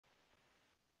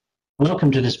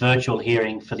Welcome to this virtual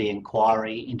hearing for the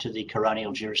inquiry into the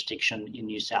coronial jurisdiction in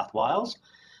New South Wales.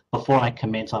 Before I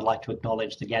commence, I'd like to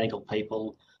acknowledge the Gadigal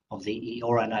people of the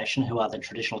Eora Nation, who are the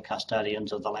traditional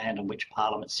custodians of the land on which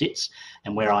Parliament sits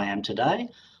and where I am today.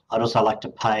 I'd also like to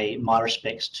pay my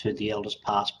respects to the elders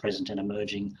past, present and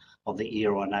emerging of the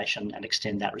Eora Nation and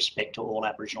extend that respect to all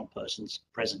Aboriginal persons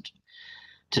present.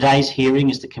 Today's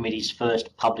hearing is the committee's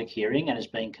first public hearing and is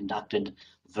being conducted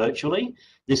virtually.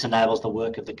 This enables the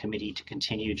work of the committee to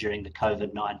continue during the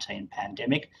COVID-19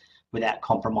 pandemic without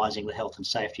compromising the health and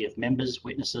safety of members,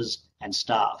 witnesses and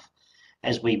staff.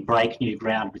 As we break new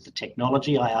ground with the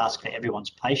technology, I ask for everyone's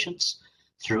patience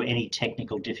through any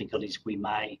technical difficulties we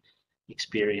may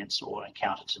experience or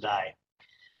encounter today.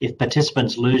 If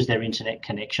participants lose their internet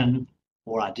connection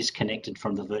or are disconnected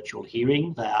from the virtual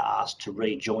hearing, they are asked to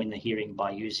rejoin the hearing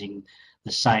by using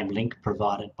the same link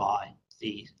provided by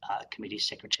the committee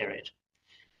secretariat.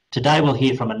 Today we'll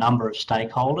hear from a number of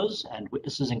stakeholders and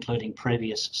witnesses, including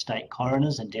previous state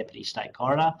coroners and deputy state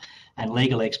coroner and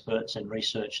legal experts and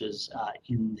researchers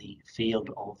in the field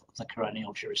of the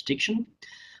coronial jurisdiction.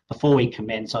 Before we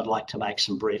commence, I'd like to make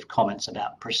some brief comments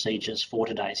about procedures for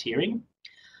today's hearing.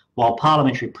 While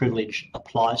parliamentary privilege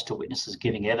applies to witnesses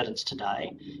giving evidence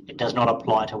today, it does not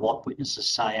apply to what witnesses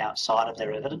say outside of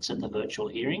their evidence at the virtual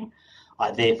hearing. I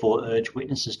therefore urge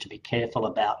witnesses to be careful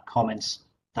about comments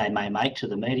they may make to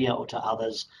the media or to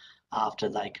others after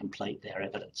they complete their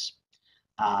evidence.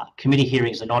 Committee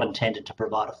hearings are not intended to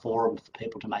provide a forum for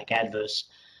people to make adverse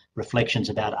reflections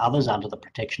about others under the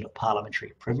protection of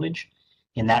parliamentary privilege.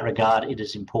 In that regard, it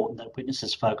is important that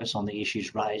witnesses focus on the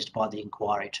issues raised by the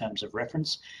inquiry terms of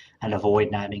reference and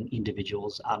avoid naming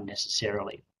individuals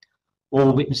unnecessarily.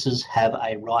 All witnesses have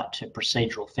a right to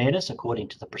procedural fairness according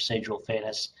to the Procedural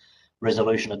Fairness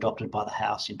Resolution adopted by the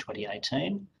House in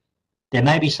 2018. There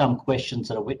may be some questions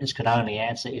that a witness could only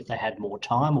answer if they had more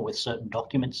time or with certain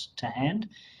documents to hand.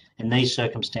 In these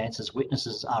circumstances,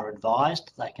 witnesses are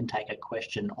advised they can take a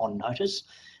question on notice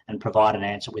and provide an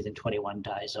answer within 21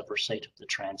 days of receipt of the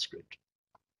transcript.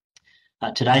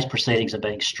 Today's proceedings are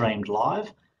being streamed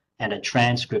live and a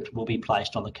transcript will be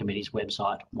placed on the committee's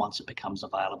website once it becomes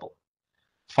available.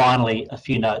 Finally, a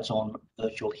few notes on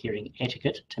virtual hearing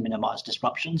etiquette to minimise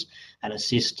disruptions and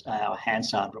assist our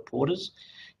Hansard reporters.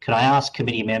 Could I ask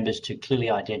committee members to clearly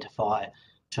identify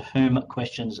to whom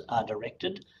questions are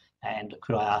directed, and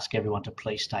could I ask everyone to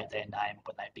please state their name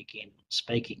when they begin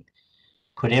speaking?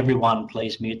 Could everyone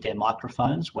please mute their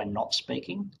microphones when not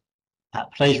speaking?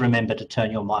 Please remember to turn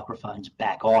your microphones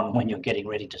back on when you're getting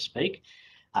ready to speak.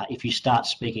 If you start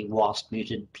speaking whilst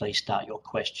muted, please start your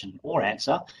question or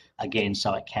answer again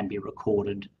so it can be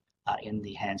recorded in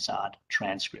the Hansard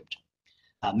transcript.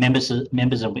 Members and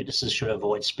witnesses should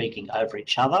avoid speaking over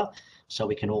each other so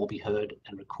we can all be heard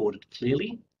and recorded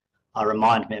clearly. I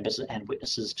remind members and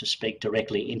witnesses to speak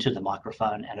directly into the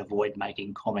microphone and avoid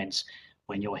making comments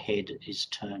when your head is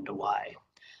turned away.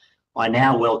 I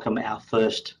now welcome our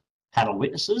first panel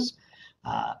witnesses.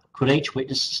 Could each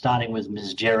witness, starting with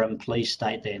Ms. Jerram, please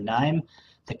state their name,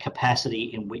 the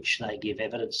capacity in which they give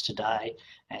evidence today,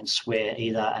 and swear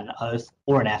either an oath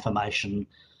or an affirmation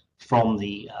from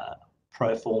the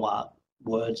pro forma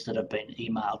words that have been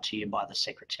emailed to you by the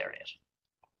Secretariat.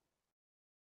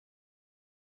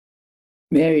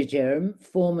 Mary Jerram,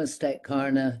 former State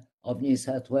Coroner of New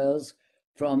South Wales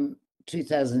from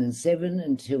 2007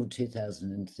 until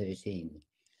 2013.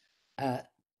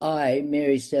 I,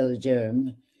 Mary Stella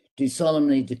Jerram, do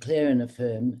solemnly declare and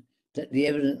affirm that the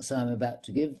evidence I'm about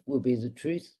to give will be the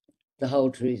truth, the whole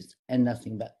truth, and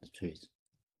nothing but the truth.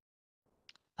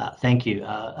 Thank you.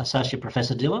 Associate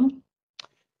Professor Dillon.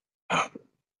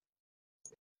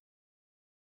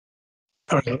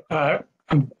 Sorry,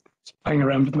 I'm playing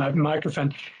around with my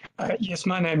microphone. Yes,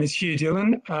 my name is Hugh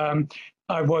Dillon.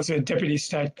 I was a Deputy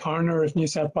State Coroner of New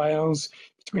South Wales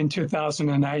between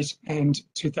 2008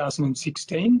 and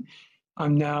 2016.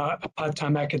 I'm now a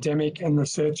part-time academic and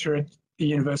researcher at the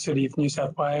University of New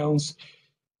South Wales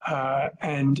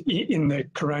and in the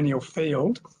coronial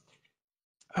field.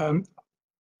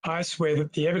 I swear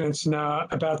that the evidence now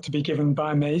about to be given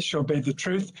by me shall be the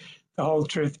truth, the whole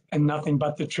truth, and nothing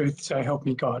but the truth, so help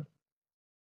me God.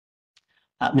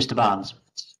 Mr. Barnes.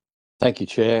 Thank you,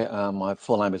 Chair. My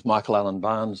full name is Michael Allen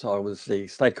Barnes. I was the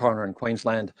State Coroner in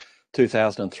Queensland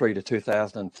 2003 to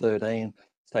 2013,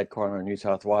 State Coroner in New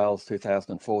South Wales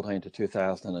 2014 to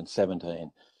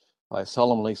 2017. I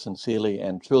solemnly, sincerely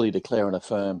and truly declare and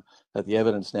affirm that the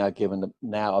evidence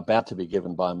now about to be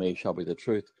given by me shall be the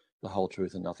truth, the whole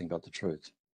truth and nothing but the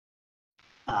truth.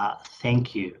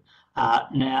 Thank you.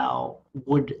 Now,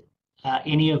 would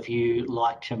any of you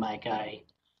like to make a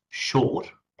short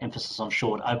emphasis on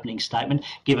short opening statement,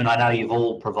 given I know you've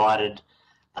all provided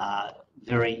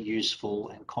very useful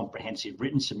and comprehensive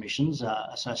written submissions.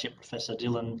 Associate Professor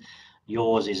Dillon,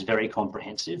 yours is very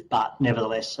comprehensive, but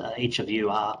nevertheless, each of you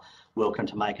are welcome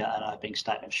to make an opening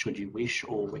statement should you wish,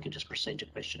 or we could just proceed to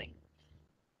questioning.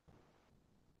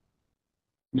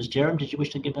 Ms. Jerram, did you wish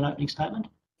to give an opening statement?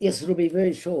 Yes, it'll be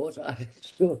very short, I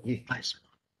assure you. Please.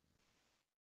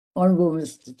 Honourable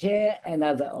Mr. Chair and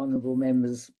other honourable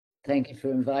members, thank you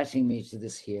for inviting me to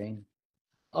this hearing.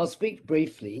 I'll speak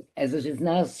briefly, as it is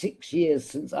now 6 years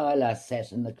since I last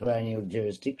sat in the coronial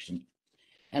jurisdiction,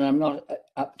 and I'm not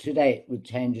up to date with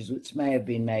changes which may have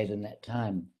been made in that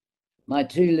time. My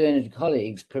two learned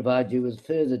colleagues provide you with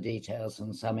further details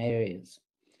on some areas.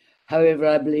 However,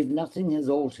 I believe nothing has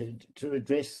altered to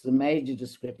address the major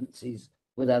discrepancies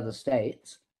with other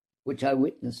states, which I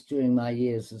witnessed during my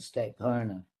years as state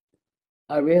coroner.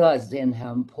 I realised then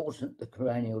how important the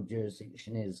coronial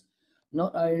jurisdiction is,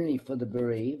 not only for the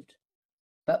bereaved,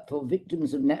 but for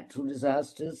victims of natural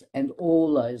disasters and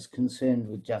all those concerned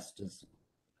with justice.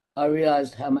 I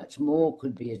realised how much more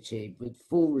could be achieved with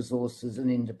full resources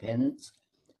and independence,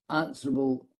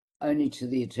 answerable only to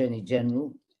the Attorney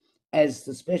General, as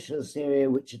the specialist area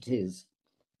which it is,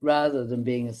 rather than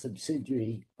being a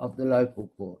subsidiary of the local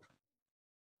court.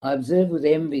 I observe with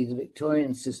envy the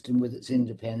Victorian system with its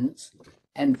independence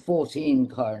and 14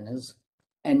 coroners,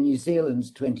 and New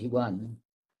Zealand's 21,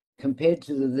 compared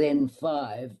to the then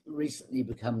 5, recently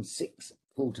become 6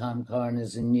 full-time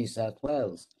coroners in New South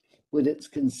Wales, with its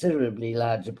considerably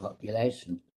larger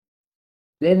population.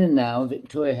 Then and now,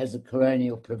 Victoria has a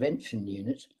coronial prevention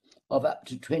unit of up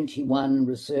to 21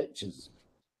 researchers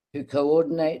who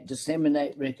coordinate,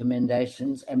 disseminate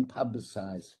recommendations and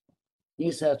publicise.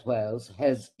 New South Wales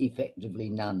has effectively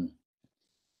none.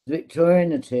 The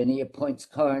Victorian Attorney appoints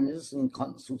coroners in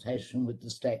consultation with the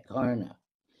State Coroner.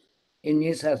 In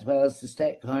New South Wales, the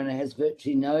State Coroner has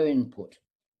virtually no input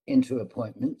into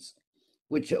appointments,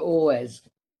 which are always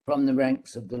from the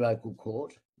ranks of the local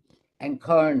court, and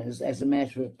coroners, as a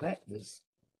matter of practice,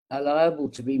 are liable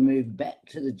to be moved back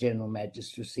to the General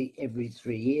Magistracy every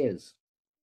 3 years,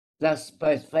 thus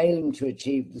both failing to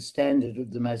achieve the standard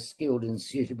of the most skilled and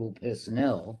suitable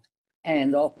personnel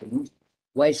and often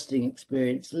wasting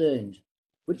experience learned,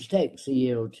 which takes a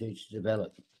year or two to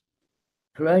develop.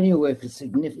 Coronial work is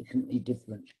significantly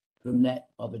different from that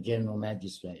of a general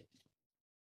magistrate.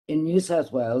 In New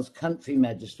South Wales, country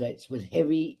magistrates with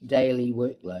heavy daily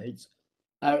workloads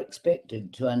are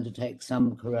expected to undertake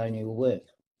some coronial work,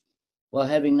 while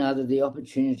having neither the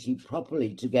opportunity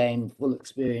properly to gain full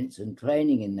experience and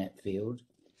training in that field,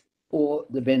 or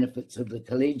the benefits of the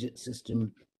collegiate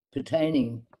system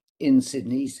pertaining in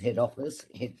Sydney's head office,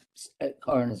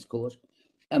 Coroner's Court,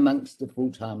 amongst the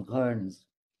full-time coroners.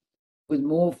 With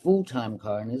more full-time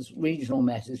coroners, regional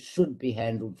matters should be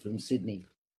handled from Sydney,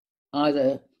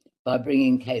 either by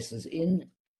bringing cases in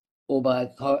or by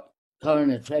a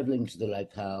coroner travelling to the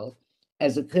locale,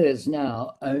 as occurs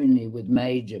now only with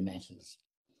major matters.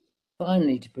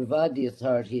 Finally, to provide the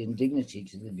authority and dignity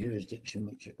to the jurisdiction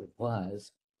which it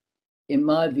requires, in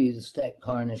my view, the State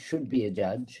Coroner should be a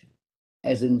judge,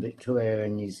 as in Victoria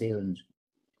and New Zealand.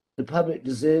 The public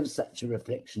deserves such a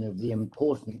reflection of the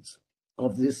importance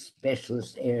of this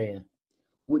specialist area,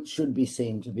 which should be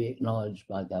seen to be acknowledged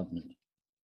by government.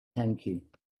 Thank you.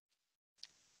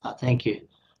 Thank you.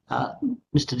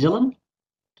 Mr. Dillon?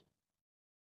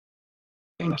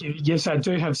 Thank you. Yes, I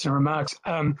do have some remarks.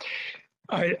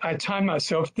 I time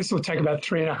myself. This will take about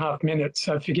 3.5 minutes,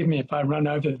 so forgive me if I run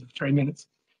over the 3 minutes.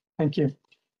 Thank you.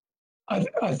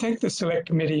 I thank the Select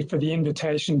Committee for the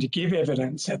invitation to give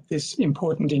evidence at this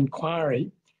important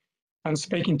inquiry. I'm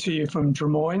speaking to you from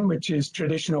Drummoyne, which is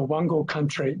traditional Wangal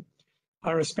country.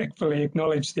 I respectfully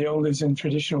acknowledge the elders and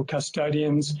traditional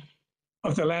custodians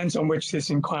of the lands on which this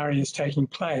inquiry is taking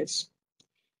place.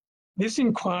 This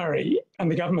inquiry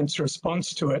and the government's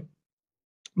response to it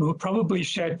will probably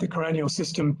shape the coronial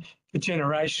system for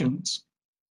generations.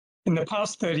 In the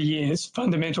past 30 years,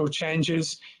 fundamental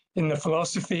changes in the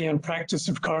philosophy and practice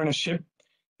of coronership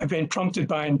have been prompted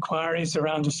by inquiries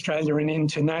around Australia and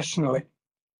internationally.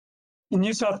 In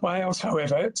New South Wales,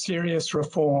 however, serious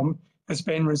reform has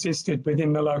been resisted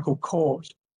within the local court.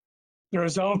 The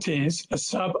result is a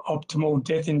suboptimal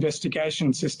death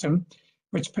investigation system,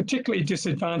 which particularly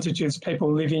disadvantages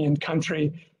people living in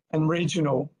country and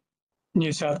regional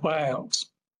New South Wales.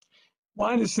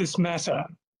 Why does this matter?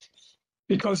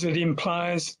 Because it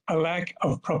implies a lack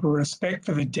of proper respect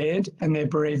for the dead and their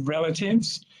bereaved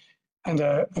relatives, and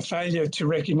a failure to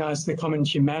recognise the common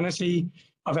humanity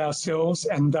of ourselves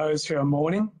and those who are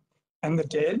mourning and the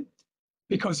dead,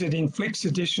 because it inflicts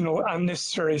additional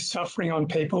unnecessary suffering on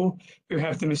people who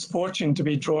have the misfortune to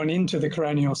be drawn into the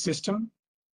coronial system,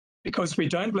 because we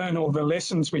don't learn all the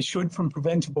lessons we should from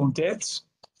preventable deaths,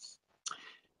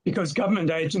 because government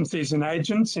agencies and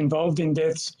agents involved in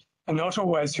deaths are not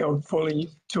always held fully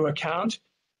to account,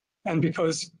 and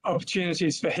because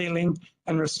opportunities for healing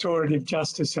and restorative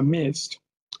justice are missed.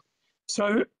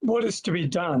 So what is to be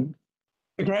done?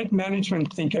 The great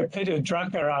management thinker Peter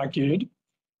Drucker argued,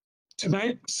 to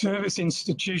make service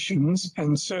institutions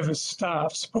and service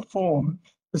staffs perform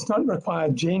does not require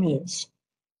genius.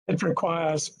 It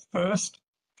requires, first,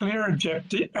 clear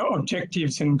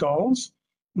objectives and goals.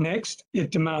 Next,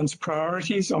 it demands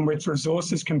priorities on which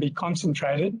resources can be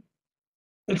concentrated.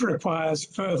 It requires,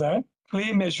 further,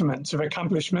 clear measurements of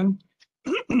accomplishment.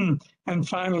 And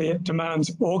finally, it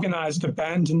demands organised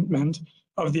abandonment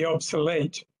of the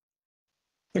obsolete.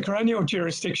 The coronial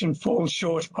jurisdiction falls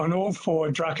short on all four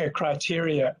Drucker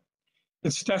criteria.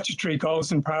 Its statutory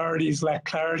goals and priorities lack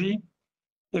clarity.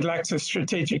 It lacks a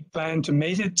strategic plan to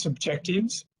meet its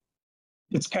objectives.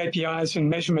 Its KPIs and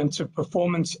measurements of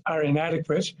performance are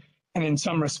inadequate and in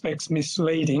some respects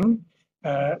misleading,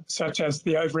 such as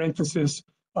the overemphasis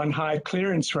on high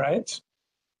clearance rates.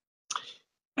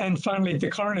 And finally, the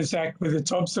Coroners Act, with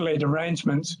its obsolete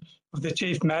arrangements of the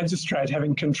Chief Magistrate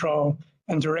having control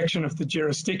and direction of the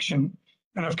jurisdiction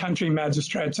and of country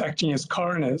magistrates acting as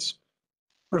coroners,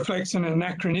 reflects an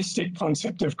anachronistic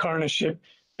concept of coronership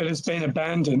that has been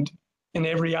abandoned in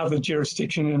every other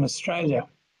jurisdiction in Australia.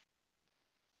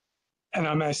 And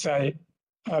I may say,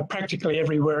 practically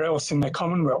everywhere else in the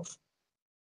Commonwealth.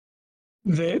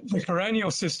 The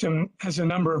coronial system has a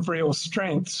number of real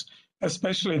strengths,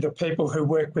 especially the people who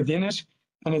work within it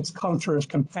and its culture of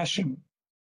compassion.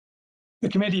 The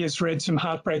committee has read some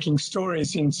heartbreaking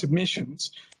stories in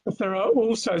submissions, but there are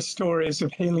also stories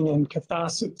of healing and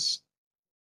catharsis.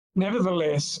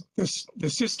 Nevertheless, the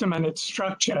system and its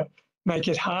structure make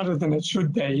it harder than it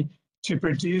should be to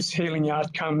produce healing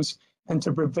outcomes and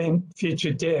to prevent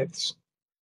future deaths.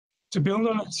 To build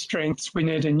on its strengths, we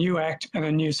need a new act and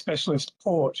a new specialist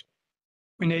court.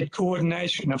 We need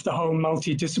coordination of the whole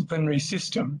multidisciplinary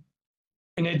system.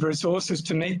 We need resources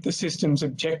to meet the system's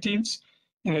objectives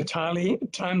in a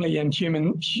timely and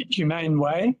humane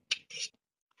way.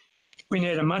 We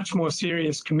need a much more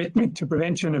serious commitment to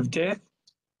prevention of death.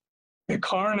 The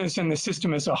coroners and the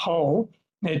system as a whole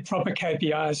need proper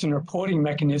KPIs and reporting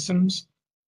mechanisms,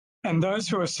 and those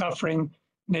who are suffering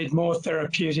need more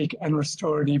therapeutic and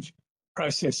restorative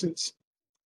processes.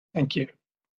 Thank you.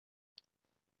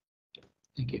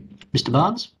 Thank you. Mr.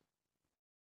 Barnes?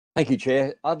 Thank you,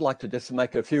 Chair. I'd like to just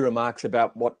make a few remarks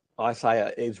about what I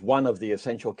say is one of the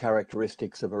essential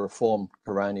characteristics of a reformed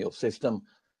coronial system,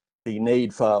 the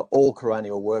need for all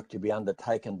coronial work to be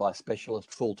undertaken by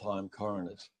specialist full-time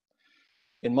coroners.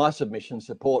 In my submission,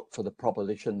 support for the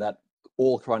proposition that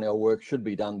all coronial work should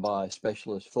be done by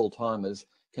specialist full-timers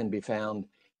can be found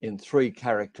in three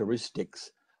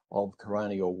characteristics of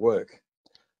coronial work.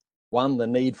 One, the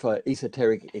need for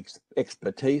esoteric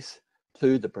expertise.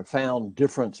 Two, the profound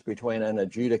difference between an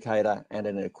adjudicator and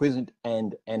an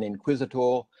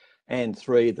inquisitor. And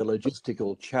three, the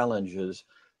logistical challenges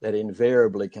that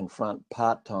invariably confront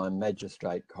part-time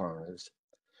magistrate coroners.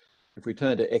 If we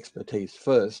turn to expertise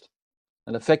first,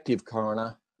 an effective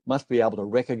coroner must be able to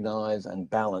recognise and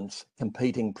balance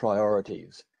competing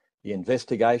priorities: the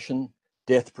investigation,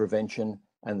 death prevention,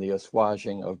 and the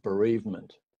assuaging of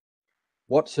bereavement.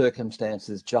 What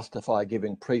circumstances justify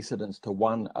giving precedence to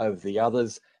one over the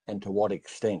others, and to what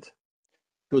extent?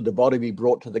 Should the body be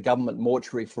brought to the government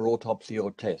mortuary for autopsy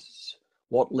or tests?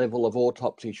 What level of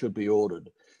autopsy should be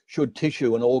ordered? Should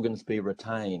tissue and organs be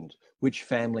retained? Which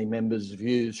family members'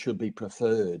 views should be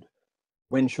preferred?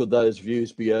 When should those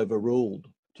views be overruled?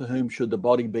 To whom should the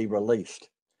body be released?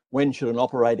 When should an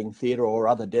operating theatre or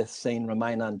other death scene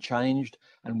remain unchanged?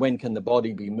 And when can the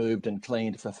body be moved and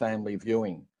cleaned for family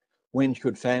viewing? When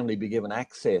should family be given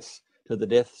access to the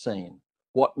death scene?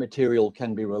 What material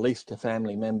can be released to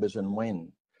family members and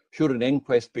when? Should an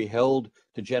inquest be held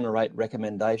to generate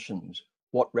recommendations?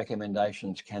 What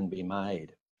recommendations can be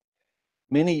made?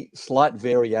 Many slight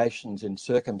variations in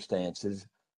circumstances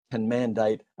can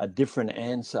mandate a different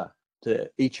answer to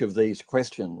each of these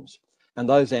questions, and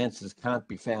those answers can't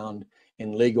be found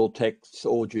in legal texts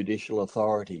or judicial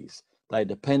authorities. They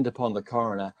depend upon the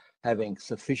coroner having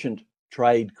sufficient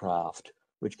tradecraft,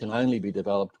 which can only be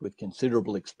developed with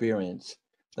considerable experience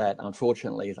that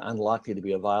unfortunately is unlikely to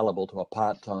be available to a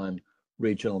part-time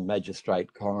regional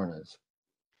magistrate coroners.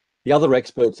 The other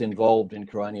experts involved in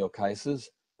coronial cases,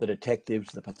 the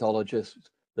detectives, the pathologists,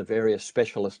 the various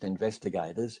specialist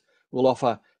investigators, will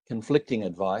offer conflicting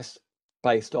advice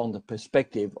based on the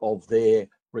perspective of their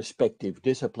respective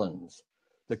disciplines.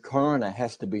 The coroner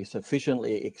has to be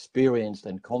sufficiently experienced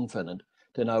and confident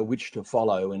to know which to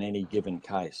follow in any given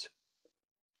case.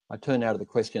 I turn now to the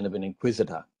question of an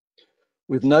inquisitor.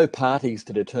 With no parties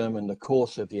to determine the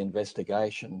course of the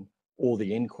investigation or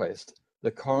the inquest,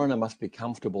 the coroner must be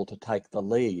comfortable to take the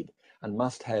lead and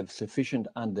must have sufficient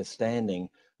understanding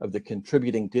of the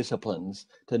contributing disciplines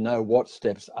to know what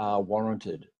steps are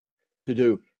warranted, to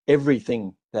do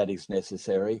everything that is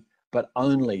necessary, but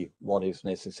only what is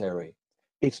necessary.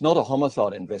 It's not a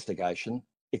homicide investigation,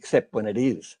 except when it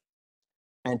is.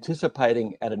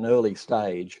 Anticipating at an early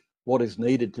stage what is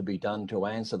needed to be done to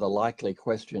answer the likely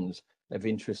questions of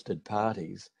interested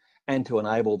parties and to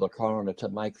enable the coroner to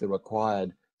make the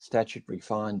required statutory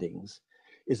findings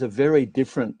is a very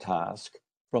different task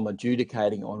from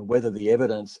adjudicating on whether the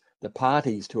evidence the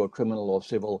parties to a criminal or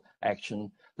civil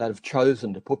action that have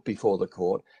chosen to put before the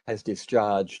court has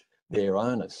discharged their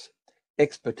onus.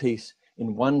 Expertise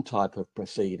in one type of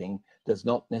proceeding does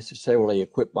not necessarily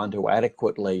equip one to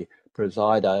adequately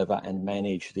preside over and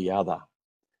manage the other.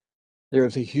 There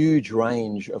is a huge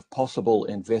range of possible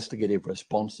investigative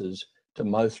responses to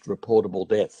most reportable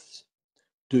deaths.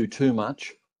 Do too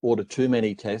much, order too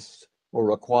many tests, or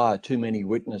require too many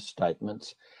witness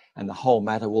statements, and the whole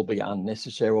matter will be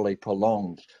unnecessarily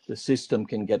prolonged. The system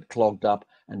can get clogged up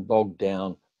and bogged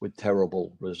down with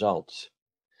terrible results.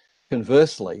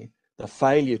 Conversely, the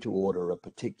failure to order a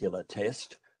particular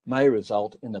test may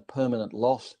result in the permanent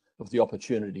loss of the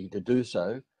opportunity to do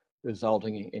so,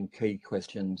 resulting in key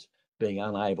questions being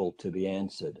unable to be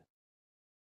answered.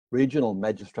 Regional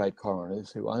magistrate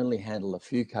coroners who only handle a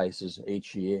few cases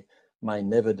each year may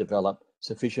never develop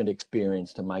sufficient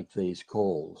experience to make these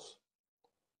calls.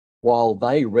 While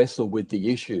they wrestle with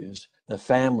the issues, the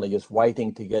family is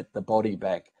waiting to get the body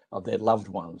back of their loved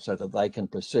one so that they can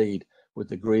proceed with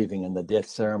the grieving and the death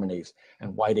ceremonies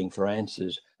and waiting for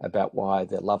answers about why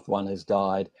their loved one has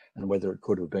died and whether it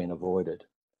could have been avoided.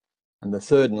 And the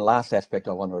third and last aspect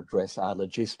I want to address are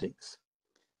logistics.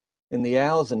 In the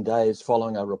hours and days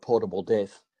following a reportable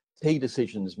death, key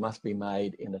decisions must be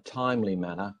made in a timely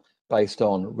manner based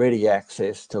on ready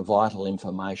access to vital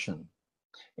information.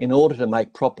 In order to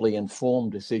make properly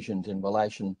informed decisions in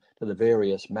relation to the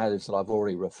various matters that I've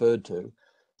already referred to,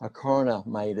 a coroner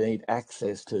may need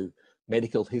access to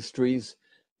medical histories,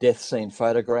 death scene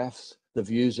photographs, the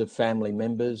views of family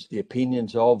members, the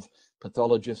opinions of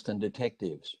pathologists and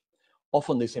detectives.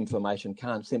 Often this information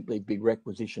can't simply be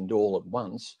requisitioned all at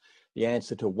once. The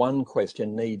answer to one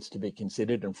question needs to be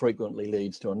considered and frequently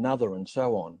leads to another, and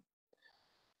so on.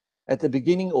 At the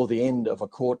beginning or the end of a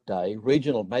court day,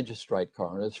 regional magistrate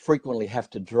coroners frequently have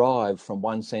to drive from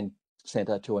one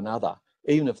centre to another.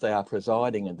 Even if they are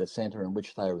presiding in the centre in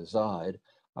which they reside,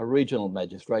 a regional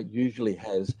magistrate usually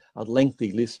has a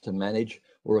lengthy list to manage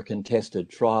or a contested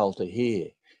trial to hear.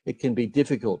 It can be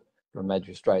difficult for a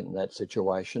magistrate in that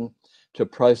situation to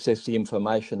process the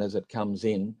information as it comes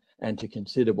in and to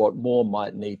consider what more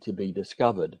might need to be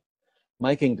discovered.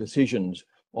 Making decisions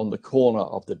on the corner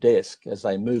of the desk as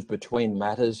they move between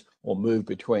matters or move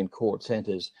between court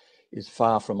centres is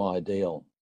far from ideal.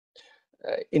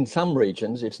 In some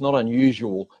regions, it's not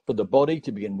unusual for the body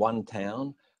to be in one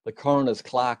town, the coroner's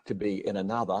clerk to be in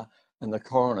another, and the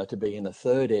coroner to be in a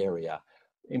third area.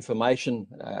 Information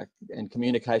and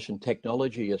communication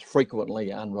technology is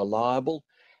frequently unreliable,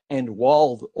 and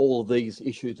while all of these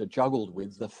issues are juggled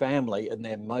with, the family in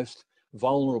their most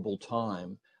vulnerable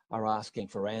time are asking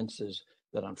for answers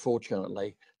that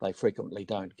unfortunately they frequently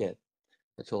don't get.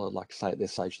 That's all I'd like to say at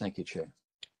this stage. Thank you, Chair.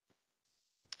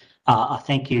 I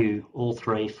thank you all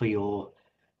three for your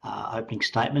opening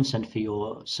statements and for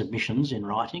your submissions in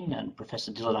writing. And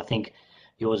Professor Dillon, I think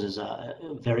yours is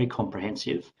very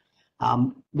comprehensive.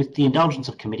 With the indulgence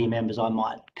of committee members, I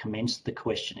might commence the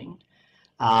questioning.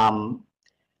 My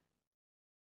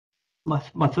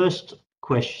first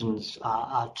questions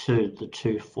are to the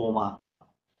two former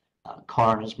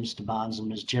coroners, Mr. Barnes and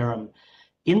Ms. Jerram.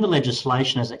 In the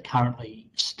legislation as it currently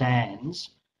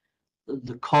stands,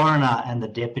 the coroner and the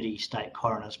deputy state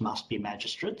coroners must be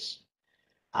magistrates.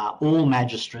 All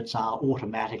magistrates are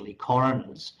automatically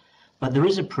coroners, but there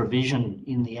is a provision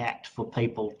in the Act for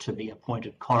people to be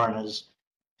appointed coroners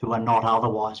who are not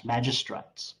otherwise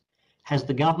magistrates. Has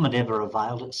the government ever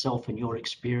availed itself, in your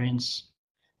experience,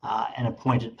 and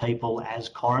appointed people as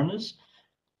coroners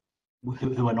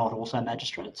who are not also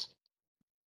magistrates?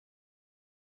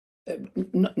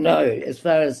 No, as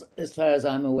far as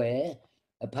I'm aware,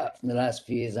 apart from the last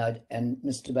few years, and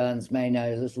Mr. Barnes may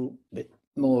know a little bit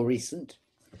more recent,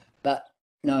 but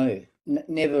No,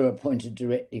 never appointed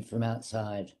directly from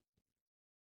outside.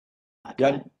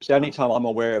 Okay. The only time I'm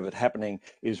aware of it happening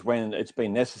is when it's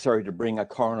been necessary to bring a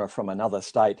coroner from another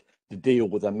state to deal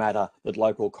with a matter that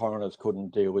local coroners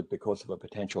couldn't deal with because of a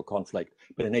potential conflict.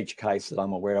 But in each case that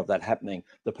I'm aware of that happening,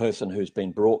 the person who's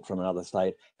been brought from another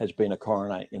state has been a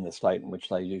coroner in the state in which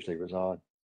they usually reside.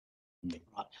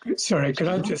 Sorry, could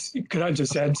I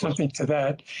just add something to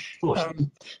that? Of course.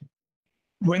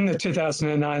 When the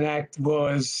 2009 Act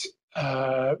was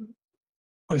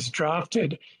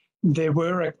drafted, there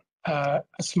were a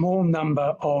small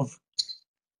number of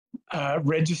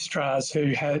registrars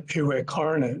who were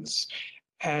coroners,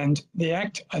 and the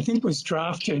Act, I think, was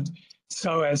drafted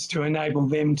so as to enable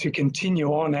them to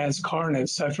continue on as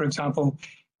coroners. So, for example,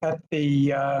 at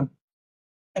the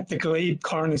Glebe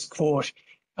Coroner's Court,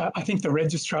 I think the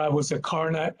registrar was a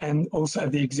coroner, and also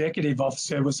the executive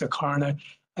officer was a coroner,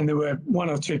 and there were one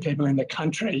or two people in the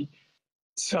country.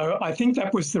 So I think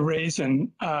that was the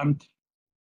reason.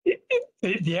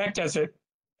 The Act, as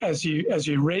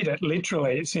you read it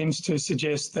literally, it seems to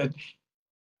suggest that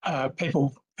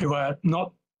people who are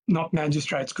not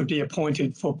magistrates could be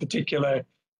appointed for particular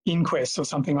inquests or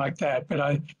something like that. But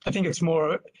I think it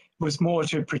was more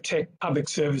to protect public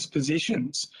service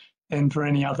positions than for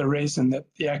any other reason that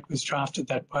the Act was drafted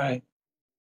that way.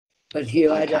 But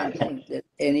Hugh, I don't think that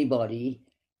anybody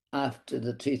after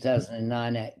the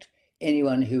 2009 Act,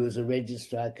 anyone who was a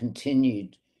registrar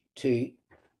continued to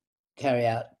carry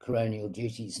out coronial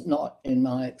duties, not in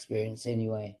my experience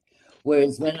anyway.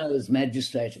 Whereas when I was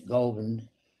magistrate at Goulburn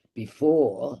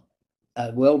before,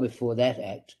 well before that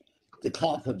Act, the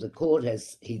clerk of the court,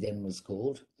 as he then was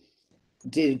called,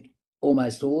 did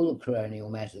almost all the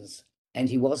coronial matters, and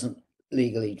he wasn't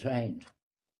legally trained.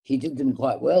 He did them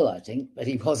quite well, I think, but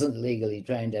he wasn't legally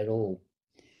trained at all.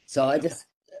 So I just,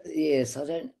 yes, I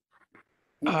don't.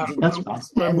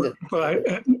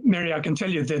 Mary, I can tell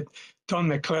you that Don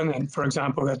McLennan, for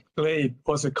example, at Glebe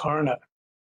was a coroner.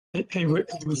 He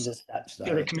was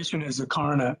a commissioner as a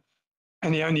coroner,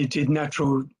 and he only did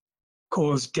natural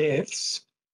cause deaths.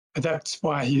 But that's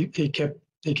why he kept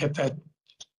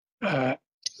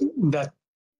that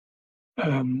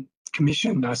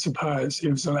commission, I suppose. He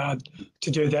was allowed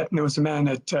to do that, and there was a man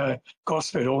at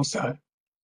Gosford also.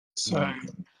 So,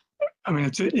 I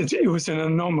mean, it was an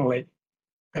anomaly.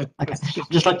 Okay. I'd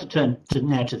just like to turn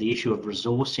now to the issue of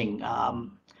resourcing.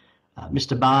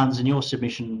 Mr. Barnes, in your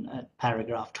submission at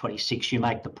paragraph 26, you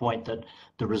make the point that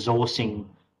the resourcing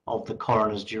of the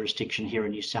coroner's jurisdiction here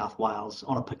in New South Wales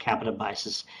on a per capita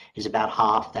basis is about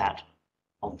half that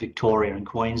of Victoria and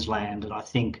Queensland. And I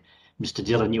think, Mr.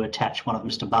 Dillon, you attach one of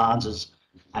Mr. Barnes's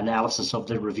analysis of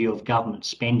the review of government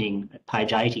spending at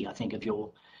page 80, I think, of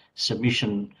your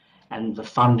submission, and the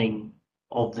funding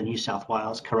of the New South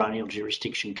Wales coronial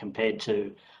jurisdiction compared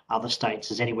to other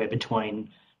states is anywhere between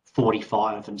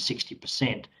 45 and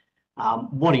 60%.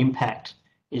 What impact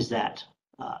is that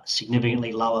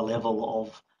significantly lower level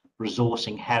of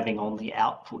resourcing having on the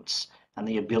outputs and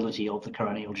the ability of the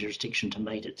coronial jurisdiction to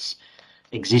meet its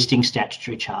existing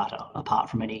statutory charter, apart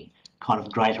from any kind of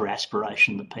greater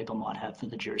aspiration that people might have for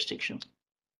the jurisdiction?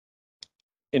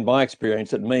 In my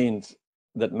experience, it means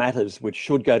that matters which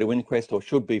should go to inquest or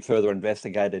should be further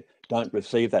investigated don't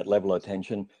receive that level of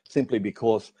attention simply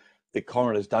because the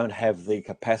coroners don't have the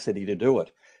capacity to do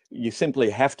it. You simply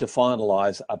have to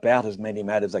finalise about as many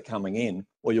matters are coming in,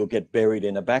 or you'll get buried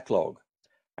in a backlog.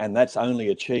 And that's only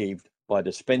achieved by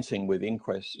dispensing with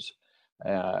inquests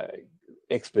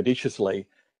expeditiously,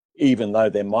 even though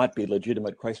there might be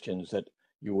legitimate questions that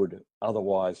you would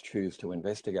otherwise choose to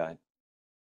investigate.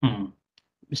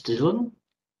 Mr. Dillon?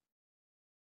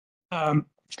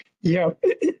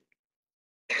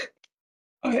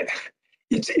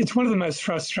 It's one of the most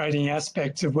frustrating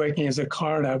aspects of working as a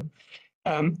coroner.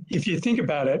 If you think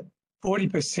about it,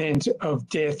 40% of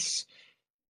deaths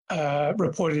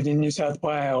reported in New South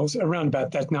Wales, around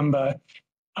about that number,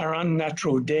 are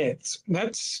unnatural deaths.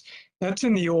 That's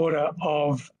in the order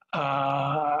of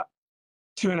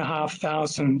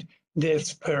 2,500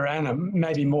 deaths per annum,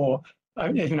 maybe more,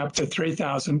 even up to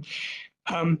 3,000.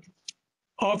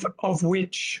 Of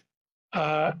which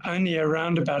only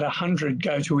around about 100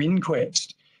 go to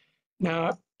inquest.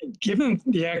 Now, given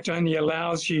the Act only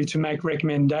allows you to make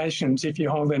recommendations if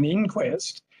you hold an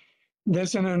inquest,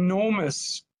 there's an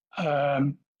enormous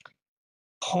pond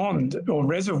or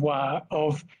reservoir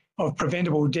of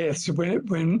preventable deaths we're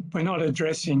not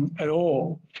addressing at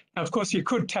all. Now, of course, you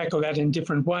could tackle that in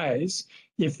different ways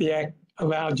if the Act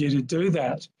allowed you to do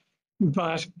that.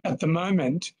 But at the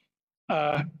moment,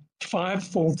 5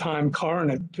 full-time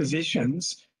coroner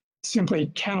positions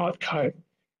simply cannot cope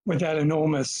with that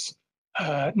enormous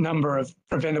number of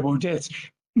preventable deaths,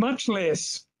 much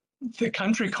less the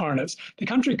country coroners. The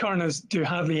country coroners do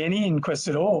hardly any inquests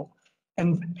at all.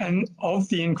 And of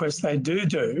the inquests they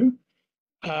do,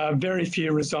 very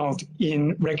few result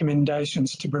in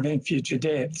recommendations to prevent future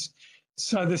deaths.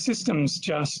 So the system's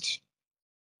just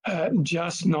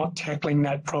not tackling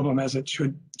that problem as it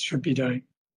should be doing.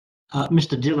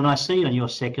 Mr. Dillon, I see on your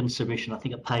second submission, I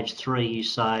think at page 3, you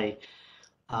say,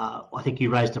 I think you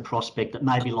raised the prospect that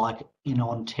maybe like in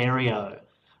Ontario,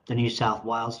 the New South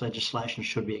Wales legislation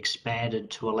should be expanded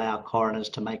to allow coroners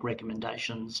to make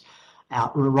recommendations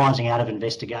arising out of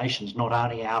investigations, not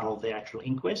only out of their actual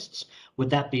inquests. Would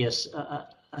that be a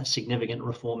significant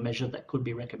reform measure that could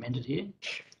be recommended here?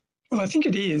 Well, I think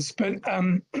it is, but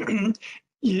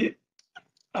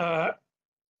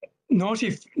not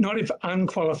if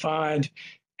unqualified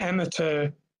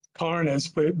amateur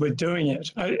coroners were doing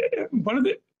it.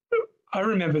 I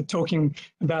remember talking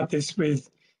about this with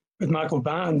Michael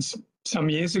Barnes some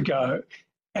years ago,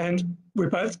 and we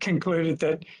both concluded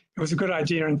that it was a good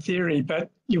idea in theory, but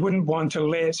you wouldn't want to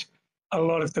let a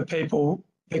lot of the people,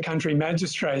 the country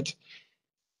magistrate,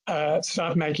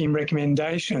 start making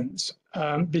recommendations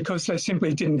because they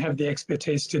simply didn't have the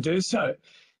expertise to do so.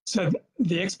 So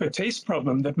the expertise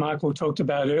problem that Michael talked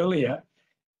about earlier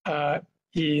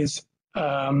is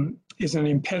an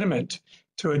impediment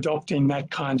to adopting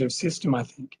that kind of system, I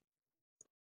think.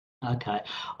 Okay.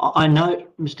 I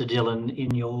note, Mr. Dillon,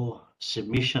 in your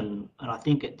submission, and I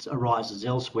think it arises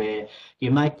elsewhere, you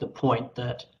make the point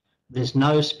that there's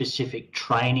no specific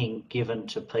training given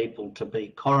to people to be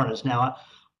coroners. Now,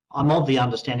 I'm of the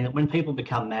understanding that when people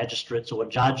become magistrates or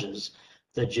judges,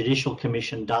 the Judicial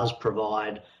Commission does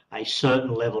provide a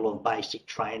certain level of basic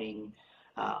training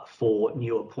for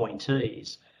new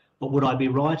appointees. But would I be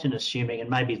right in assuming, and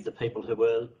maybe the people who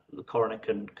were the coroner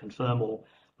can confirm or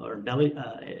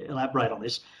elaborate on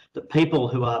this, that people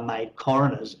who are made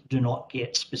coroners do not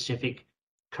get specific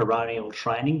coronial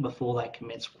training before they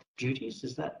commence duties?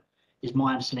 Is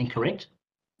my understanding correct?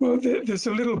 Well, there's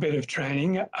a little bit of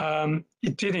training.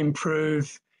 It did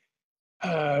improve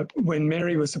when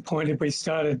Mary was appointed. We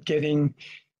started getting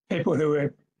people who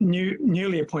were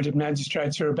newly appointed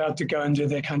magistrates who are about to go into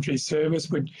their country's service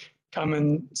would come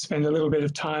and spend a little bit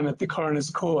of time at the coroner's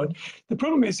court. The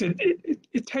problem is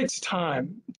it takes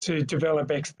time to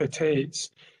develop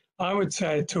expertise. I would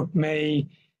say it took me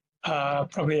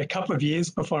probably a couple of years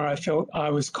before I felt I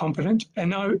was competent.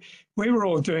 And we were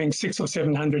all doing 600 or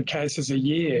 700 cases a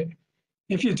year.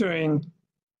 If you're doing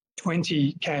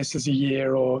 20 cases a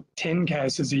year or 10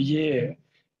 cases a year,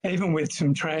 even with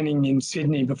some training in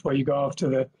Sydney before you go off to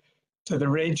the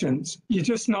regions, you're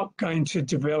just not going to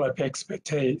develop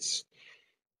expertise.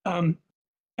 And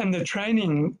the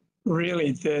training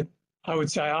really that I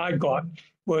would say I got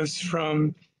was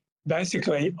from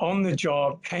basically on the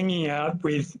job, hanging out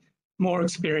with more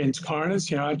experienced coroners.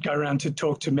 You know, I'd go around to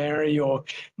talk to Mary or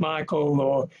Michael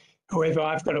or whoever,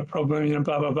 I've got a problem, you know,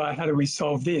 blah, blah, blah, how do we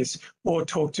solve this? Or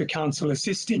talk to counsel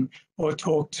assisting, or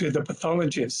talk to the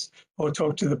pathologists, or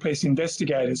talk to the police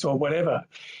investigators or whatever.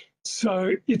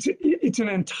 So it's an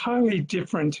entirely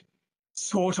different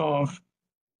sort of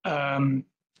training.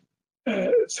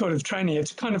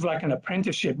 It's kind of like an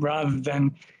apprenticeship rather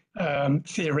than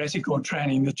theoretical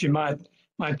training that you might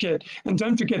get. And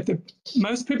don't forget that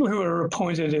most people who are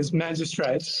appointed as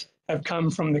magistrates have come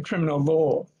from the criminal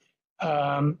law.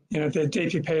 You know, they're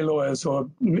DPP lawyers or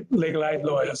legal aid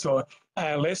lawyers or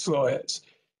ALS lawyers,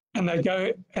 and they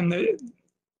go, and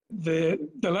the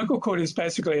local court is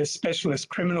basically a specialist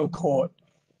criminal court.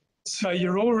 So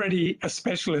you're already a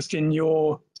specialist in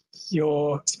your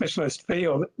specialist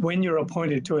field when you're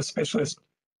appointed to a specialist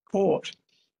court.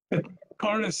 But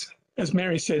coroners, as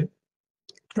Mary said,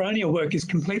 coronial work is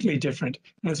completely different,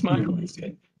 and as Michael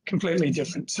said, completely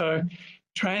different. So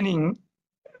training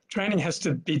has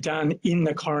to be done in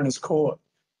the coroner's court.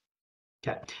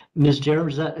 Okay. Ms. Jerram,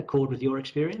 does that accord with your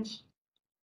experience?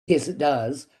 Yes, it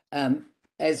does.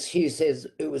 As Hugh says,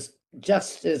 it was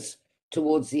just as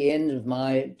towards the end of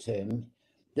my term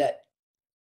that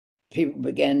people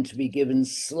began to be given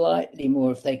slightly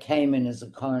more, if they came in as a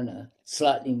coroner,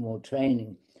 slightly more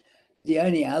training. The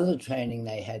only other training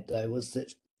they had, though, was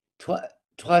that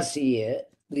twice a year,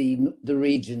 the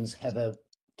regions have a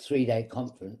 3-day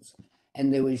conference,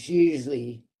 and there was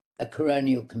usually a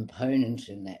coronial component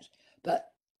in that.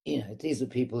 But, you know, these are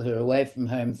people who are away from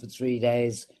home for 3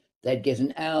 days. They'd get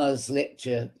an hour's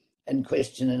lecture and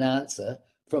question and answer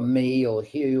from me or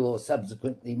Hugh or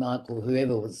subsequently Michael,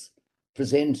 whoever was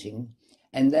presenting.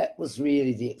 And that was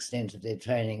really the extent of their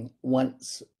training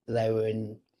once they were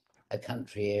in a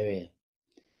country area.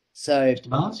 So, Mr.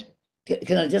 Barnes?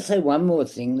 Can I just say one more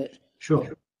thing? That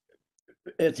Sure.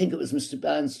 I think it was Mr.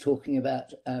 Barnes talking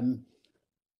about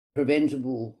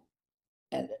preventable,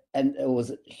 or was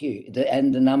it Hugh,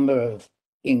 and the number of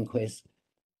inquests.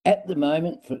 At the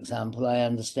moment, for example, I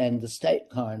understand the state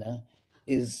coroner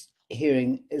is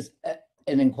hearing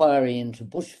an inquiry into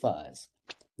bushfires.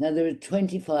 Now, there are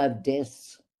 25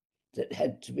 deaths that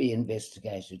had to be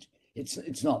investigated.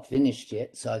 It's not finished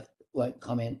yet, so I won't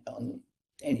comment on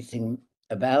anything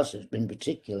about it in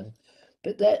particular.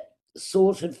 But that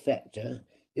sort of factor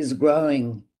is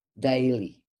growing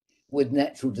daily with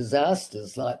natural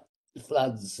disasters like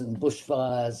floods and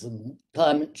bushfires and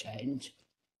climate change,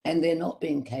 and they're not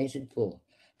being catered for.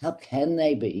 How can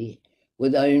they be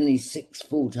with only 6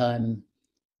 full-time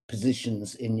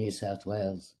positions in New South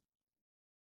Wales?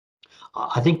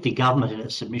 I think the government in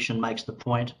its submission makes the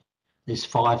point there's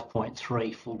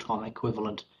 5.3 full-time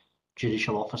equivalent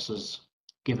judicial officers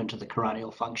given to the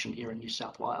coronial function here in New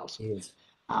South Wales. Yes.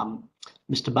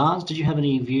 Mr. Barnes, did you have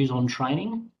any views on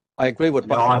training? I agree with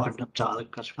both. I opened up to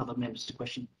other members to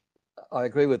question. I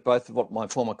agree with both of what my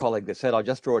former colleague has said. I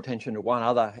just draw attention to one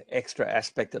other extra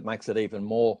aspect that makes it even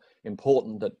more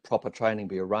important that proper training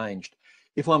be arranged.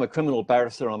 If I'm a criminal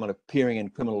barrister and I'm appearing in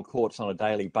criminal courts on a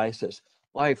daily basis,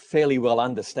 I fairly well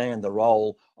understand the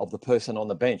role of the person on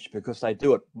the bench because they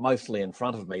do it mostly in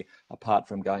front of me, apart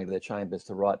from going to their chambers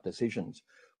to write decisions.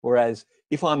 Whereas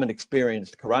if I'm an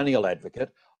experienced coronial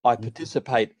advocate, I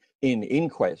participate in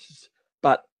inquests,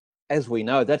 but as we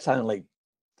know, that's only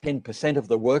 10% of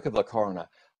the work of the coroner.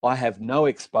 I have no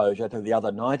exposure to the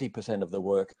other 90% of the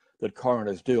work that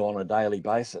coroners do on a daily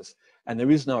basis. And there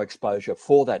is no exposure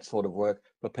for that sort of work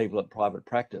for people at private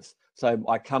practice. So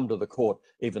I come to the court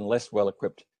even less well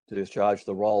equipped to discharge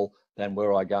the role than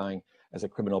were I going as a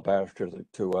criminal barrister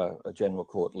to a general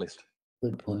court list.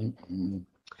 Good point.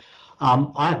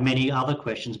 I have many other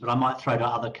questions, but I might throw to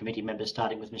other committee members,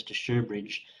 starting with Mr.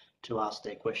 Shoebridge, to ask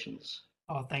their questions.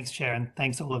 Oh, thanks, Chair, and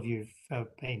thanks all of you for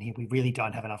being here. We really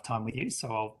don't have enough time with you, so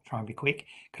I'll try and be quick.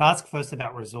 Can I ask first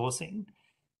about resourcing?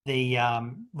 The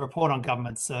report on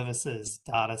government services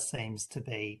data seems to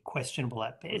be questionable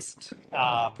at best.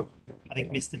 I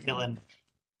think Mr. Dillon,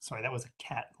 sorry, that was a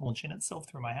cat launching itself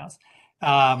through my house.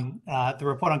 The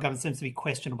report on government seems to be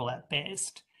questionable at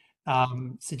best,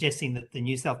 suggesting that the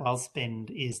New South Wales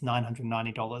spend is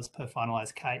 $990 per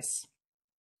finalised case,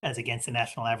 as against a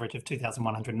national average of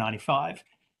 $2,195.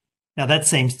 Now that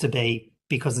seems to be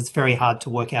because it's very hard to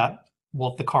work out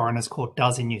what the Coroner's Court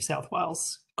does in New South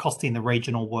Wales, costing the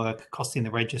regional work, costing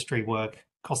the registry work,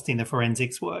 costing the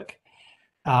forensics work.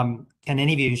 Can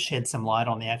any of you shed some light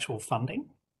on the actual funding?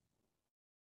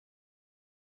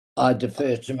 I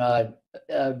defer to my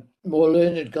more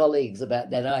learned colleagues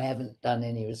about that. I haven't done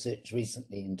any research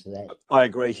recently into that. I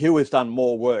agree. Hugh has done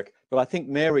more work, but I think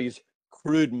Mary's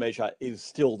crude measure is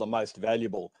still the most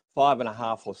valuable.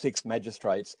 5.5 or 6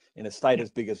 magistrates in a state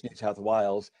as big as New South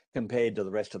Wales compared to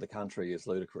the rest of the country is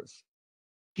ludicrous.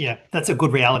 Yeah, that's a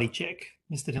good reality check,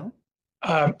 Mr. Dillon.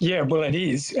 Yeah, well, it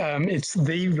is. It's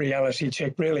the reality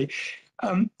check, really.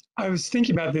 I was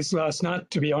thinking about this last night,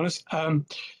 to be honest.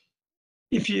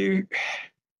 If you,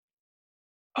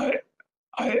 I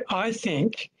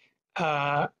think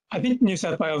New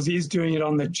South Wales is doing it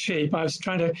on the cheap. I was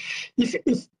trying to,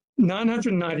 if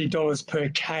 $990 per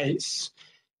case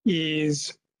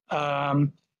is the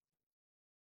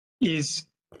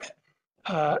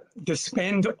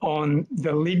spend on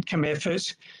the LIDCOM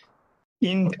effort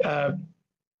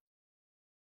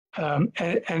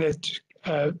and it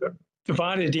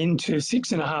divided into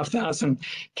 6,500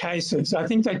 cases. I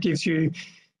think that gives you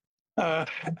a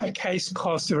case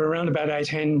cost of around about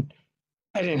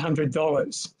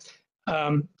 $1,800.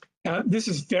 Now, this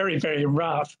is very, very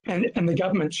rough, and the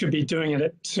government should be doing it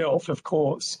itself, of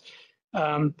course.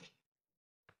 But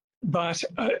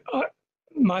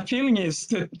my feeling is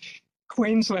that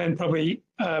Queensland probably,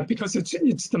 because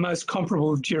it's the most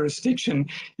comparable jurisdiction,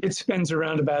 it spends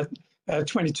around about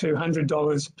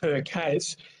 $2,200 per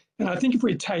case. And I think if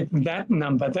we take that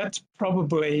number, that's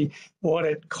probably what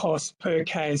it costs per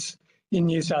case in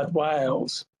New South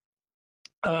Wales.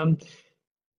 But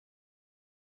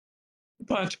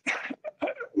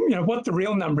what the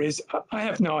real number is, I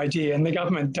have no idea, and the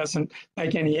government doesn't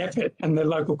make any effort, and the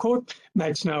local court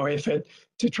makes no effort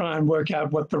to try and work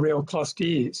out what the real cost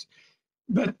is.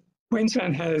 But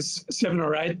Queensland has 7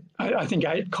 or 8, I think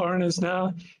 8 coroners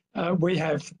now. We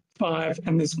have 5,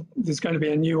 and there's going to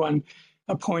be a new one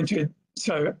appointed,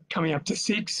 so coming up to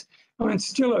 6. I mean, it's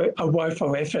still a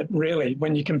woeful effort, really,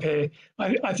 when you compare.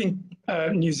 I think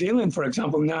New Zealand, for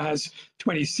example, now has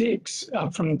 26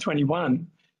 up from 21.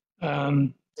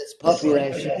 Its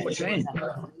population. 14.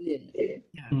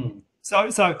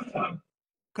 So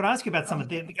could I ask you about some of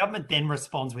the government then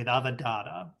responds with other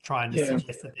data trying to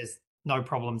suggest that there's no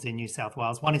problems in New South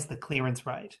Wales. One is the clearance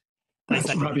rate. They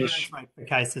say the clearance rate for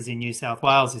cases in New South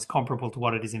Wales is comparable to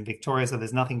what it is in Victoria, so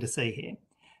there's nothing to see here.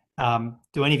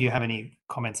 Do any of you have any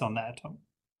comments on that?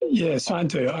 Yes, I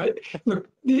do. Look,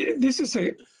 this is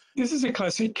a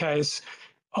classic case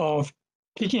of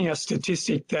picking a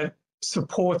statistic that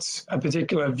supports a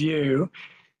particular view,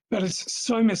 but it's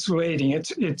so misleading.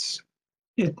 It's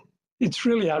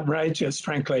really outrageous,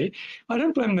 frankly. I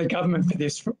don't blame the government for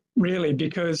this, really,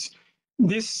 because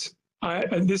this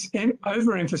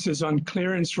overemphasis on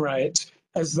clearance rates,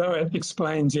 as though it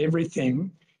explains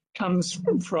everything, comes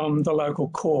from the local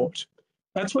court.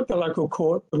 That's what the local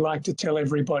court would like to tell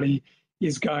everybody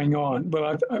is going on.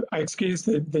 Well, I excuse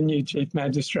the new Chief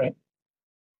Magistrate.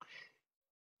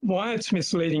 Why it's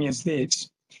misleading is this.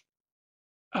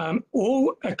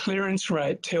 All a clearance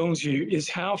rate tells you is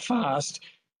how fast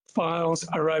files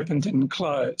are opened and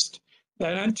closed.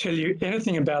 They don't tell you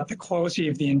anything about the quality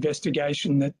of the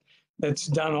investigation that's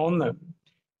done on them.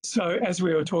 So as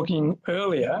we were talking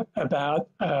earlier about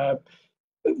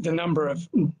the number of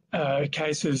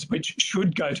cases which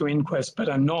should go to inquest but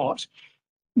are not,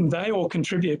 they all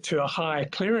contribute to a high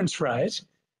clearance rate,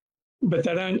 but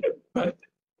they don't. But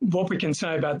what we can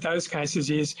say about those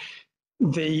cases is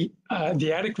the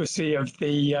adequacy of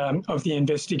the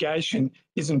investigation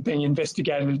isn't being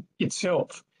investigated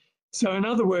itself. So in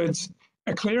other words,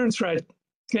 a clearance rate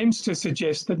seems to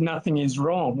suggest that nothing is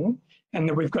wrong and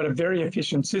that we've got a very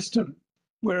efficient system,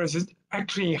 whereas it's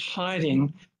actually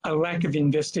hiding a lack of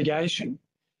investigation.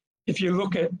 If you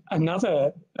look at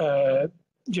another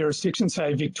jurisdiction,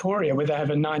 say Victoria, where they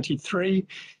have a 93%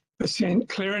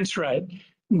 clearance rate,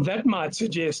 that might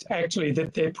suggest actually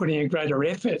that they're putting a greater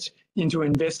effort into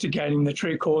investigating the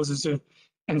true causes of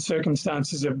and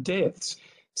circumstances of deaths.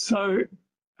 So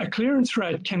a clearance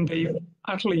rate can be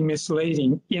utterly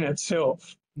misleading in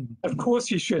itself. Of course,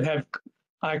 you should have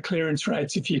high clearance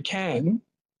rates if you can,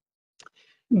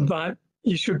 but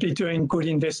you should be doing good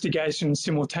investigations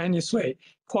simultaneously.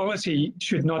 Quality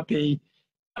should not be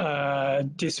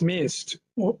dismissed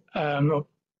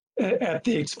at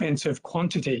the expense of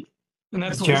quantity. And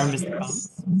that's Mr.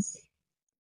 Barnes.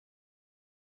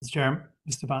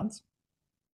 Mr. Barnes.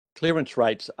 Clearance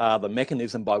rates are the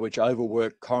mechanism by which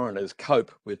overworked coroners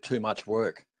cope with too much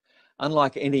work.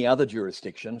 Unlike any other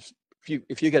jurisdictions,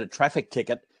 if you get a traffic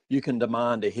ticket, you can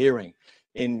demand a hearing.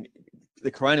 In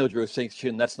the coronial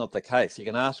jurisdiction, that's not the case. You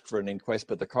can ask for an inquest,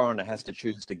 but the coroner has to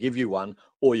choose to give you one,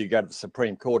 or you go to the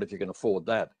Supreme Court if you can afford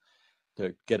that,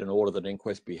 to get an order that an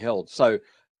inquest be held. So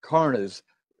coroners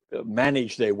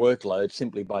manage their workload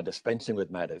simply by dispensing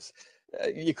with matters.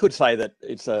 You could say that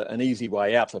it's an easy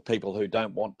way out for people who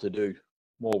don't want to do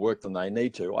more work than they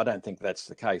need to. I don't think that's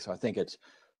the case. I think it's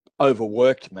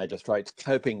overworked magistrates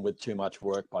coping with too much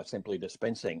work by simply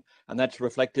dispensing, and that's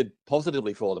reflected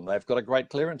positively for them. They've got a great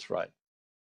clearance rate.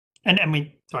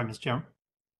 Sorry, Ms. Jerram,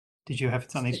 did you have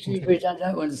something? I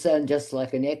don't want to sound just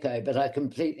like an echo, but I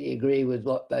completely agree with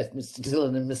what both Mr.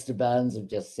 Dillon and Mr. Barnes have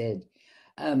just said.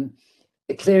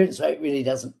 The clearance rate really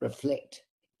doesn't reflect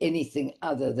anything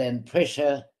other than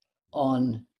pressure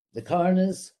on the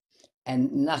coroners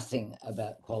and nothing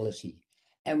about quality.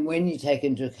 And when you take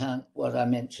into account what I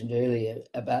mentioned earlier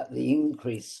about the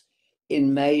increase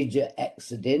in major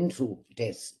accidental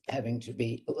deaths having to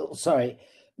be,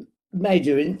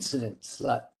 major incidents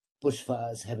like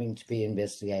bushfires having to be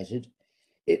investigated,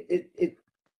 it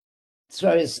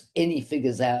throws any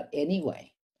figures out anyway.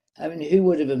 I mean, who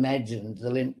would have imagined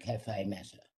the Lint Cafe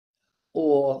matter,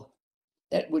 or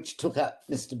that which took up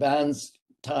Mr. Barnes'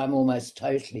 time almost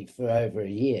totally for over a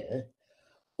year,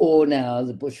 or now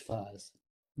the bushfires?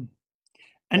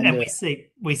 And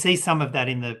we see some of that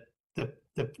in the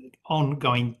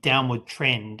ongoing downward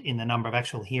trend in the number of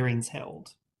actual hearings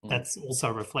held. That's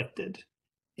also reflected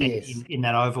in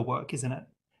that overwork, isn't it?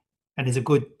 And there's a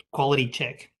good quality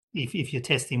check if you're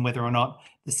testing whether or not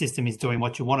the system is doing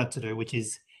what you want it to do, which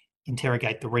is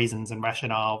interrogate the reasons and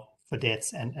rationale for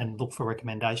deaths and look for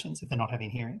recommendations if they're not having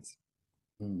hearings.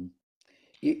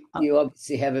 You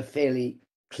obviously have a fairly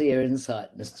clear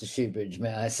insight, Mr. Shoebridge,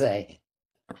 may I say.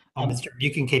 Mr.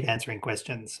 You can keep answering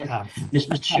questions.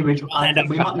 Mr. Shoebridge,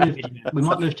 we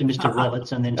might move to Mr.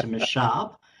 Roberts and then to Ms.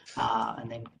 Sharp,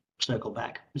 and then circle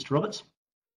back. Mr. Roberts.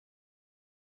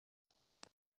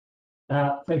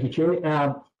 Thank you,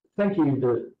 Chair. Thank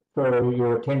you for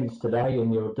your attendance today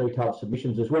and your detailed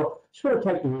submissions as well. Just want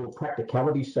to take the real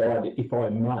practicality side, if I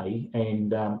may,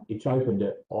 and it's open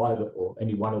to either or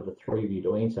any one of the three of you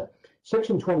to answer.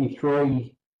 Section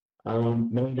 23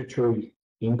 mandatory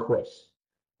inquests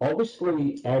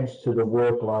obviously adds to the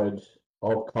workloads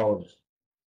of coroners.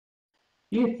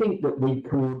 Do you think that we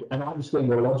could, and I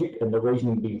understand the logic and the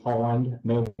reasoning behind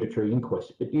mandatory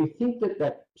inquests, but do you think that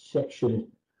that section,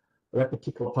 that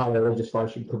particular part of the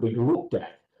legislation could be looked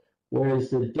at, whereas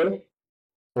the death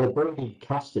or being in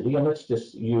custody, and let's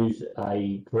just use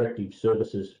a corrective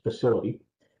services facility,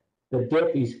 the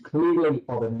death is clearly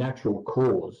of a natural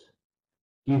cause.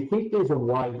 Do you think there's a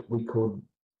way that we could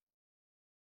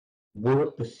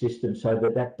work the system so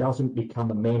that that doesn't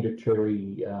become a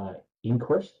mandatory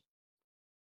inquest?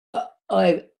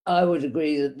 I would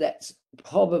agree that that's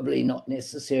probably not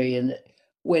necessary, and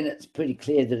when it's pretty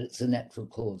clear that it's a natural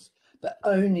cause, but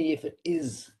only if it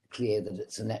is clear that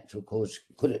it's a natural cause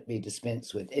could it be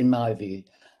dispensed with, in my view.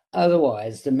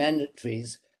 Otherwise, the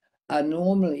mandatories are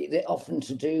they're often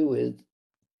to do with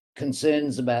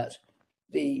concerns about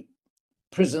the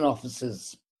prison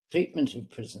officers' treatment of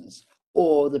prisoners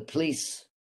or the police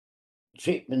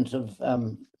treatment of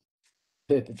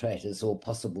perpetrators or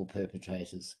possible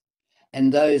perpetrators.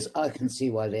 And those, I can see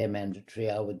why they're mandatory.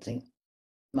 I would think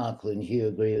Michael and Hugh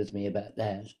agree with me about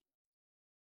that.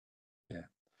 Yeah.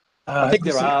 I think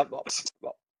there are,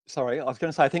 sorry, I was going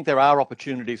to say, I think there are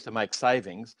opportunities to make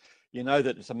savings. You know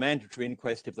that it's a mandatory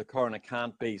inquest if the coroner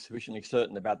can't be sufficiently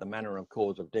certain about the manner and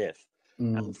cause of death.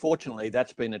 And unfortunately,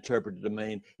 that's been interpreted to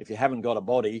mean if you haven't got a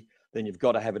body, then you've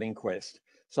got to have an inquest.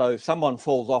 So if someone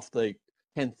falls off the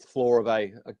 10th floor of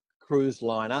a cruise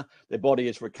liner, their body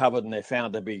is recovered and they're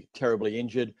found to be terribly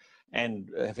injured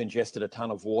and have ingested a ton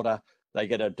of water, they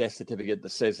get a death certificate that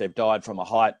says they've died from a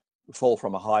height, fall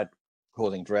from a height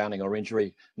causing drowning or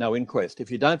injury, no inquest.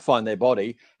 If you don't find their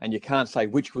body and you can't say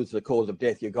which was the cause of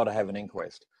death, you've got to have an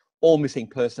inquest. All missing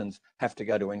persons have to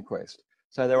go to inquest.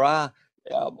 So there are,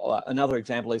 another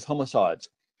example is homicides.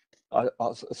 A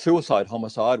suicide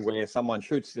homicide where someone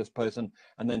shoots this person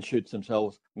and then shoots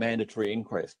themselves, mandatory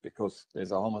inquest because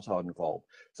there's a homicide involved.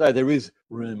 So there is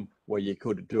room where you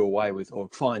could do away with or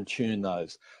fine tune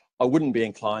those. I wouldn't be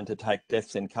inclined to take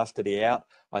deaths in custody out.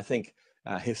 I think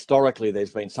historically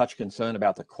there's been such concern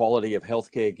about the quality of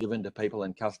healthcare given to people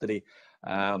in custody.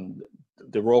 The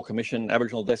Royal Commission,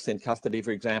 Aboriginal deaths in custody,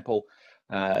 for example,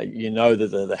 you know that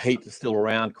the heat is still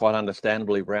around, quite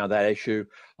understandably, around that issue.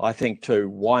 I think to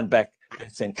wind back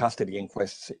deaths in custody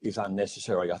inquests is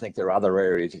unnecessary. I think there are other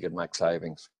areas you could make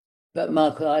savings. But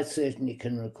Michael, I certainly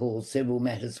can recall several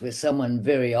matters where someone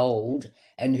very old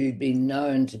and who'd been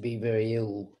known to be very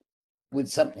ill with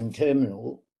something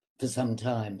terminal for some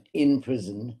time in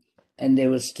prison, and there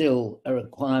was still a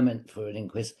requirement for an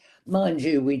inquest. Mind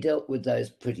you, we dealt with those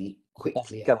pretty quickly. I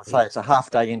was going to say it's a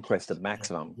half-day inquest at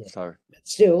maximum. Yeah. So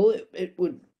still, it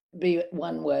would be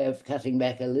one way of cutting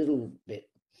back a little bit.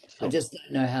 Sure. I just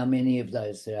don't know how many of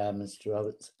those there are, Mr.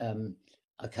 Roberts.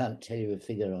 I can't tell you a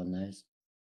figure on those.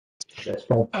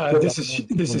 This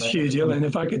is Hugh Dillon.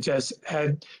 If I could just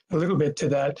add a little bit to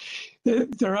that,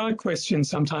 there are questions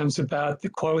sometimes about the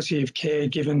quality of care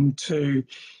given to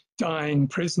dying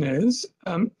prisoners,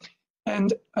 and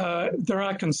there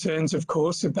are concerns, of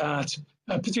course, about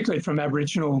particularly from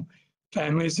Aboriginal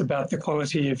families about the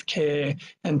quality of care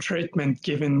and treatment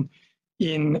given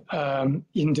in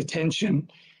detention.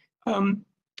 I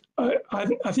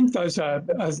think those are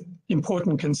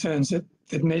important concerns that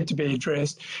need to be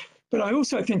addressed. But I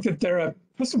also think that there are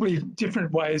possibly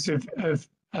different ways of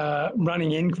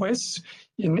running inquests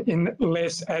in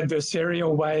less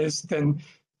adversarial ways than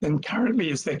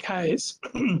currently is the case.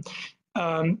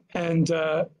 I've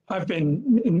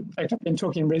been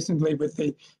talking recently with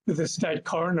the state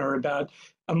coroner about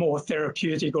a more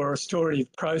therapeutic or restorative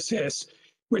process,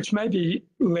 which may be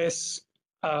less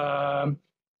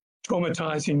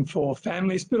traumatizing for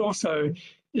families, but also,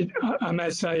 I may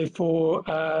say, for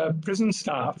prison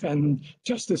staff and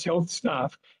justice health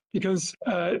staff, because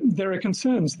there are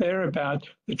concerns there about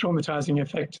the traumatizing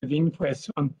effects of inquests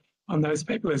on those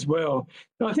people as well.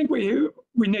 So I think we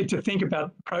need to think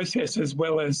about the process as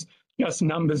well as just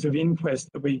numbers of inquests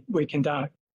that we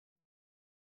conduct.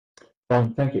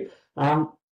 Thank you. And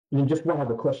just one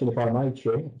other question, if I may,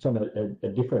 Chair. It's on a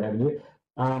different avenue.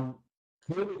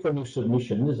 Clearly from your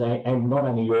submissions, and not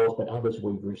only yours but others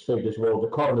we've received as well, the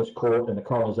Coroner's Court and the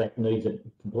Coroner's Act needs a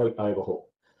complete overhaul.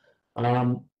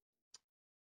 Mr.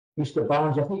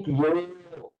 Barnes, I think you're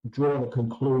drawing a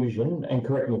conclusion, and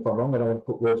correct me if I'm wrong, I don't want to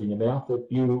put words in your mouth, that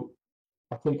you,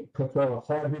 I think, prefer a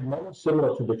hybrid model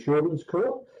similar to the Children's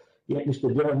Court, yet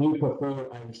Mr. Dillon, you prefer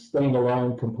a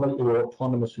standalone, completely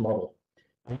autonomous model.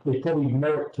 There's probably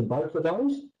merit to both of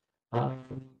those.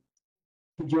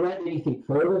 Could you add anything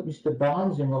further, Mr.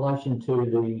 Barnes, in relation to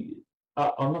the?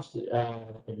 I must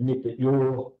admit that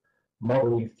your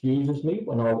model infuses me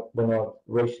when I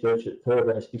research it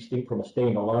further as distinct from a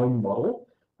standalone model.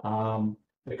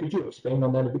 But could you expand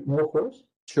on that a bit more for us?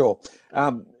 Sure.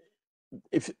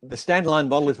 If the standalone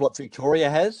model is what Victoria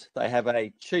has, they have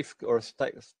a chief or a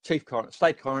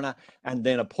state coroner and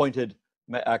then appointed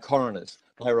coroners.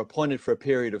 They are appointed for a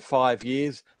period of 5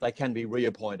 years. They can be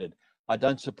reappointed. I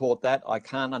don't support that. I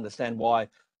can't understand why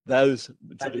those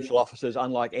judicial officers,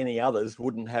 unlike any others,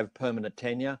 wouldn't have permanent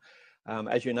tenure.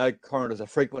 As you know, coroners are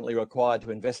frequently required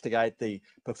to investigate the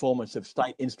performance of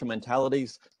state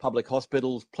instrumentalities, public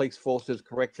hospitals, police forces,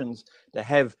 corrections. To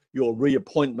have your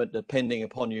reappointment depending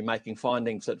upon you making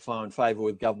findings that are in favour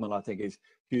with government, I think is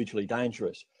hugely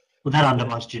dangerous. Well, that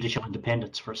undermines judicial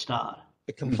independence for a start.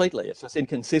 Completely. It's just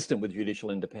inconsistent with judicial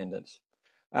independence.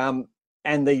 And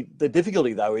the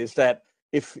difficulty, though, is that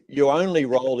if your only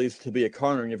role is to be a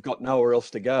coroner and you've got nowhere else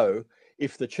to go,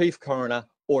 if the chief coroner,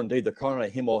 or indeed the coroner,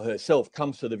 him or herself,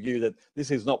 comes to the view that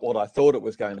this is not what I thought it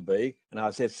was going to be, and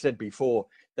as I said before,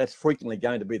 that's frequently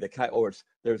going to be the case, or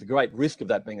there's a great risk of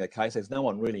that being the case, as no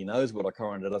one really knows what a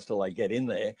coroner does till they get in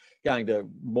there, going to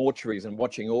mortuaries and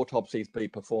watching autopsies be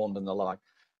performed and the like.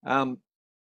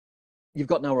 You've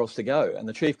got nowhere else to go, and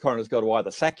the chief coroner's got to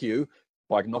either sack you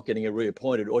by not getting it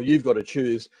reappointed, or you've got to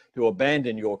choose to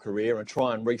abandon your career and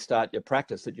try and restart your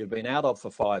practice that you've been out of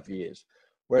for 5 years.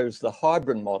 Whereas the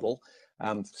hybrid model,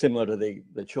 similar to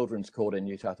the Children's Court in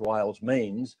New South Wales,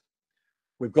 means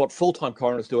we've got full-time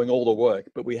coroners doing all the work,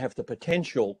 but we have the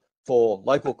potential for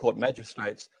local court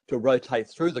magistrates to rotate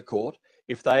through the court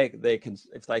if they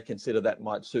consider that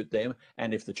might suit them,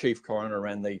 and if the chief coroner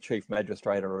and the chief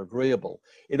magistrate are agreeable.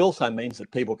 It also means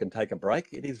that people can take a break.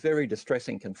 It is very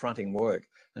distressing, confronting work,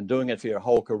 and doing it for your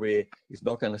whole career is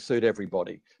not going to suit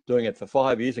everybody. Doing it for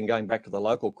 5 years and going back to the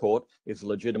local court is a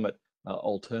legitimate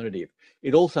alternative.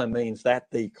 It also means that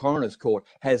the coroner's court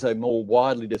has a more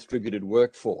widely distributed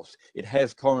workforce. It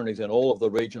has coroners in all of the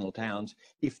regional towns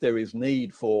if there is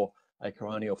need for a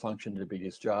coronial function to be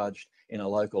discharged in a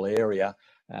local area.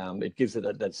 It gives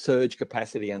it that surge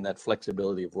capacity and that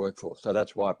flexibility of workforce. So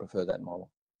that's why I prefer that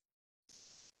model.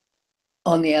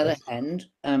 On the other hand,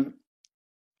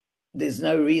 there's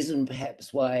no reason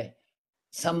perhaps why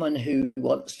someone who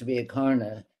wants to be a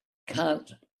coroner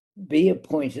can't be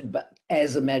appointed but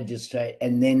as a magistrate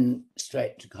and then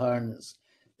straight to coroners.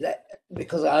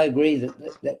 Because I agree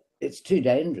that it's too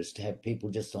dangerous to have people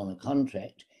just on a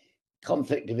contract.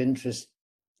 Conflict of interest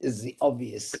is the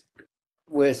obvious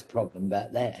worst problem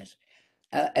about that.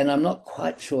 And I'm not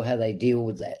quite sure how they deal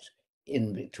with that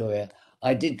in Victoria.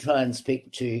 I did try and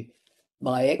speak to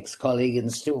my ex-colleague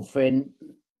and still friend,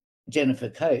 Jennifer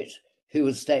Coate, who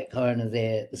was state coroner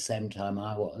there at the same time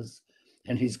I was,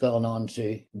 and who's gone on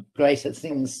to greater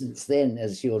things since then,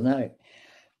 as you'll know.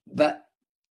 But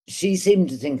she seemed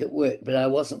to think it worked, but I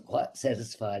wasn't quite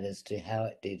satisfied as to how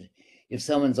it did. If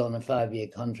someone's on a 5-year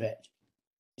contract,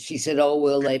 she said, oh,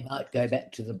 well, they might go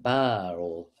back to the bar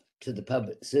or to the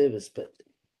public service, but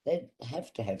they'd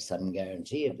have to have some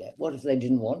guarantee of that. What if they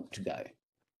didn't want to go?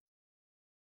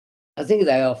 I think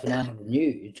they often are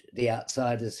renewed, the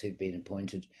outsiders who've been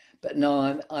appointed. But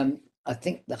no, I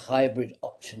think the hybrid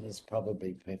option is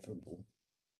probably preferable.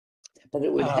 But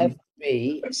it would have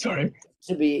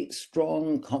to be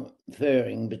strong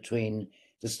conferring between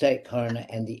the state coroner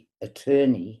and the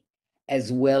attorney,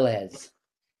 as well as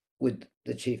with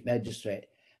the chief magistrate.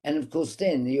 And of course,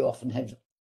 then you often have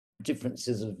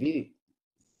differences of view.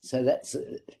 So that's,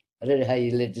 I don't know how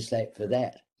you legislate for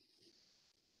that.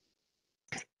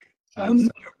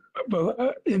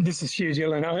 Well, this is Hugh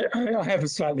Dillon. I have a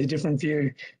slightly different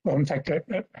view. Well, in fact,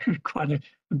 quite a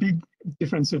big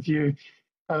difference of view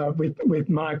with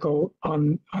Michael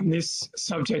on this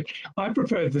subject. I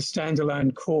prefer the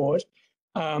standalone court.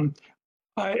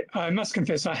 I must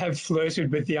confess I have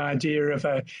flirted with the idea of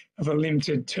a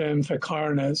limited term for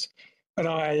coroners, but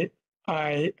I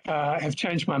have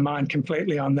changed my mind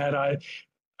completely on that.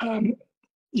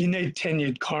 You need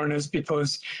tenured coroners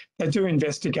because they do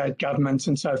investigate governments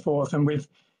and so forth, and we've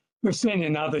seen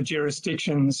in other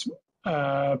jurisdictions,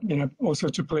 all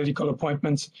sorts of political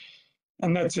appointments,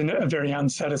 and that's a very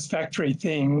unsatisfactory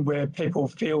thing where people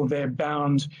feel they're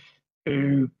bound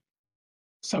to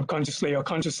subconsciously or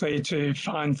consciously to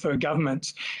find for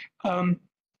governments.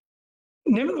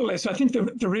 Nevertheless, I think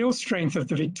the real strength of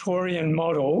the Victorian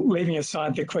model, leaving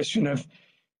aside the question of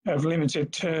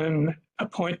limited term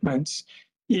appointments,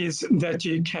 is that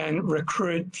you can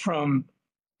recruit from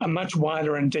a much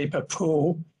wider and deeper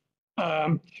pool.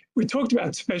 We talked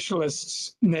about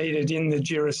specialists needed in the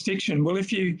jurisdiction. Well,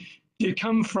 if you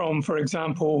come from, for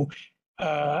example,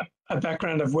 a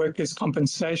background of workers'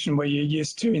 compensation where you're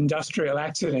used to industrial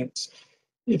accidents,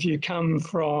 if you come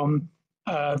from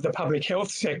the public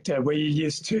health sector, where you're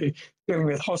used to dealing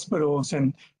with hospitals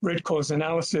and root cause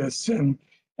analysis and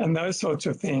those sorts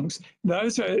of things,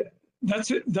 those are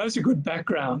good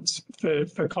backgrounds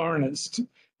for coroners,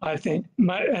 I think,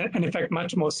 and in fact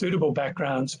much more suitable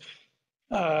backgrounds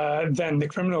than the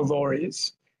criminal law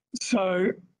is.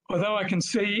 So although I can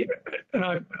see, and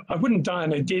I wouldn't die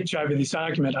in a ditch over this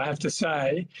argument, I have to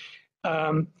say,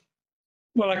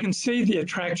 well, I can see the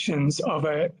attractions of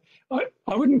I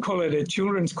wouldn't call it a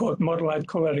children's court model, I'd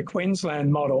call it a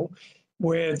Queensland model,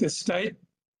 where the state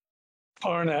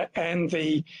coroner and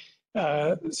the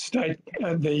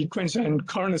Queensland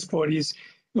Coroner's Court is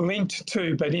linked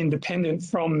to but independent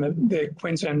from the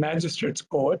Queensland Magistrates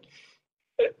Court.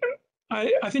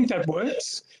 I think that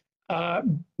works, but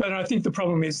I think the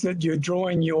problem is that you're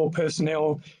drawing your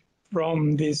personnel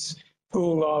from this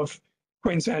pool of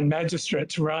Queensland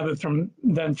magistrates rather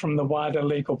than from the wider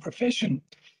legal profession,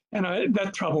 and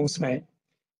that troubles me.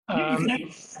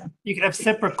 You could have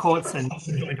separate courts and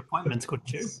joint appointments,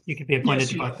 couldn't you? You could be appointed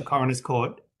to both the coroner's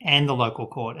court and the local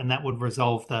court, and that would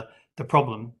resolve the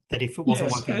problem that if it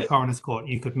wasn't working in the coroner's court,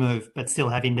 you could move but still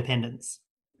have independence.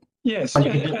 Yes. Well,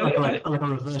 you could do like a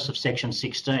reverse of Section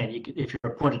 16. If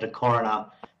you're appointed a coroner,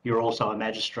 you're also a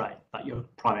magistrate, but you're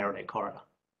primarily a coroner.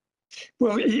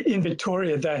 Well, in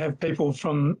Victoria, they have people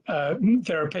from,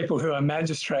 there are people who are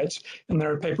magistrates and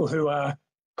there are people who are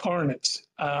coroners.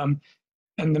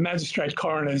 And the magistrate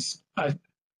coroners,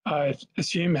 I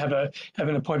assume, have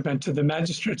an appointment to the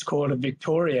Magistrates Court of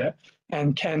Victoria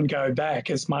and can go back,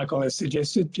 as Michael has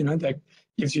suggested. You know, that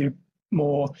gives you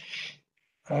more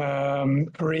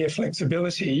career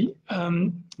flexibility.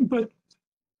 But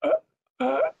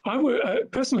I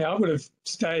would personally, I would have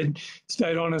stayed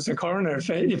on as a coroner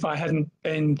if I hadn't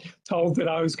been told that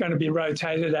I was going to be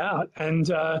rotated out. And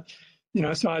you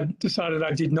know, so I decided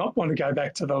I did not want to go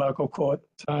back to the local court.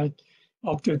 So I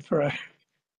opted for a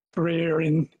career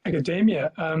in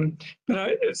academia. I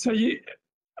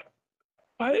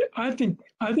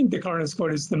think the coroner's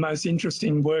court is the most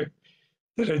interesting work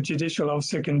that a judicial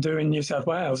officer can do in New South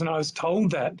Wales, and I was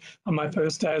told that on my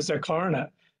first day as a coroner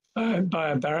by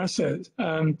a barrister.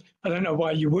 I don't know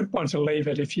why you would want to leave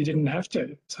it if you didn't have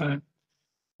to. So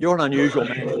you're an unusual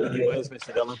man in many ways,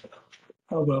 Mr. Dillon.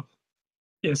 Oh well,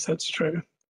 yes, that's true.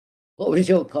 What was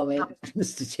your comment,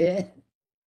 Mr. Chair?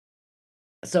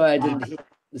 Sorry, I didn't hear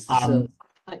Mr. Searles.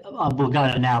 We'll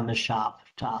go to now Ms. Sharp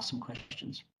to ask some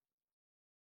questions.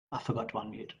 I forgot to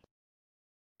unmute.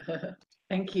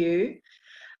 Thank you.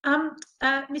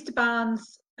 Mr.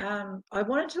 Barnes, I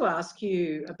wanted to ask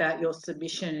you about your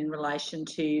submission in relation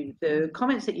to the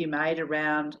comments that you made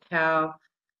around how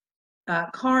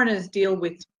coroners deal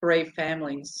with bereaved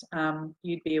families.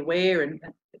 You'd be aware, and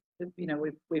you know,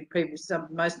 we've previously,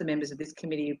 most of the members of this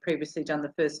committee have previously done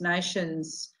the First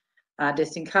Nations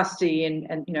deaths in custody,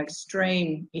 and you know,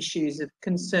 extreme issues of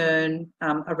concern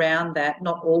around that.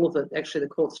 Not all of it actually the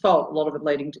court's fault. A lot of it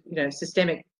leading to, you know,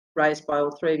 systemic, raised by all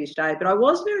three of you today. But I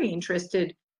was very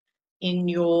interested in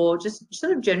your just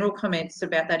sort of general comments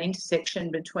about that intersection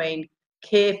between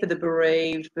care for the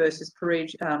bereaved versus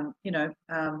procedural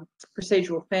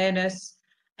fairness.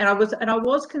 And I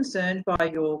was concerned by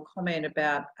your comment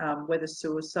about whether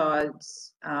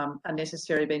suicides are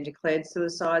necessarily being declared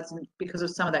suicides because of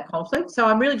some of that conflict. So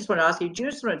I really just want to ask you, do you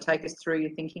just want to take us through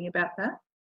your thinking about that?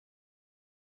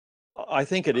 I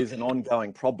think it is an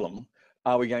ongoing problem.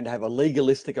 Are we going to have a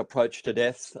legalistic approach to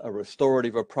death, a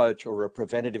restorative approach, or a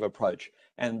preventative approach?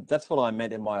 And that's what I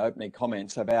meant in my opening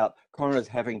comments about coroners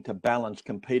having to balance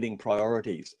competing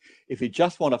priorities. If you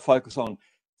just want to focus on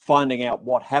finding out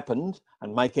what happened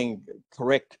and making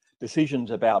correct decisions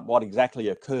about what exactly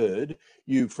occurred,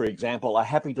 you, for example, are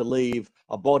happy to leave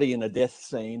a body in a death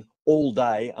scene all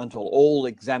day until all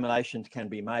examinations can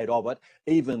be made of it,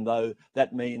 even though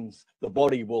that means the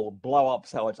body will blow up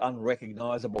so it's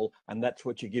unrecognizable, and that's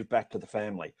what you give back to the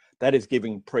family. That is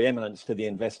giving preeminence to the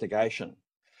investigation.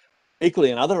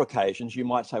 Equally, on other occasions, you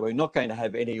might say we're not going to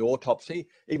have any autopsy,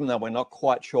 even though we're not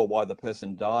quite sure why the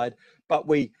person died, but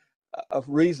we are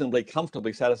reasonably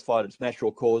comfortably satisfied it's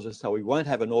natural causes, so we won't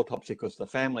have an autopsy because the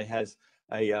family has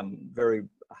a very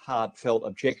heartfelt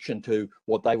objection to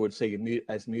what they would see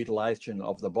as mutilation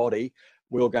of the body.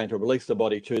 We're going to release the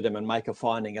body to them and make a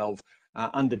finding of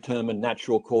undetermined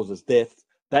natural causes death.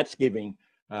 That's giving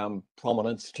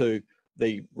prominence to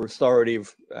the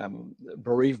restorative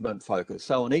bereavement focus.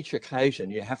 So on each occasion,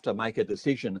 you have to make a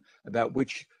decision about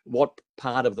what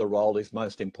part of the role is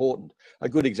most important. A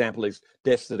good example is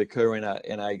deaths that occur in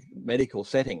a medical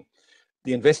setting.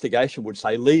 The investigation would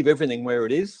say, leave everything where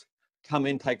it is, come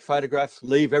in, take photographs,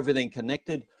 leave everything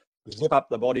connected, zip up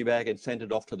the body bag and send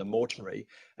it off to the mortuary.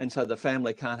 And so the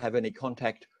family can't have any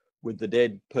contact with the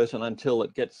dead person until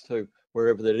it gets to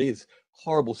wherever that is.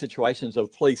 Horrible situations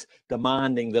of police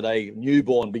demanding that a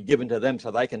newborn be given to them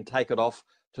so they can take it off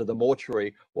to the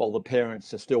mortuary while the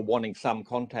parents are still wanting some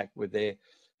contact with their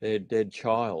dead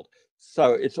child.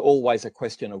 So it's always a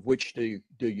question of which do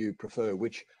you prefer,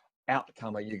 which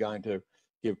outcome are you going to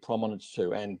give prominence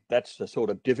to? And that's the sort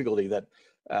of difficulty that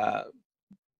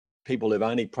people who've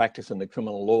only practiced in the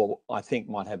criminal law, I think,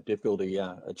 might have difficulty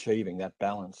achieving that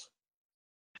balance.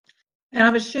 And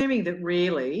I'm assuming that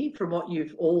really, from what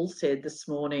you've all said this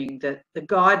morning, that the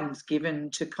guidance given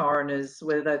to coroners,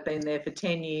 whether they've been there for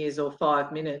 10 years or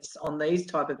 5 minutes on these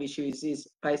type of issues, is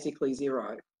basically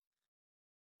zero.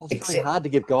 Well, it's very hard to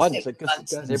give guidance. It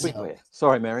goes everywhere.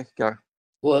 Sorry, Mary, go.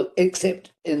 Well,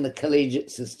 except in the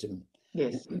collegiate system.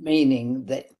 Yes. Meaning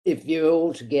that if you're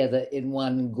all together in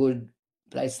one good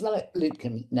place, like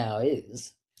Lidcombe now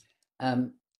is,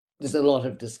 there's a lot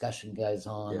of discussion goes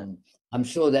on. Yeah. And I'm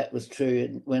sure that was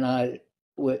true when I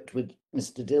worked with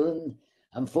Mr. Dillon.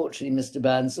 Unfortunately, Mr.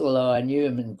 Barnes, although I knew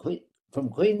him from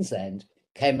Queensland,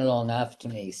 came along after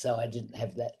me, so I didn't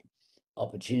have that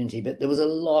opportunity. But there was a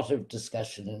lot of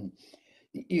discussion, and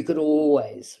you could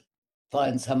always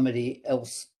find somebody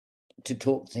else to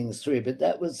talk things through. But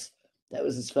that was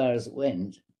as far as it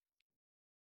went.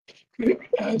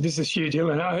 This is Hugh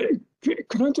Dillon.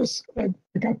 Could I just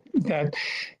pick up that?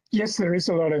 Yes, there is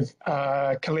a lot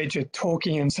of collegiate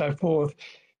talking and so forth.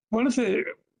 One of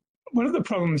the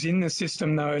problems in the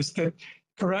system, though, is that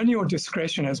coronial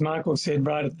discretion, as Michael said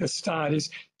right at the start, is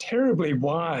terribly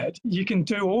wide. You can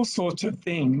do all sorts of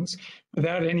things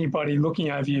without anybody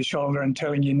looking over your shoulder and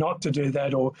telling you not to do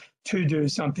that or to do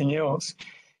something else.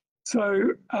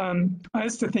 So I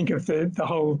used to think of the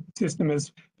whole system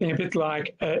as being a bit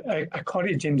like a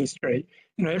cottage industry.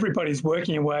 You know, everybody's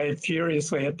working away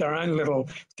furiously at their own little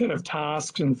set of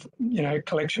tasks and, you know,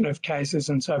 collection of cases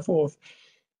and so forth.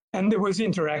 And there was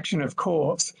interaction, of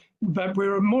course, but we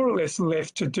were more or less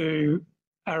left to do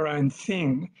our own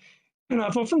thing. And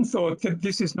I've often thought that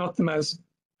this is not the most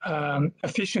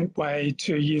efficient way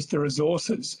to use the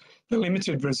resources, the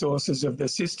limited resources of the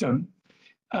system.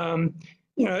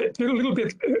 You know, a little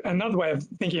bit, another way of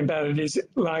thinking about it is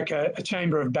like a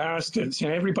chamber of barristers. You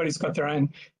know, everybody's got their own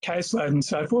caseload and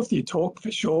so forth. You talk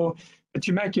for sure, but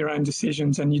you make your own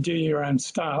decisions and you do your own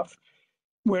stuff.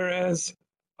 Whereas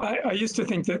I used to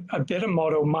think that a better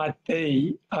model might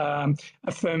be a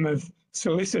firm of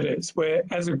solicitors, where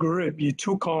as a group you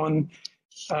took on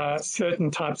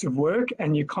certain types of work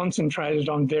and you concentrated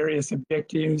on various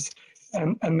objectives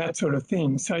and that sort of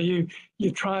thing. So you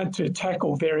tried to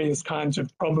tackle various kinds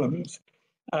of problems,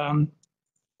 and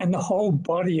the whole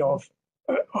body of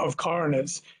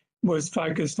coroners was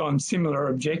focused on similar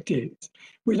objectives.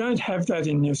 We don't have that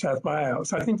in New South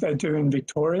Wales. I think they do in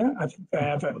Victoria. I think they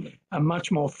have a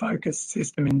much more focused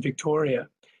system in Victoria.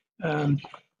 But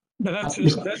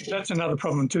that's another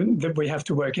problem too, that we have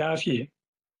to work out here.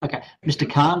 Okay,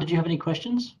 Mr. Khan, did you have any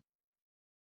questions?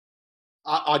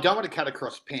 I don't want to cut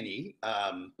across Penny,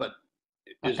 but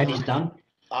Penny's done.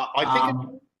 I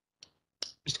think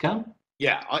Mr. Khan?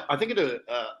 Yeah, I think it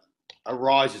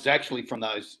arises actually from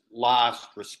those last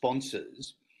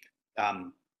responses.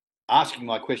 Asking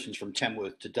my questions from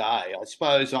Tamworth today, I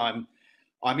suppose I'm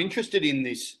interested in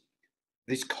this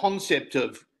concept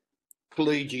of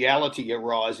collegiality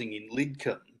arising in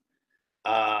Lidcombe.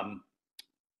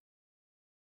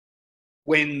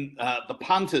 When the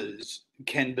punters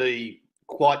can be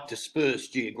quite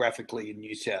dispersed geographically in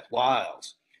New South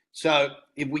Wales. So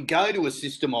if we go to a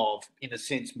system of, in a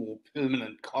sense, more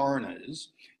permanent coroners,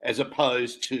 as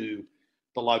opposed to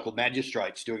the local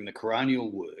magistrates doing the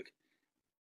coronial work,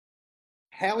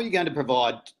 how are you going to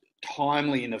provide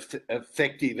timely and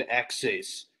effective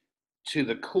access to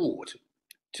the court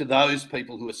to those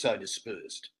people who are so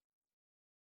dispersed?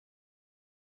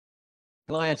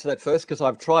 Can I answer that first? Because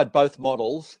I've tried both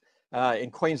models.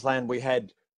 In Queensland, we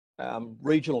had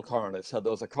regional coroners. So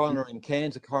there was a coroner in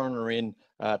Cairns, a coroner in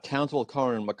Townsville, a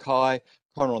coroner in Mackay,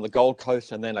 coroner on the Gold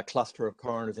Coast, and then a cluster of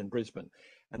coroners in Brisbane.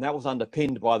 And that was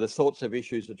underpinned by the sorts of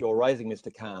issues that you're raising,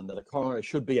 Mr. Khan, that a coroner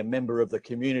should be a member of the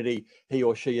community he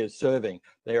or she is serving.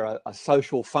 They're a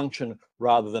social function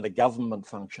rather than a government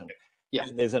function. Yeah.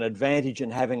 And there's an advantage in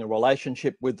having a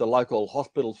relationship with the local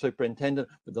hospital superintendent,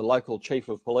 with the local chief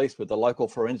of police, with the local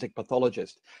forensic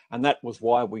pathologist. And that was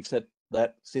why we set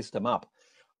that system up.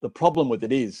 The problem with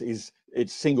it is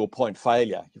it's single point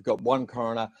failure. You've got one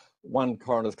coroner, one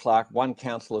coroner's clerk, one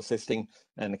counsel assisting,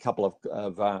 and a couple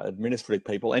of administrative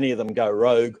people. Any of them go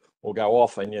rogue or go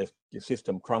off and your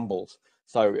system crumbles.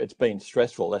 So it's been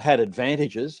stressful. It had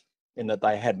advantages in that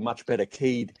they had much better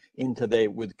keyed into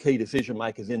with key decision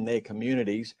makers in their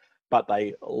communities, but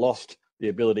they lost the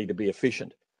ability to be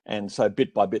efficient. And so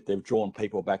bit by bit, they've drawn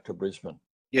people back to Brisbane.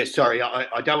 Yeah, sorry,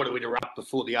 I don't want to interrupt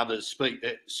before the others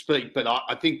speak, but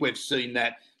I think we've seen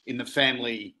that in the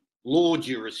family law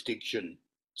jurisdiction,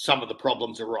 some of the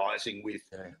problems arising with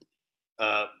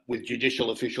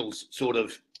judicial officials sort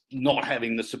of not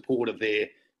having the support of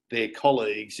their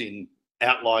colleagues in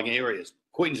outlying areas.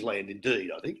 Queensland, indeed,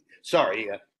 I think. Sorry,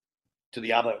 to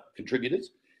the other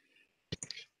contributors.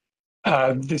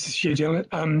 This is Hugh Dillon.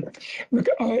 Look,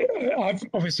 I've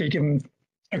obviously given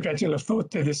a great deal of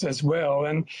thought to this as well.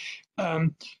 And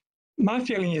my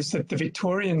feeling is that the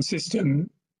Victorian system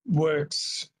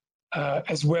works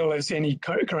as well as any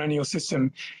coronial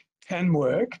system can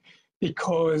work,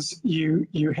 because you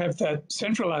have that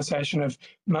centralisation of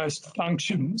most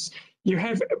functions. You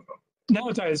have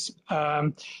nowadays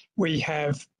we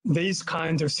have these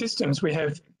kinds of systems. We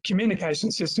have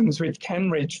communication systems which can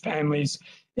reach families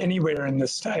anywhere in the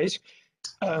state.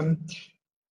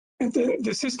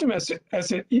 The system as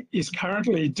it is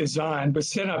currently designed was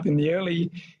set up in the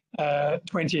early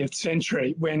 20th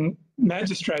century, when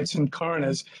magistrates and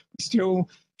coroners were still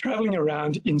travelling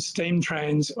around in steam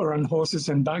trains or on horses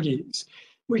and buggies.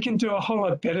 We can do a whole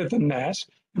lot better than that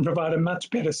and provide a much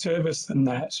better service than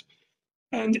that.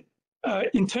 And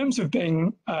in terms of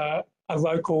being a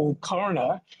local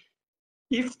coroner,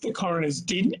 if the coroners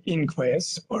did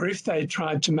inquest, or if they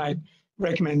tried to make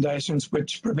recommendations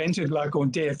which prevented local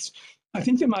deaths, I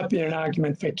think there might be an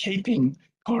argument for keeping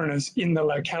coroners in the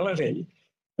locality,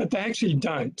 but they actually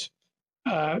don't.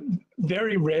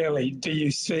 Very rarely do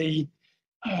you see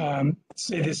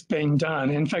this being done.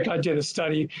 In fact, I did a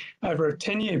study over a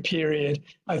 10-year period.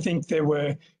 I think there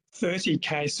were 30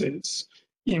 cases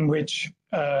in which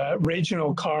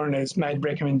regional coroners made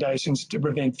recommendations to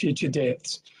prevent future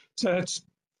deaths. So that's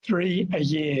 3 a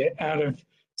year out of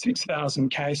 6,000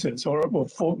 cases, or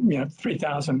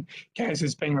 3,000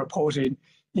 cases being reported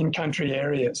in country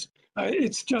areas.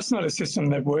 It's just not a system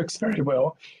that works very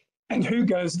well. And who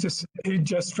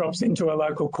just drops into a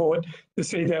local court to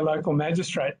see their local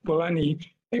magistrate? Well, only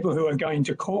people who are going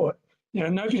to court.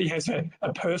 Nobody has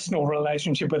a personal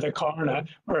relationship with a coroner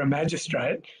or a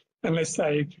magistrate unless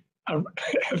they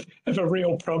have a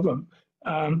real problem.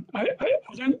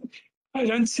 I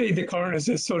don't see the coroners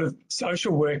as sort of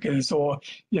social workers or,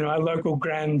 a local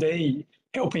grandee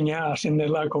helping out in their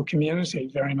local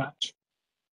community very much.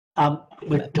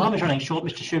 With time is running short,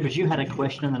 Mr. Schubert, you had a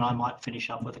question, and then I might finish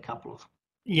up with a couple of.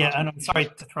 Yeah, and I'm sorry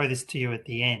to throw this to you at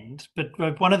the end, but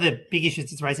one of the big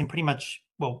issues it's raising pretty much,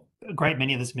 well, a great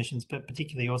many of the submissions, but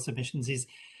particularly your submissions, is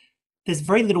there's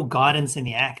very little guidance in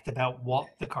the Act about what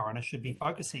the coroner should be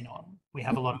focusing on. We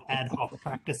have a lot of ad hoc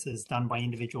practices done by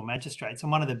individual magistrates.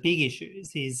 And one of the big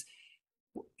issues is,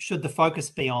 should the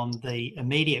focus be on the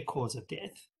immediate cause of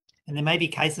death? And there may be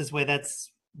cases where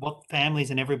that's what families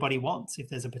and everybody wants. If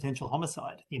there's a potential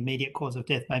homicide, the immediate cause of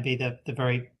death may be the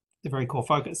very core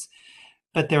focus.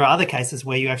 But there are other cases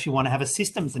where you actually want to have a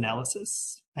systems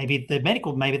analysis. Maybe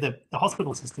the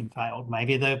hospital system failed.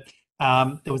 Maybe there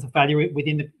was a failure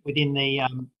within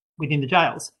the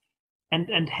jails.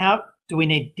 And how do we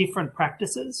need different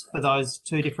practices for those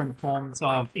two different forms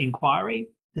of inquiry?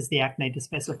 Does the Act need to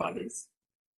specify this?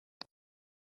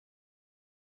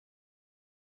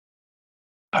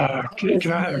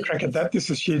 Can I have a crack at that? This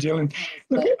is Hugh Dillon.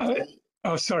 Look,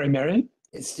 sorry, Mary.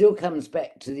 It still comes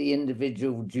back to the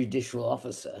individual judicial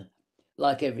officer,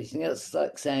 like everything else.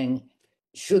 Like saying,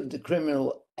 should the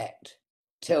Criminal Act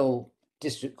tell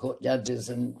district court judges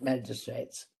and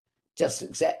magistrates just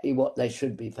exactly what they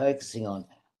should be focusing on?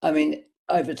 I mean,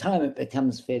 over time it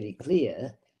becomes fairly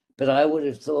clear, but I would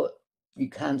have thought you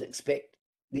can't expect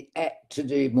the Act to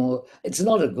do more. It's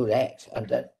not a good Act, I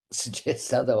don't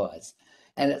suggest otherwise,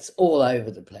 and it's all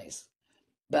over the place.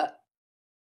 But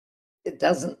it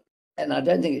doesn't, and I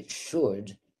don't think it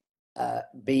should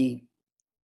be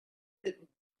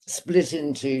split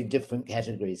into different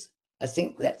categories. I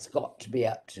think that's got to be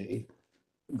up to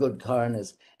good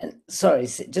coroners. And sorry,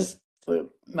 just for a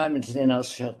moment and then I'll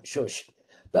shush.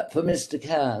 But for Mr.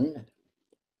 Khan,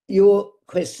 your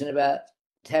question about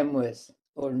Tamworth,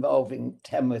 or involving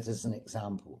Tamworth as an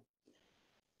example,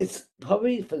 it's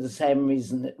probably for the same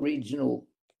reason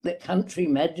that country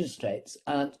magistrates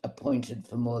aren't appointed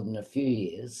for more than a few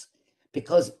years,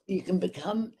 because you can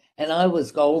become, and I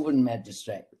was Goulburn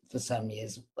magistrate for some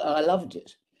years, I loved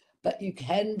it, but you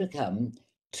can become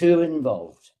too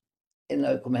involved in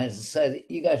local matters, so that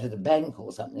you go to the bank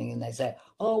or something and they say,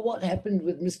 oh, what happened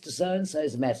with Mr.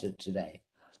 So-and-so's matter today?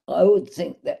 I would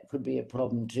think that could be a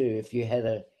problem too if you had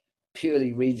a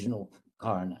purely regional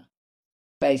coroner.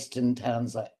 based in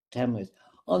towns like Tamworth.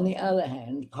 On the other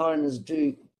hand, coroners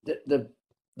do, the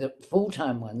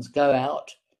full-time ones go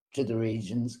out to the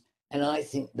regions, and I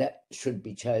think that should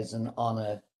be chosen on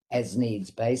a as needs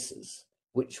basis,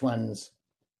 which ones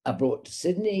are brought to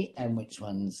Sydney and which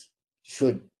ones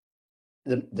should,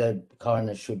 the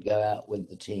coroner should go out with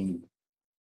the team.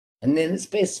 And then it's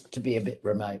best to be a bit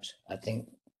remote, I think.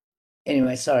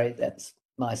 Anyway, sorry, that's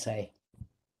my say.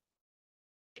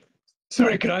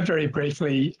 Sorry, could I very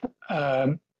briefly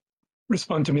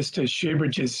respond to Mr.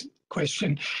 Shoebridge's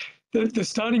question? The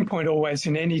starting point always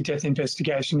in any death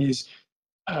investigation is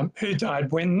who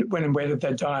died, when and where did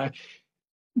they die,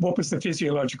 what was the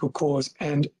physiological cause,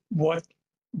 and what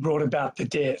brought about the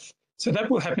death. So that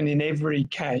will happen in every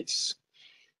case.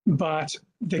 But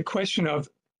the question of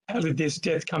how did this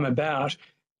death come about,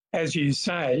 as you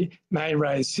say, may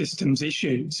raise systems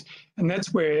issues. And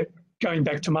that's where, going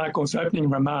back to Michael's opening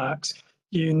remarks,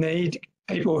 you need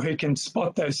people who can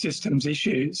spot those systems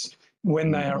issues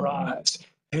when they arise,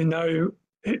 who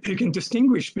can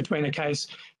distinguish between a case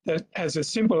that has a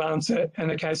simple answer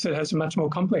and a case that has a much more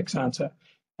complex answer.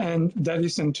 And that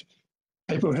isn't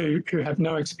people who have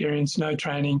no experience, no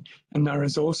training and no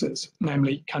resources,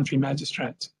 namely country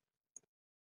magistrates.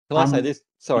 Can I say this?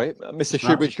 Sorry, Mr.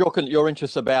 Shoebridge, your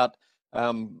interest about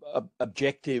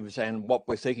objectives and what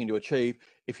we're seeking to achieve.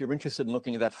 If you're interested in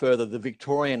looking at that further, the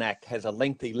Victorian Act has a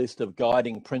lengthy list of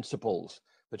guiding principles,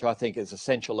 which I think is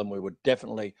essential, and we would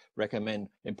definitely recommend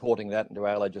importing that into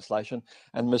our legislation.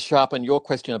 And Ms. Sharpen, your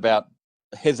question about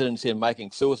hesitancy in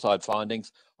making suicide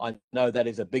findings, I know that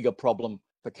is a bigger problem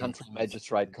for country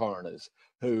magistrate coroners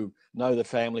who know the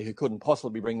family, who couldn't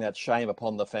possibly bring that shame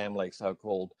upon the family,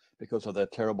 so-called, because of the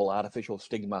terrible artificial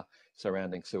stigma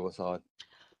surrounding suicide.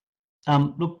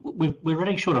 Look, we're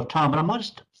running short of time, but I might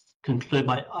just conclude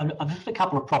by, I've just a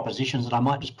couple of propositions that I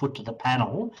might just put to the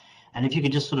panel, and if you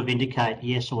could just sort of indicate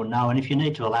yes or no, and if you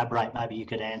need to elaborate, maybe you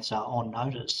could answer on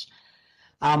notice.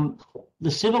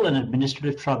 The Civil and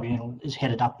Administrative Tribunal is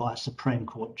headed up by a Supreme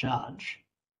Court judge,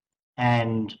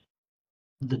 and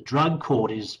the Drug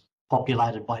Court is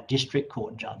populated by District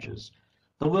Court judges.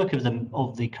 The work of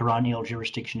the coronial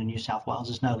jurisdiction in New South Wales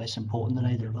is no less important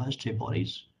than either of those two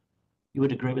bodies. You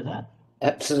would agree with that?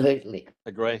 Absolutely.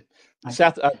 Agree.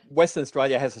 Okay. Western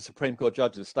Australia has a Supreme Court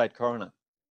judge as a state coroner.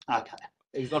 Okay.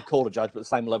 He's not called a judge, but the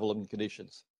same level of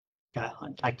conditions. Okay,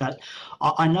 I take that.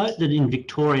 I note that in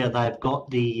Victoria they've got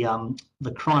the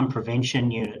Crime Prevention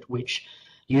Unit, which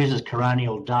uses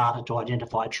coronial data to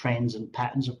identify trends and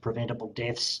patterns of preventable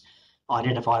deaths,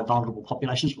 identify vulnerable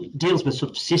populations, deals with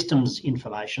sort of systems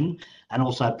information, and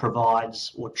also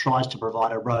provides or tries to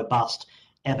provide a robust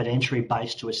evidentiary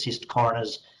base to assist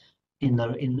coroners in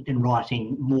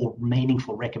writing more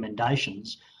meaningful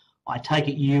recommendations. I take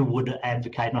it you would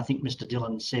advocate, and I think Mr.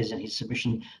 Dillon says in his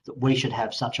submission, that we should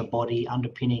have such a body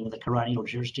underpinning the coronial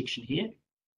jurisdiction here?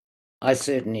 I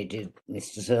certainly did,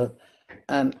 Mr. Searle.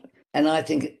 And I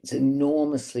think it's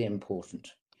enormously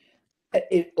important.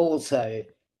 It also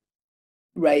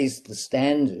raised the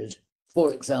standard,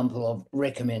 for example, of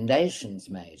recommendations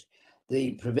made.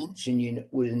 The prevention unit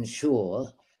would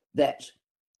ensure that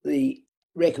the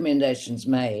recommendations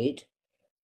made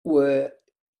were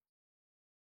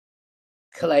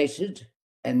collated,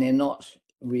 and they're not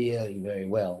really very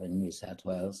well in New South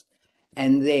Wales.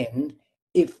 And then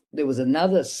if there was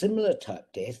another similar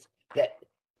type death that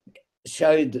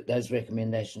showed that those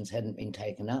recommendations hadn't been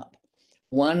taken up,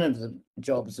 one of the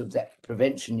jobs of that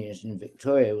prevention unit in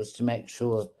Victoria was to make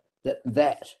sure that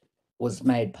that was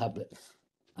made public.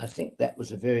 I think that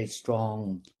was a very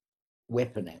strong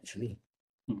weapon, actually.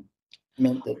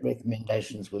 Meant that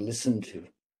recommendations were listened to.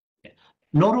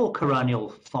 Not all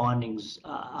coronial findings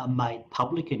are made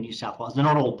public in New South Wales. They're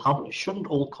not all published. Shouldn't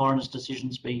all coroner's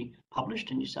decisions be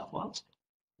published in New South Wales?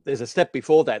 There's a step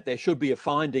before that. There should be a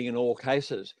finding in all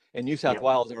cases. In New South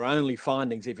Wales, there are only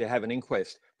findings if you have an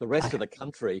inquest. The rest of the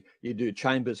country, you do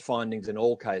chambers findings in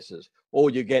all cases. All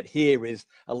you get here is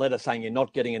a letter saying you're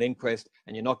not getting an inquest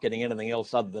and you're not getting anything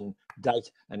else other than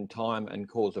date and time and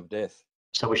cause of death.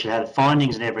 So we should have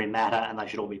findings in every matter, and they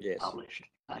should all be published.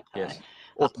 Okay. Yes.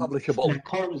 Or publishable.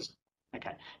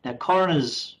 Now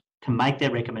coroners can make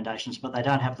their recommendations, but they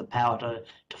don't have the power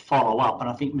to follow up. And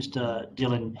I think, Mr.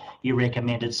 Dillon, you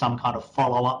recommended some kind of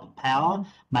follow-up power,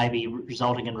 maybe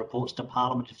resulting in reports to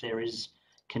Parliament if there is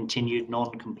continued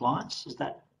non-compliance. Is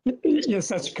that? Yes,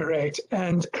 that's correct.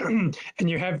 And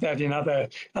you have that in other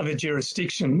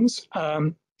jurisdictions.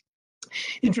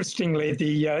 Interestingly,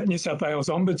 the New South Wales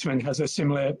Ombudsman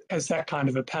has that kind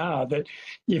of a power, that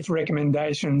if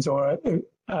recommendations are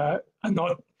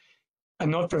not are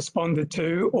not responded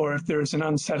to, or if there is an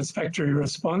unsatisfactory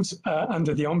response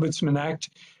under the Ombudsman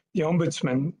Act, the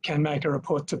Ombudsman can make a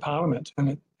report to Parliament and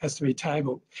it has to be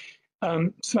tabled.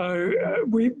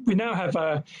 We now have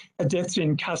a deaths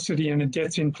in custody and a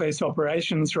deaths in police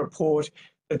operations report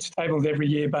that's tabled every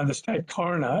year by the state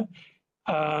coroner.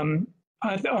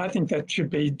 I think that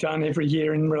should be done every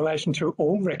year in relation to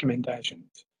all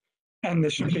recommendations. And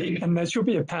there should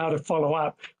be a power to follow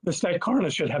up. The state coroner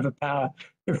should have a power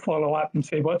to follow up and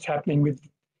see what's happening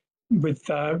with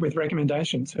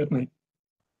recommendations, certainly.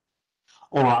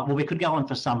 All right, well, we could go on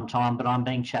for some time, but I'm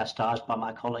being chastised by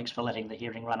my colleagues for letting the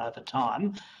hearing run over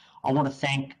time. I want to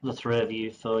thank the three of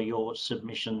you for your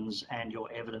submissions and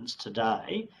your evidence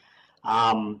today.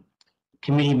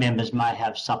 Committee members may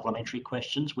have supplementary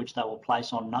questions, which they will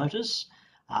place on notice.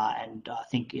 And I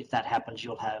think if that happens,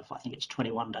 you'll have, I think it's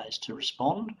 21 days to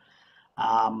respond.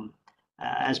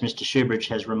 As Mr. Shoebridge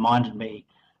has reminded me,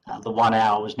 the 1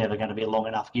 hour was never going to be long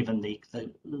enough given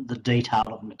the detail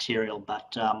of material,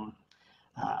 but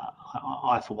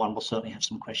I, for one, will certainly have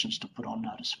some questions to put on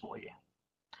notice for you.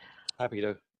 Happy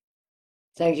to.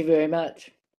 Thank you very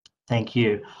much. Thank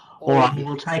you. All right,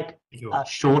 we'll take a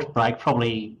short break,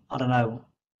 probably, I don't know,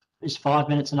 is 5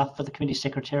 minutes enough for the committee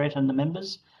secretariat and the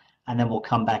members? And then we'll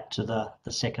come back to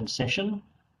the second session.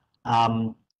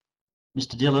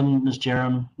 Mr. Dillon, Ms.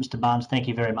 Jerram, Mr. Barnes, thank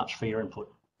you very much for your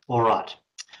input. All right.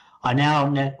 I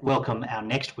now welcome our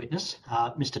next witness,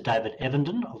 Mr. David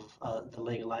Evenden of the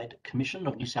Legal Aid Commission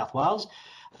of New South Wales.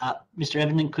 Mr.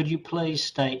 Evenden, could you please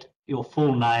state your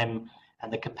full name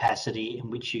and the capacity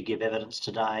in which you give evidence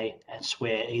today and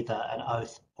swear either an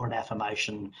oath or an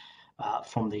affirmation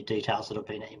from the details that have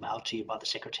been emailed to you by the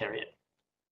Secretariat?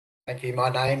 Thank you. My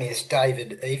name is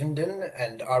David Evenden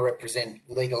and I represent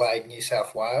Legal Aid New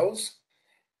South Wales,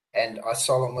 and I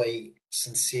solemnly,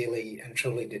 sincerely and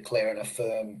truly declare and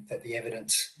affirm that the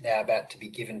evidence now about to be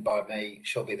given by me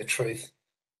shall be the truth,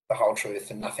 the whole truth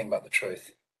and nothing but the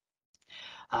truth.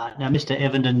 Now, Mr.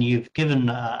 Evenden, you've given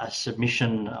a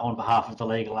submission on behalf of the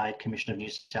Legal Aid Commission of New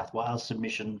South Wales,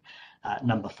 submission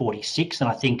number 46, and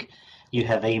I think you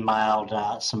have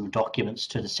emailed some documents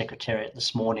to the Secretariat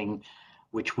this morning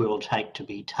which we will take to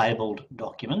be tabled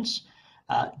documents.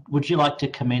 Would you like to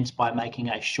commence by making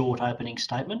a short opening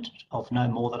statement of no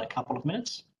more than a couple of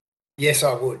minutes? Yes,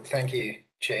 I would. Thank you,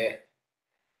 Chair.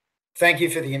 Thank you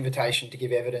for the invitation to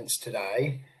give evidence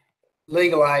today.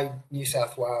 Legal Aid New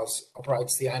South Wales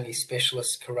operates the only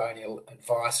specialist coronial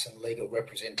advice and legal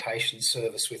representation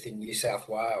service within New South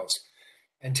Wales.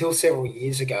 Until several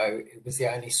years ago, it was the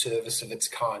only service of its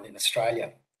kind in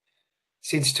Australia.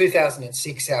 Since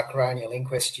 2006, our coronial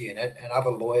inquest unit and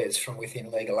other lawyers from within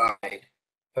Legal Aid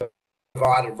have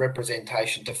provided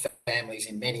representation to families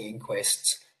in many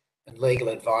inquests and legal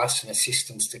advice and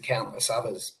assistance to countless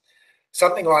others.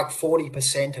 Something like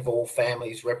 40% of all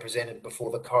families represented before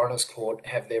the Coroner's Court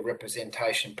have their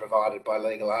representation provided by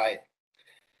Legal Aid.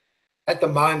 At the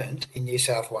moment, in New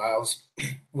South Wales,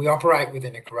 we operate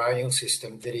within a coronial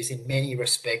system that is in many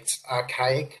respects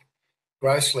archaic,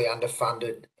 grossly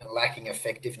underfunded and lacking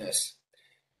effectiveness.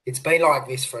 It's been like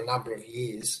this for a number of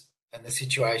years and the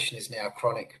situation is now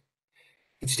chronic.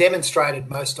 It's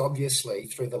demonstrated most obviously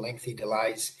through the lengthy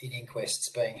delays in inquests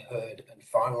being heard and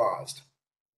finalised.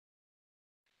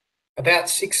 About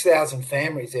 6,000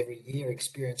 families every year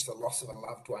experience the loss of a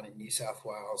loved one in New South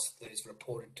Wales that is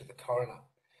reported to the coroner.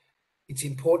 It's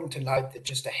important to note that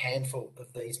just a handful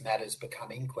of these matters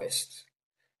become inquests.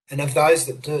 And of those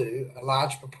that do, a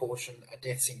large proportion are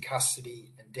deaths in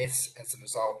custody and deaths as a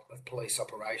result of police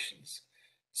operations.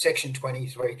 Section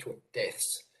 23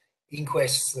 deaths,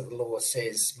 inquests that the law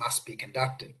says must be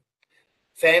conducted.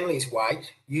 Families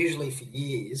wait, usually for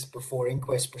years, before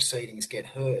inquest proceedings get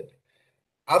heard.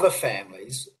 Other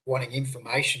families, wanting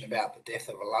information about the death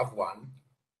of a loved one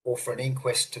or for an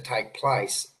inquest to take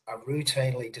place, are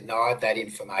routinely denied that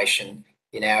information,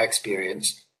 in our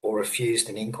experience, or refused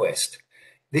an inquest.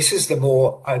 This is the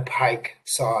more opaque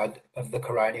side of the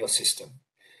coronial system.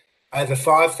 Over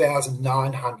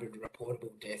 5,900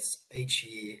 reportable deaths each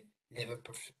year never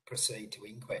proceed to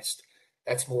inquest.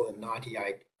 That's more than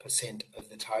 98% of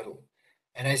the total.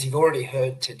 And as you've already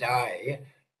heard today,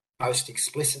 most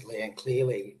explicitly and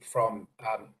clearly from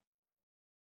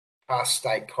past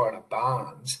State Coroner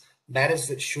Barnes, matters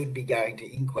that should be going to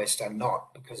inquest are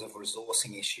not because of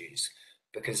resourcing issues,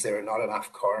 because there are not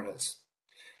enough coroners.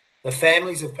 The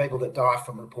families of people that die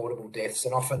from reportable deaths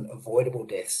and often avoidable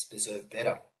deaths deserve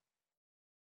better.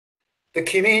 The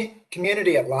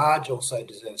community at large also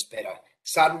deserves better.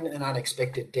 Sudden and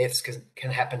unexpected deaths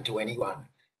can happen to anyone.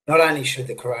 Not only should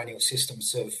the coronial system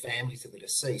serve families of the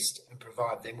deceased and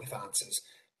provide them with answers,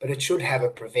 but it should have a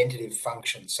preventative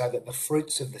function so that the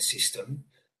fruits of the system,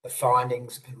 the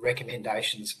findings and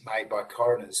recommendations made by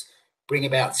coroners, bring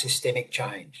about systemic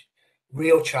change,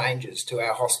 real changes to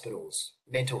our hospitals,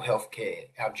 mental health care,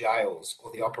 our jails,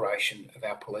 or the operation of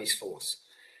our police force.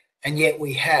 And yet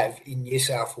we have in New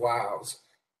South Wales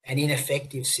an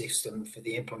ineffective system for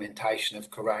the implementation of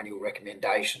coronial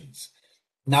recommendations.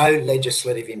 No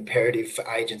legislative imperative for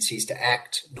agencies to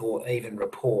act nor even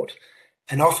report,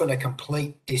 and often a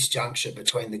complete disjuncture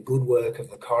between the good work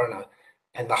of the coroner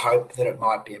and the hope that it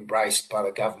might be embraced by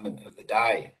the government of the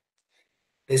day.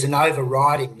 There's an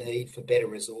overriding need for better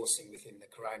resourcing within the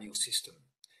coronial system,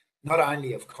 not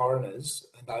only of coroners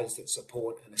and those that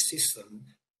support and assist them,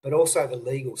 but also the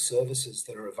legal services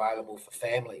that are available for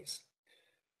families.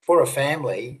 For a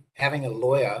family, having a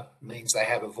lawyer means they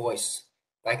have a voice.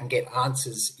 They can get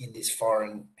answers in this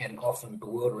foreign and often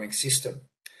bewildering system.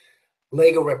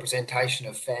 Legal representation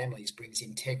of families brings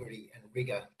integrity and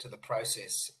rigour to the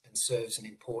process and serves an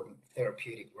important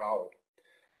therapeutic role.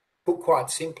 Put quite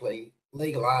simply,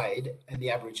 legal aid and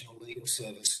the Aboriginal Legal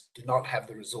Service do not have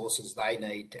the resources they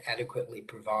need to adequately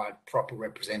provide proper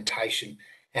representation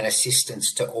and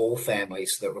assistance to all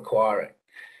families that require it.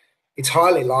 It's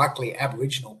highly likely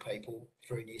Aboriginal people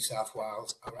through New South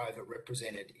Wales are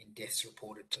overrepresented in deaths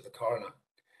reported to the coroner.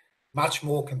 Much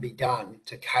more can be done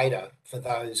to cater for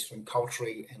those from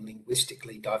culturally and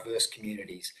linguistically diverse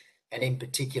communities, and in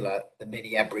particular, the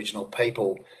many Aboriginal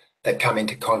people that come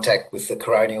into contact with the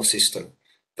coronial system.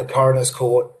 The Coroner's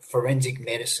Court, Forensic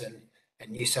Medicine,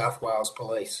 and New South Wales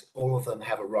Police, all of them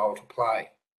have a role to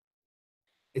play.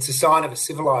 It's a sign of a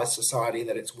civilised society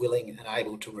that it's willing and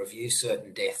able to review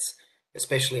certain deaths,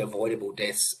 especially avoidable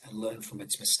deaths, and learn from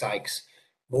its mistakes,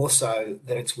 more so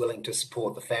that it's willing to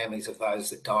support the families of those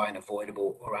that die in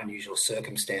avoidable or unusual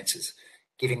circumstances,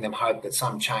 giving them hope that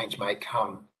some change may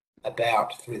come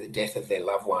about through the death of their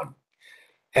loved one.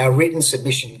 Our written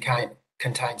submission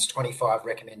contains 25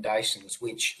 recommendations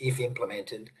which, if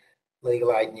implemented,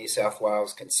 Legal Aid New South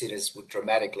Wales considers would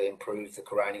dramatically improve the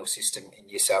coronial system in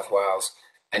New South Wales,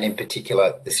 and in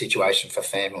particular, the situation for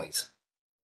families.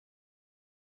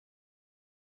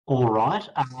 All right.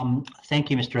 Thank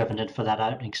you, Mr. Evenden, for that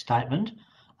opening statement.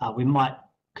 We might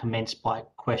commence by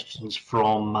questions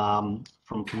from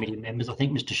committee members. I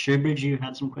think, Mr. Shoebridge, you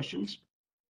had some questions.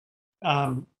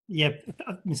 Yeah,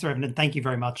 Mr. Evenden, thank you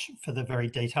very much for the very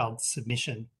detailed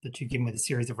submission that you've given with a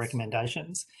series of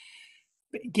recommendations.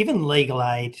 But given legal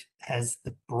aid has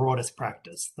the broadest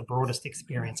practice, the broadest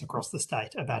experience across the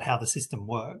state about how the system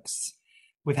works,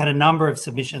 we've had a number of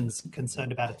submissions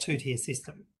concerned about a two-tier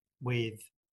system with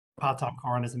part-time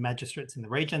coroners and magistrates in the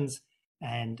regions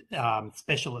and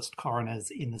specialist coroners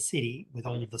in the city with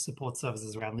all of the support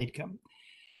services around Lidcombe.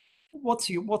 What's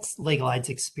Legal Aid's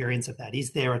experience of that?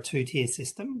 Is there a two-tier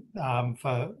system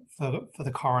for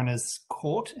the coroner's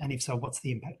court? And if so, what's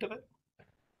the impact of it?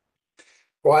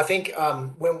 Well, I think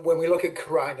when we look at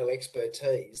coronial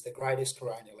expertise, the greatest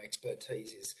coronial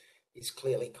expertise is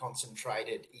clearly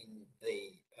concentrated in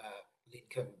the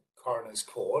Lidcombe Coroner's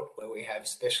Court, where we have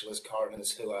specialist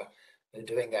coroners who are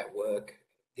doing that work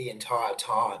the entire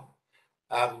time.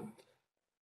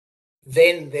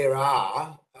 Then there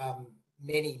are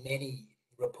many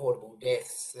reportable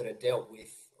deaths that are dealt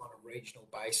with on a regional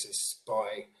basis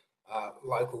by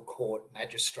local court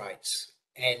magistrates,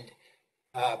 and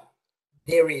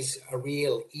there is a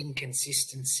real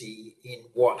inconsistency in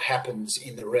what happens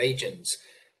in the regions.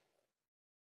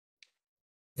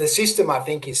 The system, I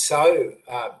think, is so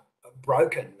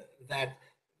broken that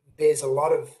there's a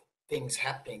lot of things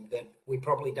happening that we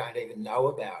probably don't even know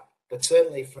about. But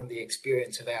certainly from the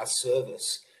experience of our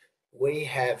service, we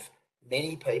have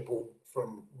many people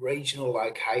from regional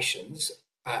locations,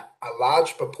 a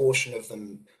large proportion of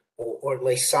them, or at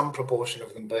least some proportion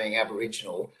of them being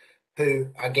Aboriginal, who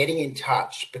are getting in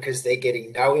touch because they're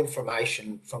getting no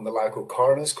information from the local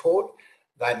coroner's court.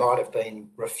 They might have been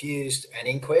refused an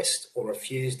inquest or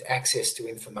refused access to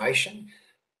information.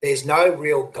 There's no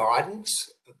real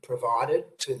guidance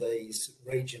provided to these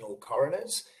regional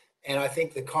coroners. And I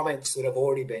think the comments that have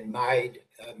already been made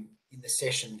in the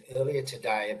session earlier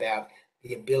today about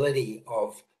the ability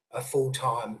of a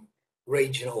full-time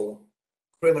regional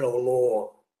criminal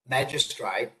law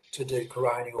magistrate to do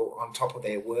coronial on top of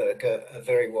their work are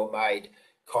very well made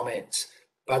comments.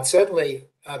 But certainly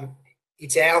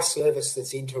it's our service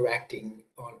that's interacting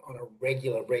on a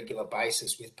regular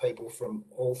basis with people from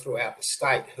all throughout the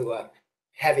state who are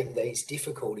having these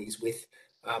difficulties with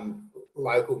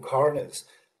local coroners.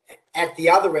 At the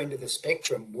other end of the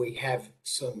spectrum, we have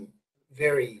some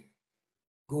very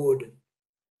good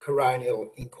coronial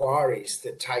inquiries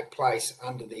that take place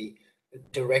under the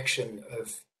direction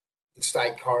of the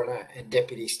state coroner and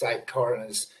deputy state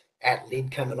coroners at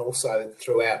Lidcombe and also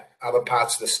throughout other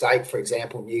parts of the state, for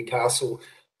example, Newcastle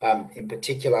in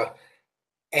particular.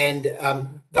 And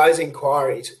those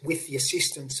inquiries, with the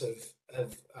assistance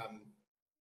of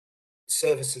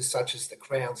services such as the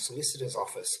Crown Solicitor's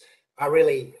Office, are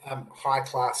really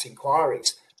high-class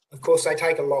inquiries. Of course, they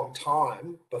take a long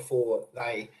time before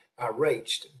they are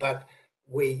reached, but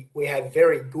we have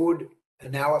very good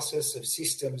analysis of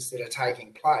systems that are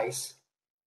taking place.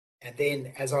 And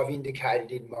then, as I've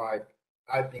indicated in my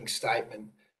opening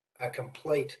statement, a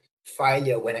complete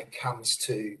failure when it comes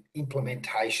to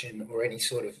implementation or any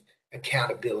sort of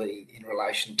accountability in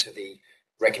relation to the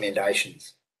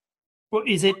recommendations. Well,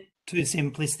 is it too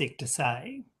simplistic to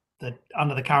say that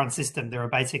under the current system, there are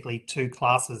basically two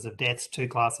classes of deaths, two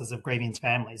classes of grievance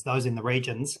families, those in the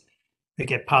regions who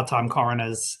get part-time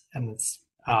coroners and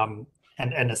a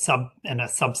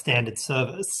substandard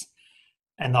service,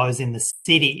 and those in the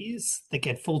cities that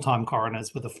get full-time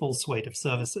coroners with a full suite of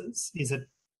services? Is it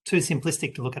too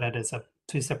simplistic to look at it as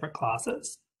two separate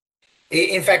classes?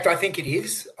 In fact, I think it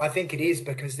is. I think it is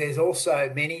because there's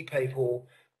also many people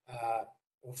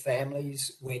or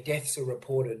families where deaths are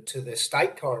reported to the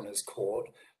state coroner's court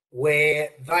where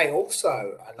they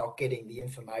also are not getting the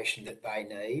information that they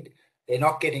need. They're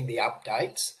not getting the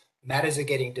updates. Matters are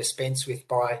getting dispensed with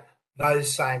by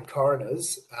those same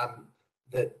coroners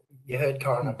that you heard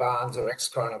Coroner Barnes or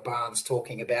ex-Coroner Barnes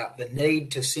talking about the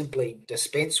need to simply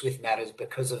dispense with matters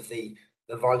because of the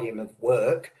volume of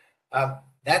work.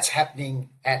 That's happening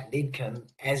at Lidcombe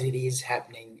as it is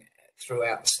happening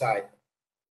throughout the state.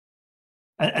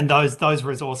 And those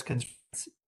resource constraints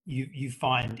you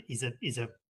find is a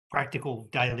practical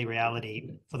daily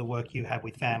reality for the work you have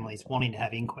with families wanting to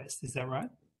have inquests. Is that right?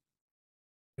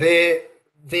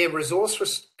 They're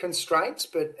resource constraints,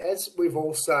 but as we've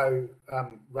also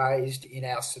raised in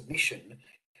our submission,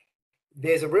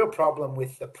 there's a real problem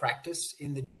with the practice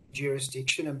in the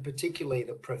jurisdiction and particularly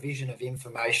the provision of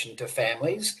information to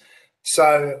families.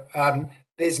 So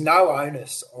there's no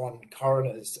onus on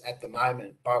coroners at the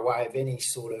moment by way of any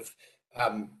sort of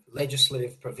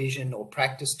legislative provision or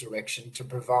practice direction to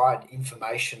provide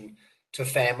information to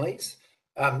families.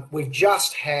 We've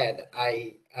just had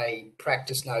a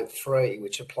practice note 3,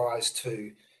 which applies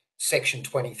to section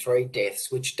 23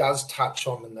 deaths, which does touch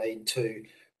on the need to,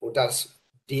 or does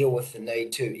deal with the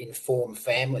need to inform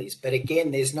families. But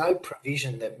again, there's no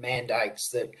provision that mandates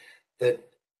that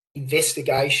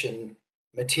investigation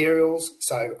materials,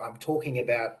 so I'm talking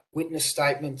about witness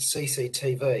statements,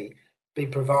 CCTV, be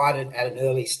provided at an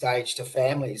early stage to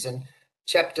families. And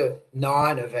chapter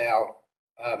 9 of our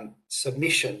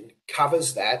submission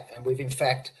covers that, and we've in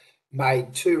fact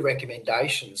made 2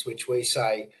 recommendations which we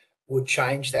say would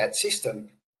change that system,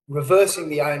 reversing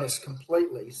the onus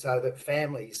completely so that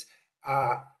families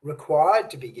are required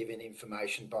to be given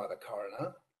information by the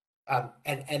coroner,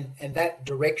 and that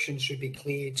direction should be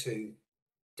clear to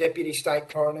deputy state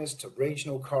coroners, to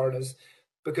regional coroners,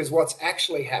 because what's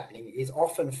actually happening is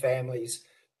often families,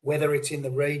 whether it's in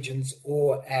the regions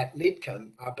or at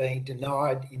Lidcombe, are being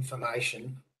denied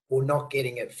information or not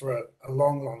getting it for a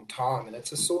long, long time. And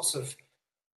it's a source of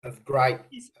great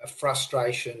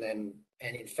frustration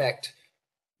and in fact,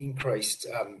 increased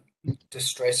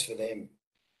distress for them.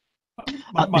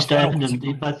 Mr. Abingdon,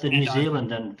 both the New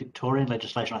Zealand and Victorian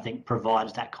legislation, I think,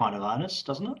 provides that kind of onus,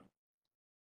 doesn't it?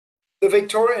 The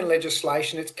Victorian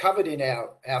legislation, it's covered in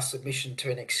our submission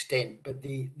to an extent, but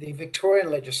the Victorian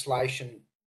legislation,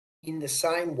 in the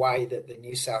same way that the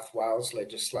New South Wales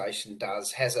legislation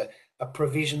does, has a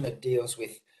provision that deals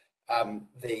with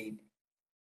the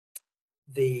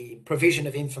provision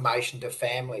of information to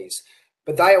families.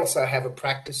 But they also have a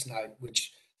practice note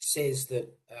which says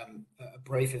that a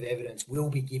brief of evidence will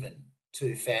be given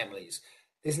to families.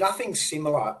 There's nothing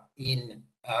similar in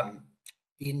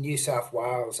New South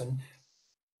Wales, and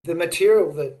the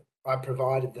material that I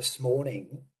provided this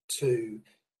morning to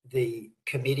the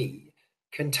committee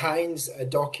contains a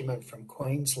document from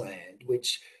Queensland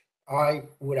which I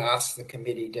would ask the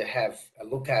committee to have a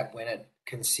look at when it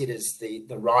considers the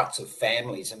rights of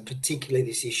families, and particularly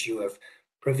this issue of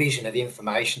provision of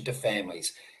information to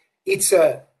families. It's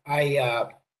an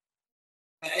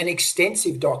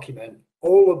extensive document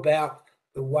all about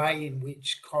the way in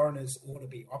which coroners ought to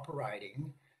be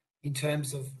operating in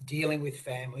terms of dealing with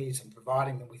families and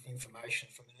providing them with information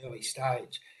from an early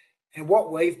stage. And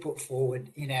what we've put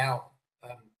forward in our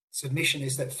submission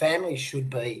is that families should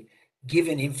be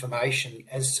given information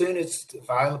as soon as it's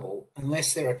available,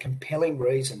 unless there are compelling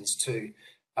reasons to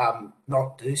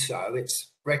not do so. It's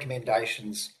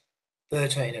recommendations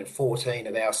 13 and 14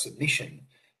 of our submission.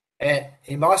 And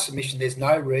in my submission, there's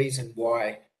no reason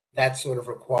why that sort of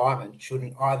requirement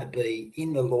shouldn't either be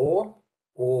in the law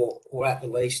or at the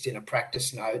least in a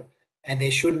practice note. And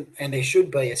there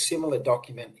should be a similar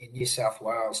document in New South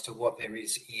Wales to what there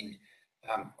is in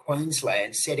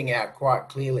Queensland, setting out quite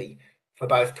clearly for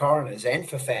both coroners and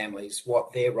for families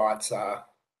what their rights are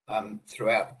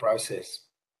throughout the process.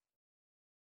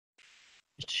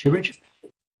 Mr. Shoebridge?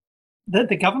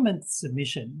 The government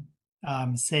submission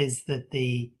says that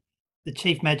the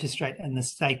Chief Magistrate and the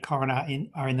State Coroner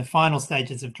are in the final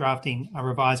stages of drafting a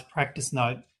revised practice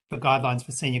note for guidelines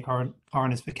for senior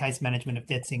coroners for case management of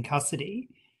deaths in custody.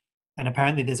 And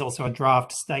apparently there's also a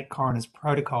draft State Coroner's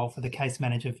protocol for the case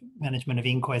management of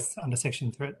inquests under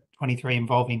Section 23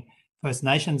 involving First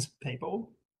Nations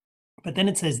people. But then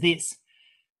it says this: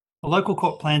 the local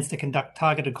court plans to conduct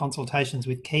targeted consultations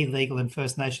with key legal and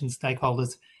First Nations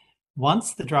stakeholders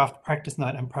once the draft practice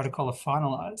note and protocol are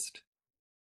finalised.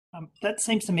 That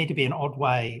seems to me to be an odd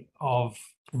way of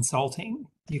consulting.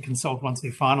 You consult once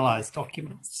you finalise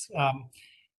documents.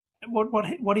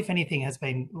 What, if anything, has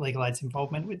been Legal Aid's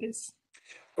involvement with this?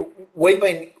 We've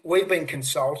been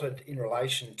consulted in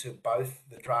relation to both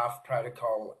the draft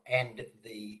protocol and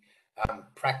the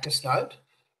practice note.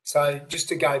 So just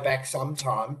to go back some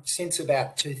time, since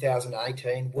about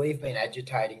 2018, we've been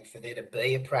agitating for there to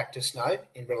be a practice note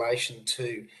in relation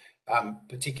to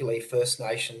particularly First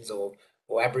Nations or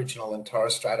Aboriginal and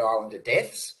Torres Strait Islander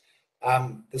deaths.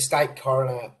 The State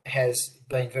Coroner has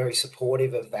been very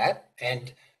supportive of that,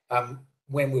 and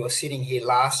when we were sitting here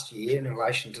last year in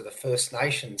relation to the First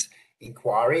Nations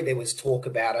inquiry, there was talk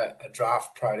about a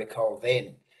draft protocol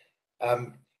then.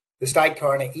 The State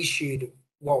Coroner issued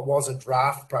what was a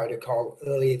draft protocol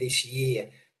earlier this year.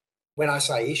 When I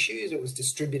say issues, it was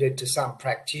distributed to some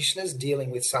practitioners dealing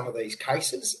with some of these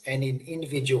cases, and in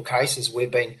individual cases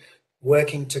we've been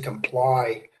working to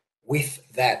comply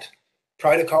with that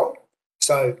protocol.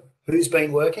 So who's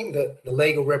been working? The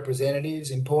legal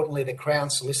representatives, importantly the Crown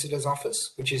Solicitor's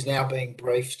Office, which is now being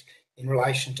briefed in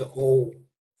relation to all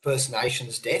First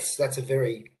Nations deaths. That's a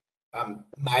very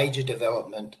major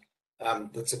development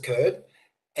that's occurred.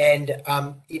 And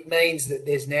it means that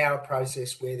there's now a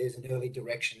process where there's an early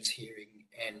directions hearing,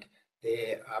 and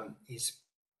there is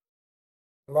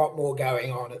a lot more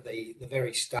going on at the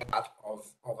very start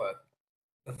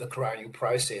of the coronial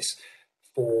process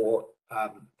for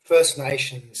First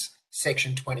Nations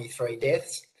Section 23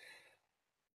 deaths.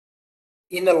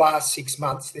 In the last 6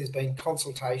 months, there's been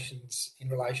consultations in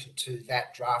relation to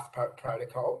that draft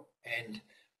protocol and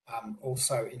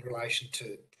also in relation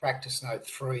to Practice Note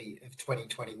 3 of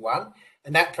 2021.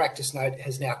 And that practice note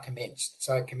has now commenced.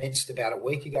 So it commenced about a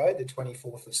week ago, the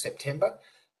 24th of September.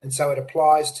 And so it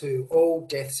applies to all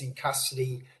deaths in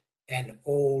custody and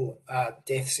all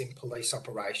deaths in police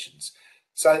operations.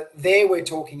 So there we're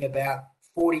talking about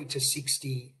 40 to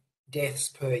 60 deaths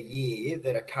per year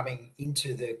that are coming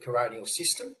into the coronial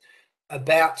system.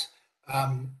 About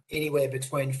anywhere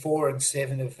between 4 and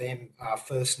 7 of them are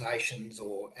First Nations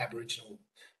or Aboriginal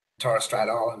Torres Strait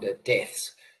Islander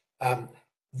deaths.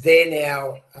 They're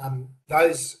now,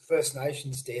 those First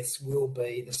Nations deaths will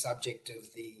be the subject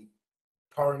of the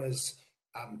coroner's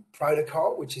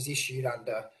protocol, which is issued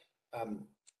under an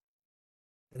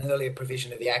earlier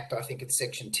provision of the Act. I think it's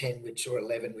Section 10 or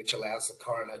 11, which allows the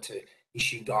coroner to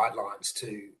issue guidelines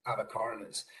to other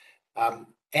coroners.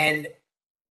 And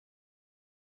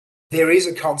there is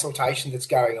a consultation that's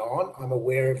going on. I'm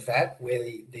aware of that, where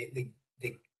the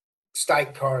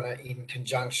State Coroner, in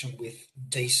conjunction with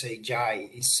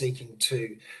DCJ, is seeking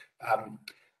to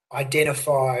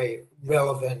identify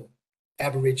relevant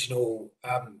Aboriginal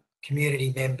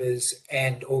community members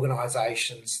and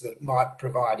organisations that might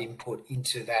provide input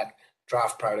into that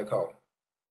draft protocol.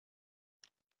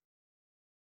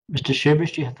 Mr.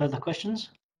 Shoebridge, do you have further questions?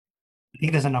 I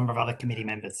think there's a number of other committee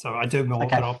members, so I do more,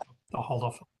 Okay. but I'll hold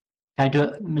off. Okay,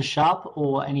 do Ms. Sharp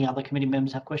or any other committee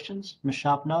members have questions? Ms.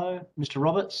 Sharp, no. Mr.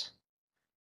 Roberts?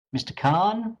 Mr.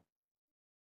 Khan?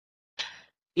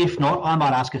 If not, I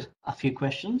might ask a few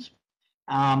questions.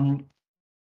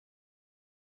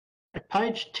 At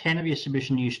page 10 of your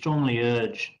submission, you strongly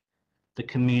urge the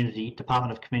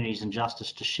Department of Communities and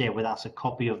Justice to share with us a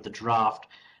copy of the draft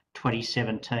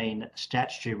 2017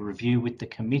 statutory review with the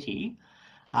committee.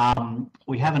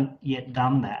 We haven't yet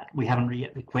done that. We haven't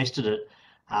yet requested it,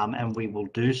 and we will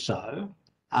do so.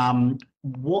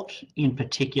 What in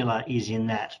particular is in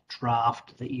that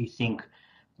draft that you think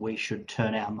we should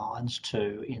turn our minds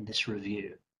to in this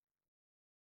review?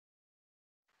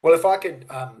 Well, if I could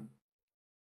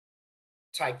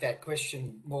take that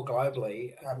question more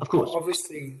globally. Of course.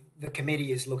 Obviously, the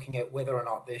committee is looking at whether or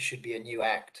not there should be a new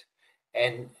Act.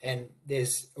 and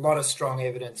there's a lot of strong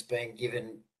evidence being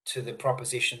given to the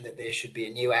proposition that there should be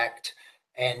a new act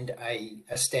and a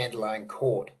standalone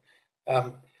court.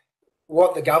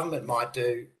 What the government might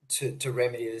do to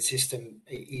remedy the system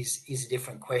is a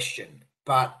different question.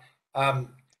 But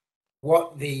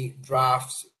what the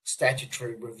draft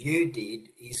statutory review did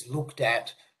is looked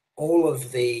at all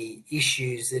of the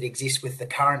issues that exist with the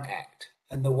current Act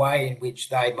and the way in which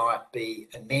they might be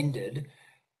amended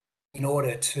in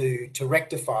order to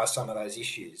rectify some of those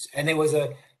issues. And there was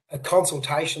a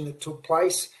consultation that took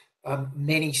place.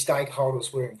 Many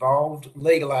stakeholders were involved.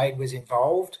 Legal Aid was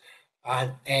involved.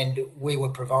 And we were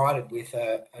provided with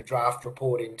a draft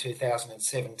report in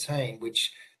 2017,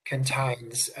 which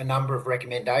contains a number of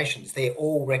recommendations. They're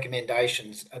all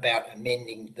recommendations about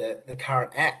amending the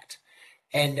current Act.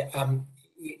 And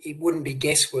it wouldn't be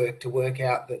guesswork to work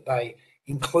out that they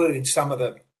include some of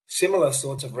the similar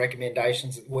sorts of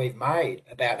recommendations that we've made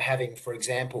about having, for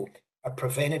example, a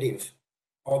preventative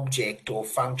object or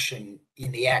function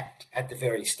in the Act at the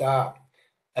very start,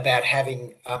 about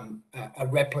having a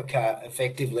replica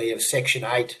effectively of Section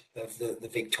 8 of the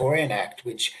Victorian Act,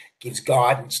 which gives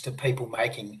guidance to people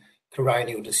making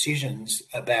coronial decisions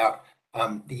about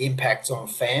the impacts on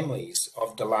families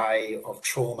of delay, of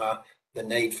trauma, the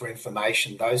need for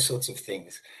information, those sorts of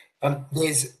things.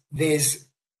 There's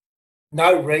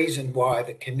no reason why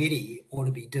the committee ought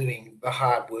to be doing the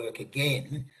hard work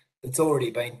again that's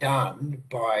already been done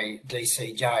by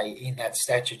DCJ in that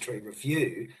statutory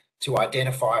review to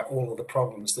identify all of the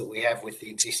problems that we have with the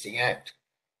existing Act.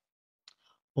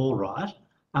 All right.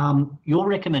 Your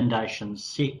recommendation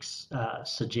 6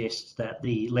 suggests that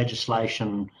the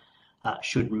legislation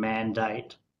should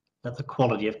mandate that the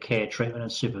quality of care, treatment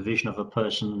and supervision of a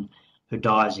person who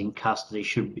dies in custody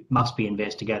must be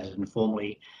investigated and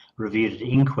formally reviewed at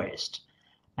inquest.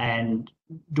 And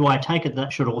do I take it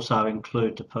that should also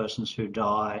include the persons who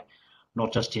die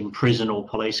not just in prison or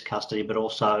police custody, but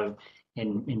also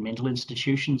in mental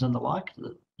institutions and the like?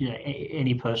 You know,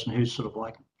 any person who's sort of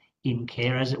like in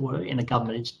care, as it were, in a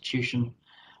government institution,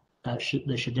 there should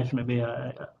definitely be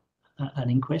an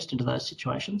inquest into those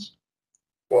situations.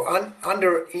 Well,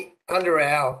 under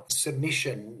our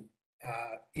submission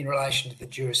in relation to the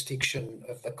jurisdiction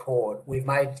of the court, we've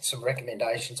made some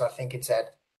recommendations. I think it's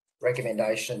at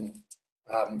recommendation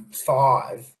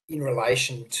 5 in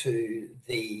relation to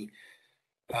the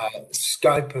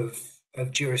scope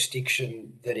of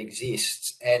jurisdiction that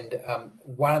exists. And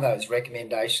one of those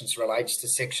recommendations relates to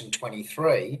Section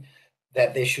 23,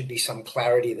 that there should be some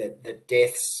clarity that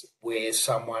deaths where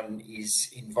someone is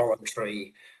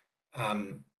involuntary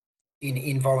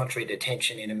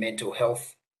detention in a mental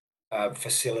health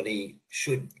facility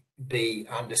should be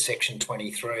under Section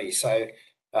 23. So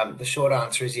the short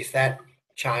answer is, if that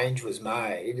change was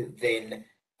made, then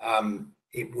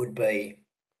it would be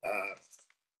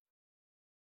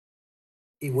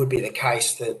the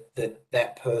case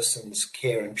that person's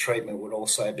care and treatment would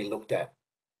also be looked at.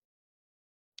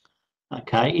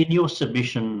 Okay. In your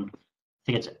submission, I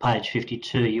think it's at page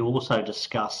 52, you also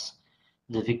discuss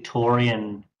the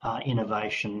Victorian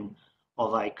innovation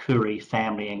of a Koori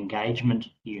family engagement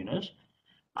unit.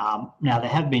 Now, there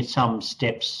have been some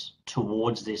steps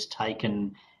towards this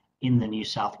taken in the New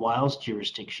South Wales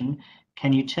jurisdiction.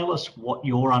 Can you tell us what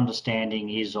your understanding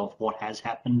is of what has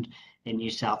happened in New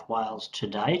South Wales to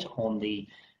date on the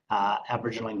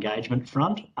Aboriginal engagement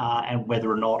front, and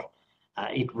whether or not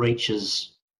it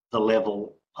reaches the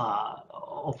level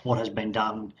of what has been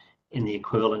done in the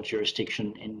equivalent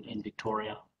jurisdiction in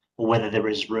Victoria, or whether there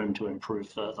is room to improve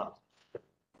further?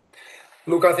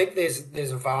 Look, I think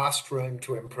there's a vast room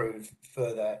to improve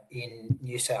further in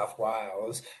New South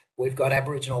Wales. We've got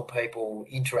Aboriginal people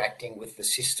interacting with the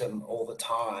system all the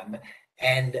time,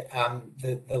 and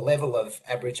the level of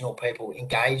Aboriginal people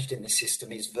engaged in the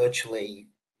system is virtually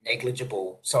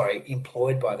negligible. Sorry,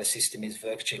 employed by the system is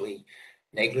virtually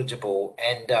negligible,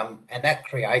 and that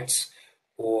creates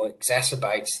or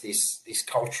exacerbates this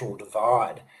cultural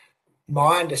divide.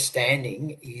 My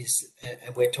understanding is,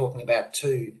 and we're talking about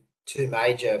two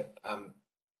major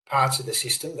parts of the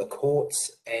system, the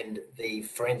courts and the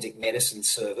forensic medicine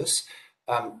service.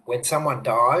 When someone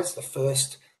dies, the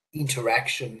first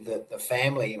interaction that the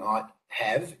family might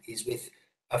have is with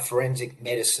a forensic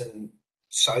medicine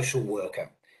social worker.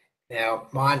 Now,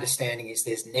 my understanding is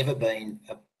there's never been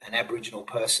an Aboriginal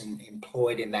person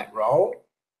employed in that role.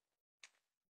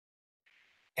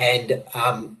 And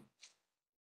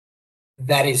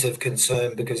that is of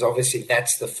concern, because obviously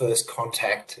that's the first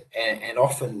contact and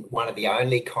often one of the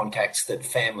only contacts that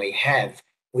family have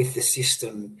with the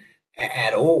system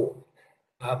at all.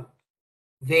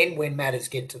 then when matters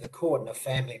get to the court and a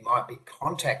family might be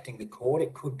contacting the court,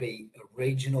 it could be a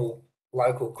regional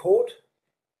local court,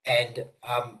 and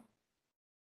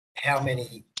how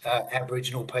many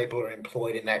Aboriginal people are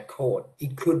employed in that court.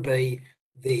 It could be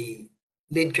the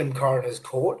Lidcombe Coroner's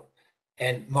Court,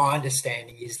 and my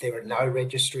understanding is there are no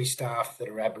registry staff that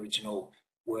are Aboriginal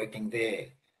working there.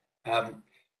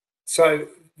 So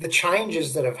the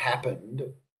changes that have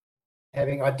happened,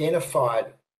 having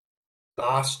identified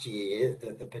last year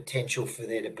the potential for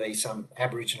there to be some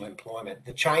Aboriginal employment,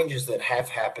 the changes that have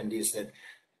happened is that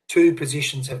 2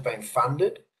 positions have been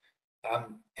funded,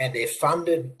 and they're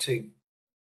funded to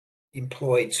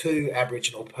employ 2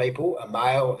 Aboriginal people, a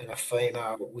male and a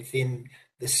female, within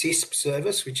the CISP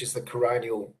service, which is the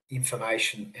Coronial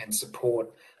Information and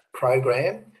Support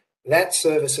Program. That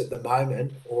service at the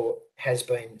moment has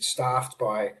been staffed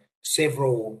by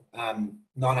several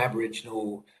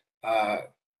non-Aboriginal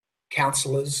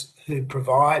counsellors who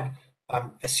provide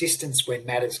assistance when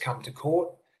matters come to court,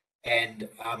 and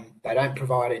they don't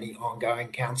provide any ongoing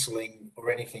counselling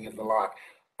or anything of the like.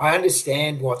 I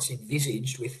understand what's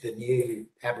envisaged with the new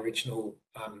Aboriginal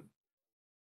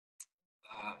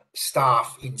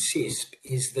staff in CISP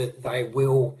is that they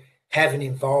will have an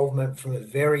involvement from a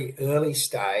very early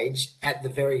stage, at the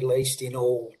very least in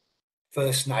all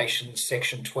First Nations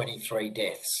Section 23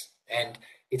 deaths. And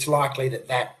it's likely that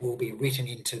that will be written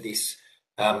into this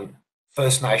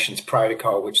First Nations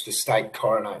protocol, which the state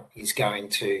coroner is going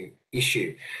to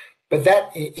issue. But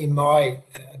that, in my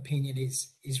opinion,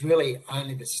 is really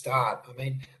only the start. I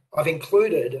mean, I've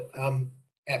included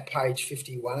at page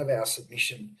 51 of our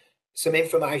submission some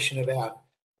information about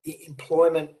the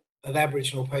employment of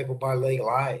Aboriginal people by legal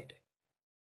aid.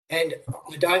 And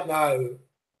I don't know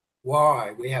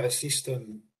why we have a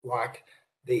system like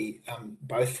the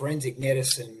both forensic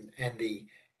medicine and the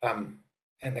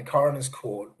coroner's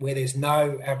court where there's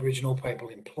no Aboriginal people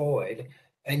employed,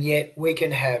 and yet we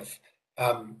can have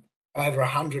over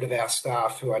 100 of our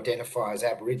staff who identify as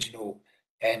Aboriginal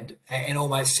and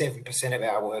almost 7% of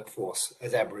our workforce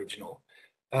as Aboriginal.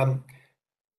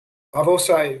 I've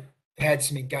also had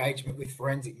some engagement with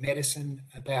forensic medicine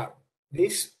about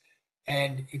this,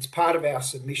 and it's part of our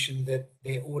submission that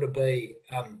there ought to be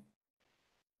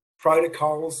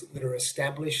protocols that are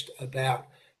established about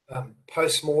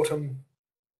post-mortem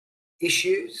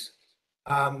issues,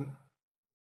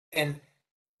 and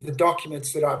the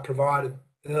documents that I provided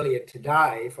earlier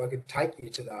today, if I could take you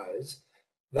to those,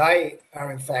 they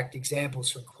are in fact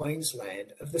examples from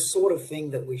Queensland of the sort of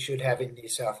thing that we should have in New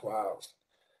South Wales.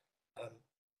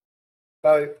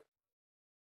 So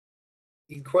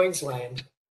in Queensland,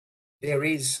 there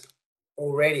is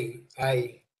already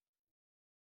a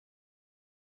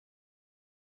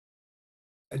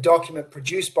document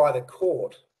produced by the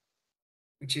court,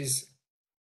 which is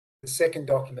the second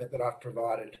document that I've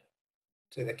provided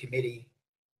to the committee,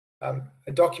 a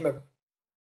document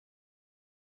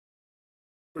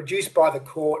produced by the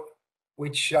court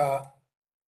which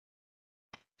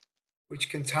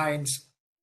contains,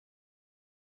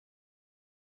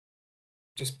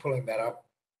 just pulling that up,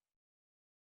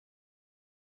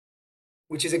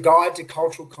 which is a guide to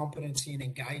cultural competency and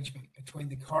engagement between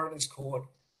the Coroner's Court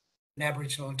and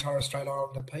Aboriginal and Torres Strait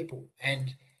Islander people.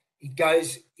 And it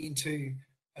goes into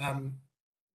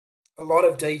a lot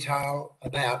of detail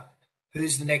about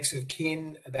who's the next of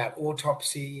kin, about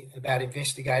autopsy, about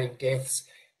investigating deaths,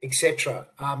 etc.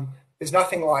 There's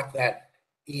nothing like that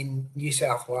in New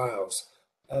South Wales.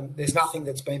 There's nothing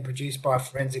that's been produced by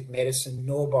forensic medicine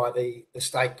nor by the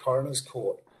State Coroner's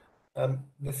Court.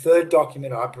 The third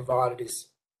document I provided is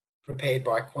prepared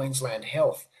by Queensland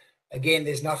Health. Again,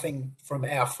 there's nothing from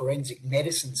our forensic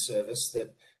medicine service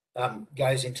that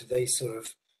goes into these sort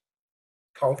of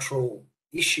cultural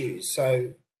issues.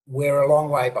 So we're a long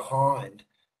way behind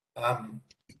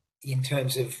in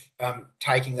terms of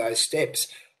taking those steps.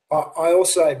 I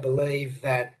also believe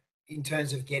that in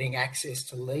terms of getting access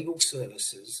to legal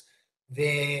services,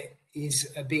 there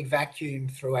is a big vacuum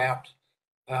throughout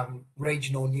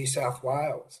regional New South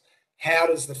Wales. How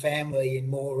does the family in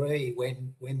Moree,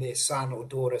 when their son or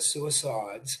daughter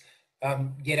suicides,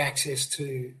 get access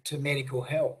to medical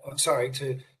help?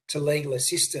 To legal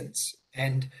assistance?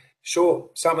 And sure,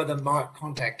 some of them might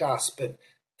contact us, but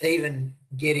even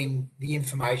getting the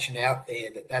information out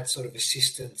there that sort of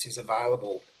assistance is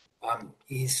available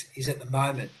is at the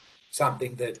moment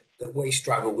something that we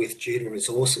struggle with due to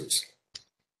resources.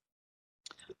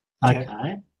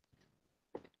 Okay.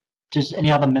 Does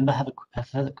any other member have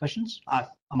further questions? I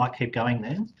might keep going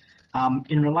then.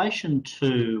 In relation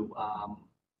to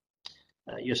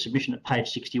your submission at page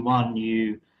 61,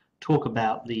 you talk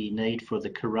about the need for the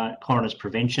coroner's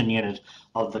prevention unit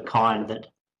of the kind that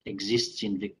exists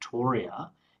in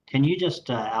Victoria. Can you just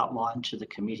outline to the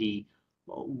committee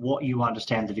what you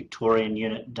understand the Victorian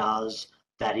unit does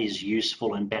that is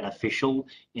useful and beneficial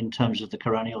in terms of the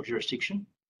coronial jurisdiction?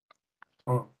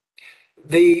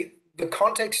 The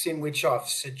context in which I've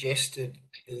suggested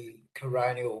the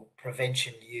coronial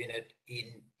prevention unit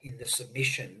in the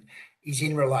submission is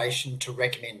in relation to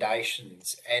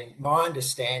recommendations. And my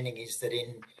understanding is that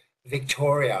in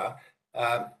Victoria,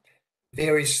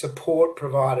 there is support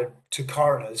provided to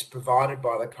coroners, provided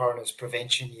by the Coroner's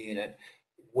Prevention Unit,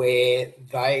 where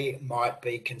they might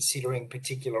be considering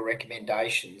particular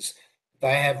recommendations.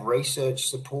 They have research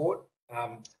support.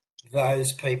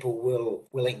 Those people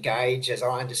will engage, as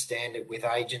I understand it, with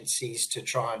agencies to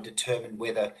try and determine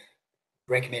whether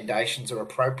recommendations are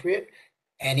appropriate.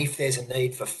 And if there's a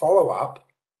need for follow-up,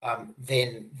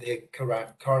 then the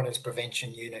Coroner's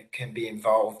Prevention Unit can be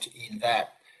involved in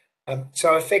that.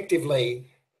 So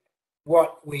effectively,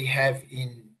 what we have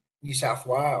in New South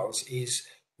Wales is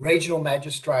regional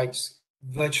magistrates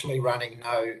virtually running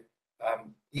no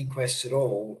inquests at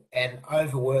all, and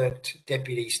overworked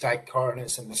deputy state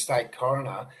coroners and the state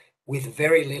coroner with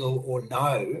very little or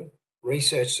no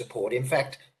research support. In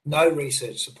fact, no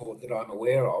research support that I'm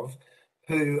aware of,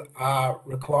 who are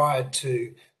required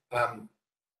to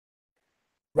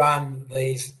run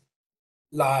these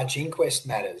large inquest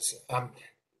matters.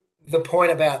 The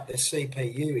point about the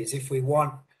CPU is if we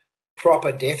want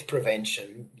proper death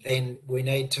prevention, then we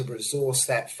need to resource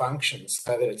that function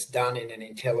so that it's done in an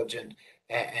intelligent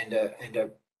and a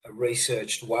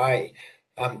researched way.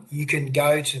 You can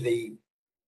go to the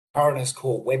Coroner's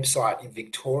Court website in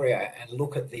Victoria and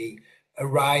look at the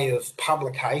array of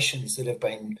publications that have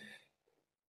been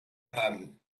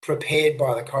prepared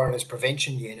by the Coroner's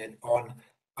Prevention Unit on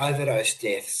overdose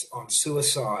deaths, on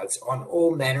suicides, on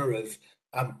all manner of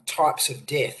types of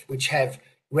death, which have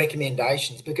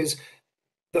recommendations, because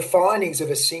the findings of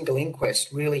a single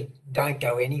inquest really don't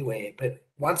go anywhere. But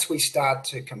once we start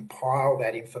to compile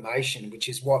that information, which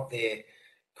is what their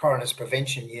Coroner's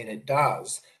Prevention Unit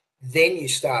does, then you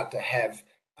start to have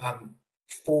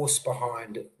force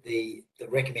behind the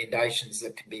recommendations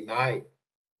that can be made.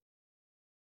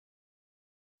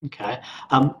 Okay.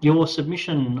 Your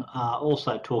submission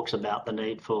also talks about the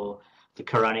need for the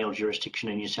coronial jurisdiction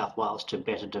in New South Wales to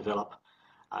better develop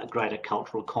greater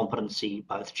cultural competency,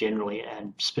 both generally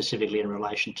and specifically in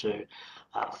relation to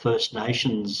First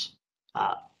Nations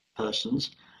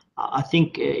persons. I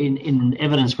think in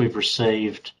evidence we've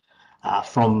received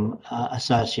from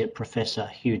Associate Professor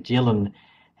Hugh Dillon,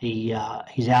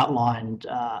 he's outlined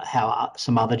how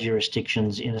some other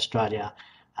jurisdictions in Australia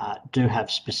do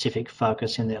have specific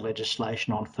focus in their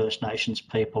legislation on First Nations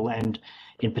people, and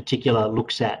in particular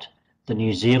looks at the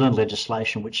New Zealand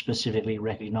legislation, which specifically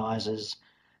recognises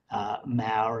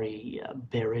Maori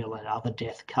burial and other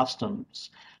death customs.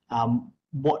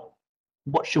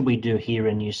 What should we do here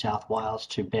in New South Wales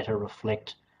to better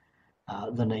reflect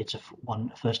the needs of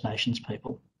First Nations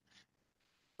people?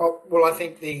 Well, I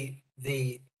think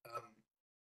the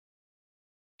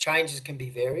changes can be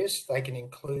various. They can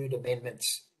include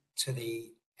amendments to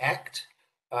the Act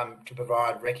to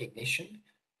provide recognition.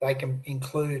 They can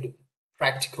include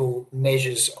practical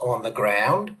measures on the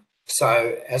ground.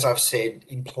 So, as I've said,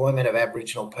 employment of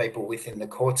Aboriginal people within the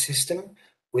court system,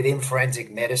 within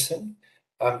forensic medicine,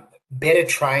 better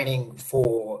training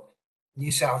for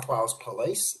New South Wales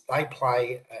Police. They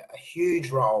play a huge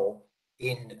role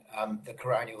in the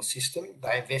coronial system.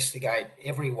 They investigate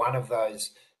every one of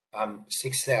those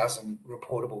 6,000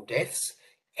 reportable deaths,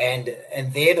 and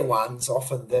they're the ones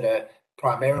often that are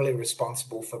primarily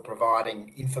responsible for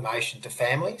providing information to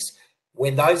families.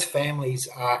 When those families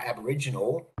are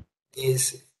Aboriginal,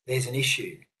 there's an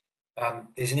issue.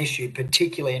 There's an issue,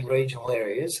 particularly in regional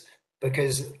areas,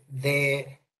 because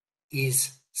there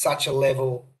is such a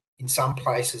level in some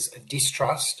places of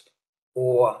distrust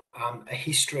or a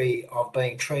history of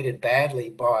being treated badly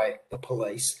by the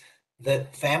police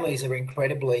that families are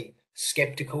incredibly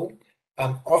sceptical.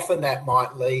 Often that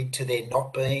might lead to there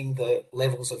not being the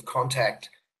levels of contact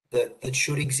that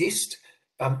should exist.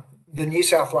 The New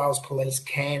South Wales Police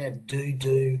can and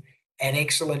do an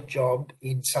excellent job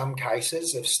in some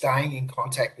cases of staying in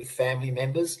contact with family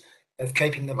members, of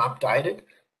keeping them updated.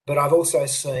 But I've also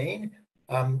seen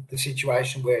the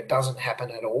situation where it doesn't happen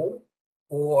at all,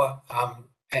 or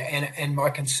and my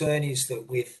concern is that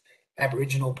with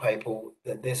Aboriginal people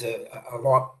that there's a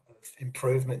lot of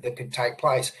improvement that could take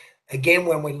place. Again,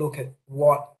 when we look at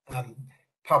what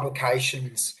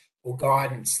publications or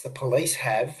guidance the police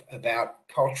have about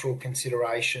cultural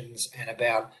considerations and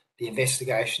about the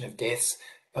investigation of deaths.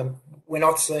 We're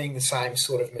not seeing the same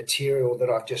sort of material that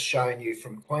I've just shown you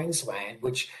from Queensland,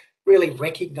 which really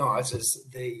recognises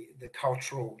the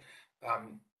cultural,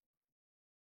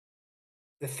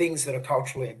 the things that are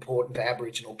culturally important to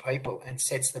Aboriginal people and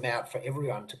sets them out for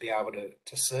everyone to be able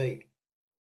to see.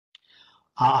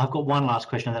 I've got one last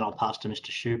question, and then I'll pass to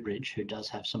Mr. Shoebridge, who does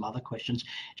have some other questions.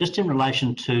 Just in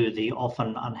relation to the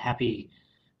often unhappy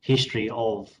history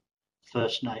of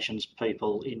First Nations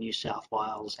people in New South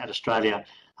Wales and Australia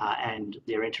and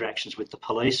their interactions with the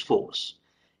police force.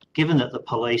 Given that the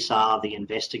police are the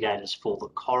investigators for the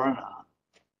coroner,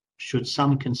 should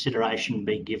some consideration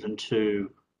be given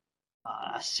to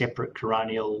a separate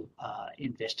coronial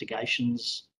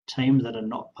investigations team that are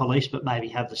not police but maybe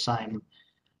have the same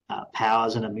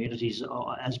powers and immunities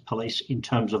as police in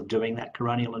terms of doing that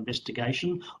coronial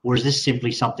investigation? Or is this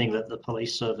simply something that the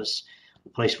police service, the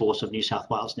police force of New South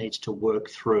Wales needs to work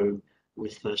through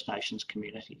with First Nations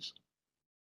communities?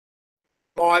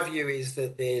 My view is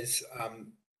that there's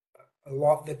a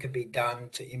lot that could be done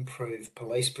to improve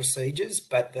police procedures,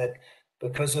 but that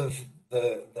because of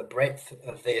the breadth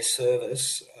of their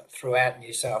service throughout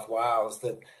New South Wales,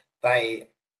 that they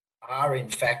are in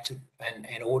fact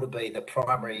and ought to be the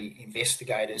primary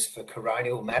investigators for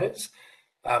coronial matters.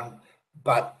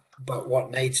 But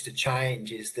what needs to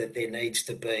change is that there needs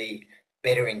to be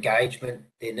better engagement.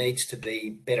 There needs to be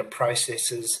better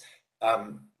processes.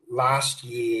 Last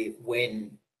year,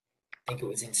 when I think it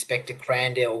was Inspector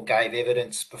Crandell gave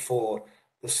evidence before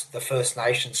the First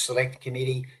Nations Select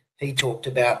Committee, he talked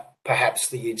about perhaps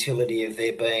the utility of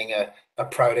there being a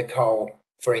protocol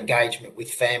for engagement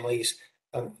with families.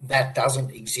 That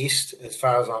doesn't exist as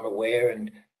far as I'm aware,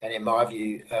 and in my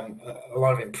view, a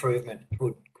lot of improvement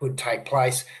could take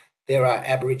place. There are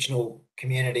Aboriginal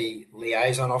community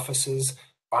liaison officers.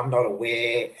 I'm not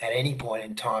aware at any point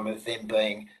in time of them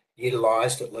being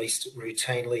utilised, at least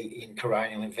routinely, in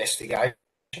coronial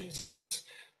investigations.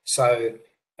 So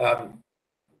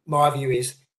my view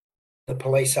is the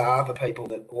police are the people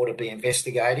that ought to be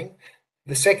investigating.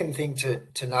 The second thing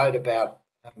to note about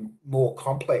more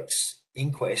complex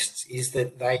inquests is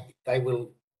that they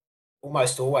will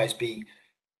almost always be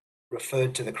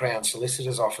referred to the Crown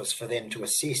Solicitor's Office for them to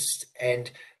assist,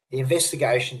 and the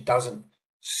investigation doesn't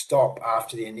stop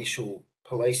after the initial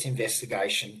police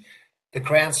investigation. The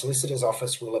Crown Solicitor's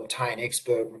Office will obtain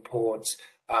expert reports,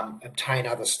 obtain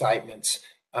other statements,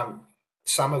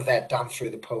 some of that done through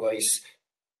the police,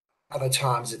 other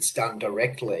times it's done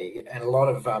directly, and a lot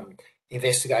of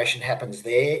investigation happens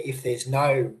there. If there's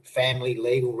no family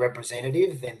legal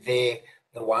representative, then they're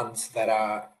the ones that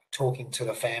are talking to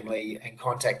the family and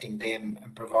contacting them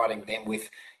and providing them with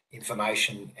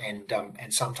information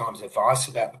and sometimes advice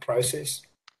about the process.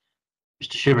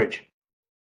 Mr. Shoebridge.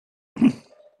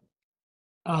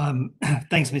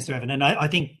 Thanks, Mr. Evan. And I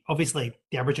think obviously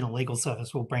the Aboriginal Legal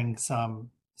Service will bring some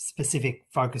specific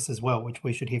focus as well, which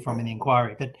we should hear from in the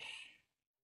inquiry. But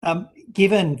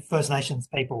given First Nations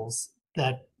peoples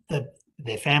that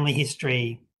their family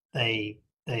history, the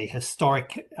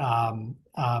historic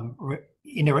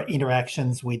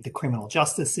interactions with the criminal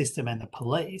justice system and the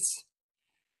police,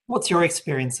 what's your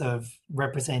experience of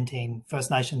representing First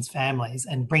Nations families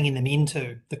and bringing them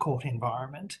into the court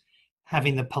environment,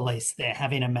 having the police there,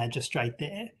 having a magistrate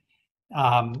there?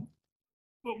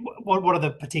 What are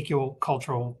the particular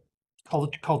cultural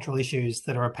issues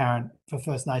that are apparent for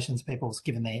First Nations peoples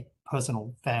given their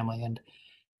personal family and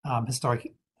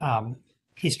historic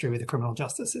history with the criminal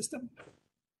justice system?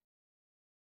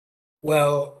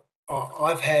 Well,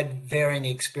 I've had varying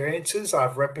experiences.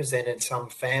 I've represented some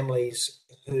families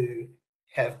who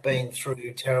have been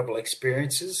through terrible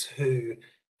experiences, who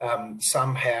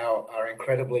somehow are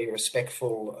incredibly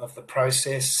respectful of the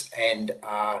process and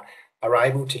are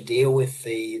able to deal with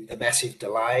the massive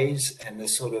delays and the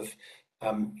sort of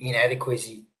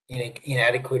inadequacies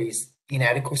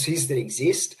that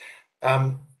exist.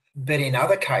 But in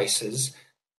other cases,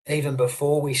 even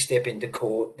before we step into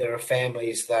court, there are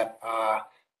families that are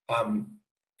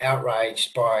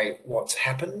outraged by what's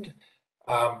happened.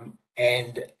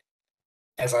 And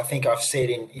as I think I've said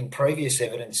in previous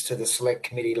evidence to the Select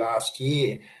Committee last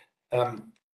year,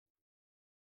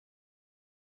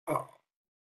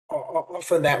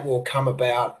 often that will come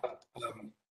about,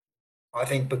 I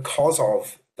think, because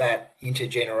of that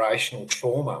intergenerational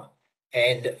trauma.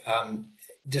 And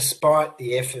despite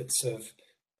the efforts of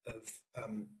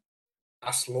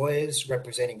us lawyers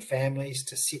representing families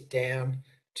to sit down,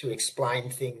 to explain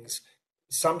things,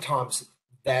 sometimes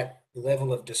that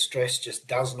level of distress just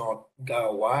does not go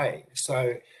away.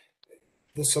 So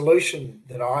the solution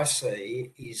that I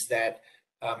see is that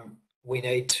we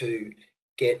need to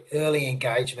get early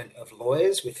engagement of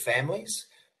lawyers with families,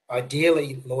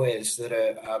 ideally lawyers that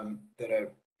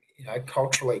are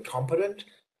culturally competent.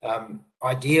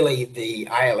 Ideally, the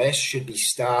ALS should be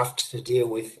staffed to deal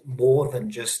with more than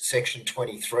just Section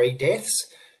 23 deaths,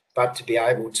 but to be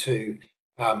able to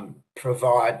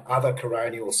provide other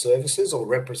coronial services or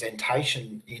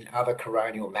representation in other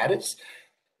coronial matters.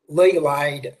 Legal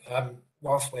aid,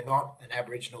 whilst we're not an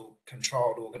Aboriginal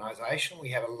controlled organisation, we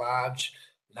have a large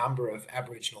number of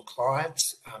Aboriginal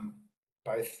clients,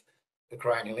 both the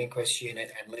Coronial Inquest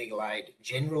Unit and legal aid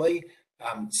generally.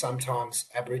 Sometimes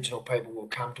Aboriginal people will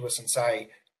come to us and say,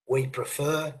 we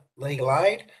prefer legal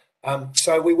aid.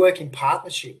 So we work in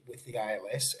partnership with the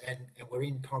ALS, and we're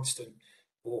in constant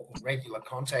or regular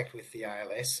contact with the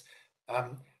ALS.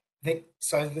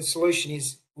 So the solution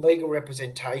is legal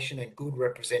representation and good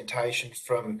representation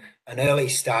from an early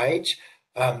stage,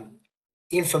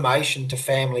 information to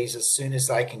families as soon as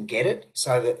they can get it,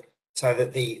 so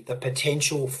that the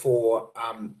potential for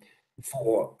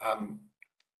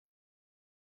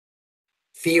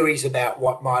theories about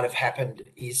what might have happened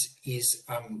is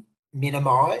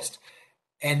minimised,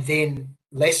 and then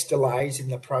less delays in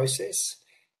the process,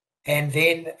 and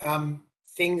then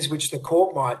things which the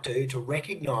court might do to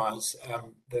recognise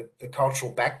the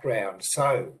cultural background.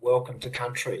 So, welcome to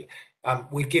country.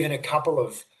 We've given a couple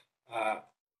of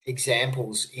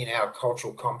examples in our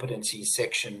cultural competency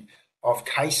section of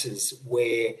cases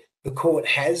where the court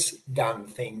has done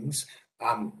things.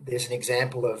 There's an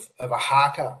example of a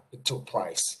haka that took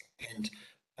place, and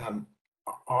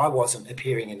I wasn't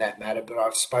appearing in that matter, but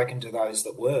I've spoken to those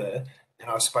that were, and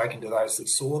I've spoken to those that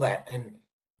saw that, and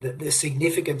the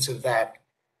significance of that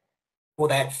for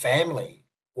that family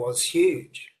was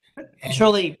huge. And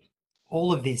surely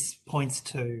all of this points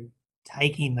to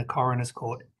taking the coroner's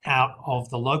court out of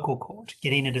the local court,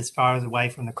 getting it as far as away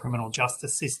from the criminal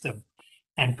justice system,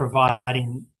 and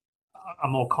providing a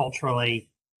more culturally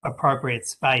appropriate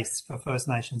space for First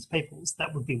Nations peoples.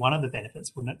 That would be one of the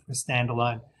benefits, wouldn't it, for a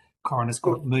standalone coroner's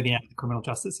court moving out of the criminal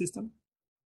justice system?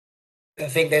 I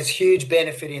think there's huge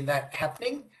benefit in that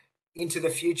happening into the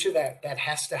future. That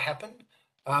has to happen.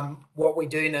 What we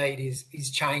do need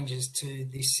is changes to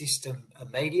this system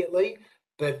immediately,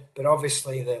 but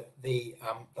obviously the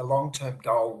long-term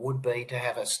goal would be to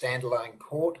have a standalone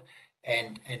court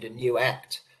and a new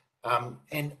act,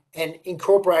 and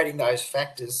incorporating those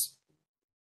factors.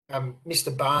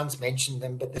 Mr. Barnes mentioned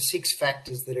them, but the 6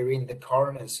 factors that are in the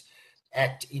Coroner's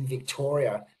Act in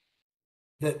Victoria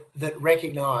that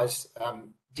recognise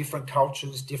different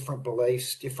cultures, different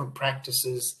beliefs, different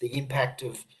practices, the impact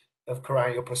of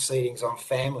coronial proceedings on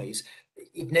families.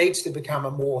 It needs to become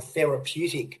a more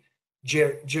therapeutic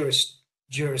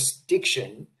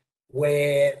jurisdiction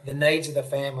where the needs of the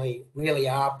family really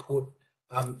are put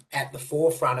at the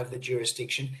forefront of the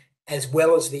jurisdiction, as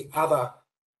well as the other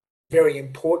very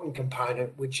important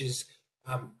component, which is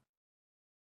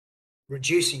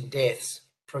reducing deaths,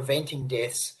 preventing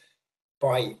deaths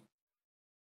by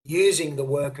using the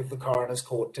work of the Coroner's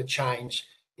Court to change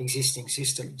existing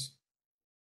systems.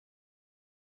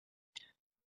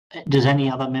 Does any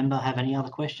other member have any other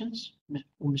questions?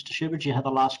 Mr. Schubert, do you have a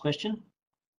last question?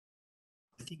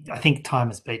 I think time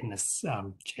has beaten us,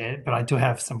 Chair, but I do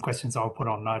have some questions I'll put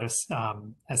on notice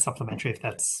as supplementary, if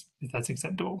that's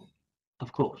acceptable.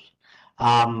 Of course.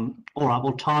 All right,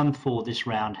 well, time for this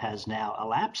round has now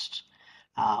elapsed.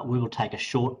 We will take a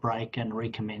short break and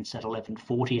recommence at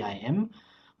 11:40 a.m.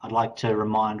 I'd like to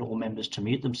remind all members to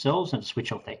mute themselves and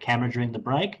switch off their camera during the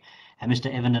break. And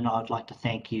Mr. Evenden, I'd like to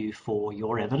thank you for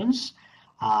your evidence.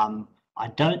 I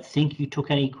don't think you took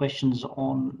any questions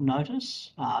on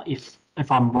notice.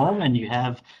 If I'm wrong and you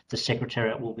have, the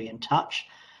Secretariat will be in touch.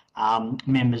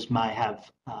 Members may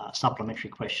have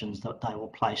supplementary questions that they will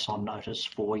place on notice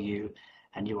for you,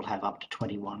 and you will have up to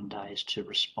 21 days to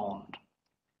respond.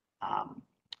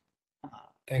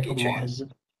 Thank you, Chair.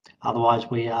 Otherwise,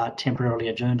 we are temporarily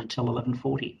adjourned until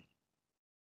 11:40.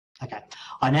 Okay.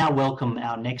 I now welcome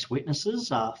our next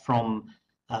witnesses from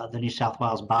the New South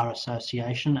Wales Bar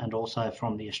Association and also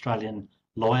from the Australian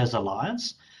Lawyers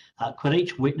Alliance. Could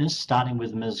each witness, starting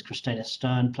with Ms. Christina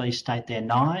Stern, please state their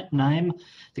name,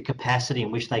 the capacity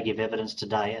in which they give evidence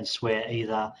today, and swear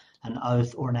either an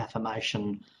oath or an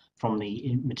affirmation from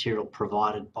the material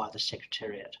provided by the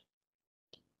Secretariat.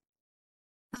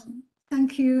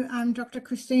 Thank you. I'm Dr.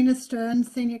 Christina Stern,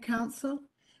 Senior Counsel.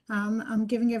 I'm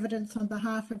giving evidence on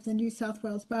behalf of the New South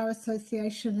Wales Bar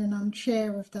Association, and I'm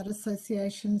chair of that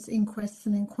association's Inquests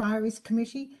and Inquiries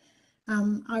Committee.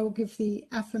 I will give the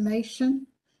affirmation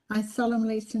I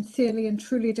solemnly, sincerely and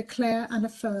truly declare and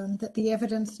affirm that the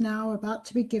evidence now about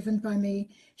to be given by me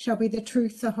shall be the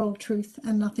truth, the whole truth,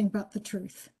 and nothing but the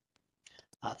truth.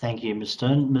 Thank you, Ms.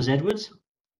 Stern. Ms. Edwards?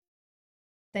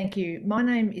 Thank you. My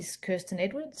name is Kirsten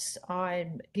Edwards.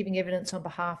 I'm giving evidence on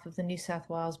behalf of the New South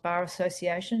Wales Bar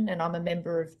Association, and I'm a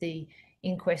member of the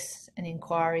Inquests and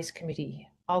Inquiries Committee.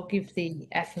 I'll give the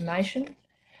affirmation.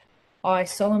 I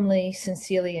solemnly,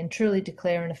 sincerely and truly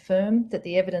declare and affirm that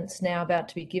the evidence now about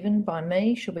to be given by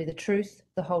me shall be the truth,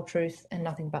 the whole truth, and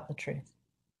nothing but the truth.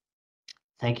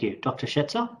 Thank you. Dr.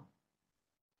 Schetzer?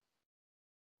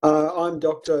 I'm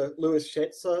Dr. Lewis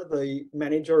Schetzer, the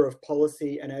Manager of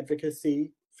Policy and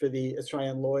Advocacy for the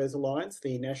Australian Lawyers Alliance,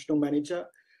 the National Manager.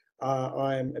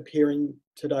 I'm appearing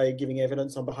today giving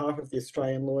evidence on behalf of the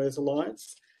Australian Lawyers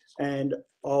Alliance, and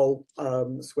I'll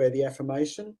swear the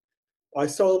affirmation. I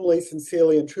solemnly,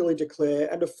 sincerely and truly declare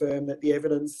and affirm that the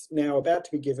evidence now about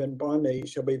to be given by me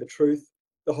shall be the truth,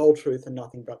 the whole truth, and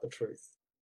nothing but the truth.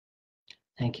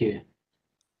 Thank you.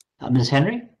 Ms.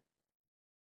 Henry?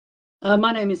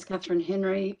 My name is Catherine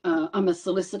Henry. I'm a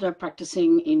solicitor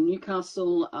practicing in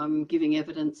Newcastle. I'm giving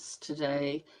evidence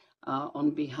today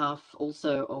on behalf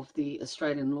also of the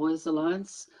Australian Lawyers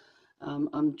Alliance.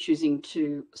 I'm choosing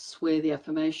to swear the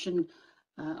affirmation.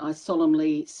 I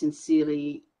solemnly,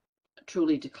 sincerely,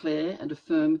 truly declare and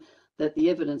affirm that the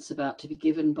evidence about to be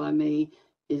given by me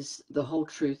is the whole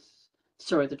truth,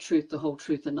 the truth, the whole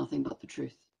truth, and nothing but the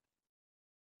truth.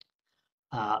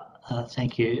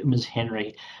 Thank you, Ms.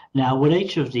 Henry. Now, would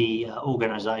each of the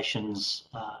organisations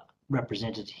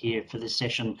represented here for this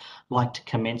session like to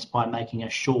commence by making a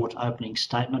short opening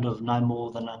statement of no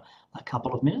more than a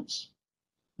couple of minutes?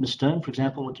 Ms. Stern, for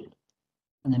example,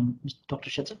 and then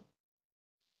Dr. Schetzer?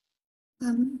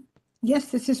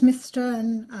 Yes, this is Ms.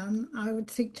 Stern. I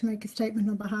would seek to make a statement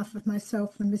on behalf of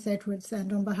myself and Ms. Edwards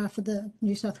and on behalf of the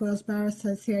New South Wales Bar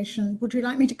Association. Would you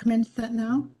like me to commence that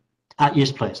now?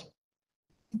 Yes, please.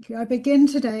 Thank you. I begin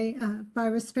today by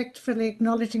respectfully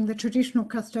acknowledging the traditional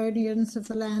custodians of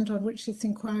the land on which this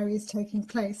inquiry is taking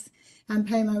place and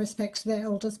pay my respects to their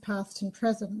elders past and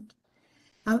present.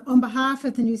 On behalf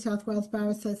of the New South Wales Bar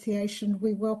Association,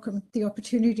 we welcome the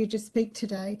opportunity to speak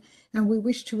today, and we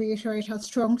wish to reiterate our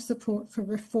strong support for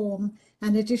reform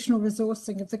and additional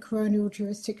resourcing of the coronial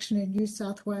jurisdiction in New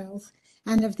South Wales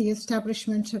and of the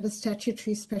establishment of a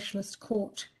statutory specialist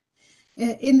court.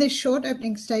 In this short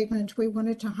opening statement, we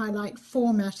wanted to highlight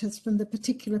 4 matters from the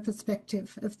particular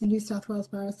perspective of the New South Wales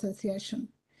Bar Association.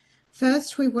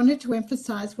 First, we wanted to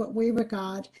emphasise what we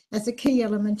regard as a key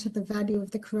element of the value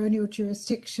of the coronial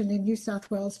jurisdiction in New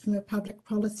South Wales from a public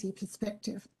policy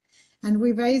perspective. And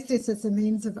we raised this as a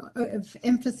means of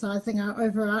emphasising our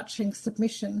overarching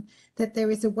submission that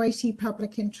there is a weighty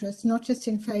public interest, not just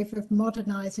in favour of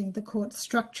modernising the court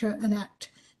structure and act,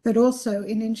 but also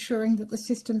in ensuring that the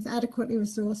system is adequately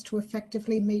resourced to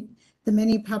effectively meet the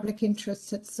many public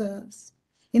interests it serves.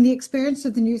 In the experience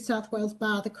of the New South Wales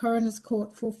Bar, the Coroner's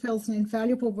Court fulfills an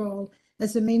invaluable role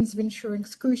as a means of ensuring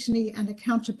scrutiny and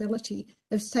accountability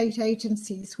of state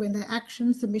agencies when their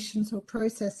actions, omissions or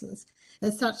processes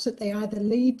are such that they either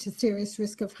lead to serious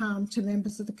risk of harm to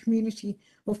members of the community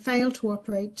or fail to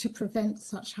operate to prevent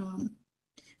such harm.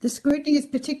 The scrutiny is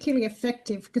particularly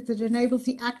effective because it enables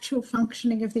the actual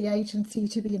functioning of the agency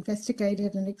to be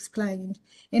investigated and explained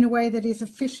in a way that is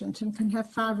efficient and can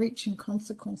have far-reaching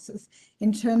consequences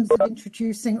in terms of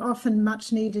introducing often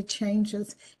much-needed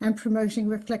changes and promoting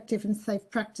reflective and safe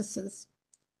practices.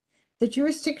 The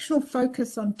jurisdictional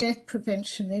focus on death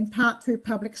prevention, in part through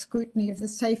public scrutiny of the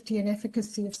safety and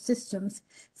efficacy of systems,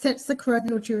 sets the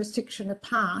coronial jurisdiction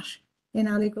apart in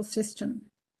our legal system.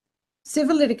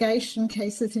 Civil litigation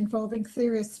cases involving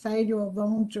serious failure or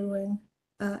wrongdoing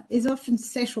is often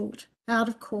settled out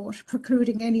of court,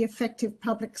 precluding any effective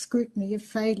public scrutiny of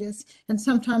failures and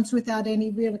sometimes without any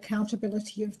real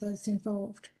accountability of those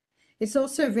involved. It's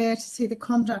also rare to see the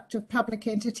conduct of public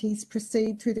entities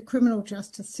proceed through the criminal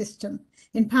justice system,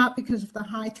 in part because of the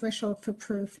high threshold for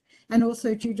proof and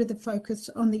also due to the focus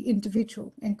on the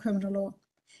individual in criminal law.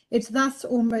 It's thus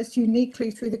almost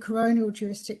uniquely through the coronial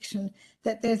jurisdiction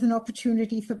that there's an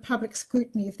opportunity for public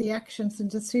scrutiny of the actions and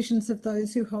decisions of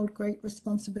those who hold great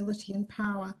responsibility and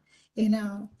power in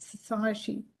our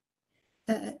society.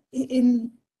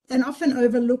 An often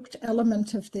overlooked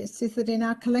element of this is that in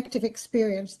our collective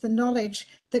experience, the knowledge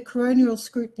that coronial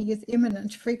scrutiny is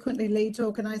imminent frequently leads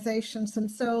organisations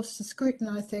themselves to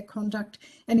scrutinise their conduct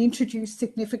and introduce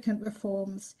significant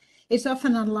reforms. It's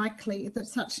often unlikely that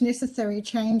such necessary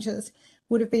changes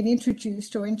would have been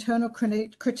introduced or internal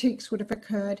critiques would have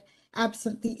occurred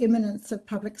absent the imminence of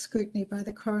public scrutiny by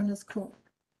the Coroner's Court.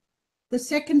 The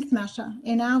second matter,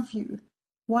 in our view,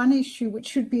 one issue which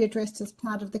should be addressed as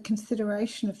part of the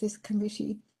consideration of this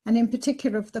committee, and in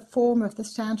particular of the form of the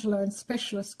standalone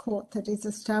specialist court that is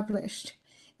established,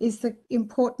 is the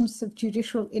importance of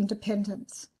judicial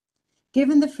independence.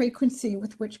 Given the frequency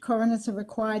with which coroners are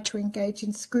required to engage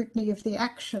in scrutiny of the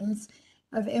actions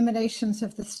of emanations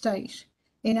of the state,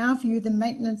 in our view, the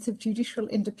maintenance of judicial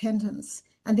independence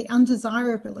and the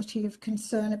undesirability of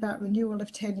concern about renewal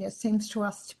of tenure seems to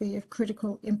us to be of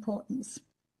critical importance.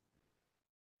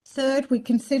 Third, we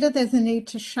consider there's a need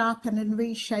to sharpen and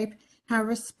reshape how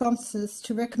responses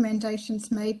to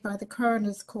recommendations made by the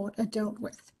Coroner's Court are dealt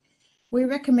with. We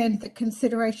recommend that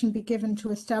consideration be given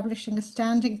to establishing a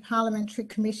standing parliamentary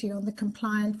committee on the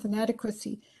compliance and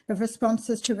adequacy of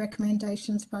responses to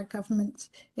recommendations by government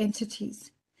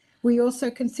entities. We also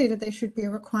consider there should be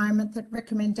a requirement that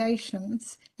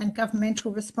recommendations and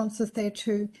governmental responses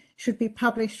thereto should be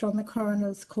published on the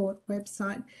Coroner's Court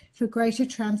website for greater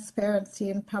transparency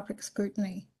and public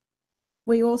scrutiny.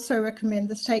 We also recommend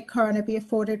the State Coroner be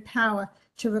afforded power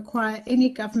to require any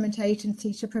government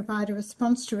agency to provide a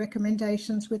response to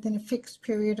recommendations within a fixed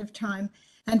period of time,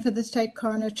 and for the State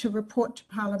Coroner to report to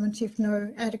Parliament if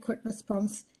no adequate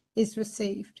response is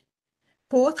received.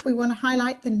 Fourth, we want to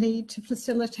highlight the need to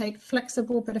facilitate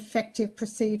flexible but effective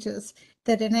procedures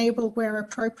that enable, where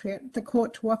appropriate, the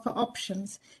court to offer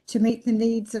options to meet the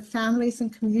needs of families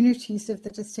and communities of the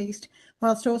deceased,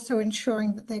 whilst also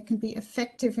ensuring that there can be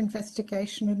effective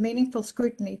investigation and meaningful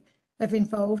scrutiny of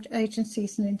involved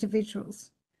agencies and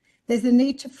individuals. There's a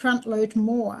need to front-load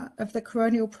more of the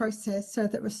coronial process so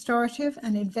that restorative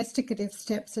and investigative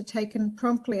steps are taken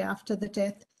promptly after the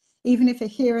death, even if a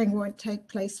hearing won't take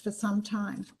place for some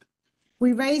time.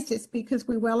 We raise this because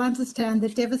we well understand the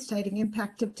devastating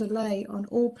impact of delay on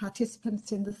all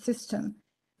participants in the system,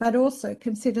 but also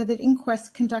consider that inquests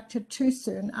conducted too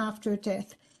soon after a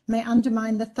death may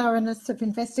undermine the thoroughness of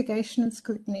investigation and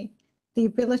scrutiny, the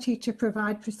ability to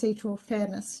provide procedural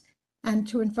fairness, and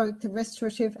to invoke the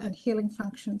restorative and healing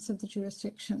functions of the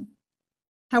jurisdiction.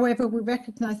 However, we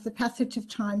recognise the passage of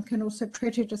time can also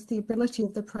prejudice the ability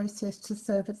of the process to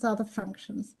serve its other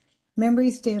functions.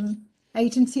 Memories dim,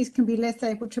 agencies can be less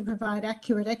able to provide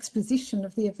accurate exposition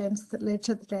of the events that led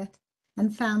to the death,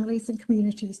 and families and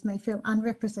communities may feel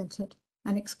unrepresented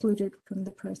and excluded from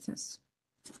the process.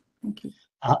 Thank you.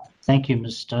 Thank you,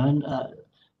 Ms. Stone.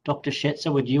 Dr.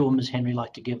 Schetzer, would you or Ms. Henry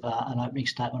like to give an opening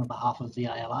statement on behalf of the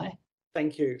ALA?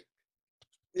 Thank you.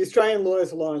 The Australian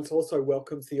Lawyers Alliance also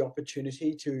welcomes the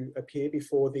opportunity to appear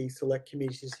before the Select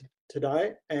Committees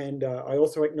today, and I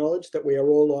also acknowledge that we are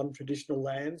all on traditional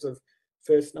lands of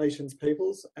First Nations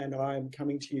peoples, and I am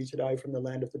coming to you today from the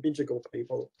land of the Bidjigal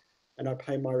people, and I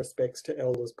pay my respects to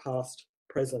elders past,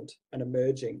 present and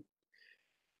emerging.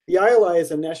 The ALA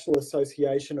is a national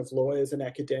association of lawyers and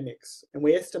academics, and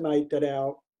we estimate that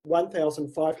our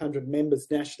 1,500 members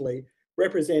nationally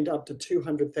represent up to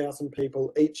 200,000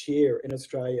 people each year in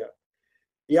Australia.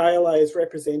 The ALA is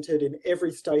represented in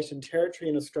every state and territory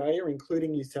in Australia,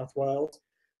 including New South Wales,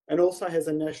 and also has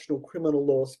a national criminal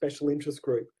law special interest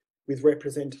group with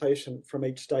representation from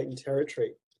each state and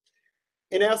territory.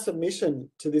 In our submission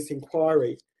to this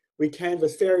inquiry, we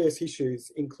canvass various issues,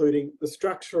 including the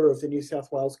structure of the New South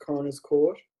Wales Coroner's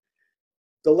Court,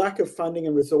 the lack of funding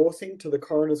and resourcing to the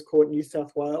Coroner's Court New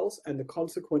South Wales and the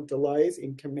consequent delays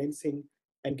in commencing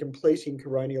and completing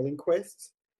coronial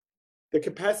inquests, the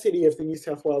capacity of the New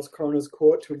South Wales Coroner's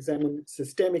Court to examine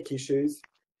systemic issues,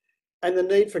 and the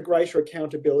need for greater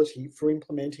accountability for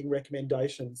implementing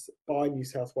recommendations by New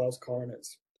South Wales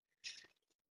coroners.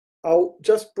 I'll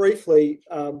just briefly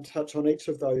touch on each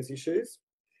of those issues.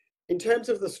 In terms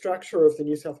of the structure of the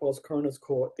New South Wales Coroner's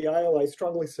Court, the ALA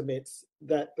strongly submits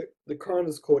that the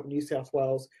Coroner's Court in New South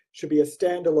Wales should be a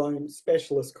standalone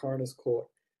specialist Coroner's Court,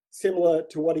 similar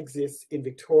to what exists in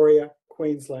Victoria,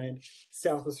 Queensland,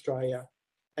 South Australia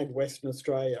and Western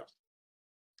Australia.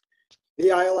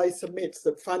 The ALA submits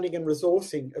that funding and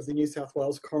resourcing of the New South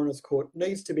Wales Coroner's Court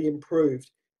needs to be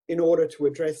improved in order to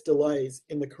address delays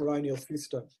in the coronial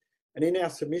system. And in our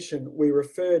submission, we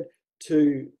referred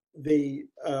to the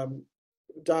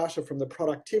data from the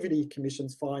Productivity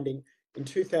Commission's finding in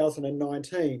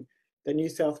 2019 that New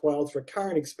South Wales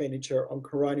recurrent expenditure on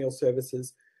coronial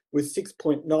services was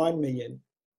 $6.9 million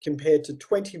compared to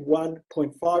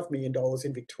 $21.5 million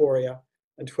in Victoria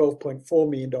and $12.4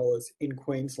 million in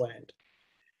Queensland.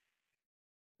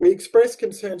 We expressed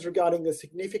concerns regarding the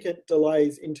significant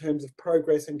delays in terms of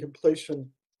progress and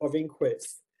completion of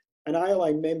inquests, and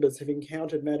ALA members have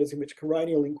encountered matters in which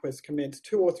coronial inquests commence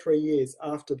 2 or 3 years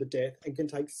after the death and can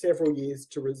take several years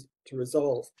to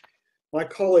resolve. My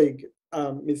colleague,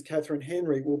 Ms. Catherine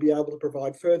Henry will be able to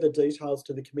provide further details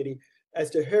to the committee as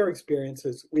to her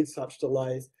experiences with such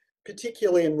delays,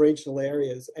 particularly in regional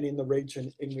areas and in the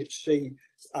region in which she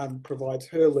provides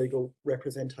her legal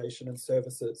representation and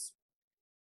services.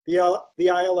 The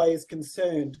ALA is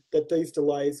concerned that these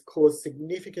delays cause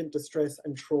significant distress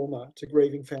and trauma to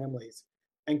grieving families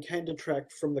and can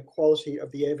detract from the quality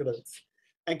of the evidence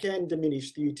and can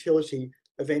diminish the utility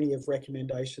of any of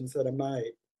recommendations that are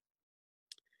made.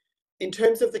 In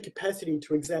terms of the capacity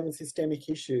to examine systemic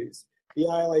issues, the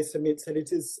ALA submits that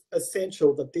it is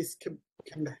essential that this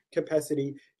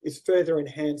capacity is further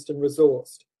enhanced and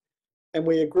resourced. And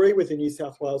we agree with the New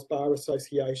South Wales Bar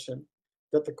Association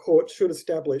that the court should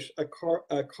establish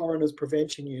a coroner's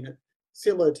prevention unit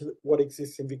similar to what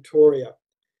exists in Victoria.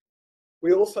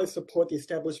 We also support the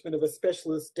establishment of a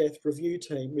specialist death review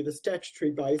team with a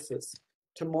statutory basis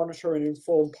to monitor and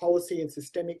inform policy and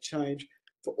systemic change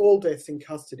for all deaths in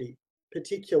custody,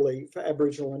 particularly for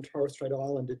Aboriginal and Torres Strait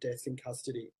Islander deaths in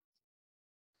custody.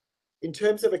 In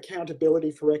terms of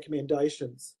accountability for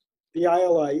recommendations, the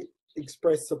ALA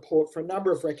expressed support for a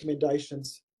number of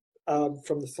recommendations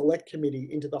from the Select Committee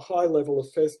into the high level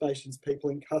of First Nations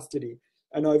people in custody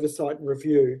and oversight and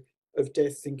review of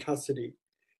deaths in custody.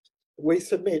 We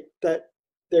submit that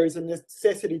there is a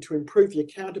necessity to improve the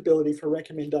accountability for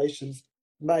recommendations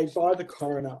made by the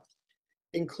coroner,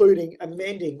 including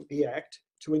amending the Act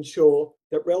to ensure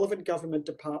that relevant government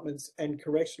departments and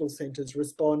correctional centres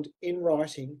respond in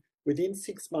writing within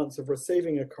 6 months of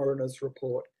receiving a coroner's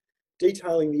report,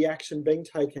 detailing the action being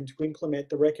taken to implement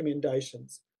the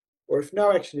recommendations, or if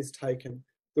no action is taken,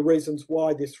 the reasons why,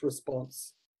 and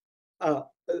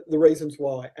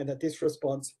that this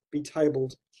response be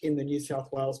tabled in the New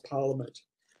South Wales Parliament.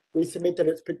 We submit that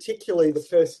it's particularly the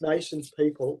First Nations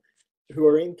people who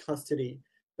are in custody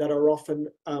that are often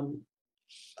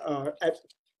at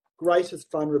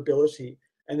greatest vulnerability,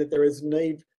 and that there is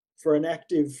need for an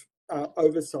active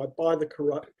oversight by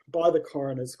the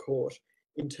Coroner's Court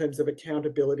in terms of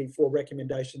accountability for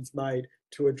recommendations made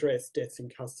to address deaths in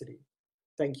custody.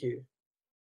 Thank you.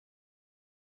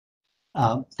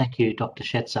 Thank you, Dr.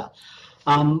 Schetzer.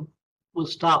 We'll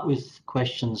start with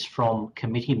questions from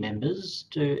committee members.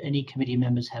 Do any committee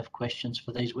members have questions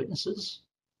for these witnesses?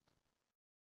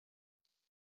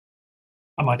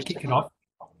 I might kick it off.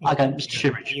 Okay, Mr.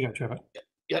 Shivridge. You go, Trevor.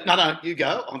 Yeah, no, you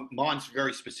go. Mine's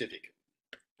very specific.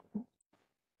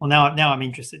 Well, now I'm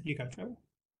interested. You go, Trevor.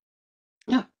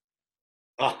 Yeah.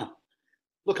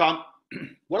 Look,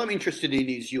 what I'm interested in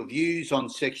is your views on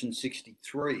Section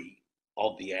 63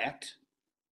 of the Act.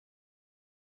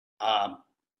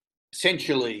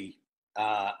 Essentially,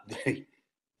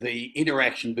 the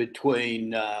interaction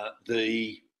between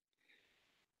the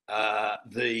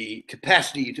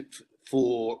capacity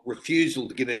for refusal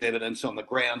to give evidence on the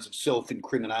grounds of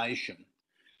self-incrimination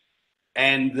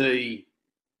and the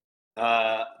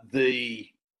I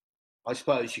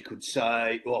suppose you could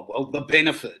say, well, the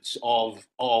benefits of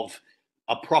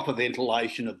a proper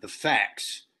ventilation of the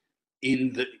facts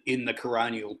in the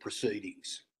coronial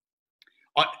proceedings.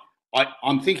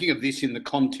 I'm thinking of this in the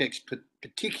context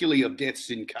particularly of deaths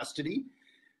in custody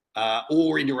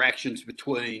or interactions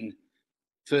between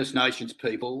First Nations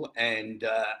people and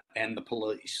the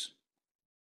police.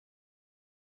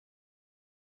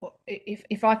 Well,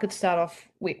 if I could start off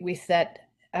with that,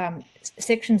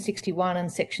 Section 61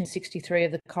 and Section 63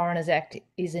 of the Coroners Act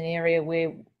is an area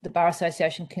where the Bar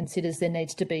Association considers there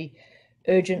needs to be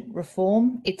urgent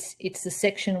reform. It's the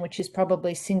section which is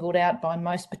probably singled out by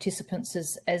most participants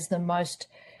as the most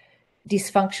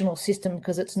dysfunctional system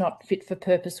because it's not fit for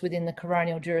purpose within the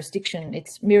coronial jurisdiction.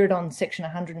 It's mirrored on Section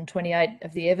 128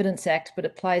 of the Evidence Act, but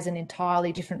it plays an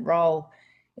entirely different role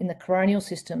in the coronial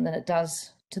system than it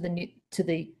does to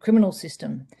the criminal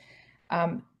system.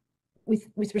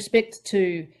 With respect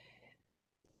to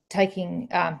taking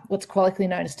what's colloquially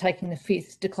known as taking the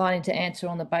fifth, declining to answer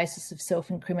on the basis of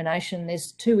self-incrimination,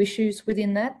 there's two issues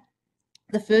within that.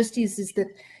 The first is that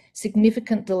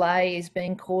significant delay is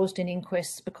being caused in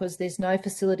inquests because there's no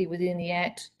facility within the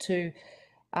Act to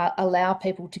allow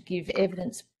people to give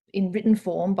evidence in written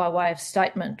form by way of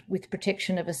statement with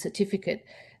protection of a certificate.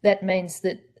 That means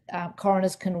that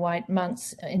coroners can wait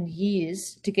months and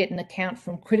years to get an account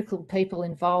from critical people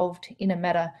involved in a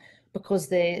matter because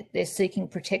they're seeking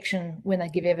protection when they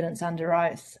give evidence under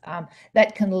oath.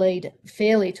 That can lead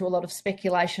fairly to a lot of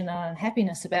speculation and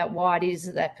unhappiness about why it is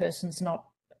that that person's not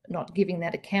giving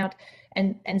that account.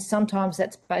 And sometimes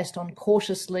that's based on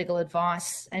cautious legal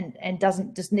advice and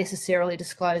doesn't just necessarily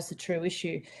disclose the true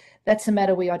issue. That's a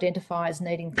matter we identify as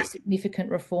needing significant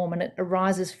reform, and it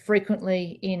arises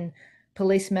frequently in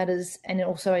police matters and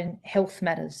also in health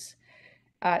matters.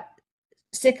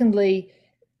 Secondly,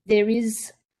 there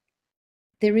is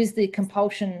the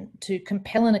compulsion to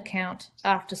compel an account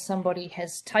after somebody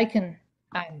has taken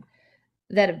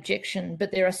that objection,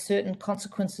 but there are certain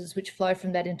consequences which flow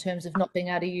from that in terms of not being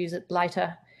able to use it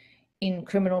later in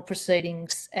criminal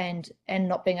proceedings and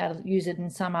not being able to use it in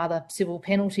some other civil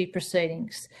penalty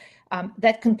proceedings.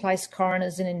 That can place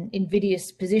coroners in an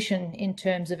invidious position in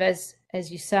terms of, as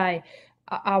you say,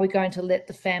 are we going to let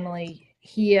the family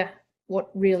hear what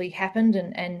really happened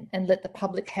and let the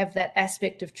public have that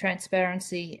aspect of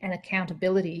transparency and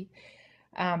accountability?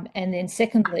 And then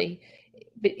secondly,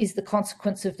 is the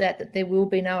consequence of that there will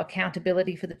be no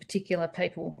accountability for the particular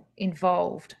people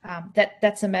involved.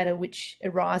 That's a matter which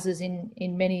arises in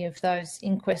many of those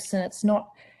inquests, and it's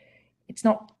not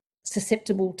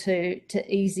susceptible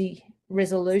to easy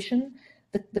resolution.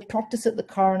 The practice at the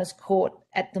coroner's court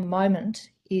at the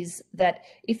moment is that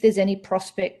if there's any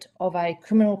prospect of a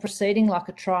criminal proceeding like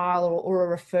a trial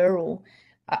or a referral,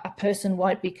 a person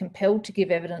won't be compelled to give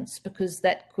evidence because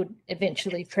that could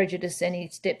eventually prejudice any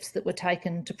steps that were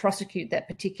taken to prosecute that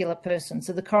particular person.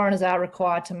 So the coroners are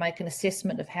required to make an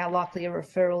assessment of how likely a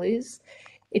referral is.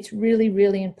 It's really,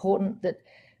 really important that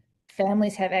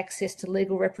families have access to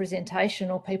legal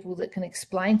representation or people that can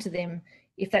explain to them,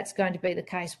 if that's going to be the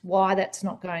case, why that's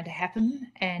not going to happen.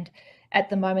 And at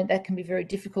the moment, that can be very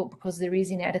difficult because there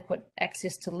is inadequate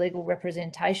access to legal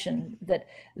representation, that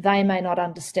they may not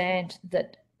understand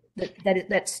that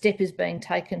step is being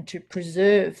taken to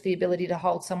preserve the ability to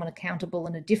hold someone accountable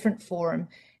in a different forum,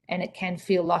 and it can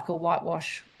feel like a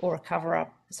whitewash or a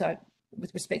cover-up. So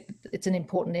with respect, it's an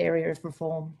important area of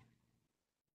reform.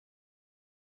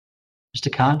 Mr.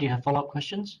 Khan, do you have follow-up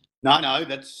questions? No,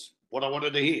 that's what I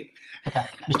wanted to hear. Okay,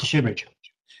 Mr. Shoebridge.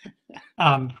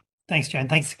 Thanks, Jan.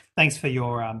 Thanks for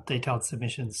your detailed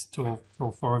submissions to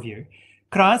all four of you.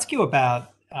 Could I ask you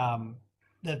about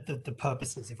the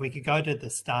purposes? If we could go to the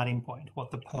starting point,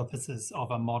 what the purposes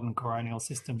of a modern coronial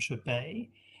system should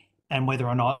be, and whether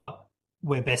or not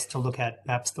we're best to look at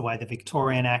perhaps the way the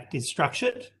Victorian Act is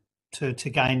structured to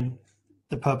gain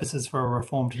the purposes for a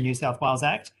reformed New South Wales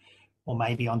Act, or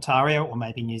maybe Ontario, or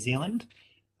maybe New Zealand.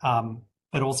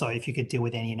 But also if you could deal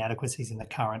with any inadequacies in the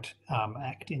current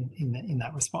Act in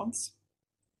that response.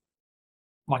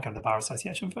 Might go to the Bar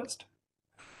Association first.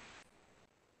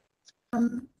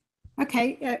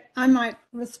 Okay, I might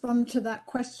respond to that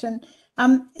question.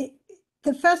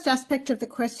 The first aspect of the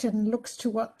question looks to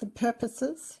what the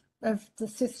purposes of the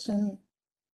system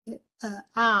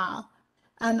are.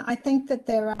 And I think that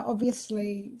there are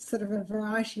obviously sort of a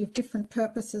variety of different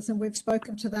purposes, and we've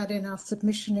spoken to that in our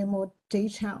submission in more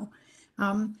detail.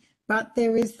 But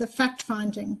there is the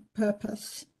fact-finding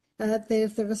purpose.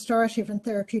 There's the restorative and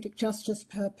therapeutic justice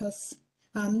purpose.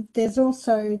 There's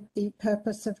also the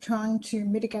purpose of trying to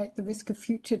mitigate the risk of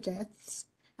future deaths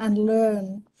and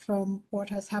learn from what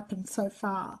has happened so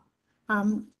far.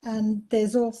 And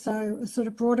there's also a sort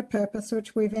of broader purpose,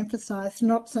 which we've emphasised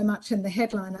not so much in the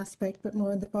headline aspect, but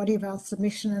more in the body of our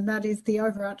submission, and that is the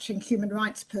overarching human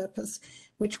rights purpose,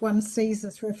 which one sees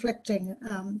as reflecting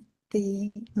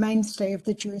the mainstay of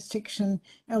the jurisdiction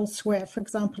elsewhere, for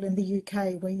example, in the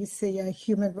UK, where you see a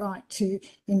human right to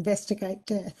investigate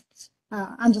deaths,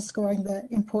 underscoring the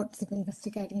importance of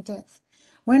investigating deaths.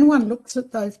 When one looks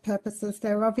at those purposes,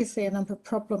 there are obviously a number of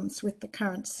problems with the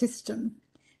current system.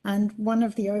 And one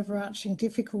of the overarching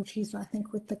difficulties, I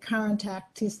think, with the current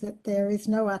Act is that there is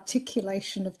no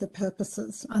articulation of the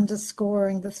purposes,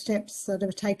 underscoring the steps that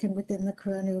are taken within the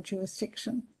coronial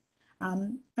jurisdiction.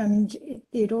 And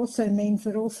it also means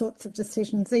that all sorts of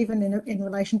decisions, even in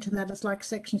relation to matters like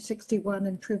Section 61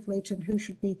 and privilege and who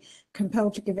should be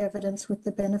compelled to give evidence with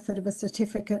the benefit of a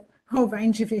certificate, a whole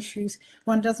range of issues,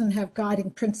 one doesn't have guiding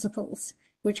principles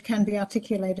which can be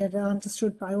articulated and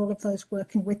understood by all of those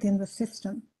working within the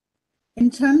system. In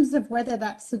terms of whether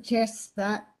that suggests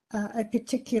that a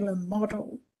particular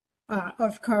model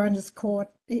of coroner's court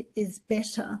is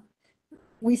better,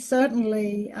 we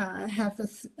certainly have,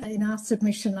 in our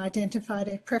submission, identified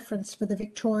a preference for the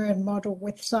Victorian model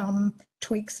with some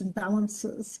tweaks and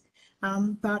balances.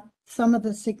 But some of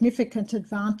the significant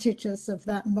advantages of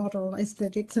that model is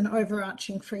that it's an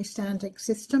overarching freestanding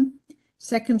system.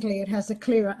 Secondly, it has a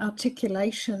clearer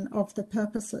articulation of the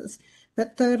purposes.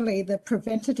 But thirdly, the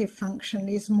preventative function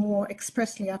is more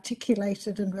expressly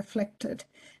articulated and reflected.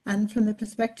 And from the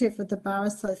perspective of the Bar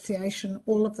Association,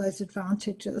 all of those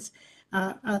advantages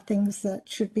are things that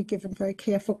should be given very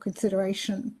careful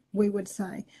consideration, we would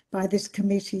say, by this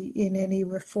committee in any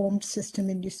reformed system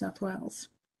in New South Wales.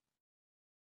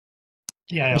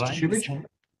 The ALA,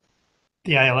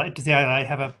 does the ALA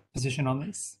have a position on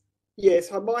this?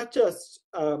 Yes, I might just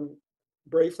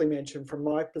briefly mention from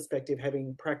my perspective,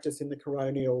 having practiced in the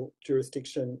coronial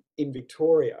jurisdiction in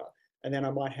Victoria, and then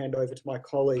I might hand over to my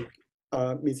colleague,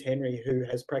 Ms. Henry, who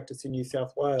has practiced in New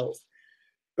South Wales.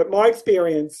 But my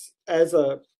experience as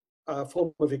a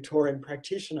former Victorian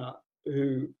practitioner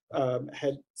who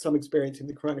had some experience in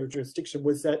the coronial jurisdiction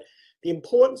was that the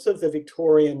importance of the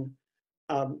Victorian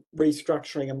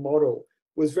restructuring and model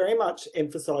was very much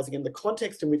emphasising, in the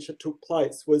context in which it took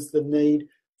place, was the need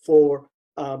for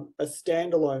a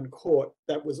standalone court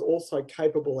that was also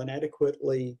capable and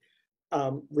adequately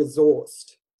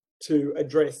resourced to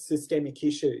address systemic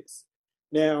issues.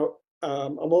 Now,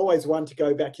 I'm always one to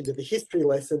go back into the history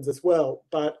lessons as well,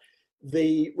 but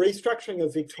the restructuring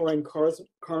of Victorian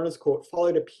Coroner's Court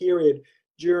followed a period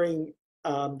during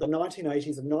the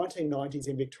 1980s and 1990s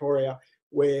in Victoria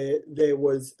where there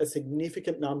was a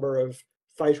significant number of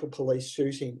fatal police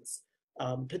shootings,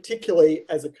 particularly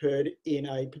as occurred in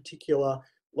a particular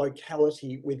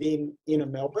locality within inner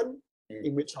Melbourne,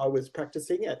 in which I was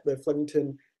practicing at the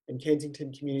Flemington and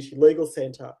Kensington Community Legal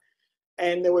Centre.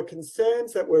 And there were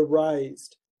concerns that were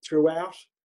raised throughout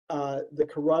the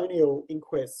coronial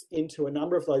inquests into a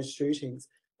number of those shootings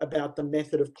about the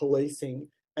method of policing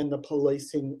and the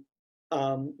policing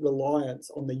reliance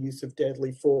on the use of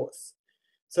deadly force.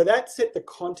 So that set the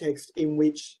context in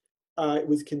which it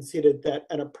was considered that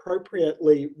an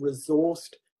appropriately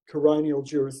resourced coronial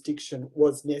jurisdiction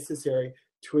was necessary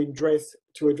to address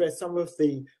some of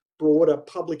the broader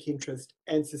public interest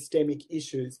and systemic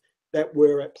issues that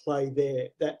were at play there,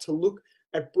 that to look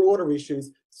at broader issues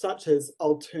such as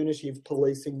alternative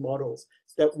policing models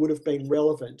that would have been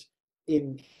relevant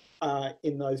in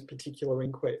those particular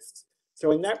inquests.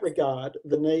 So in that regard,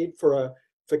 the need for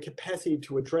capacity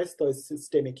to address those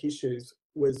systemic issues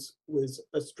was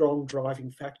a strong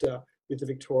driving factor with the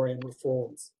Victorian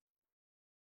reforms.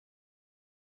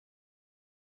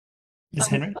 Ms.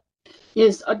 Henry?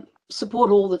 Yes, I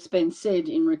support all that's been said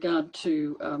in regard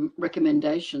to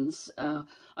recommendations.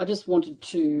 I just wanted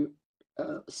to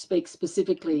speak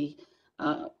specifically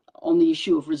on the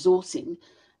issue of resourcing.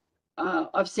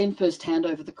 I've seen firsthand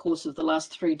over the course of the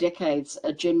last 3 decades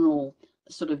a general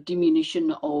sort of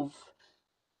diminution of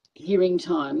hearing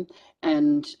time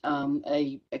and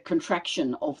a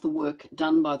contraction of the work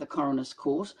done by the Coroner's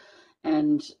Court.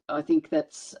 And I think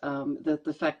that's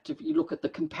the fact, if you look at the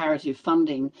comparative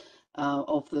funding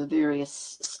of the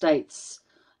various states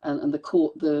and the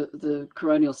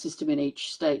coronial system in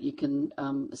each state, you can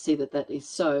see that is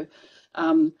so.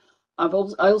 I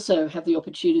also have the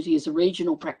opportunity as a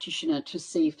regional practitioner to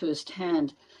see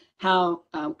firsthand how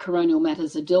coronial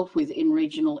matters are dealt with in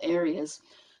regional areas.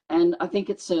 And I think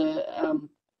it's a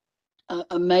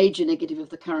major negative of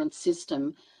the current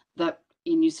system that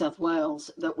in New South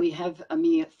Wales that we have a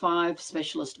mere 5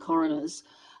 specialist coroners,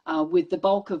 with the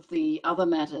bulk of the other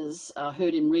matters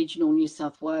heard in regional New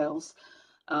South Wales.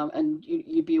 And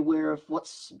you'd be aware of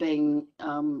what's being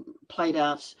played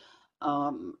out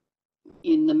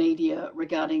in the media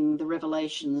regarding the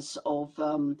revelations of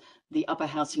the Upper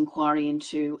House inquiry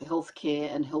into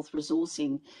healthcare and health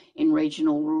resourcing in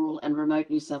regional, rural and remote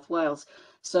New South Wales.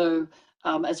 So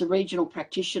as a regional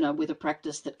practitioner with a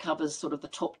practice that covers sort of the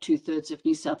top 2/3 of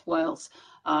New South Wales,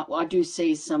 I do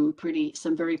see some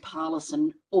very parlous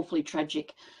and awfully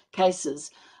tragic cases.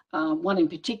 One in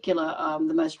particular,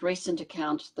 the most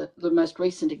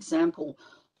recent example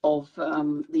of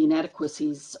the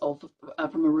inadequacies of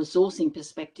from a resourcing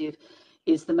perspective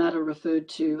is the matter referred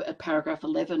to at paragraph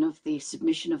 11 of the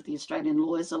submission of the Australian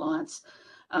Lawyers Alliance,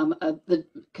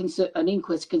 an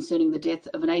inquest concerning the death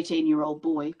of an 18-year-old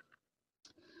boy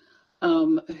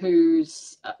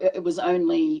it was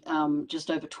only just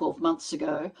over 12 months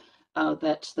ago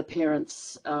that the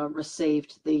parents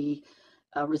received the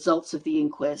results of the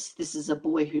inquest. This is a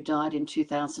boy who died in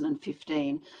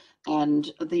 2015,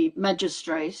 and the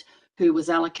magistrate who was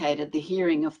allocated the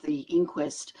hearing of the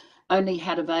inquest only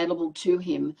had available to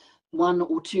him 1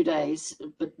 or 2 days,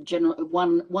 but generally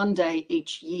one day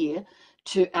each year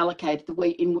to allocate the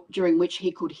week during which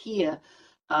he could hear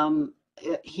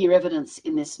evidence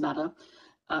in this matter.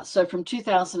 So from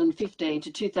 2015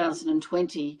 to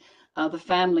 2020, the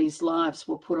family's lives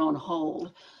were put on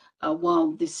hold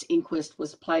while this inquest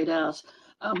was played out.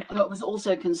 I was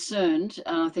also concerned,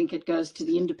 I think it goes to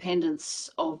the independence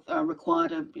of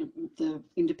the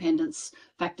independence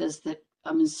factors that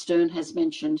Ms. Stern has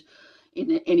mentioned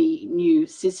in any new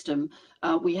system.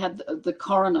 We had the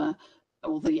coroner,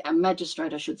 or the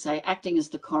magistrate, I should say, acting as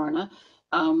the coroner,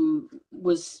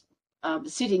 was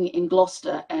sitting in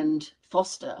Gloucester and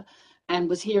Foster and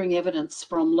was hearing evidence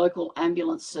from local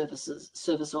ambulance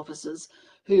service officers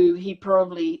who he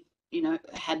probably,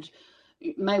 had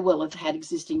may well have had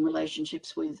existing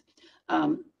relationships with,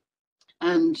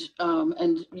 and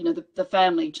you know, the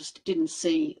family just didn't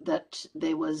see that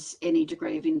there was any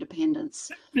degree of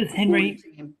independence. Ms.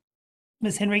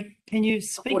 Henry, can you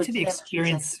speak to the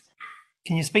experience?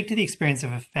 Can you speak to the experience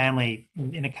of a family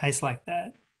in a case like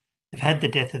that? They've had the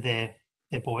death of their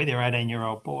boy, their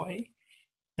 18-year-old boy,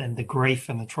 and the grief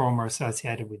and the trauma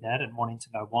associated with that, and wanting to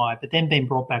know why, but then being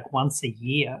brought back once a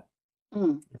year, a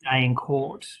day in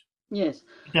court. Yes.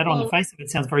 That, on the face of it,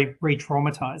 sounds very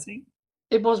re-traumatizing.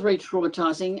 It was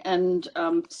re-traumatizing, and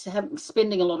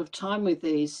spending a lot of time with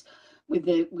the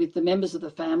members of the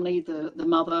family, the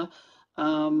mother,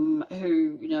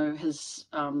 who, you know, has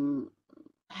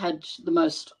had the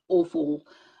most awful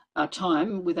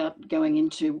time, without going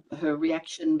into her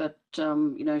reaction, but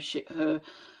you know,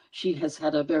 she has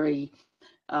had a very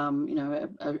you know,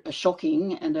 a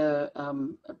shocking and a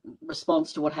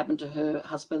response to what happened to her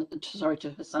husband,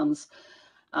 to her son's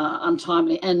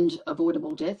untimely and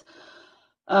avoidable death.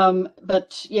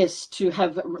 But yes, to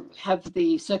have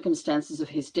the circumstances of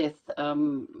his death,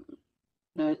 you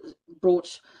know,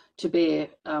 brought to bear,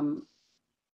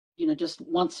 you know, just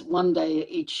one day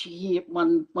each year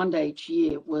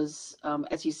was,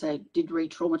 as you say, did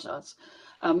re-traumatize.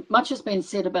 Much has been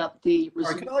said about the.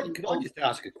 Sorry, could I just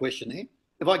ask a question there?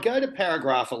 If I go to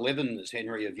paragraph 11, Ms.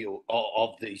 Henry, of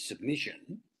the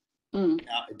submission,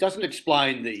 it doesn't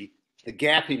explain the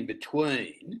gap in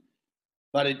between,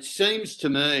 but it seems to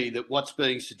me that what's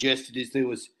being suggested is there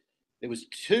was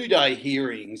 2-day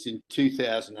hearings in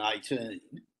 2018.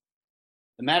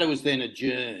 The matter was then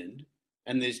adjourned,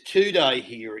 and there's a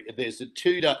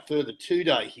further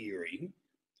 2-day hearing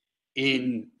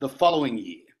in the following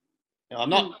year.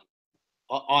 Now,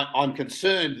 I'm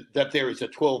concerned that there is a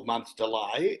 12-month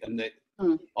delay, and that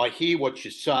I hear what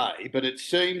you say, but it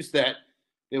seems that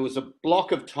there was a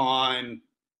block of time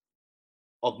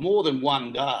of more than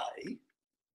 1 day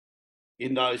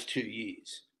in those 2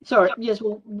 years. Sorry, yes,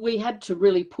 well, we had to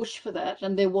really push for that,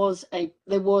 and there was,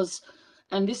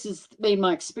 and this has been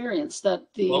my experience, that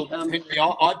the. Well, Henry,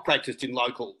 I've practiced in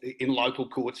local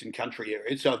courts in country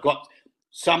areas, so I've got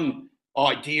some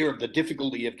idea of the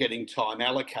difficulty of getting time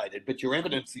allocated, but your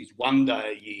evidence is 1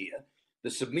 day a year.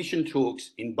 The submission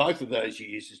talks in both of those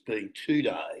years as being 2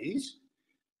 days.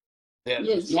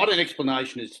 There's not an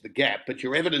explanation as to the gap, but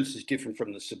your evidence is different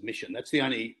from the submission. That's the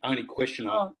only question.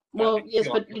 Well, yes,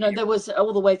 but you know, there was,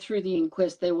 all the way through the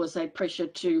inquest, there was a pressure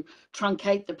to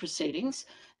truncate the proceedings,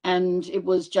 and it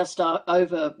was just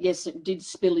over. Yes, it did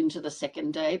spill into the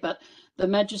second day, but the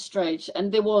magistrate,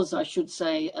 and there was, I should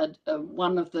say,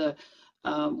 one of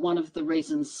the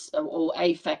reasons, or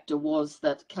a factor, was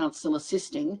that counsel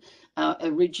assisting,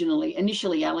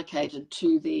 initially allocated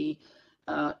to the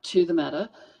matter,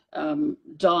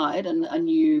 died, and a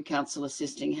new counsel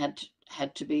assisting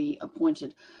had to be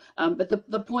appointed. But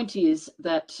the point is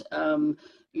that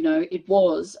you know, it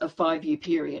was a 5-year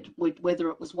period, whether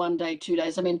it was 1 day, 2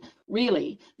 days. I mean,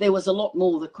 really, there was a lot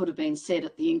more that could have been said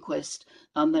at the inquest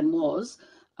than was.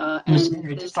 Ms.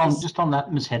 Henry, just on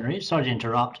that, Ms. Henry, sorry to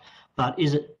interrupt, but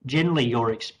is it generally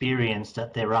your experience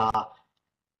that there are,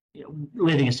 you know,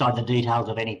 leaving aside the details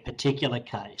of any particular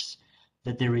case,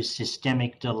 that there is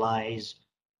systemic delays,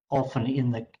 often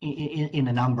in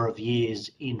a number of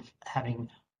years, in having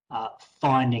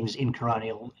findings in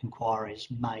coronial inquiries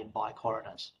made by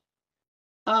coroners?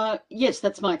 Yes,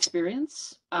 that's my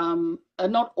experience.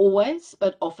 Not always,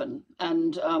 but often.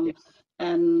 And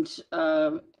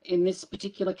in this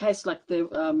particular case, like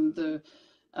the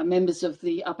members of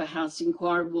the Upper House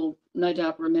inquiry will no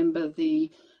doubt remember the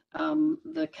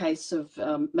case of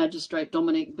Magistrate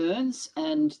Dominic Burns,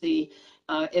 and the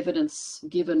evidence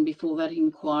given before that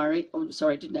inquiry. Oh,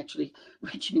 sorry, it didn't actually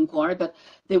reach an inquiry, but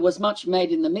there was much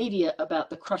made in the media about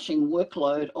the crushing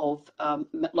workload of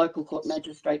local court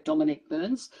magistrate Dominic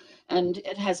Burns, and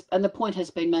the point has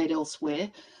been made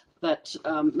elsewhere that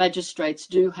magistrates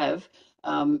do have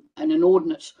an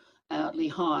inordinately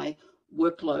high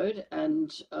workload,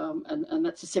 and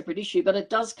that's a separate issue. But it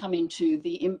does come into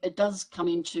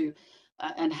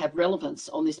and have relevance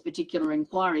on this particular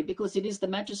inquiry, because it is the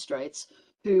magistrates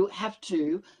who have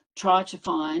to try to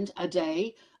find a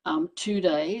day, 2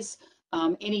 days,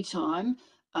 any time,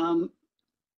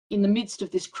 in the midst of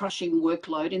this crushing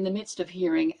workload, in the midst of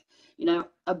hearing, you know,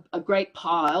 a great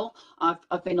pile.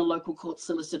 I've been a local court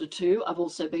solicitor too. I've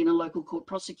also been a local court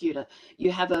prosecutor.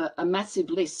 You have a massive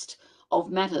list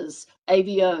of matters,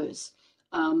 AVOs,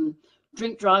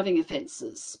 drink driving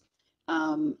offences,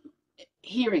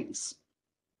 hearings.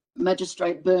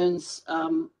 Magistrate Burns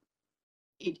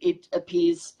it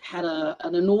appears, had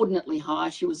an inordinately high.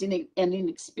 She was an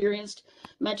inexperienced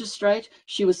magistrate.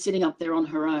 She was sitting up there on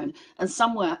her own, and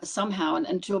somehow,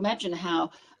 and to imagine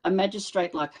how a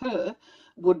magistrate like her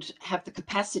would have the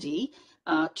capacity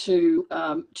to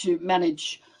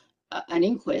manage an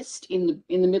inquest in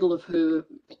the middle of her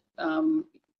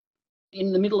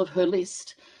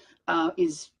list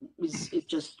is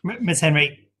just Ms.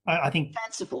 Henry, I think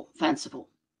fanciful.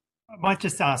 I might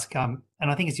just ask, and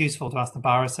I think it's useful to ask the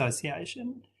Bar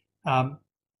Association,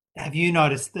 have you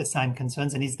noticed the same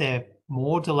concerns, and is there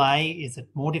more delay? Is it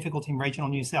more difficult in regional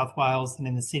New South Wales than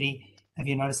in the city? Have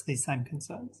you noticed these same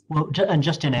concerns? Well, and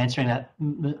just in answering that,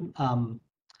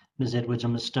 Ms. Edwards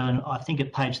and Ms. Stern, I think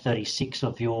at page 36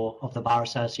 of the Bar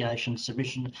Association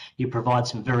submission, you provide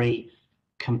some very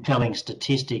compelling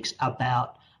statistics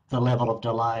about the level of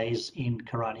delays in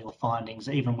coronial findings,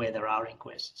 even where there are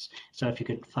inquests. So if you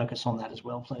could focus on that as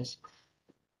well, please.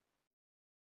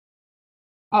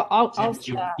 I'll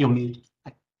start. You're mute.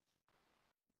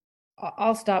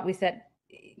 I'll start with that.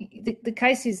 The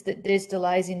case is that there's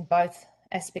delays in both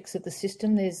aspects of the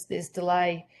system. There's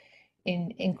delay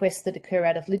in inquests that occur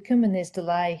out of Lidcombe, and there's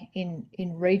delay in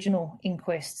regional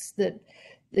inquests. The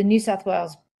New South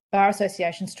Wales Bar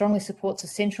Association strongly supports a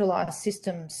centralised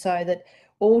system so that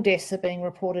all deaths are being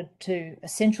reported to a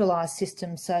centralised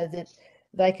system so that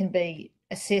they can be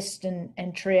assessed and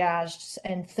triaged,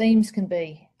 and themes can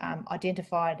be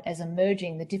identified as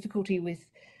emerging. The difficulty with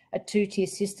a two-tier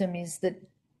system is that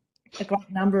a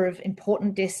great number of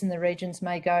important deaths in the regions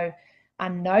may go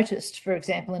unnoticed, for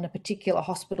example, in a particular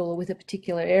hospital or with a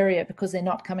particular area, because they're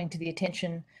not coming to the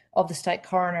attention of the state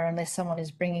coroner unless someone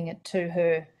is bringing it to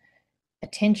her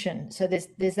attention. So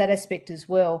there's that aspect as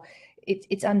well.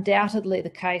 It's undoubtedly the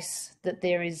case that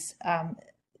there is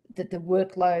that the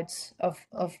workloads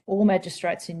of all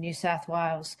magistrates in New South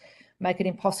Wales make it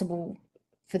impossible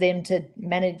for them to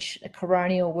manage a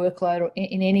coronial workload or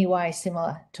in any way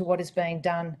similar to what is being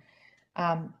done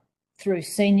through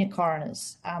senior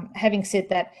coroners. Having said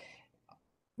that,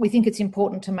 we think it's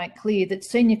important to make clear that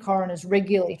senior coroners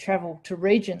regularly travel to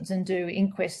regions and do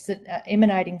inquests that are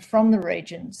emanating from the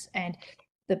regions, and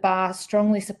the Bar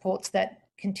strongly supports that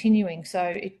continuing.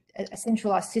 So a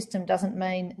centralised system doesn't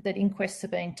mean that inquests are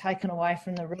being taken away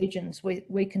from the regions.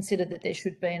 We consider that there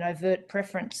should be an overt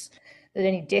preference that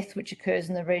any death which occurs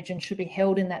in the region should be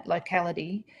held in that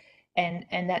locality, and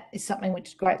that is something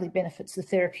which greatly benefits the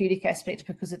therapeutic aspect,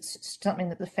 because it's something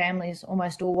that the families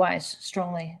almost always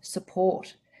strongly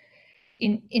support.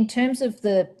 In terms of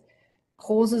the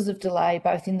causes of delay,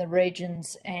 both in the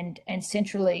regions and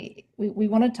centrally, we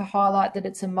wanted to highlight that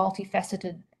it's a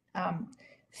multifaceted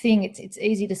thing. It's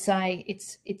easy to say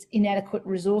it's inadequate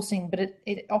resourcing, but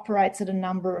it operates at a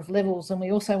number of levels. And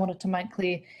we also wanted to make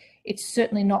clear it's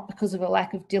certainly not because of a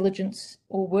lack of diligence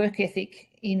or work ethic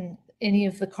in any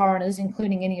of the coroners,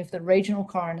 including any of the regional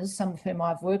coroners, some of whom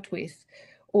I've worked with,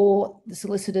 or the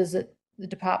solicitors at the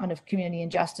Department of Community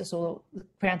and Justice or the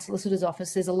Crown Solicitor's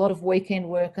Office. There's a lot of weekend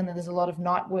work and there's a lot of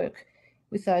night work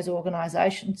with those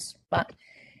organisations. But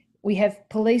we have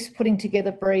police putting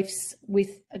together briefs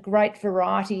with a great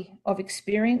variety of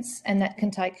experience, and that can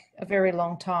take a very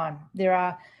long time. There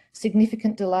are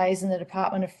significant delays in the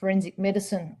Department of Forensic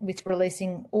Medicine with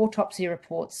releasing autopsy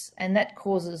reports, and that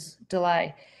causes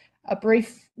delay. A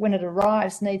brief, when it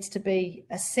arrives, needs to be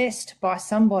assessed by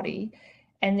somebody,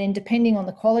 and then depending on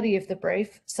the quality of the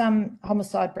brief, some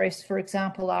homicide briefs, for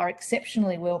example, are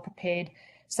exceptionally well prepared.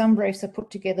 Some briefs are put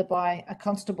together by a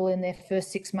constable in their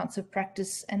first 6 months of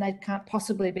practice, and they can't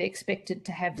possibly be expected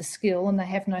to have the skill, and they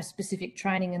have no specific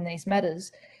training in these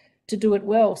matters to do it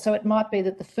well. So it might be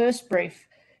that the first brief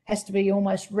has to be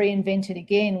almost reinvented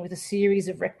again with a series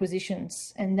of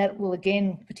requisitions, and that will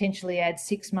again potentially add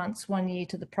 6 months, 1 year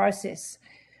to the process.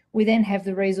 We then have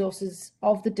the resources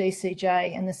of the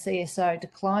DCJ and the CSO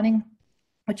declining,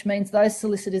 which means those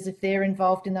solicitors, if they're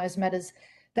involved in those matters,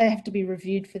 they have to be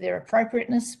reviewed for their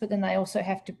appropriateness, but then they also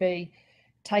have to be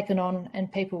taken on,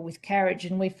 and people with carriage,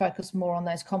 and we focus more on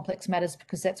those complex matters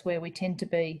because that's where we tend to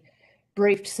be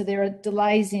briefed. So there are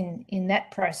delays in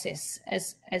that process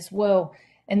as well.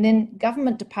 And then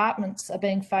government departments are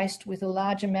being faced with a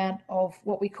large amount of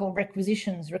what we call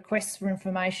requisitions, requests for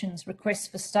informations, requests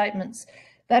for statements.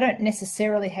 They don't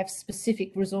necessarily have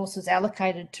specific resources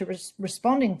allocated to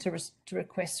responding to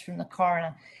requests from the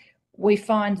coroner. We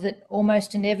find that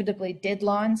almost inevitably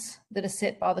deadlines that are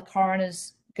set by the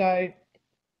coroners go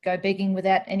begging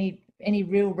without any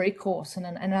real recourse. And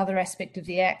another aspect of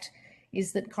the Act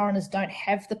is that coroners don't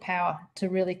have the power to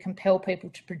really compel people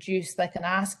to produce. They can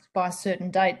ask by a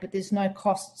certain date, but there's no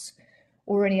costs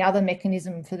or any other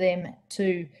mechanism for them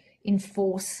to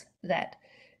enforce that.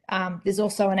 There's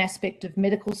also an aspect of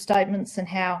medical statements and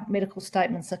how medical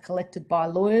statements are collected by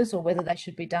lawyers, or whether they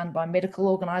should be done by medical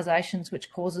organisations,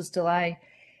 which causes delay.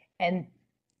 And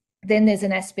then there's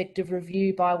an aspect of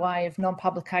review by way of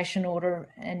non-publication order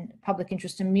and public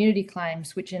interest immunity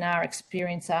claims, which in our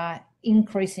experience are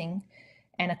increasing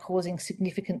and are causing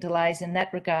significant delays in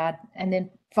that regard. And then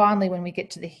finally, when we get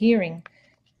to the hearing,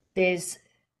 there's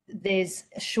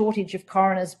a shortage of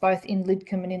coroners both in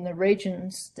Lidcombe and in the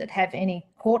regions that have any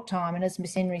court time. And as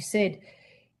Ms Henry said,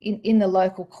 in the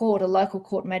local court, a local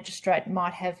court magistrate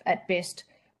might have at best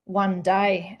 1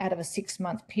 day out of a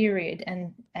 6-month period,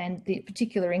 and the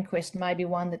particular inquest may be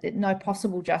one that no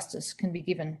possible justice can be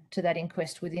given to that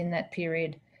inquest within that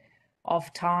period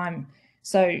of time.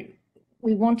 So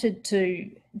we wanted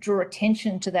to draw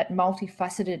attention to that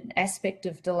multifaceted aspect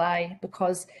of delay,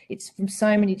 because it's from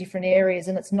so many different areas,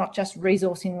 and it's not just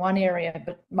resourcing one area,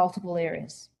 but multiple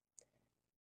areas.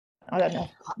 I don't know.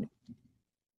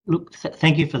 Look,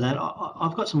 thank you for that.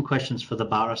 I've got some questions for the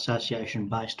Bar Association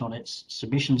based on its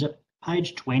submissions. At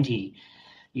page 20,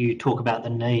 you talk about the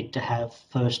need to have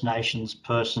First Nations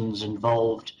persons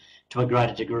involved to a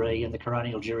greater degree in the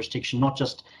coronial jurisdiction, not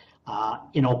just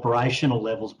in operational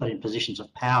levels, but in positions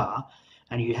of power.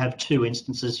 And you have 2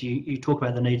 instances. You talk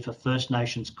about the need for First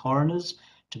Nations coroners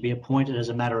to be appointed as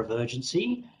a matter of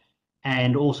urgency,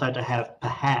 and also to have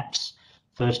perhaps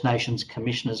First Nations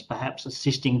commissioners, perhaps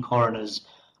assisting coroners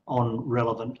on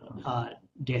relevant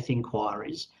death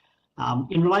inquiries.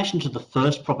 In relation to the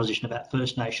first proposition about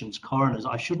First Nations coroners,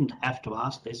 I shouldn't have to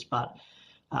ask this, but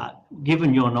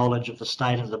given your knowledge of the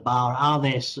state of the bar,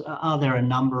 are there a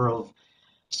number of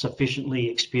sufficiently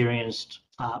experienced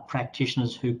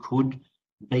practitioners who could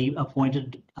be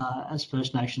appointed as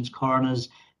First Nations coroners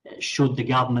should the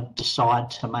government decide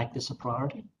to make this a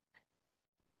priority?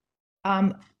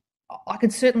 I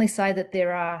can certainly say that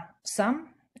there are some.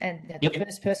 And the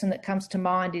first person that comes to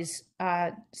mind is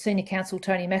Senior Counsel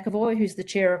Tony McAvoy, who's the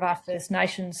chair of our First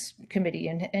Nations Committee,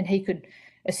 and he could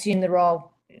assume the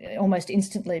role almost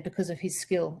instantly because of his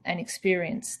skill and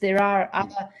experience. There are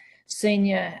other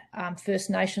senior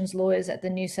First Nations lawyers at the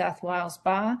New South Wales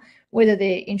Bar. Whether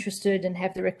they're interested and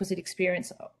have the requisite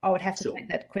experience, I would have to take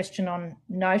that question on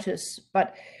notice.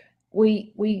 But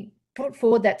we put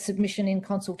forward that submission in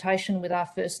consultation with our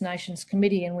First Nations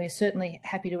Committee, and we're certainly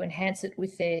happy to enhance it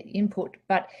with their input.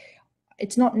 But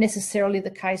it's not necessarily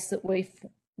the case that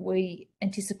we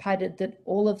anticipated that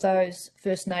all of those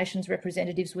First Nations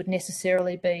representatives would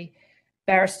necessarily be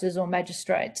barristers or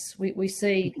magistrates. We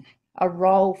see a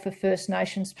role for First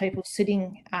Nations people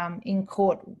sitting in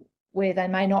court where they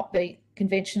may not be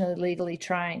conventionally legally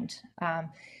trained.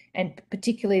 And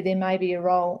particularly there may be a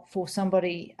role for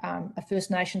somebody, a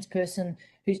First Nations person,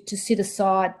 to sit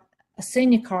aside a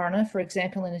senior coroner, for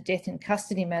example, in a death in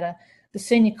custody matter. The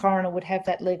senior coroner would have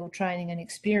that legal training and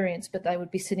experience, but they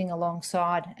would be sitting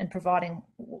alongside and providing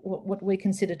what we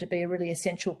consider to be a really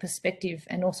essential perspective,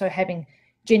 and also having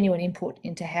genuine input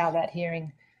into how that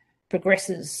hearing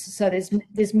progresses. So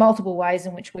there's multiple ways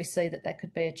in which we see that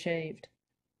could be achieved.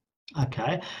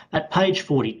 Okay. At page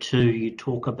 42, you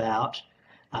talk about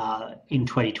in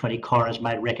 2020, coroners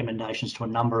made recommendations to a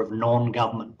number of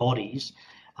non-government bodies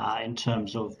in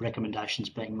terms of recommendations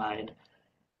being made.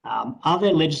 Are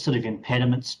there legislative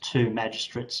impediments to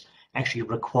magistrates actually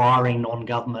requiring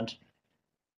non-government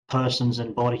persons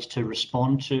and bodies to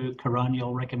respond to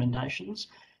coronial recommendations?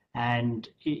 And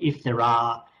if there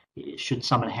are, should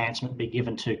some enhancement be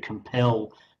given to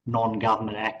compel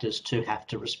non-government actors to have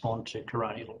to respond to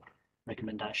coronial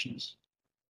recommendations?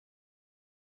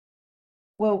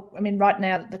 Well, I mean, right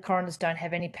now the coroners don't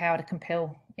have any power to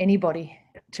compel anybody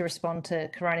to respond to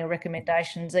coronial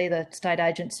recommendations, either state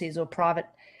agencies or private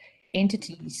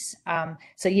entities.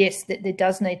 So yes, there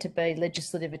does need to be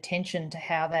legislative attention to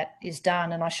how that is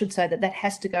done. And I should say that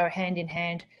has to go hand in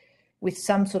hand with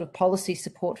some sort of policy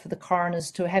support for the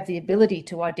coroners to have the ability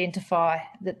to identify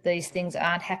that these things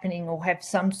aren't happening, or have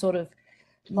some sort of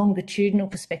longitudinal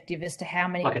perspective as to how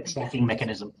many. Like a tracking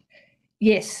mechanism.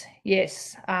 Yes.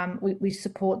 We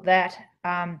support that.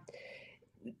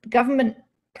 Government,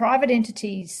 private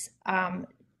entities are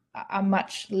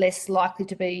much less likely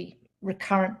to be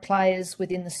recurrent players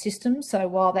within the system. So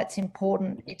while that's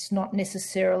important, it's not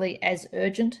necessarily as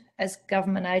urgent as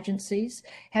government agencies.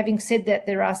 Having said that,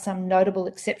 there are some notable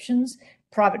exceptions,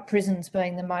 private prisons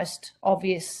being the most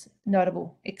obvious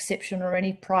notable exception, or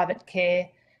any private care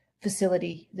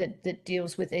facility that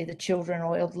deals with either children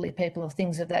or elderly people or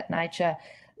things of that nature.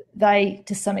 They,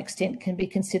 to some extent, can be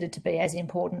considered to be as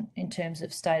important in terms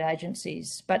of state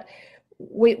agencies. But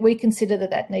we consider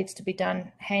that needs to be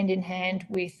done hand in hand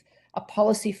with a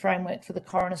policy framework for the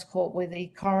coroner's court where the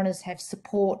coroners have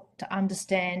support to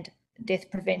understand death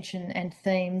prevention and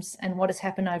themes and what has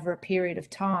happened over a period of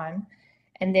time,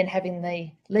 and then having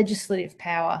the legislative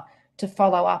power to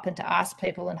follow up and to ask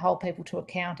people and hold people to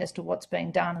account as to what's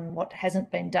being done and what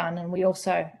hasn't been done. And we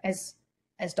also, as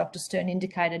Dr. Stern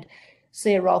indicated,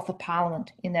 see a role for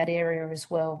Parliament in that area as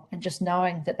well. And just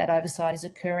knowing that that oversight is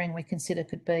occurring, we consider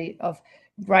could be of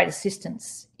great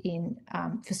assistance in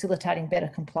facilitating better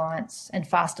compliance and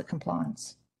faster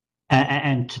compliance.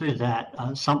 And to that,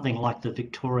 something like the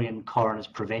Victorian Coroners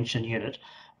Prevention Unit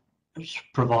is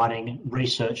providing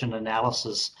research and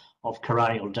analysis of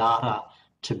coronial data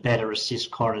to better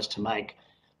assist coroners to make,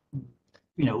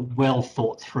 well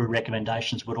thought through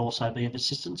recommendations would also be of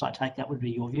assistance. I take that would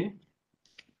be your view.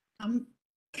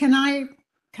 Can I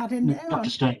cut in there? Dr.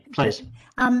 Stern, please.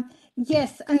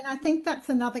 Yes, I mean, I think that's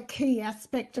another key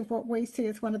aspect of what we see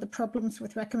as one of the problems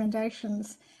with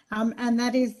recommendations, and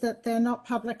that is that they're not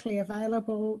publicly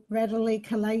available, readily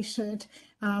collated,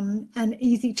 and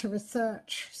easy to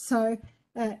research. So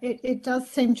it does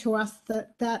seem to us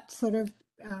that that sort of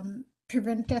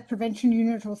death prevention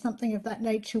unit or something of that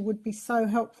nature would be so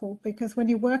helpful, because when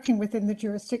you're working within the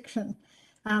jurisdiction,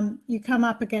 you come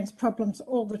up against problems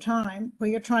all the time where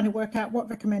you're trying to work out what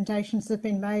recommendations have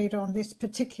been made on this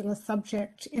particular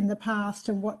subject in the past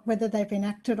and whether they've been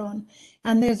acted on.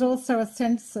 And there's also a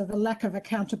sense of a lack of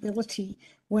accountability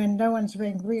when no one's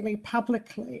being really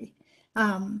publicly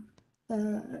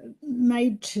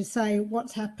made to say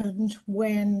what's happened,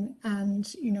 when,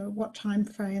 and what time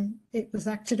frame it was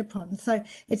acted upon. So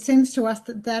it seems to us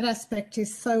that that aspect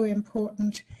is so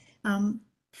important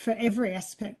for every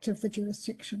aspect of the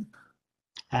jurisdiction.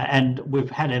 And we've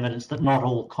had evidence that not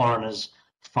all coroners'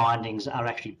 findings are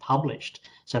actually published.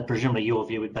 So presumably your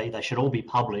view would be they should all be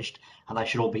published and they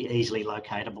should all be easily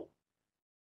locatable.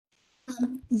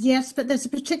 Yes, but there's a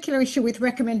particular issue with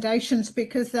recommendations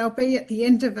because they'll be at the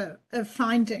end of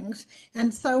findings.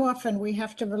 And so often we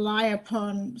have to rely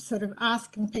upon sort of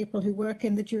asking people who work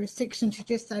in the jurisdiction to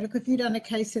just say, look, if you've done a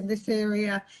case in this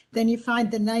area, then you find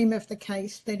the name of the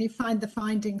case, then you find the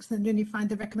findings, and then you find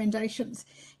the recommendations.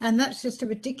 And that's just a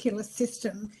ridiculous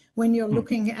system when you're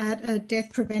looking at a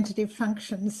death preventative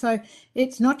function. So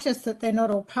it's not just that they're not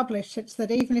all published, it's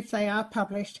that even if they are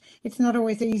published, it's not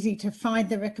always easy to find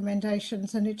the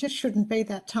recommendations, and it just shouldn't be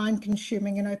that time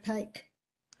consuming and opaque.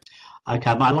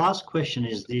 Okay, my last question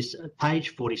is this.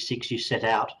 Page 46, you set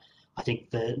out, I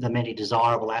think, the many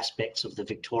desirable aspects of the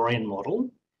Victorian model.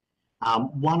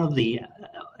 One of the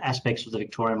aspects of the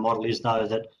Victorian model is, though,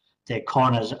 that their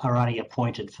coroners are only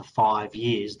appointed for 5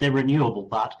 years. They're renewable,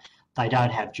 but they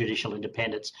don't have judicial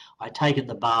independence. I take it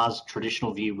the bar's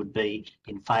traditional view would be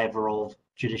in favour of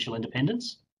judicial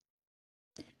independence?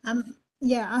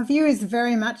 Yeah, our view is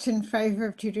very much in favour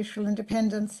of judicial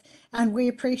independence, and we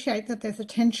appreciate that there's a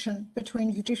tension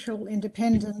between judicial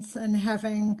independence and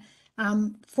having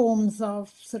forms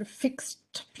of sort of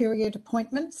fixed period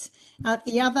appointments.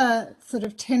 The other sort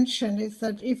of tension is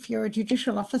that if you're a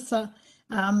judicial officer,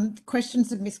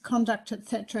 questions of misconduct,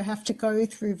 etc., have to go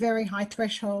through very high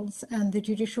thresholds and the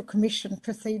Judicial Commission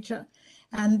procedure.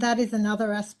 And that is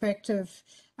another aspect of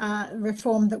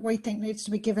reform that we think needs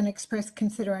to be given express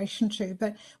consideration to.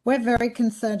 But we're very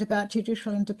concerned about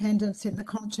judicial independence in the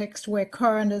context where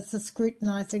coroners are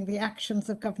scrutinising the actions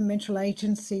of governmental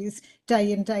agencies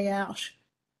day in, day out.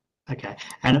 Okay,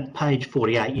 and at page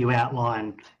 48, you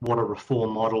outline what a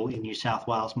reform model in New South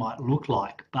Wales might look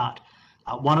like. But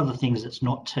one of the things that's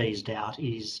not teased out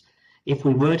is if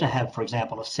we were to have, for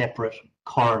example, a separate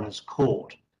coroner's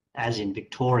court, as in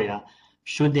Victoria,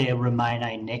 should there remain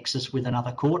a nexus with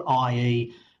another court,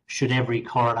 i.e. should every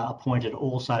coroner appointed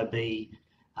also be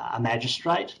a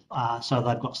magistrate, so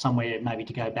they've got somewhere maybe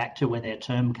to go back to when their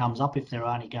term comes up if they're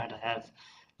only going to have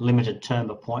limited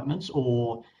term appointments,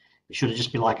 or should it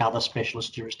just be like other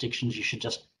specialist jurisdictions, you should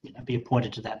just be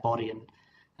appointed to that body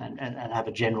and have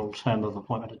a general term of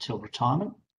appointment until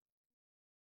retirement?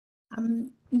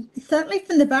 Certainly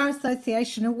from the Bar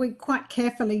Association, we quite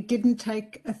carefully didn't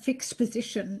take a fixed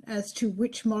position as to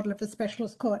which model of a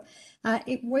specialist court.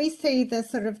 We see the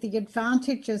sort of the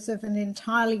advantages of an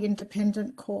entirely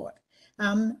independent court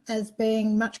as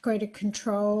being much greater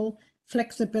control,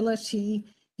 flexibility.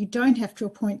 You don't have to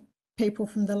appoint people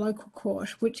from the local court,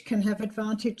 which can have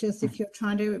advantages if you're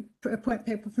trying to appoint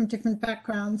people from different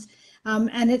backgrounds.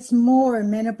 And it's more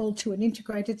amenable to an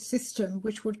integrated system,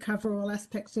 which would cover all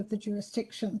aspects of the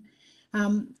jurisdiction.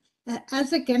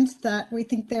 As against that, we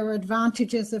think there are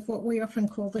advantages of what we often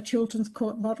call the children's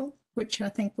court model, which I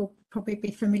think will probably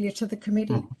be familiar to the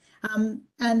committee. And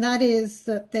that is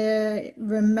that there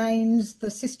remains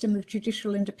the system of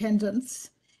judicial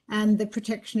independence and the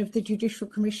protection of the Judicial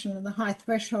Commission and the high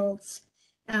thresholds.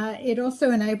 It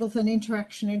also enables an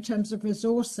interaction in terms of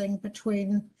resourcing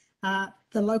between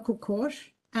the local court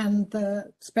and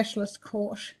the specialist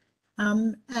court.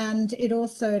 And it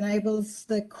also enables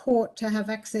the court to have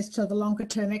access to the longer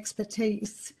term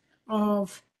expertise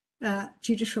of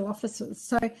judicial officers.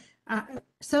 So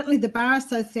certainly the Bar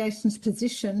Association's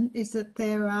position is that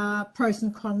there are pros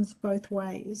and cons both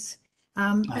ways.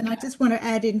 And I just want to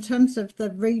add, in terms of the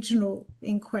regional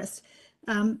inquests,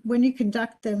 when you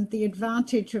conduct them, the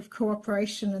advantage of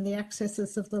cooperation and the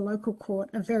accesses of the local court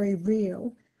are very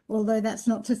real, although that's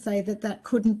not to say that that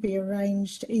couldn't be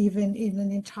arranged even in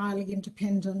an entirely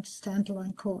independent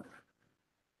standalone court.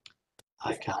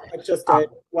 Okay. I'd just add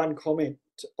one comment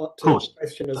to the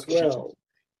question as well,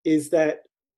 is that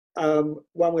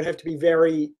one would have to be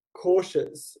very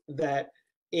cautious that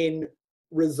in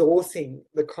resourcing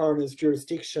the coroner's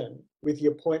jurisdiction with the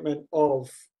appointment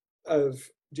of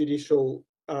judicial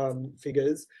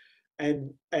figures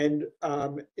and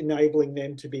enabling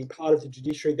them to be part of the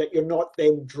judiciary, that you're not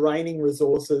then draining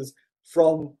resources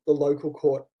from the local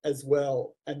court as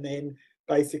well, and then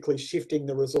basically shifting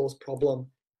the resource problem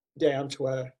down to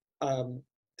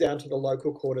the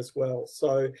local court as well.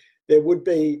 So there would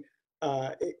be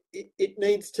it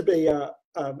needs to be an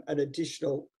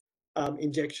additional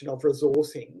injection of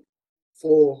resourcing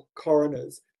for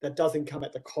coroners that doesn't come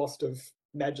at the cost of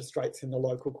magistrates in the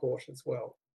local court as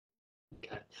well.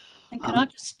 Okay. And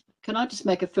can I just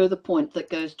make a further point that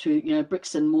goes to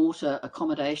bricks and mortar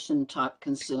accommodation type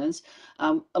concerns?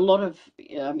 A lot of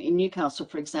in Newcastle,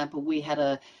 for example, we had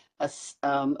a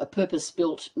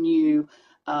purpose-built new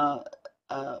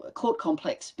court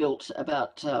complex built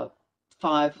about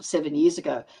 5-7 years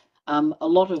ago. A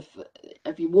lot of,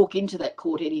 if you walk into that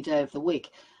court any day of the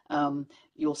week,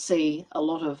 you'll see a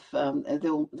lot of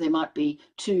there might be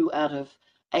 2 out of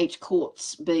 8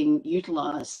 courts being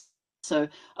utilised. So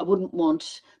I wouldn't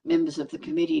want members of the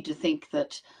committee to think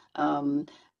that the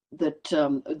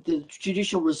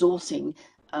judicial resourcing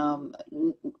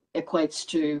equates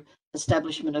to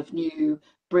establishment of new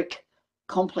brick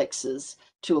complexes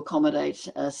to accommodate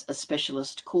a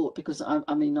specialist court, because I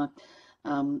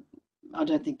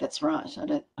don't think that's right. I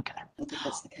don't think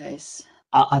that's the case.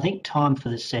 I think time for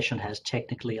this session has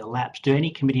technically elapsed. Do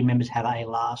any committee members have a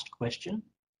last question?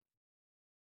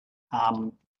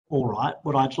 All right.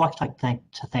 Well, I'd like to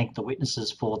thank the witnesses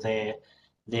for their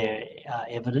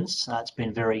evidence. It's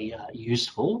been very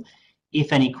useful.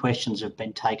 If any questions have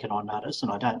been taken on notice,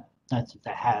 and I don't think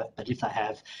they have, but if they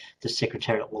have, the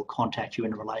Secretariat will contact you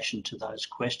in relation to those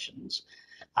questions.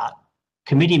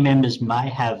 Committee members may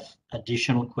have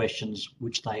additional questions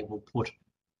which they will put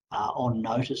on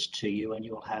notice to you, and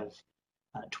you'll have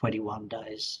 21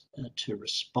 days to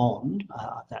respond.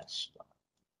 That's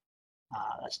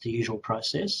the usual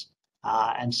process.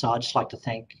 And so I'd just like to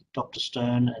thank Dr.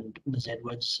 Stern and Ms.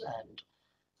 Edwards and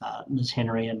Ms.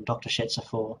 Henry and Dr. Schetzer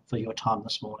for your time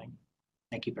this morning.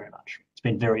 Thank you very much. It's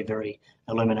been very, very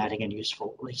illuminating and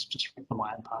useful, at least just for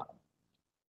my own part.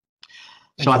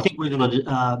 So I think we're going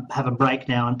to have a break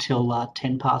now until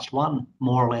 1:10,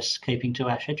 more or less keeping to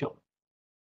our schedule.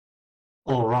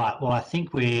 All right, well, I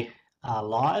think we are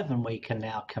live and we can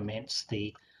now commence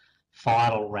the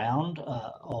final round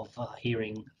of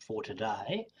hearing for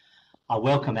today. I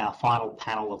welcome our final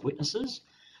panel of witnesses.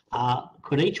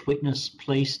 Could each witness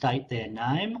please state their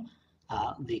name,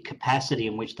 the capacity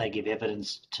in which they give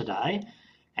evidence today,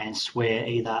 and swear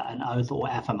either an oath or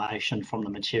affirmation from the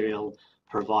material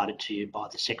provided to you by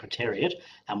the Secretariat.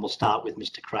 And we'll start with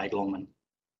Mr. Craig Longman.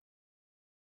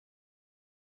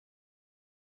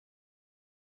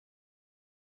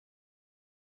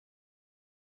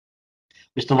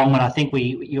 Mr. Longman, I think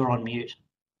you're on mute.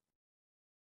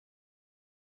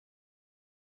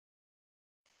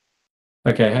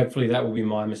 Okay, hopefully that will be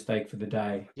my mistake for the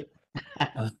day. Yep.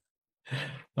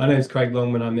 My name is Craig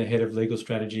Longman. I'm the Head of Legal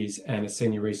Strategies and a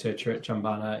Senior Researcher at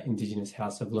Jumbunna Indigenous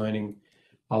House of Learning.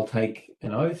 I'll take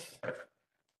an oath.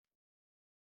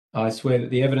 I swear that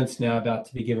the evidence now about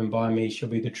to be given by me shall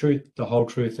be the truth, the whole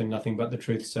truth, and nothing but the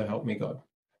truth, so help me God.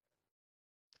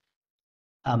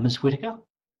 Ms. Whitaker?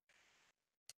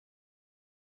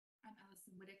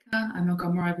 I'm a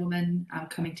Gomeroi woman. I'm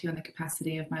coming to you in the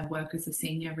capacity of my work as a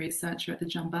senior researcher at the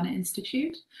Jumbunna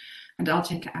Institute, and I'll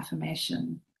take an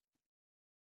affirmation.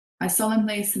 I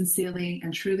solemnly, sincerely,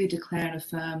 and truly declare and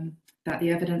affirm that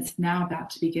the evidence now about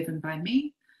to be given by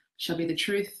me shall be the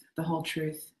truth, the whole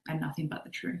truth, and nothing but the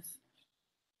truth.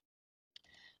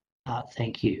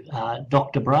 Thank you.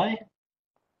 Dr. Bray?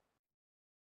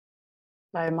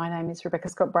 Hello, my name is Rebecca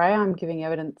Scott-Bray. I'm giving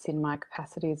evidence in my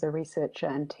capacity as a researcher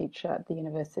and teacher at the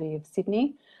University of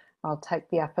Sydney. I'll take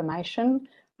the affirmation.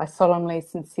 I solemnly,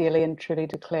 sincerely and truly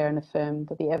declare and affirm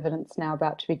that the evidence now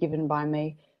about to be given by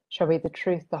me shall be the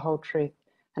truth, the whole truth,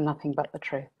 and nothing but the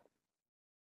truth.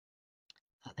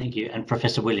 Thank you. And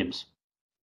Professor Williams?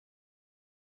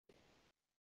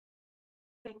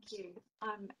 Thank you.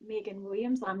 I'm Megan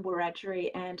Williams. I'm Wiradjuri,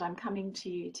 and I'm coming to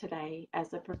you today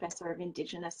as a Professor of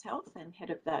Indigenous Health and Head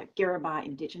of the Girrabah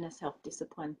Indigenous Health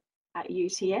Discipline at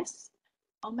UTS.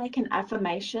 I'll make an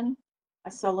affirmation. I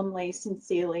solemnly,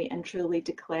 sincerely and truly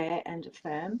declare and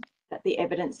affirm that the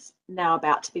evidence now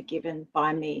about to be given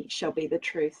by me shall be the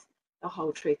truth, the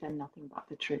whole truth and nothing but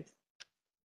the truth.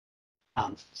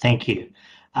 Thank you.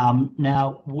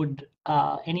 Now, would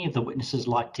any of the witnesses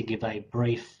like to give a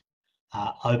brief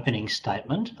opening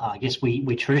statement? I guess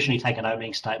we traditionally take an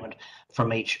opening statement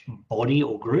from each body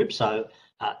or group. So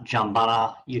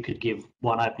Jumbunna, you could give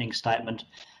one opening statement,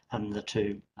 and the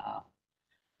two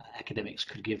academics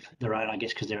could give their own, I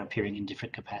guess, because they're appearing in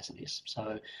different capacities.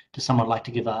 So does someone like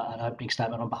to give an opening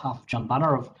statement on behalf of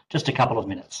Jumbunna of just a couple of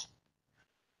minutes?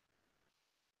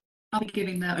 I'll be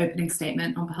giving the opening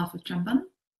statement on behalf of Jumbunna.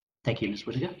 Thank you, Ms.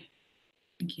 Whittaker.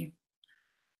 Thank you.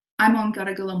 I'm on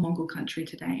Gadigal and Mongol country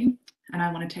today, and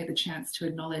I want to take the chance to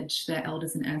acknowledge their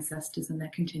elders and ancestors and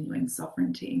their continuing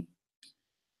sovereignty.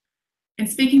 In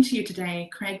speaking to you today,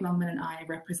 Craig Longman and I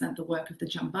represent the work of the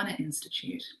Jumbunna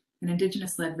Institute, an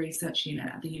Indigenous-led research unit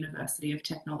at the University of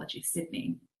Technology,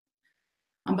 Sydney.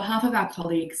 On behalf of our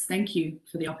colleagues, thank you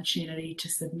for the opportunity to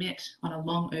submit on a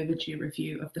long overdue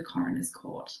review of the Coroner's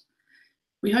Court.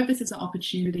 We hope this is an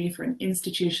opportunity for an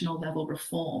institutional level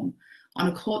reform on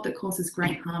a court that causes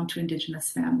great harm to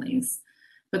Indigenous families,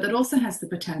 but that also has the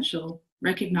potential,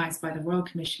 recognised by the Royal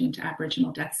Commission into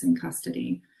Aboriginal Deaths in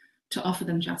Custody, to offer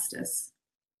them justice.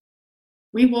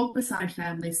 We walk beside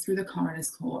families through the Coroner's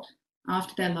Court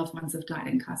after their loved ones have died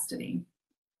in custody.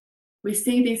 We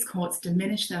see these courts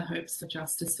diminish their hopes for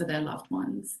justice for their loved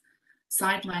ones,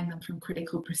 sideline them from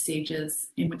critical procedures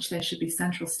in which there should be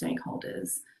central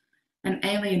stakeholders, and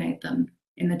alienate them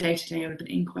in the day-to-day of an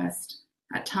inquest,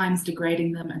 at times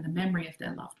degrading them and the memory of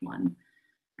their loved one,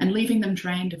 and leaving them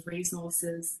drained of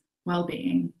resources,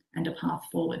 well-being, and a path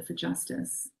forward for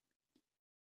justice.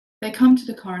 They come to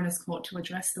the Coroner's Court to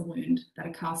address the wound that a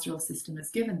carceral system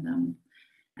has given them,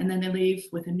 and then they leave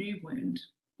with a new wound,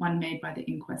 one made by the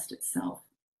inquest itself.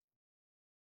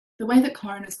 The way that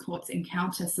Coroner's Courts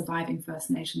encounter surviving First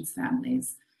Nations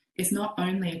families is not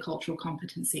only a cultural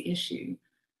competency issue,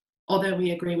 although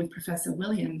we agree with Professor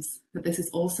Williams that this is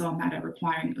also a matter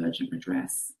requiring urgent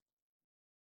redress.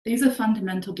 These are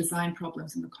fundamental design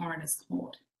problems in the Coroner's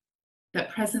Court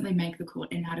that presently make the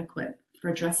court inadequate for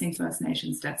addressing First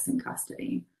Nations deaths in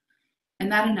custody,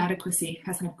 and that inadequacy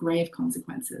has had grave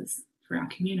consequences for our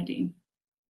community.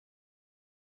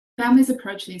 Families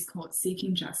approach these courts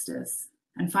seeking justice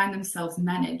and find themselves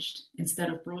managed instead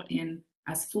of brought in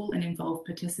as full and involved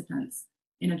participants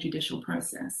in a judicial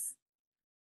process.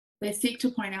 They seek to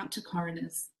point out to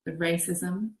coroners the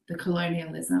racism, the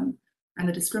colonialism, and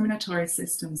the discriminatory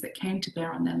systems that came to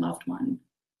bear on their loved one,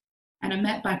 and are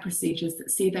met by procedures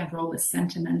that see their role as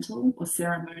sentimental or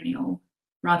ceremonial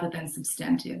rather than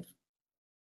substantive.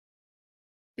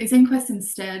 These inquests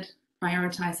instead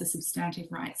prioritise the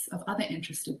substantive rights of other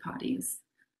interested parties,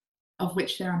 of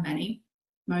which there are many,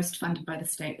 most funded by the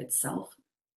state itself,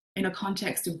 in a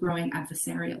context of growing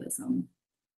adversarialism.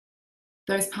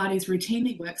 Those parties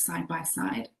routinely work side by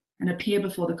side and appear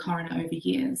before the coroner over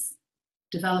years,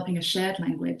 developing a shared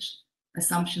language,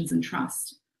 assumptions and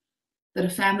trust that a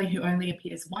family who only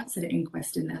appears once at an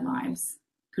inquest in their lives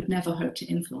could never hope to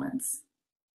influence.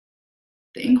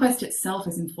 The inquest itself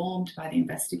is informed by the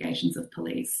investigations of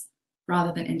police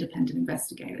rather than independent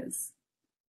investigators.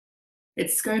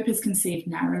 Its scope is conceived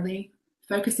narrowly,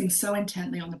 focusing so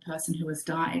intently on the person who has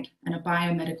died and a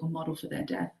biomedical model for their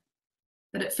death,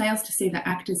 that it fails to see the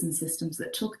actors and systems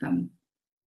that took them.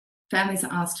 Families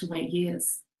are asked to wait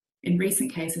years, in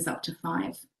recent cases up to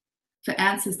 5, for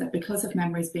answers that, because of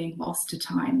memories being lost to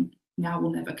time, now will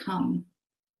never come.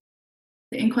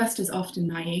 The inquest is often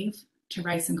naive to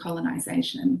race and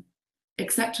colonisation,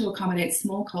 except to accommodate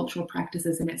small cultural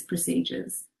practices in its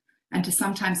procedures, and to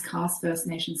sometimes cast First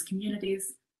Nations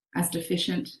communities as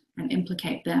deficient and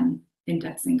implicate them in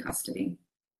deaths in custody.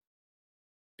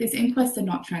 These inquests are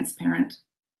not transparent.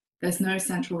 There's no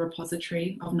central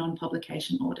repository of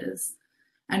non-publication orders,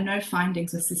 and no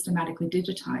findings were systematically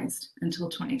digitised until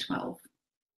 2012.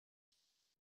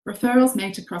 Referrals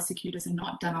made to prosecutors are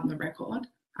not done on the record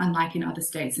unlike in other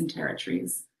states and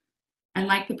territories. And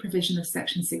like the provision of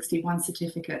Section 61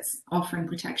 certificates offering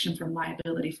protection from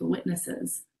liability for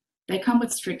witnesses, they come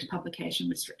with strict publication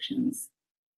restrictions.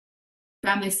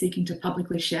 Families seeking to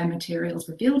publicly share materials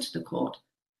revealed to the court,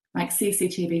 like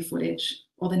CCTV footage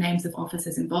or the names of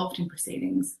officers involved in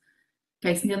proceedings,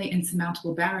 face nearly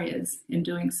insurmountable barriers in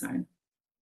doing so.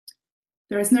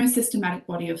 There is no systematic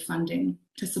body of funding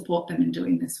to support them in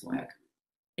doing this work,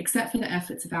 except for the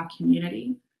efforts of our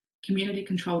community,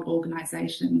 community-controlled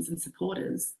organisations and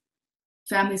supporters.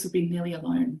 Families would be nearly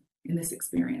alone in this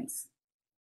experience.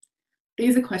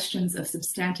 These are questions of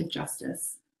substantive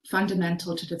justice,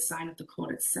 fundamental to the design of the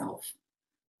court itself,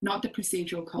 not the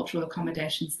procedural cultural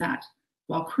accommodations that,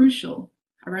 while crucial,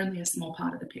 are only a small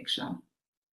part of the picture.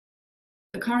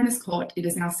 The Coroner's Court, it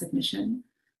is our submission,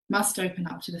 must open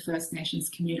up to the First Nations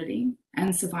community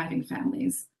and surviving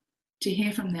families to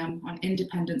hear from them on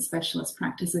independent specialist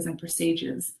practices and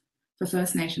procedures for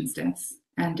First Nations deaths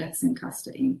and deaths in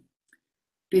custody.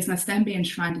 These must then be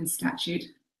enshrined in statute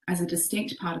as a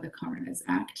distinct part of the Coroner's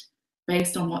Act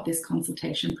based on what this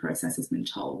consultation process has been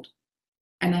told.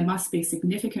 And there must be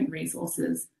significant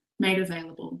resources made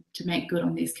available to make good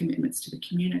on these commitments to the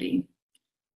community.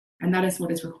 And that is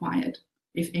what is required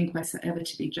if inquests are ever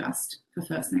to be just for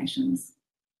First Nations.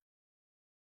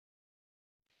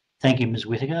 Thank you, Ms.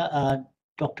 Whittaker.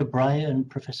 Dr. Bray and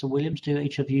Professor Williams, do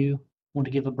each of you want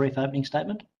to give a brief opening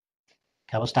statement?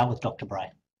 Okay, we'll start with Dr. Bray.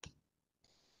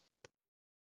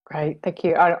 Great, thank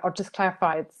you. I'll just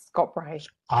clarify, it's Scott Bray.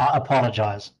 I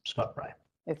apologise, Scott Bray.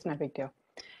 It's no big deal.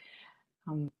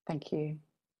 Thank you.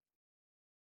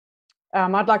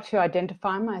 I'd like to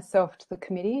identify myself to the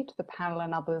committee, to the panel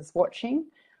and others watching.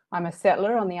 I'm a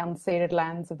settler on the unceded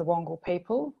lands of the Wongal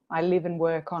people. I live and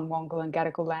work on Wongal and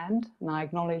Gadigal land, and I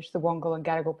acknowledge the Wongal and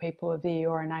Gadigal people of the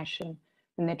Eora Nation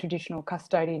and their traditional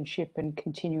custodianship and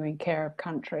continuing care of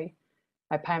country.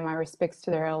 I pay my respects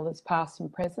to their elders past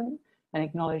and present and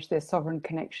acknowledge their sovereign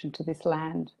connection to this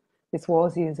land. This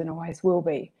was, is and always will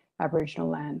be Aboriginal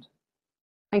land.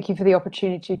 Thank you for the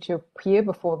opportunity to appear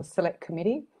before the Select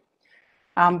Committee.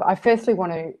 I firstly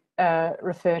want to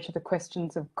refer to the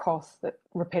questions of costs that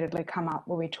repeatedly come up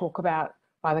where we talk about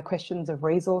either questions of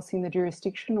resourcing the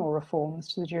jurisdiction or reforms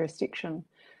to the jurisdiction.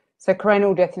 So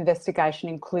coronial death investigation,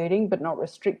 including but not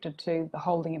restricted to the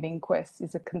holding of inquests,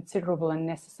 is a considerable and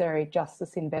necessary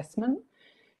justice investment.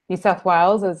 New South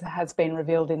Wales, as has been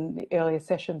revealed in the earlier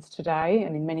sessions today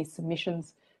and in many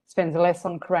submissions, spends less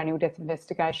on coronial death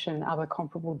investigation than other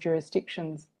comparable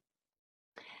jurisdictions.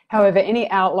 However, any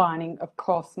outlining of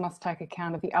costs must take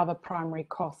account of the other primary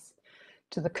costs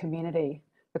to the community.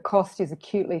 The cost is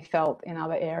acutely felt in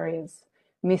other areas: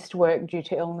 missed work due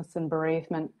to illness and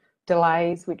bereavement,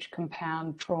 delays which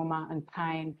compound trauma and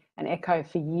pain and echo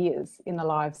for years in the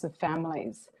lives of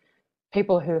families.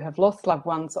 People who have lost loved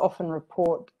ones often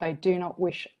report they do not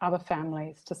wish other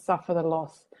families to suffer the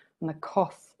loss and the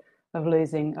costs of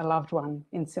losing a loved one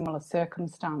in similar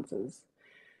circumstances.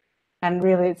 And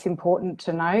really, it's important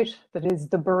to note that it is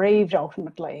the bereaved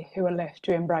ultimately who are left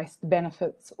to embrace the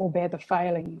benefits or bear the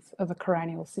failings of the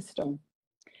coronial system.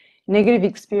 Negative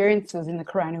experiences in the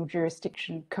coronial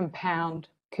jurisdiction compound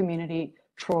community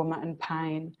trauma and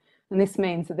pain. And this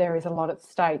means that there is a lot at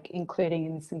stake, including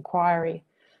in this inquiry.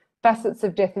 Facets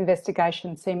of death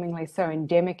investigation seemingly so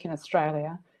endemic in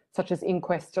Australia, such as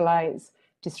inquest delays,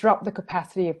 disrupt the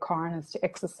capacity of coroners to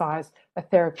exercise a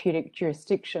therapeutic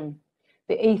jurisdiction.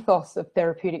 The ethos of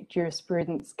therapeutic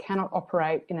jurisprudence cannot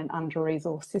operate in an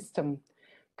under-resourced system.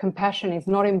 Compassion is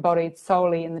not embodied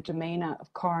solely in the demeanour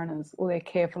of coroners or their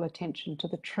careful attention to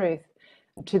the truth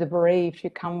and to the bereaved who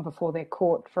come before their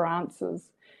court for answers.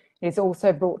 It is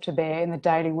also brought to bear in the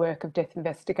daily work of death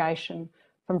investigation,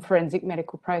 from forensic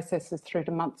medical processes through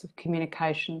to months of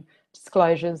communication,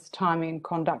 disclosures, timing and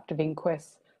conduct of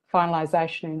inquests,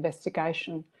 finalisation and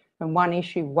investigation. And one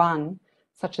issue,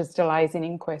 such as delays in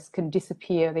inquests, can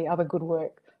disappear the other good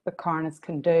work that coroners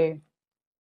can do.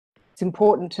 It's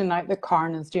important to note that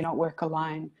coroners do not work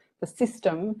alone. The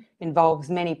system involves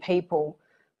many people: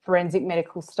 forensic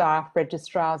medical staff,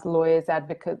 registrars, lawyers,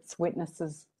 advocates,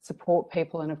 witnesses, support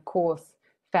people, and of course,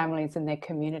 families and their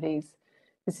communities.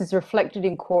 This is reflected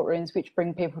in courtrooms which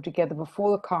bring people together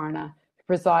before the coroner, who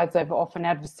presides over often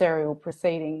adversarial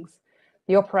proceedings.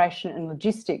 The operation and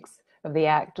logistics of the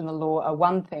Act and the law are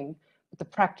one thing, but the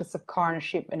practice of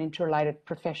coronership and interrelated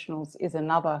professionals is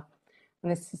another.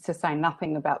 And this is to say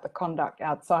nothing about the conduct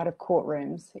outside of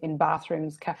courtrooms, in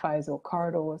bathrooms, cafes or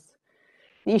corridors.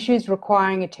 The issues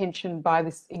requiring attention by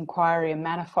this inquiry are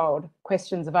manifold.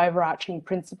 Questions of overarching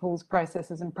principles,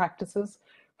 processes and practices,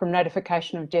 from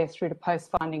notification of death through to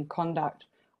post-finding conduct,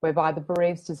 whereby the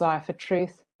bereaved's desire for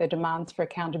truth, their demands for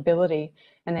accountability,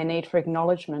 and their need for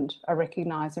acknowledgement are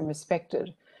recognised and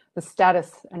respected. The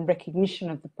status and recognition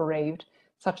of the bereaved,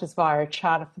 such as via a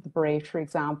charter for the bereaved, for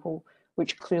example,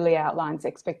 which clearly outlines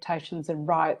expectations and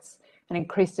rights, and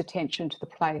increased attention to the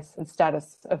place and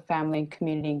status of family and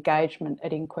community engagement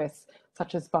at inquests,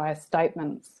 such as via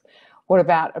statements. What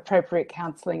about appropriate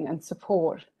counselling and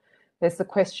support? There's the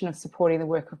question of supporting the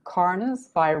work of coroners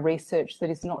via research that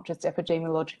is not just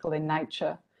epidemiological in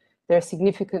nature. There are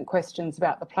significant questions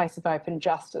about the place of open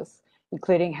justice,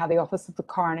 including how the Office of the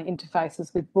Coroner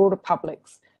interfaces with broader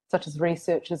publics, such as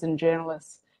researchers and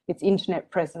journalists, its internet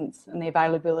presence, and the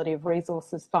availability of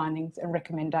resources, findings, and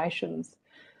recommendations.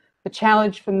 The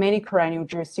challenge for many coronial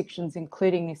jurisdictions,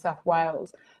 including New South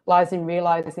Wales, lies in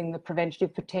realising the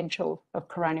preventative potential of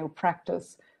coronial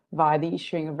practice via the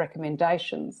issuing of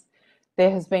recommendations. There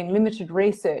has been limited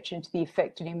research into the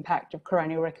effect and impact of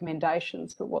coronial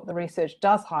recommendations, but what the research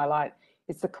does highlight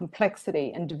is the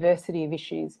complexity and diversity of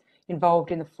issues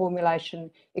involved in the formulation,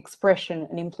 expression,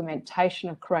 and implementation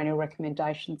of coronial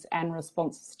recommendations and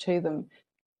responses to them,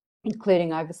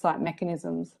 including oversight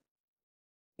mechanisms.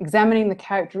 Examining the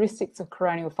characteristics of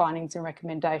coronial findings and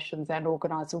recommendations and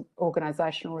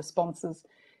organisational responses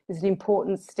is an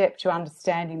important step to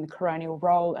understanding the coronial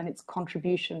role and its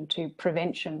contribution to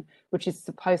prevention, which is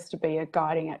supposed to be a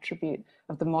guiding attribute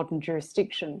of the modern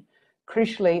jurisdiction.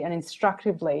 Crucially and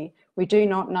instructively, we do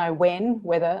not know when,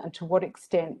 whether, and to what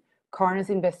extent coroners'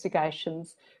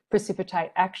 investigations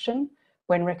precipitate action,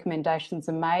 when recommendations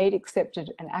are made,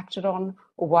 accepted and acted on,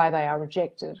 or why they are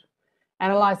rejected.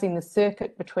 Analysing the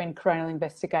circuit between coronial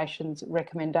investigations,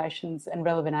 recommendations, and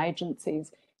relevant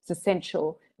agencies is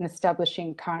essential in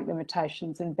establishing current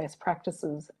limitations and best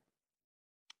practices.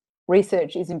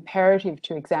 Research is imperative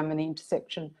to examine the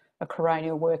intersection of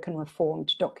coronial work and reform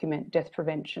to document death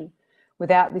prevention.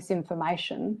 Without this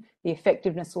information, the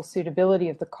effectiveness or suitability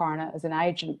of the coroner as an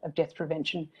agent of death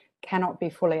prevention cannot be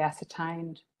fully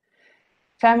ascertained.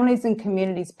 Families' and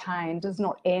communities' pain does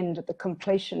not end at the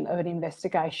completion of an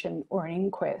investigation or an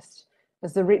inquest.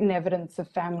 As the written evidence of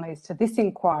families to this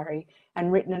inquiry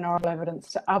and written and oral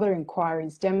evidence to other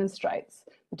inquiries demonstrates,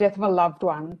 the death of a loved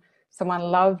one, someone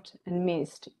loved and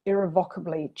missed,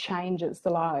 irrevocably changes the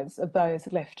lives of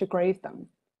those left to grieve them.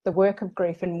 The work of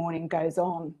grief and mourning goes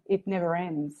on. It never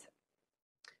ends.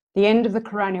 The end of the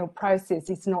coronial process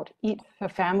is not it for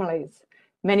families.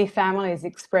 Many families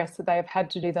express that they have had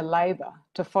to do the labour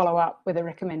to follow up whether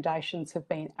recommendations have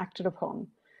been acted upon.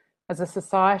 As a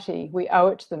society, we owe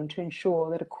it to them to ensure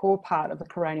that a core part of the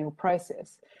coronial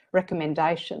process,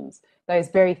 recommendations, those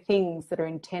very things that are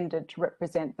intended to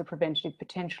represent the preventative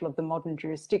potential of the modern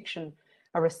jurisdiction,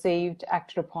 are received,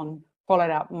 acted upon,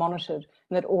 followed up, monitored,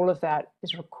 and that all of that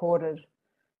is recorded.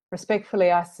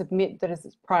 Respectfully, I submit that as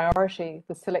its priority,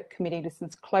 the Select Committee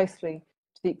listens closely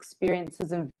to the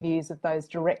experiences and views of those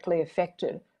directly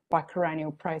affected by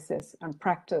coronial process and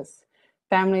practice.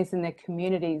 Families and their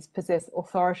communities possess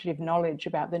authoritative knowledge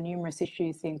about the numerous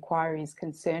issues the inquiry is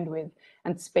concerned with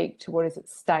and speak to what is at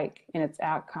stake in its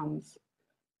outcomes.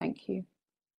 Thank you.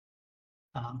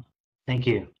 Thank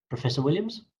you. Professor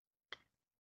Williams?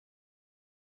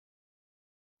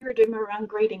 Wiradjuri,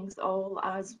 greetings all.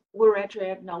 As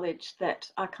Wiradjuri acknowledge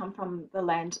that I come from the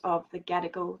land of the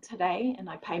Gadigal today, and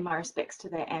I pay my respects to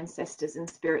their ancestors and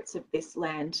spirits of this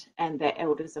land and their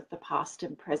elders of the past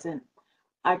and present.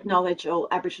 I acknowledge all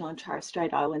Aboriginal and Torres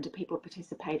Strait Islander people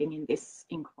participating in this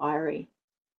inquiry.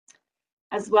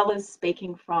 As well as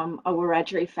speaking from a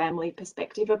Wiradjuri family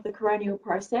perspective of the coronial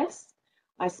process,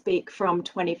 I speak from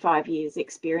 25 years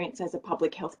experience as a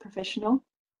public health professional,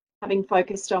 having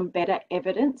focused on better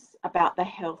evidence about the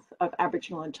health of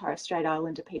Aboriginal and Torres Strait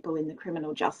Islander people in the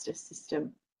criminal justice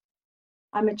system.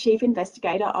 I'm a chief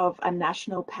investigator of a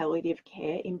national palliative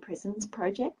care in prisons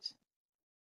project,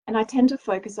 and I tend to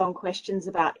focus on questions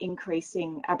about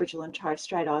increasing Aboriginal and Torres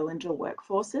Strait Islander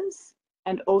workforces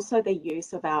and also the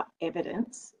use of our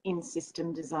evidence in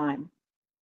system design.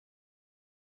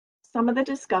 Some of the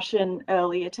discussion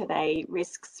earlier today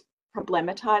risks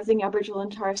problematising Aboriginal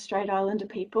and Torres Strait Islander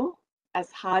people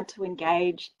as hard to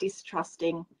engage,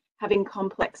 distrusting, having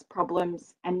complex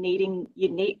problems and needing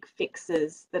unique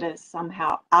fixes that are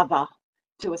somehow other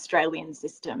to Australian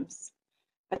systems.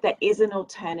 But there is an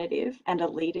alternative and a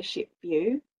leadership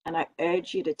view, and I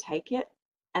urge you to take it.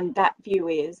 And that view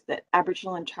is that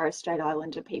Aboriginal and Torres Strait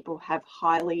Islander people have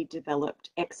highly developed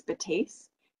expertise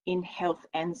in health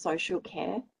and social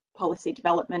care, policy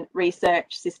development,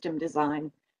 research, system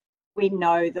design. We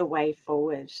know the way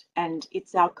forward, and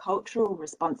it's our cultural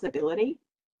responsibility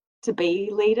to be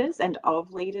leaders and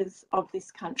of leaders of this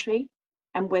country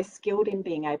and we're skilled in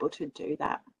being able to do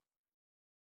that.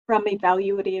 From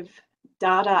evaluative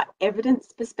data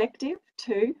evidence perspective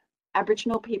too,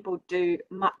 Aboriginal people do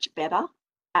much better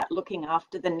at looking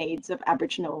after the needs of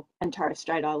Aboriginal and Torres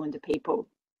Strait Islander people.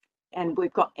 And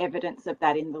we've got evidence of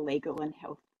that in the legal and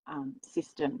health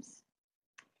systems.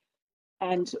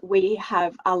 And we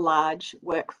have a large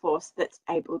workforce that's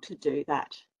able to do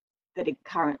that, that it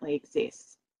currently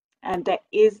exists. And there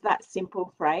is that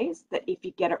simple phrase that if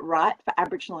you get it right for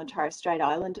Aboriginal and Torres Strait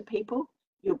Islander people,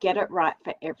 you'll get it right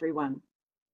for everyone.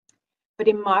 But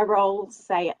in my role,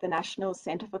 say at the National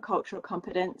Centre for Cultural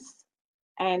Competence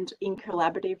and in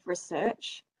collaborative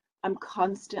research, I'm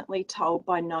constantly told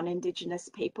by non-Indigenous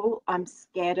people I'm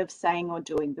scared of saying or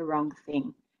doing the wrong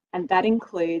thing. And that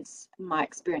includes my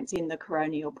experience in the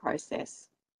coronial process.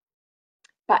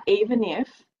 But even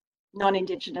if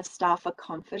non-Indigenous staff are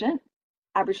confident,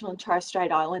 Aboriginal and Torres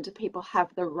Strait Islander people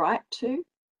have the right to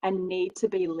and need to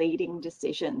be leading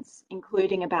decisions,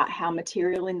 including about how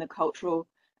material in the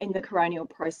coronial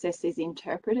process is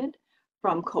interpreted,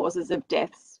 from causes of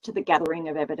deaths to the gathering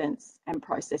of evidence and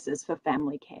processes for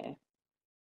family care.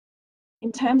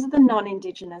 In terms of the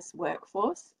non-Indigenous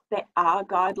workforce, there are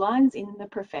guidelines in the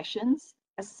professions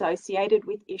associated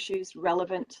with issues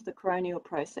relevant to the coronial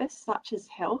process, such as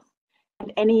health,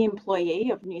 and any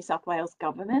employee of New South Wales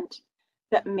government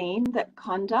that mean that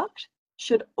conduct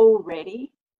should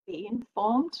already be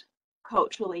informed,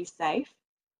 culturally safe,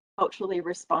 culturally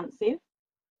responsive,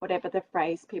 whatever the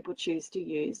phrase people choose to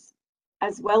use,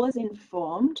 as well as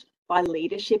informed by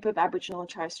leadership of Aboriginal and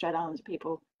Torres Strait Islander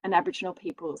people and Aboriginal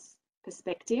people's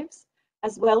perspectives,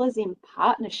 as well as in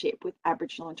partnership with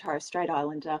Aboriginal and Torres Strait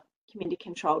Islander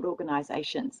community-controlled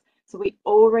organisations. So we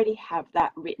already have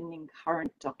that written in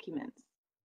current documents.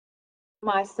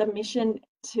 My submission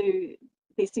to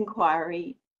this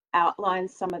inquiry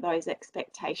outlines some of those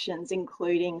expectations,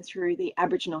 including through the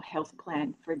Aboriginal Health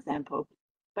Plan, for example.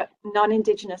 But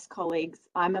non-Indigenous colleagues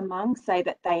I'm among say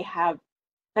that they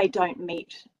don't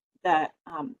meet the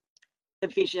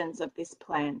visions of this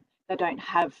plan. They don't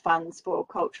have funds for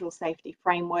cultural safety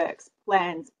frameworks,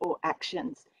 plans or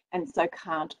actions, and so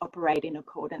can't operate in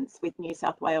accordance with New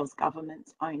South Wales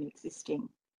government's own existing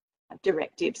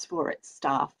directives for its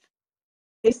staff.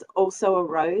 This also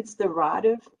erodes the right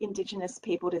of Indigenous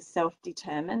people to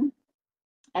self-determine.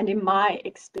 And in my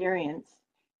experience,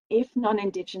 if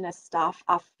non-Indigenous staff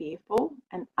are fearful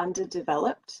and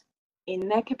underdeveloped in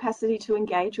their capacity to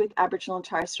engage with Aboriginal and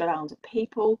Torres Strait Islander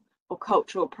people or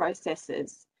cultural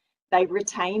processes, they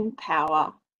retain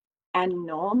power and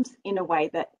norms in a way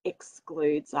that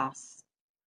excludes us.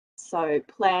 So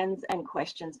plans and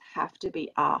questions have to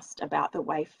be asked about the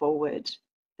way forward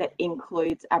that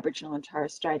includes Aboriginal and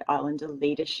Torres Strait Islander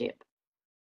leadership.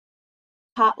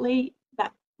 Partly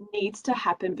that needs to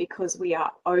happen because we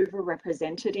are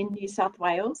overrepresented in New South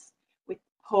Wales with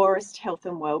poorest health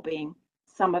and wellbeing,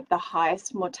 some of the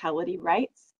highest mortality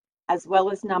rates, as well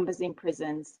as numbers in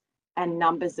prisons and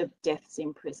numbers of deaths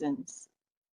in prisons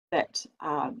that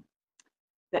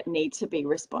need to be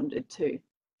responded to.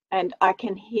 And I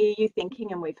can hear you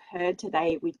thinking, and we've heard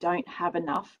today, we don't have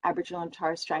enough Aboriginal and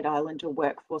Torres Strait Islander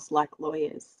workforce like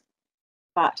lawyers.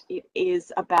 But it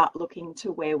is about looking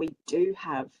to where we do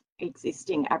have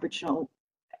existing Aboriginal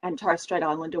and Torres Strait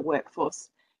Islander workforce,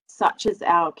 such as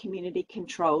our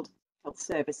community-controlled health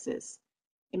services.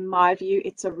 In my view,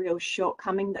 it's a real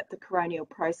shortcoming that the coronial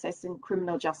process and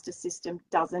criminal justice system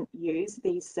doesn't use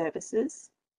these services.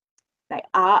 They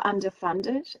are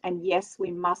underfunded, and yes,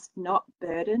 we must not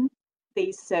burden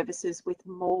these services with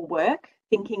more work,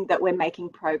 thinking that we're making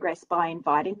progress by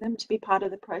inviting them to be part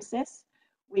of the process.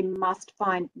 We must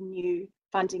find new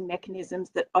funding mechanisms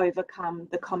that overcome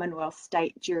the Commonwealth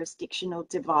state jurisdictional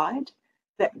divide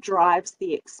that drives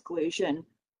the exclusion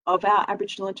of our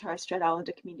Aboriginal and Torres Strait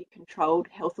Islander community-controlled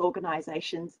health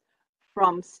organisations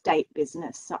from state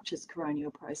business, such as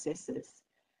coronial processes.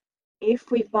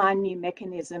 If we find new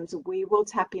mechanisms, we will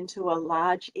tap into a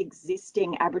large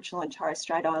existing Aboriginal and Torres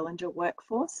Strait Islander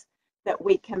workforce that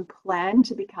we can plan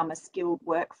to become a skilled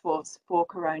workforce for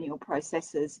coronial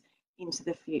processes into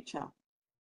the future.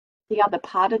 The other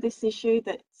part of this issue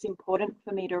that's important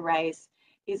for me to raise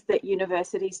is that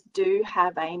universities do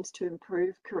have aims to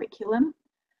improve curriculum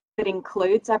that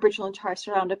includes Aboriginal and Torres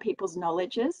Strait Islander people's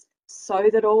knowledges so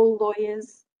that all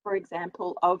lawyers, for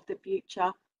example, of the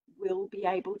future will be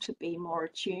able to be more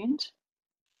attuned.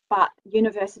 But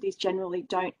universities generally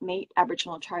don't meet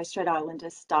Aboriginal and Torres Strait Islander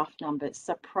staff numbers,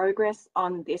 so progress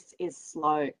on this is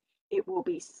slow. It will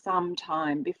be some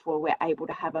time before we're able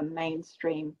to have a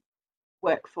mainstream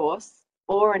workforce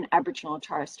or an Aboriginal and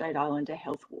Torres Strait Islander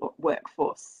health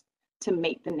workforce. to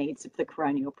meet the needs of the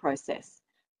coronial process.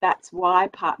 That's why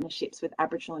partnerships with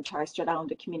Aboriginal and Torres Strait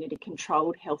Islander community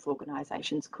controlled health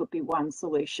organisations could be one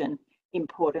solution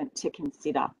important to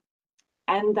consider.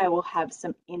 And they will have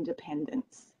some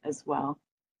independence as well.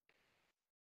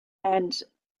 And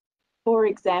for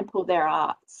example, there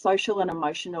are social and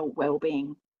emotional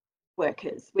wellbeing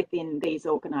workers within these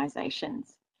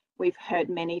organisations. We've heard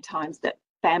many times that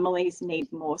families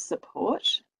need more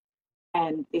support,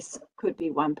 and this could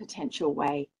be one potential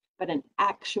way, but an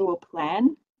actual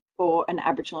plan for an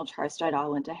Aboriginal and Torres Strait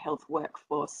Islander health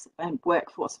workforce and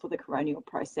workforce for the coronial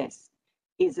process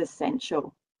is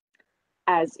essential,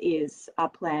 as is a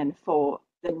plan for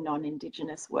the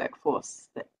non-Indigenous workforce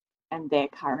and their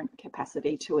current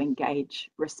capacity to engage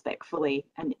respectfully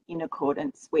and in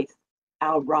accordance with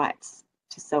our rights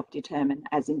to self-determine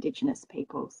as Indigenous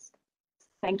peoples.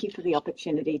 Thank you for the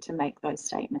opportunity to make those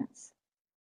statements.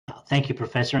 Thank you,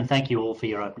 Professor, and thank you all for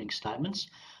your opening statements.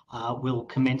 We'll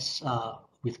commence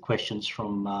with questions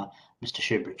from Mr.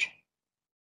 Shoebridge.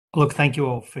 Look, thank you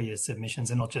all for your submissions,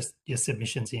 and not just your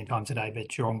submissions in time today,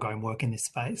 but your ongoing work in this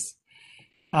space.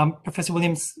 Professor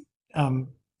Williams,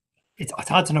 it's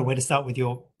hard to know where to start with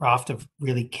your raft of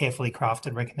really carefully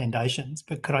crafted recommendations,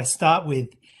 but could I start with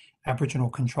Aboriginal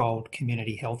controlled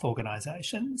community health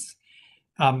organisations?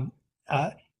 How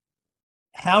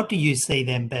do you see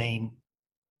them being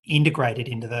integrated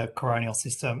into the coronial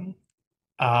system?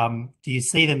 Do you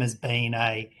see them as being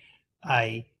a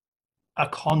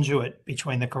conduit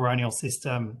between the coronial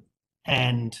system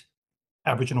and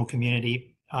Aboriginal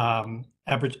community, the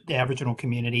Aboriginal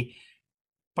community,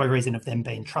 by reason of them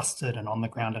being trusted and on the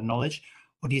ground and knowledge?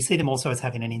 Or do you see them also as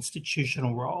having an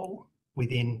institutional role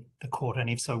within the court? And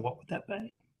if so, what would that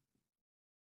be?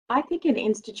 I think an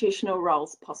institutional role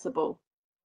is possible.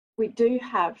 We do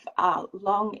have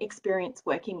long experience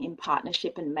working in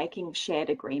partnership and making shared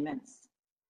agreements.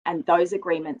 And those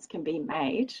agreements can be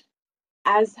made,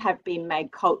 as have been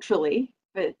made culturally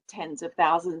for tens of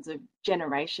thousands of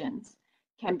generations,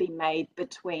 can be made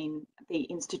between the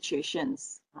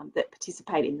institutions that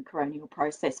participate in the coronial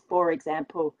process. For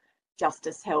example,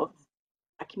 Justice Health,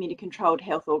 a community-controlled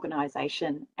health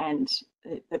organisation, and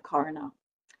the coroner.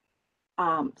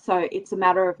 So it's a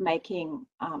matter of making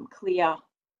clear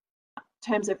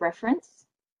terms of reference,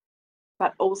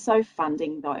 but also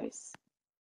funding those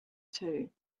too.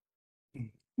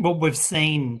 Well, we've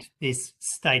seen this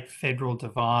state-federal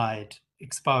divide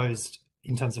exposed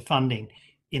in terms of funding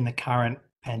in the current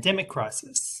pandemic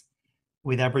crisis,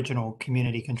 with Aboriginal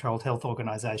community-controlled health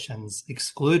organisations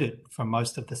excluded from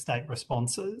most of the state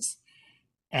responses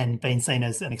and being seen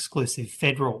as an exclusive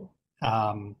federal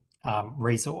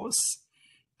resource.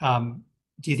 Do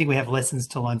you think we have lessons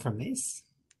to learn from this?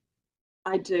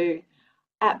 I do,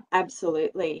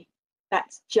 absolutely.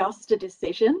 That's just a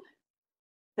decision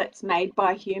that's made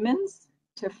by humans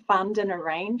to fund and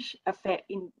arrange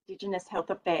Indigenous health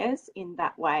affairs in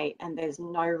that way, and there's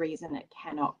no reason it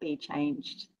cannot be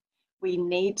changed. We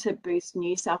need to boost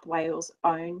New South Wales'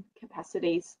 own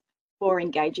capacities for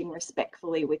engaging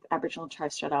respectfully with Aboriginal and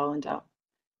Torres Strait Islander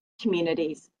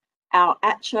communities. Our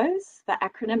ACCHOs, the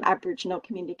acronym Aboriginal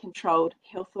Community Controlled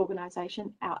Health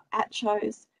Organisation, our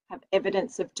ACCHOs have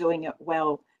evidence of doing it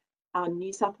well. Our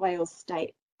New South Wales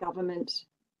state government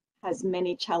has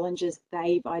many challenges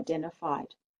they've identified.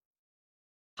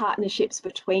 Partnerships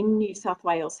between New South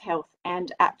Wales Health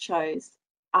and ACCHOs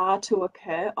are to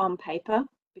occur on paper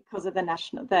because of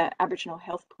the Aboriginal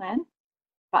Health Plan,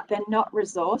 but they're not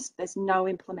resourced. There's no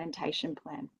implementation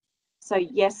plan. So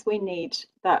yes, we need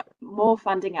more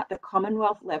funding at the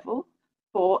Commonwealth level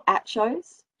for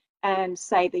ACCHOs, and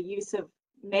say the use of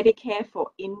Medicare for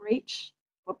InReach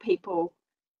for people,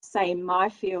 say in my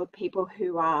field, people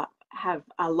who have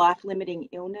a life-limiting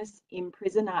illness in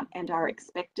prison and are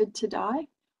expected to die.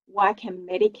 Why can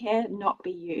Medicare not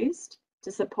be used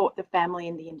to support the family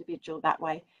and the individual that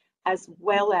way, as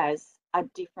well as a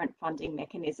different funding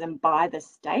mechanism by the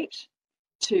state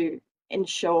to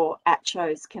ensure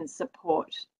ACCHOs can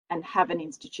support and have an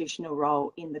institutional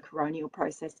role in the coronial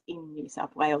process in New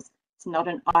South Wales? It's not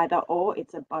an either or,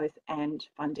 it's a both and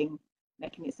funding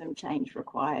mechanism change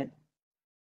required.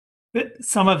 But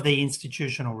some of the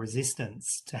institutional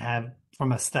resistance to have,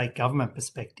 from a state government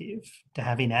perspective, to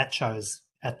having ACCHOs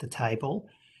at the table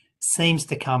seems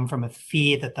to come from a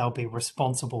fear that they'll be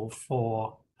responsible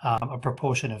for a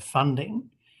proportion of funding,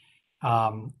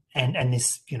 and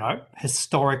this,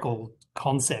 historical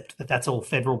concept that that's all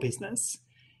federal business.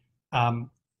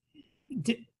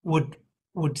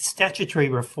 Would statutory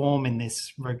reform in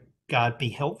this regard be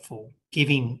helpful,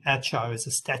 giving ACCHOs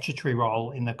a statutory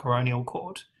role in the coronial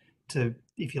court to,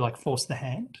 if you like, force the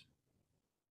hand?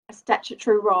 a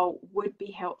statutory role would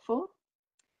be helpful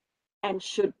and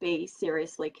should be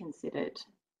seriously considered.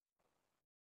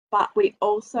 But we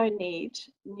also need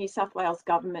New South Wales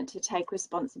government to take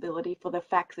responsibility for the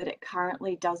fact that it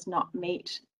currently does not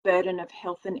meet burden of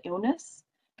health and illness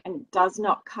and does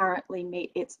not currently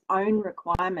meet its own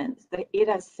requirements that it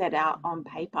has set out on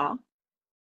paper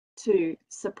to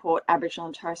support Aboriginal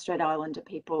and Torres Strait Islander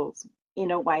peoples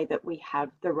in a way that we have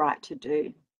the right to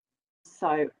do.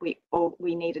 So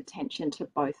we need attention to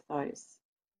both those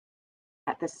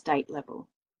at the state level.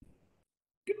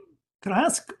 Could I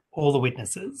ask all the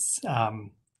witnesses, the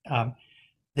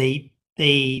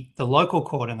local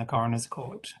court and the coroner's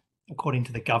court, according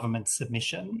to the government's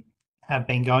submission, have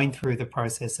been going through the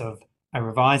process of a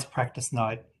revised practice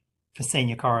note for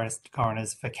senior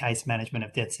coroners for case management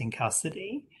of deaths in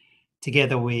custody,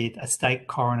 together with a state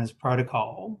coroner's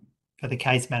protocol for the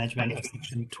case management of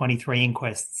Section 23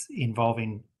 inquests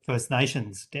involving First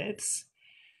Nations deaths.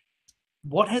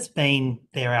 What has been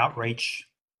their outreach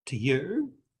to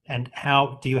you, and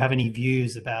how do you have any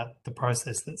views about the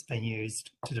process that's been used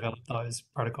to develop those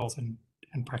protocols and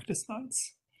practice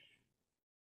notes?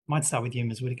 Might start with you,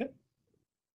 Ms. Whittaker.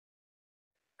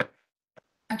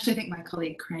 Actually, I think my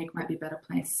colleague Craig might be better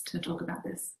placed to talk about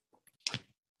this.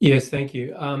 Yes, thank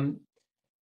you.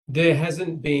 There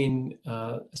hasn't been,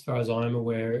 as far as I'm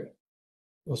aware,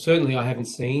 well, certainly I haven't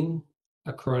seen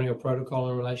a coronial protocol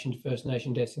in relation to First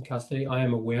Nation deaths in custody. I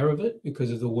am aware of it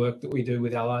because of the work that we do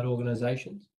with allied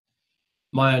organisations.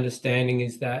 My understanding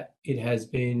is that it has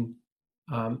been,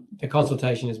 the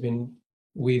consultation has been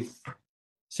with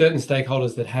certain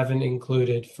stakeholders that haven't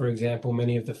included, for example,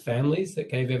 many of the families that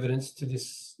gave evidence to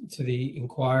the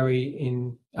inquiry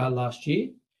in last year.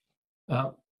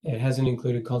 It hasn't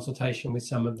included consultation with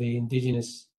some of the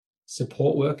Indigenous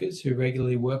support workers who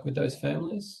regularly work with those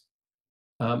families.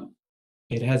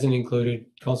 It hasn't included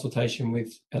consultation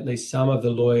with at least some of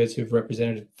the lawyers who've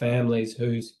represented families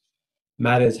whose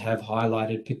matters have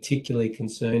highlighted particularly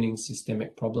concerning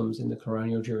systemic problems in the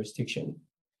coronial jurisdiction.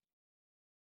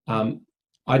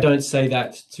 I don't say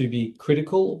that to be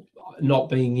critical, not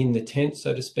being in the tent,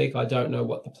 so to speak. I don't know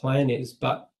what the plan is,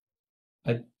 but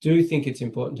I do think it's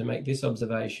important to make this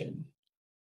observation.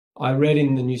 I read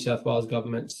in the New South Wales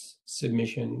government's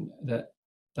submission that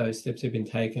those steps have been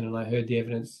taken, and I heard the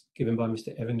evidence given by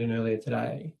Mr. Evenden earlier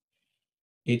today.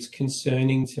 It's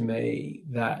concerning to me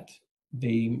that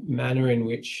the manner in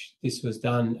which this was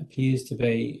done appears to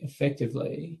be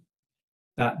effectively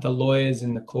that the lawyers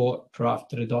in the court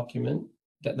drafted a document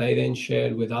that they then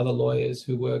shared with other lawyers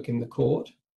who work in the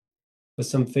court for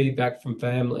some feedback from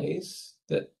families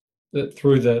that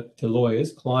through the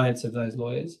lawyers, clients of those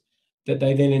lawyers, that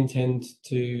they then intend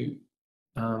to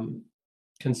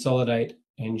consolidate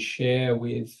and share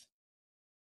with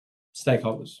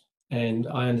stakeholders. And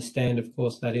I understand, of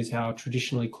course, that is how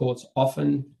traditionally courts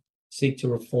often seek to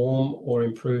reform or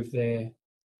improve their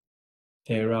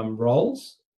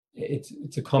roles.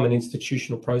 It's a common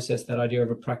institutional process, that idea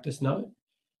of a practice note.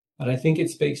 But I think it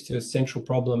speaks to a central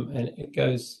problem, and it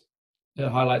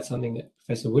highlights something that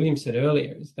Professor Williams said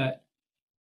earlier, is that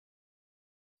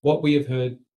what we have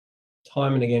heard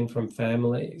time and again from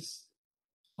families,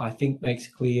 I think makes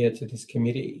clear to this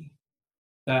committee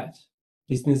that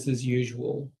business as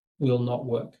usual will not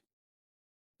work.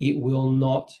 It will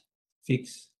not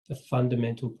fix the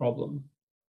fundamental problem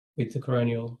with the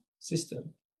coronial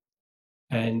system.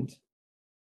 And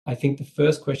I think the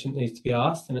first question that needs to be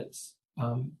asked, and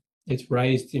it's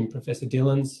raised in Professor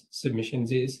Dillon's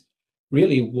submissions, is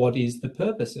really, what is the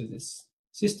purpose of this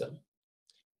system?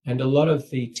 And a lot of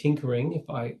the tinkering, if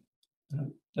I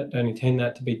don't intend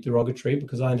that to be derogatory,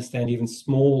 because I understand even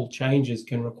small changes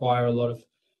can require a lot of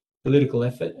political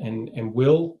effort and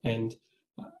will. And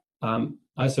I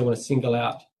also want to single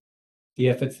out the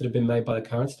efforts that have been made by the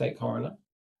current state coroner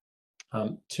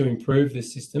to improve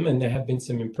this system, and there have been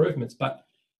some improvements. But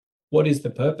what is the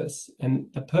purpose?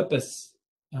 And the purpose,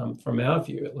 from our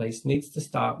view at least, needs to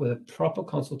start with a proper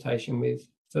consultation with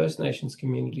First Nations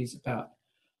communities about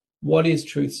what is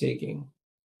truth-seeking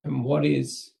and what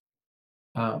is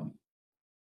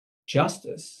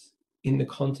justice in the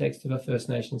context of a First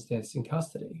Nations deaths in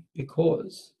custody.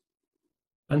 Because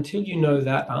until you know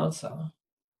that answer,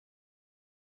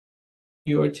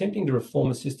 you're attempting to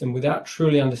reform a system without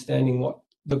truly understanding what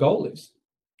the goal is.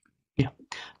 Yeah,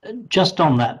 just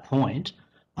on that point,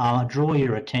 I draw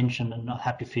your attention, and I'm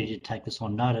happy for you to take this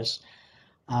on notice.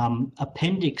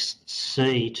 Appendix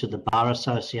C to the Bar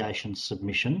Association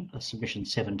submission, submission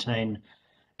 17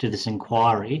 to this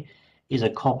inquiry, is a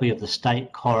copy of the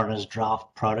State Coroner's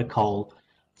Draft Protocol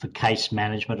for case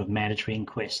management of mandatory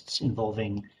inquests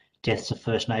involving deaths of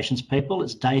First Nations people.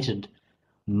 It's dated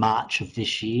March of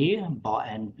this year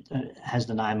and has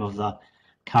the name of the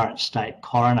current state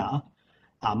coroner.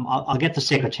 I'll get the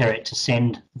Secretariat to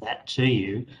send that to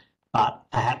you, but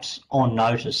perhaps on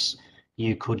notice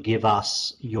you could give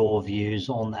us your views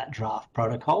on that draft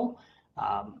protocol,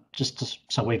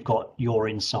 so we've got your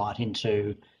insight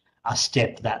into a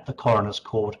step that the Coroner's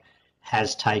Court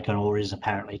has taken or is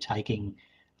apparently taking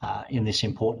in this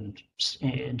important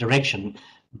direction,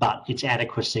 but its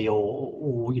adequacy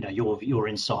or your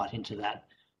insight into that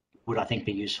would, I think,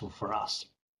 be useful for us.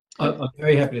 I'm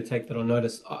very happy to take that on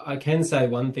notice. I can say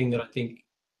one thing that I think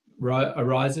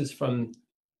arises from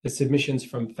the submissions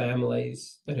from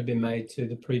families that have been made to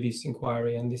the previous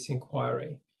inquiry and this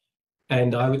inquiry,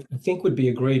 and I think would be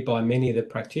agreed by many of the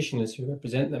practitioners who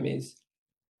represent them, is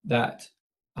that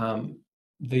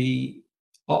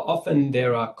often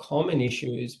there are common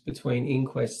issues between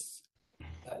inquests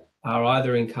that are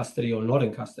either in custody or not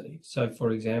in custody. So,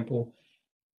 for example,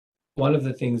 one of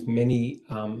the things many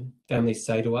families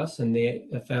say to us, and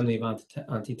the family of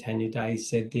Auntie Tanya Day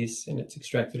said this, and it's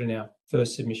extracted in our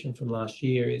first submission from last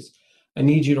year, is, I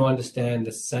need you to understand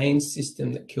the same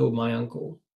system that killed my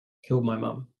uncle, killed my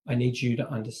mum. I need you to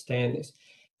understand this.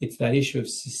 It's that issue of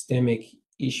systemic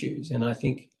issues. And I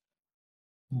think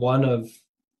one of,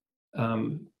 I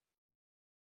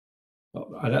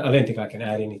don't think I can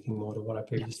add anything more to what I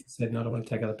previously said, and I don't want to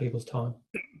take other people's time.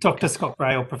 Dr. Scott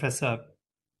Bray or Professor,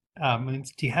 do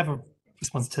you have a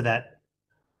response to that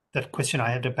question I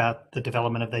had about the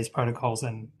development of these protocols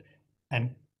and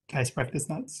case practice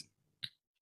notes?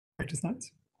 Dr.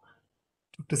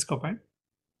 Scott Bray?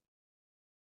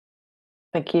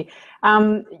 Thank you.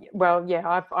 Well,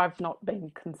 yeah, I've not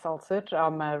been consulted.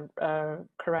 I'm a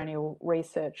coronial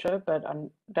researcher, but I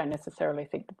don't necessarily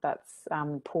think that that's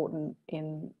important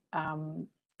in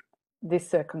this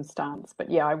circumstance. But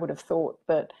yeah, I would have thought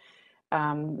that,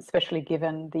 especially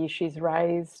given the issues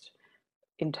raised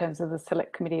in terms of the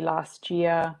Select Committee last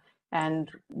year and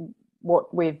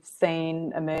what we've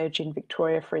seen emerge in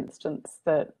Victoria, for instance,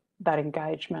 that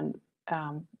engagement,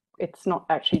 it's not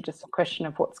actually just a question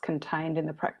of what's contained in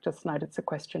the practice note, it's a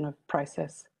question of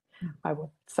process, I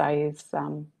would say is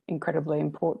incredibly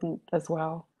important as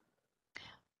well.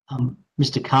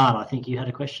 Mr. Khan, I think you had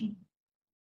a question.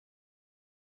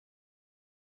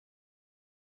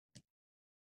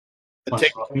 The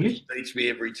technology beats me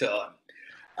every time.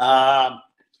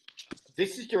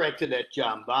 This is directed at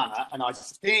Jambana, and I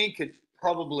think it's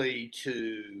probably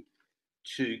to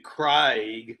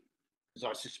Craig, because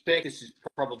I suspect this is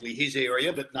probably his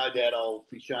area, but no doubt I'll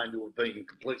be shown to have been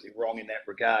completely wrong in that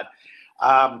regard.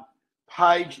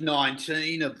 Page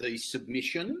 19 of the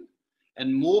submission,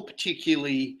 and more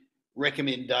particularly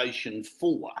recommendation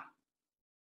 4.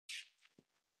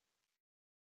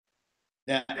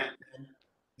 Now,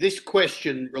 this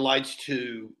question relates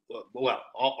to, well,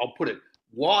 I'll put it,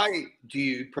 why do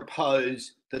you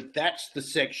propose that that's the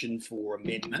section for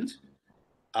amendment?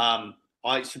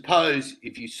 I suppose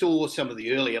if you saw some of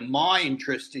the earlier, my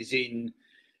interest is in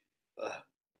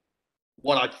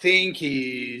what I think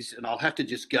is, and I'll have to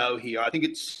just go here, I think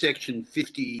it's section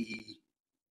 50,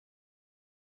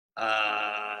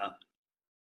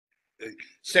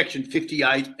 section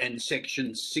 58 and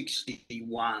section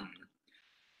 61.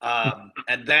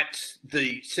 And that's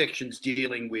the sections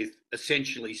dealing with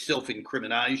essentially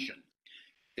self-incrimination.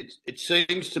 It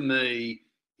seems to me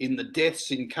in the deaths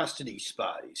in custody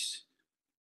space,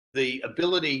 the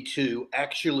ability to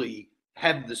actually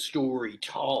have the story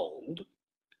told,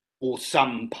 or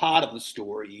some part of the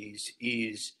story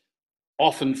is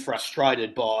often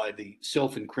frustrated by the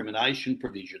self-incrimination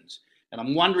provisions. And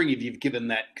I'm wondering if you've given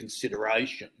that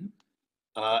consideration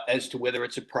as to whether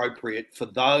it's appropriate for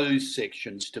those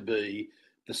sections to be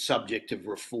the subject of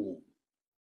reform.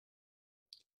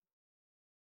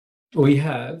 We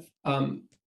have.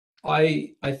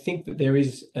 I think that there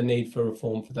is a need for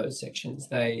reform for those sections.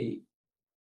 And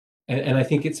I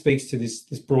think it speaks to this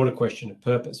broader question of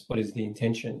purpose. What is the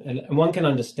intention? And one can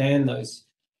understand those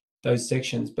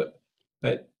sections, but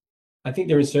I think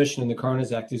their insertion in the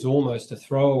Coroner's Act is almost a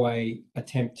throwaway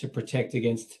attempt to protect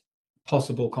against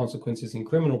possible consequences in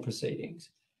criminal proceedings.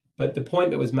 But the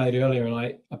point that was made earlier, and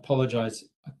I apologise,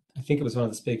 I think it was one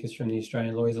of the speakers from the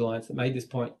Australian Lawyers Alliance that made this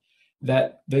point,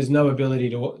 that there's no ability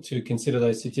to consider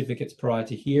those certificates prior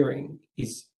to hearing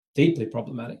is deeply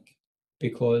problematic,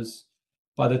 because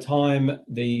by the time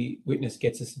the witness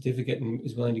gets a certificate and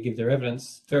is willing to give their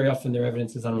evidence, very often their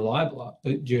evidence is unreliable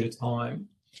due to time.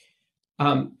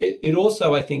 It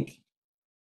also, I think,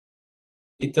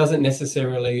 it doesn't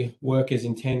necessarily work as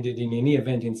intended in any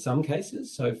event in some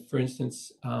cases. So, for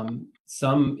instance,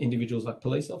 some individuals, like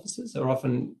police officers, are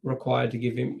often required to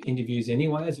give interviews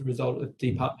anyway as a result of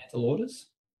departmental orders.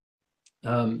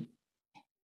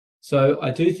 So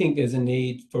I do think there's a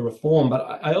need for reform,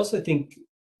 but I also think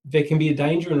there can be a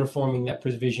danger in reforming that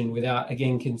provision without,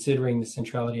 again, considering the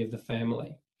centrality of the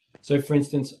family. So, for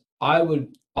instance, I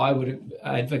would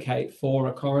advocate for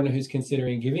a coroner who's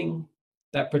considering giving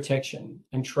that protection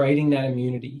and trading that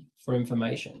immunity for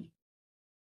information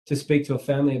to speak to a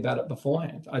family about it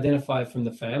beforehand, identify from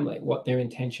the family what their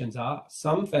intentions are.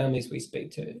 Some families we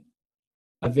speak to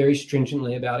are very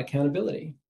stringently about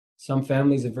accountability. Some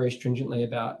families are very stringently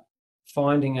about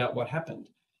finding out what happened.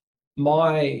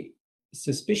 My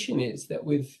suspicion is that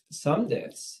with some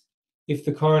deaths, if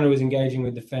the coroner was engaging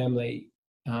with the family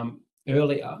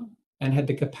earlier and had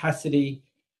the capacity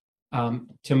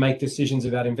to make decisions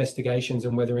about investigations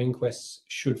and whether inquests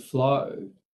should flow,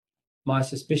 my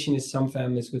suspicion is some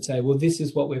families would say, well, this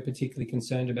is what we're particularly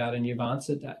concerned about, and you've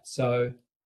answered that. So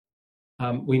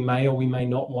we may or we may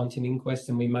not want an inquest,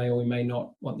 and we may or we may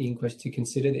not want the inquest to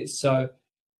consider this. So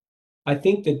I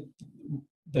think that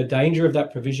the danger of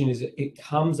that provision is it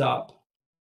comes up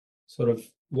sort of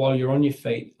while you're on your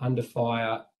feet under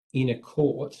fire in a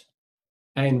court,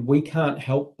 and we can't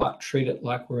help but treat it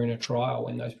like we're in a trial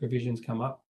when those provisions come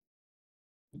up.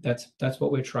 That's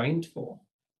what we're trained for.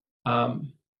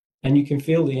 And you can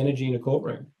feel the energy in a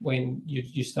courtroom when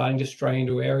you're starting to stray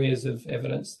into areas of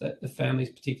evidence that the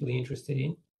family's particularly interested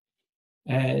in.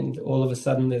 And all of a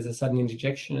sudden there's a sudden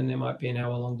interjection, and there might be an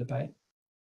hour-long debate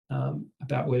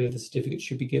about whether the certificate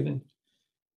should be given.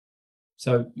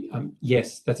 So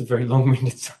yes, that's a very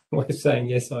long-winded way of saying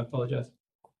yes, I apologise.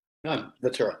 No,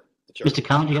 that's all right. That's all right. Mr.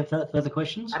 Cullen, do you have further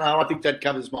questions? No, I think that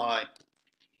covers my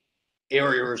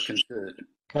area of concern.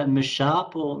 Okay, Ms.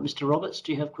 Sharp or Mr. Roberts,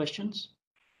 do you have questions?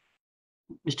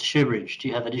 Mr. Shoebridge, do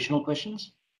you have additional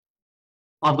questions?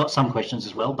 I've got some questions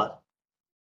as well, but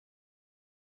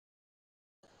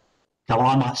well,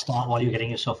 I might start while you're getting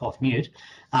yourself off mute.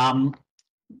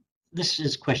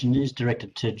 This question is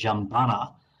directed to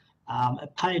Jumbunna.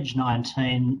 At page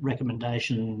 19,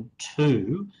 recommendation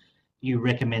 2, you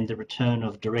recommend the return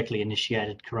of directly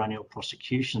initiated coronial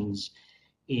prosecutions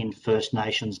in First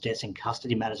Nations deaths in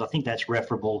custody matters. I think that's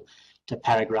referable to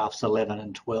paragraphs 11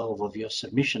 and 12 of your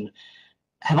submission.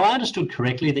 Have I understood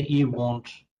correctly that you want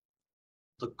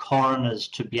the coroners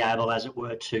to be able, as it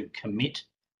were, to commit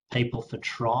people for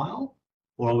trial?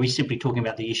 Or are we simply talking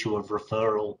about the issue of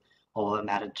referral of a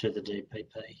matter to the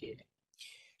DPP here?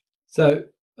 So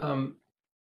I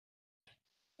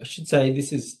should say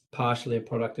this is partially a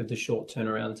product of the short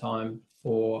turnaround time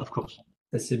for, of course,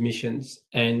 the submissions.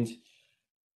 And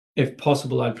if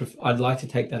possible, I'd like to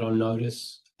take that on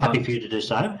notice. Happy for you to do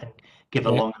so and give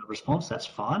a longer response. That's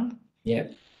fine. Yeah.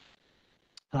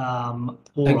 All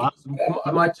right.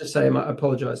 I might just say, I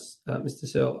apologise, Mr.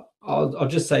 Searle. I'll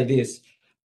just say this.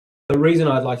 The reason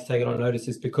I'd like to take it on notice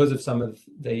is because of some of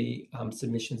the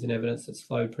submissions and evidence that's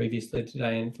flowed previously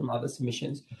today and from other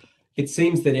submissions. It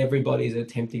seems that everybody's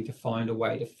attempting to find a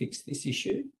way to fix this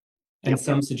issue. And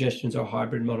some suggestions are a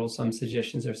hybrid model, some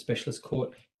suggestions are a specialist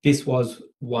court. This was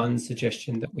one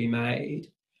suggestion that we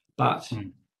made, but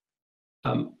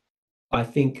I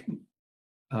think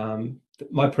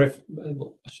my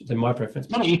preference.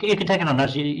 No, you can take it on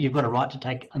notice. You've got a right to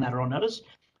take a matter on notice,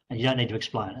 and you don't need to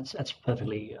explain it. That's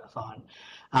perfectly fine.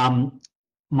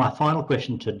 My final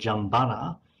question to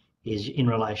Jumbunna is in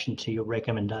relation to your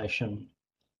recommendation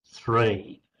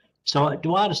 3. So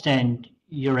do I understand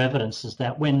your evidence is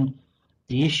that when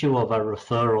the issue of a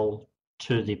referral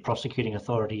to the prosecuting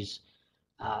authorities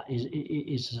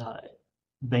is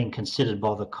being considered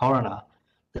by the coroner,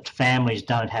 that families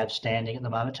don't have standing at the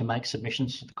moment to make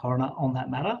submissions to the coroner on that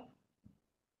matter?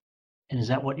 And is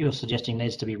that what you're suggesting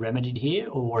needs to be remedied here,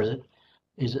 or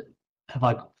is it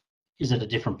a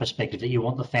different perspective that you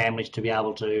want the families to be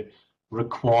able to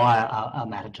require a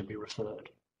matter to be referred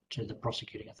to the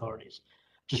prosecuting authorities?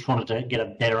 Just wanted to get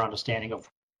a better understanding of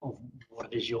what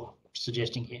it is you're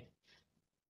suggesting here.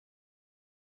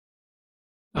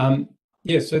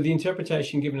 Yeah, so the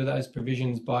interpretation given to those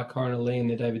provisions by Coroner Lee in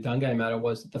the David Dungay matter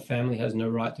was that the family has no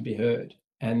right to be heard.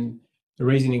 And the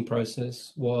reasoning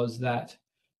process was that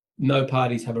no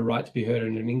parties have a right to be heard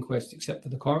in an inquest except for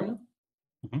the coroner.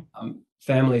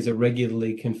 Families are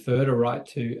regularly conferred a right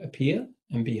to appear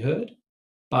and be heard,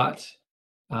 but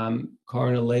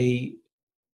Coroner Lee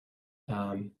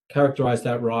characterised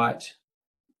that right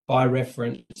by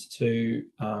reference to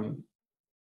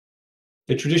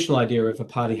the traditional idea of a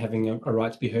party having a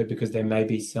right to be heard because there may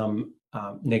be some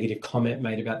negative comment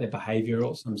made about their behaviour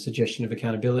or some suggestion of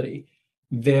accountability.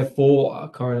 Therefore,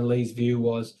 Coroner Lee's view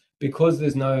was because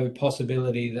there's no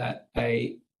possibility that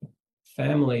a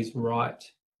family's right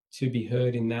to be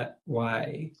heard in that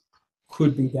way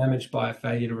could be damaged by a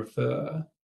failure to refer,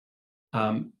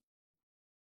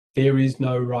 there is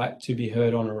no right to be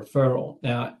heard on a referral.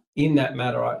 Now, in that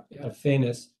matter, out of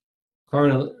fairness,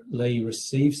 Coroner Lee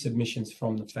received submissions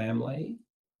from the family,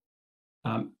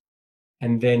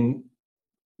 and then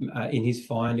in his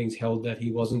findings held that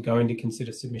he wasn't going to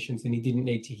consider submissions and he didn't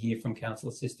need to hear from counsel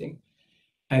assisting.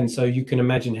 And so you can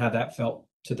imagine how that felt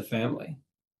to the family,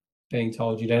 being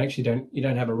told you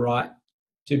don't have a right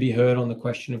to be heard on the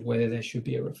question of whether there should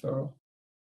be a referral.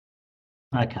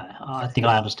 Okay, I think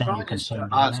I understand your concern.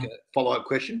 Ask a follow-up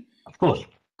question. Of course.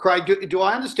 Craig, do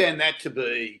I understand that to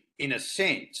be, in a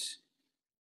sense,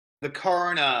 the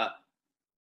coroner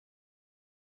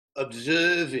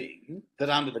observing that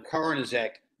under the Coroners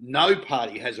Act, no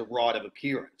party has a right of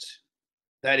appearance?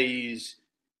 That is,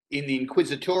 in the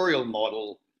inquisitorial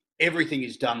model, everything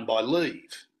is done by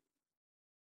leave.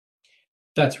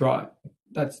 That's right.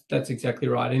 That's exactly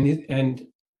right. And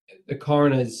the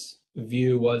coroner's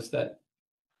view was that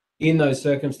in those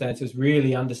circumstances,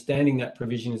 really understanding that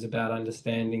provision is about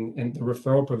understanding, and the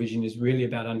referral provision is really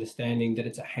about understanding that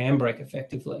it's a handbrake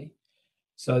effectively,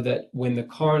 so that when the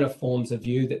coroner forms a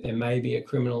view that there may be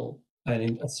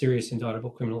a serious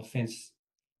indictable criminal offence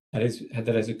that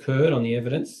has occurred on the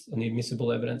evidence, on the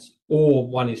admissible evidence, or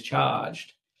one is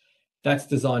charged, that's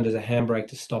designed as a handbrake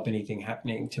to stop anything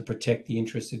happening, to protect the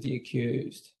interests of the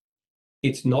accused.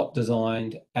 It's not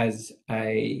designed as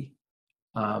a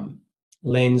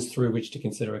lens through which to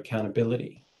consider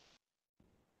accountability.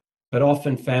 But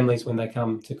often families, when they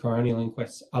come to coronial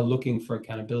inquests, are looking for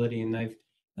accountability, and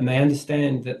they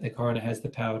understand that the coroner has the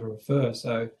power to refer.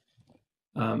 So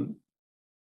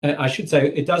I should say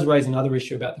it does raise another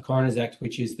issue about the Coroners Act,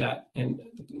 which is that, and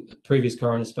the previous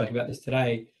coroner spoke about this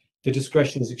today, the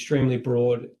discretion is extremely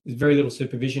broad. There's very little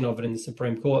supervision of it in the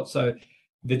Supreme Court. So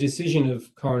the decision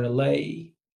of Coroner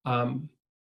Lee,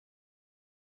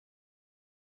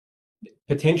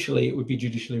 potentially it would be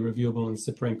judicially reviewable in the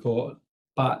Supreme Court,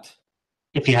 but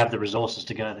if you have the resources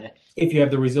to go there. If you have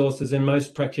the resources, and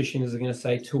most practitioners are going to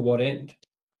say, to what end?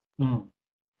 Mm.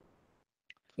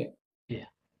 Yeah. Yeah.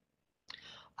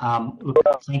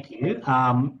 Look, thank you.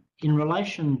 In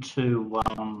relation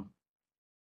to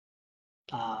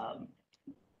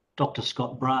Dr.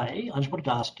 Scott Bray, I just wanted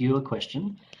to ask you a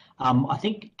question. I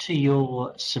think to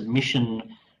your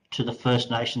submission to the First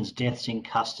Nations Deaths in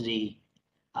Custody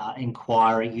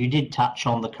inquiry, you did touch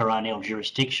on the coronial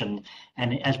jurisdiction,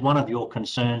 and as one of your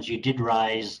concerns, you did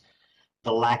raise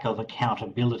the lack of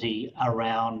accountability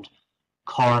around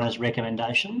coroners'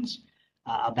 recommendations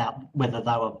about whether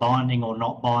they were binding or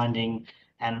not binding,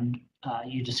 and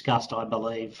you discussed, I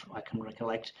believe, I can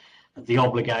recollect, the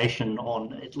obligation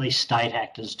on at least state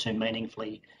actors to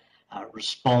meaningfully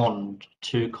respond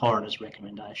to coroners'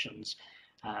 recommendations.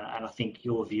 And I think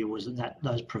your view was that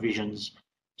those provisions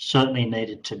certainly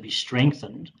needed to be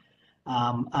strengthened.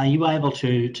 Are you able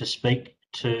to speak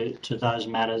to those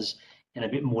matters in a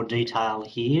bit more detail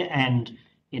here? And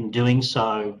in doing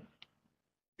so,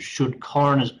 should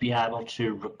coroners be able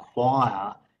to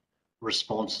require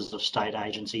responses of state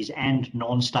agencies and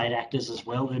non-state actors as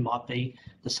well, who might be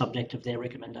the subject of their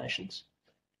recommendations?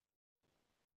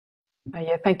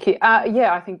 Yeah, thank you.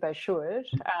 Yeah, I think they should.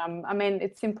 I mean,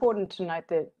 it's important to note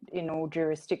that in all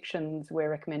jurisdictions where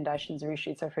recommendations are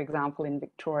issued, so for example, in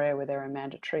Victoria, where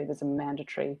there's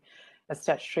a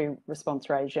statutory response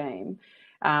regime,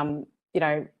 you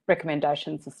know,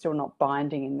 recommendations are still not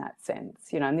binding in that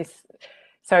sense, you know, and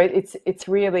so it's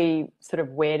really sort of,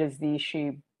 where does the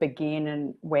issue begin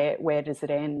and where does it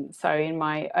end? So in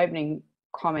my opening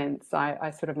comments,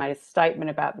 I sort of made a statement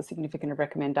about the significance of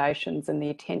recommendations and the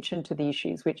attention to the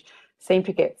issues, which seem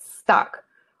to get stuck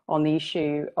on the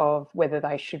issue of whether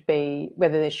there should be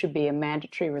a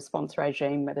mandatory response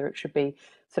regime, whether it should be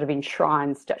sort of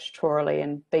enshrined statutorily,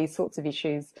 and these sorts of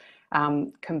issues,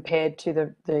 compared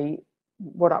to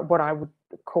what I would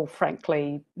call,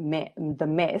 frankly, the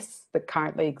mess that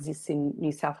currently exists in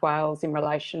New South Wales in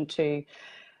relation to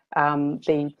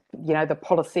the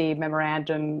policy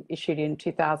memorandum issued in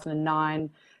 2009,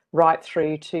 right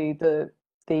through to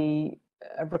the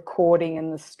recording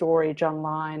and the storage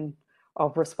online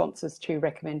of responses to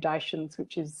recommendations,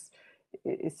 which is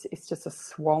it's just a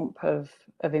swamp of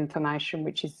information,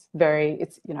 which is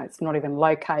it's not even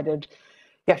located.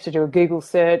 You have to do a Google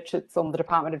search. It's on the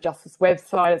Department of Justice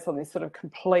website. It's on this sort of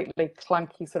completely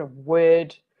clunky sort of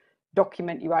Word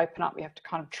document you open up. You have to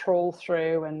kind of trawl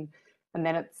through, and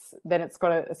then it's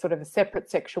got a sort of a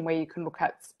separate section where you can look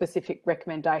at specific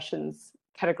recommendations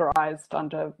categorized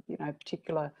under, you know,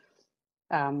 particular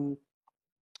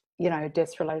you know,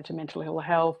 deaths related to mental ill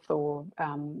health or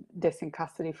deaths in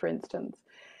custody, for instance,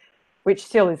 which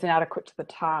still is inadequate to the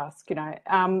task, you know.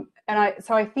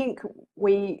 So I think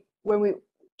when we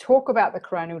talk about the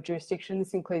coronial jurisdiction,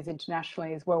 this includes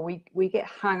internationally as well, we get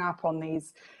hung up on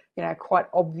these, you know, quite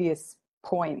obvious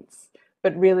points,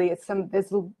 but really it's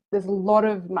there's a lot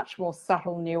of much more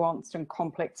subtle, nuanced and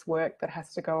complex work that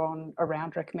has to go on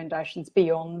around recommendations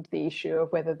beyond the issue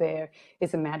of whether there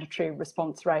is a mandatory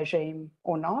response regime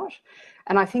or not.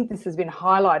 And I think this has been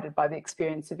highlighted by the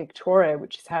experience of Victoria,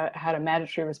 which has had a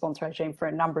mandatory response regime for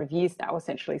a number of years now,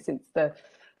 essentially since the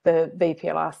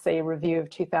VPLRC review of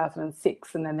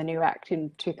 2006 and then the new Act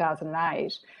in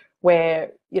 2008,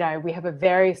 where, you know, we have a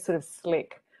very sort of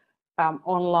slick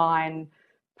online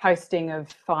posting of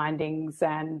findings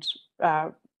and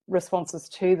responses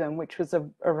to them, which is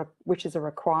a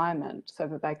requirement so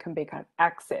that they can be kind of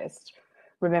accessed,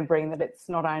 remembering that it's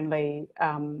not only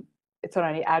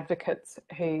advocates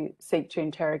who seek to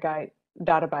interrogate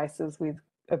databases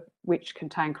which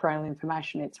contain coronial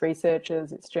information. It's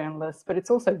researchers, it's journalists, but it's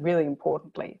also, really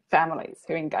importantly, families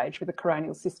who engage with the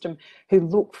coronial system, who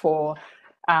look for,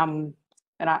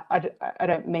 and I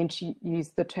don't mean to use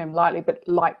the term lightly, but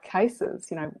like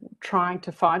cases, you know, trying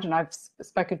to find, and I've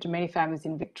spoken to many families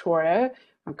in Victoria.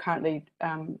 I'm currently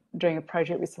doing a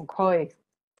project with some colleagues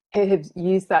who have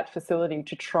used that facility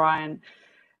to try and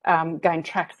gain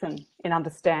traction in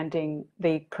understanding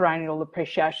the coronial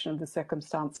appreciation of the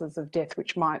circumstances of death,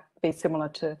 which might be similar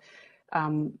to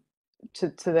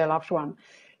their loved one.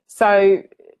 So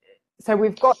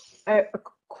we've got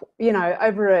you know,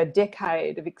 over a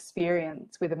decade of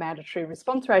experience with a mandatory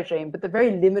response regime, but the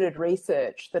very limited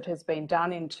research that has been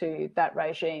done into that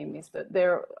regime is that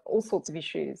there are all sorts of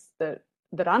issues that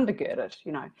undergird it.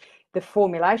 You know, the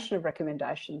formulation of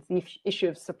recommendations, the issue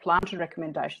of supplanted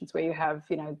recommendations, where you have,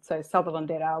 you know, so Sutherland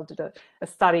et al. Did a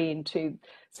study into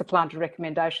supplanted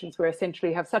recommendations, where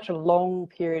essentially you have such a long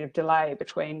period of delay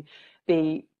between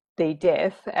the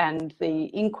death and the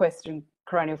inquest and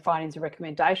coronial findings and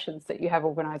recommendations that you have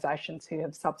organisations who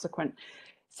have subsequently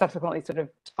sort of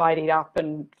tidied up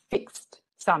and fixed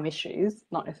some issues,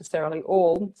 not necessarily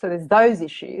all. So there's those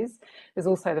issues. There's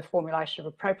also the formulation of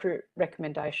appropriate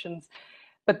recommendations,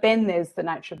 but then there's the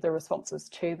nature of the responses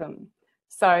to them.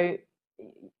 So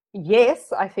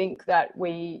yes, I think that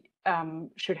we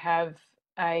should have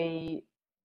a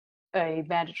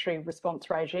mandatory response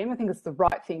regime. I think it's the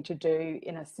right thing to do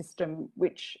in a system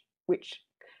which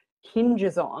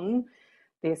hinges on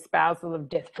the espousal of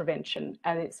death prevention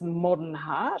and its modern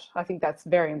heart. I think that's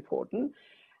very important.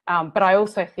 But I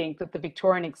also think that the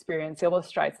Victorian experience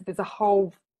illustrates that there's a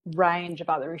whole range of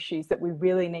other issues that we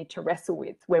really need to wrestle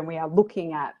with when we are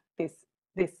looking at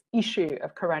this issue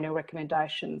of coronial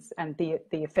recommendations and the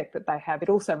effect that they have. It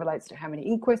also relates to how many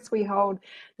inquests we hold,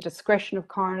 the discretion of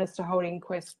coroners to hold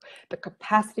inquests, the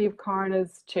capacity of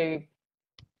coroners to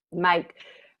make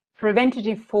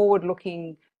preventative,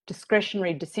 forward-looking,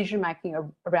 discretionary decision-making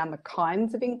around the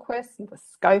kinds of inquests and the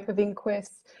scope of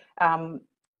inquests. You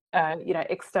know,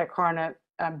 ex-state coroner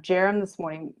Jerem this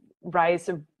morning raised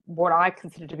what I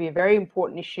consider to be a very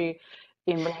important issue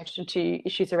in relation to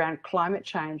issues around climate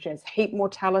change. There's heat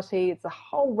mortality. It's a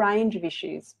whole range of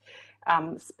issues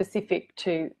specific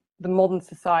to the modern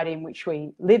society in which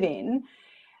we live in,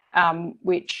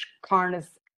 which coroners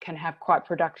can have quite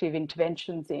productive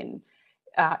interventions in,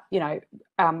 you know,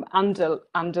 under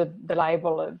the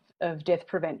label of death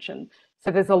prevention. So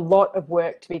there's a lot of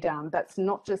work to be done. That's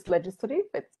not just legislative,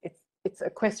 it's a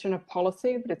question of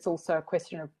policy, but it's also a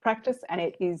question of practice, and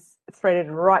it is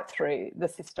threaded right through the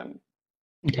system.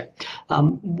 Okay.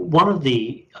 One of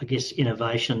the, I guess,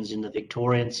 innovations in the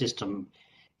Victorian system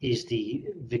is the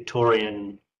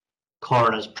Victorian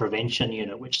Coroners Prevention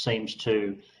Unit, which seems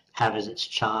to have as its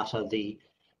charter the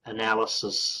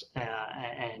analysis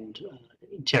and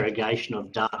interrogation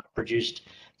of data produced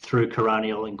through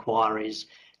coronial inquiries,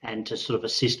 and to sort of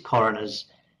assist coroners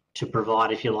to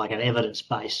provide, if you like, an evidence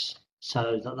base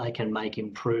so that they can make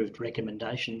improved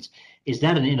recommendations. Is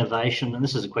that an innovation? And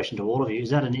this is a question to all of you. Is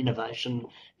that an innovation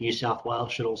New South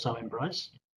Wales should also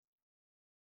embrace?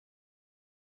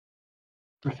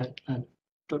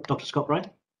 Dr. Scott Bray?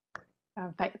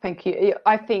 Thank you.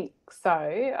 I think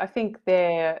so. I think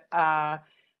there are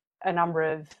a number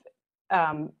of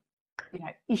you know,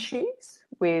 issues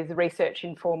with research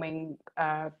informing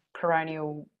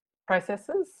coronial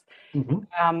processes,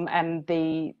 and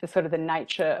the sort of the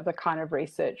nature of the kind of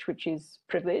research which is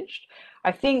privileged.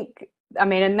 I think, I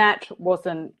mean, and that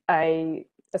wasn't a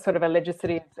a sort of a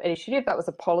legislative initiative. That was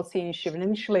a policy initiative, and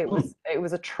initially it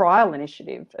was a trial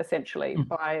initiative, essentially,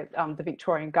 by the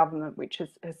Victorian government, which has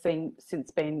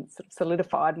since been sort of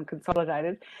solidified and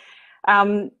consolidated.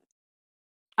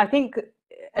 I think,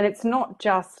 and it's not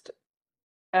just,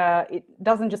 it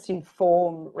doesn't just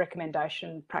inform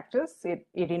recommendation practice, it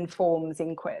informs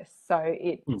inquests. So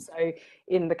so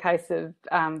in the case of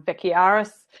Becky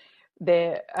Aris,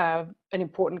 there an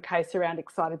important case around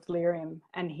excited delirium,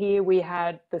 and here we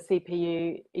had the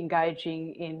CPU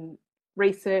engaging in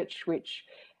research which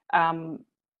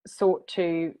sought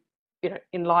to, you know,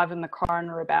 enliven the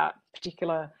coroner about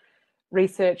particular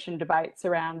research and debates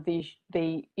around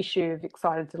the issue of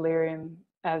excited delirium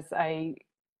as a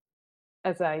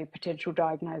potential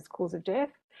diagnosed cause of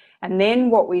death. And then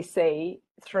what we see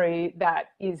through that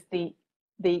is the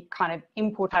kind of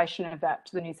importation of that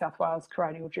to the New South Wales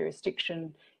coronial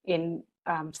jurisdiction in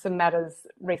some matters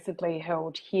recently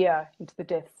held here into the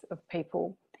deaths of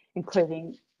people,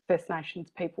 including First Nations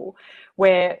people,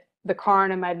 where the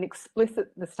coroner made an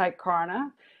explicit, the state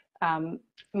coroner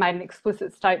made an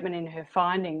explicit statement in her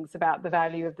findings about the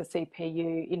value of the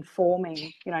CPU informing,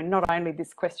 you know, not only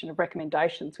this question of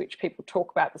recommendations, which people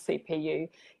talk about the CPU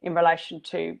in relation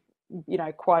to, you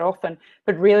know, quite often,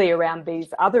 but really around these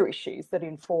other issues that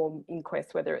inform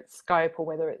inquests, whether it's scope or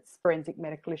whether it's forensic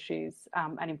medical issues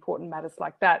and important matters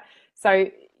like that. So,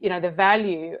 you know, the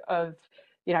value of,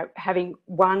 you know, having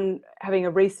a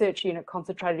research unit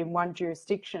concentrated in one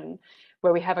jurisdiction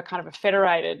where we have a kind of a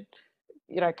federated,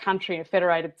 you know, country, a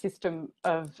federated system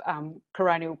of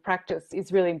coronial practice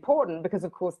is really important, because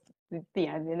of course, you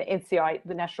know, the NCI,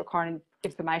 the National Coronal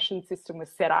Information System, was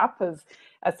set up as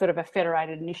a sort of a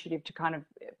federated initiative to kind of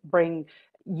bring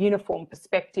uniform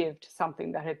perspective to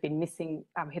something that had been missing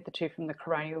hitherto from the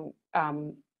coronial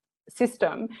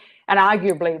system. And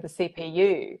arguably the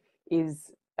CPU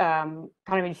is kind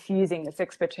of infusing this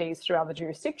expertise through other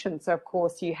jurisdictions. So of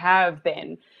course you have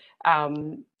then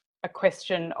a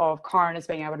question of coroners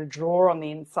being able to draw on the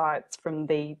insights from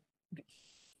the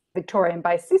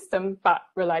Victorian-based system, but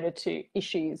related to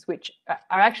issues which are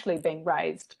actually being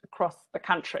raised across the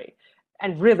country,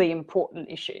 and really important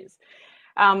issues.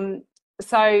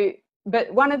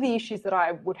 But one of the issues that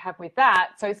I would have with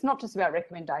that, so it's not just about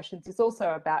recommendations, it's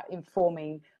also about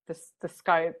informing the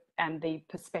scope and the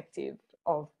perspective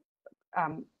of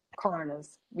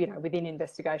coroners, you know, within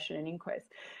investigation and inquest.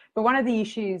 But one of the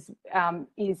issues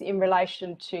is in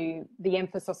relation to the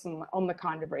emphasis on the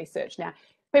kind of research. Now,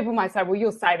 people might say, well,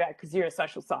 you'll say that because you're a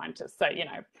social scientist. So, you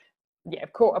know, yeah,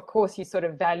 of course you sort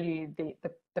of value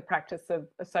the practice of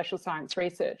social science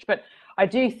research. But I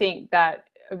do think that,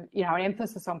 you know, an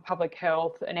emphasis on public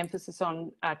health, an emphasis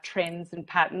on trends and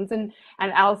patterns, and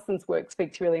Alison's work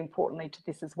speaks really importantly to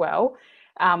this as well.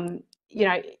 You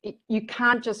know, you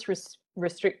can't just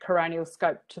restrict coronial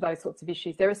scope to those sorts of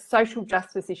issues. There are social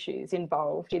justice issues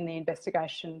involved in the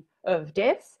investigation of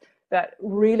deaths that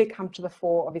really come to the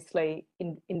fore, obviously,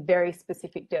 in very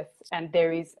specific deaths. And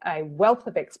there is a wealth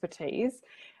of expertise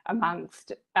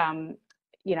amongst,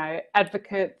 you know,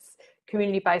 advocates,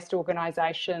 community-based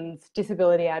organisations,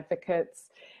 disability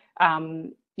advocates,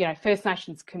 you know, First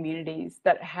Nations communities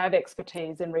that have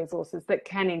expertise and resources that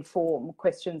can inform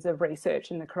questions of research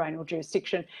in the coronial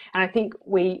jurisdiction. And I think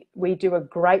we do a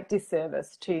great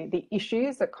disservice to the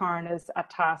issues that coroners are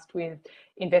tasked with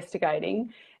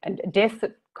investigating, and deaths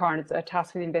that coroners are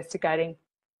tasked with investigating,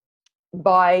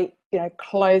 by, you know,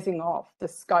 closing off the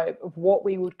scope of what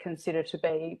we would consider to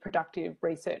be productive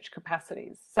research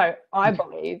capacities. So I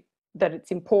believe that it's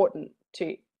important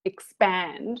to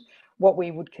expand what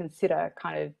we would consider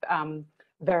kind of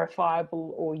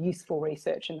verifiable or useful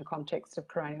research in the context of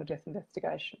coronial death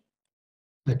investigation.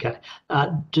 Okay.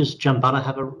 Does Jumbunna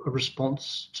have a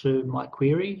response to my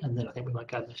query? And then I think we might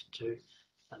go to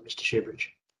Mr. Shoebridge.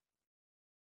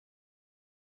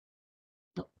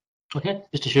 No. Okay,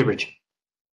 Mr. Shoebridge.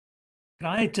 Can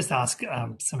I just ask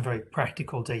some very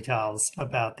practical details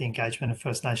about the engagement of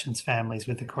First Nations families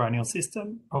with the coronial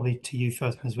system? Probably to you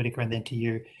first, Ms. Whittaker, and then to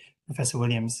you, Professor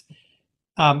Williams.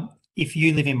 If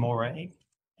you live in Moree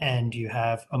and you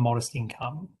have a modest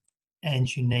income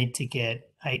and you need to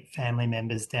get 8 family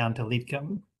members down to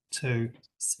Lidcombe to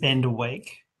spend a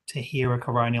week to hear a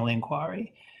coronial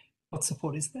inquiry, what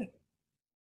support is there?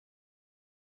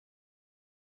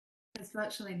 There's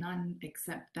virtually none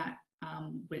except that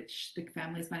which the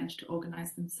families manage to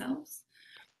organise themselves.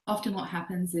 Often what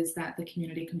happens is that the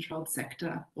community-controlled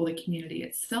sector or the community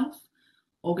itself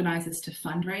organises to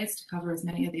fundraise to cover as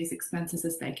many of these expenses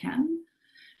as they can.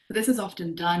 But this is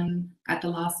often done at the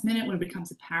last minute when it becomes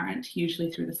apparent,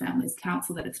 usually through the family's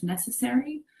counsel, that it's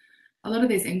necessary. A lot of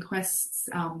these inquests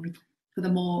For the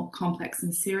more complex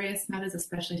and serious matters,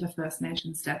 especially for First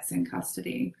Nations deaths in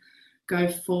custody, go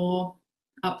for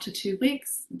up to 2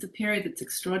 weeks. It's a period that's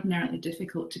extraordinarily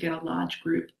difficult to get a large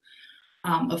group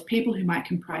of people who might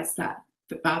comprise that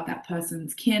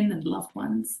person's kin and loved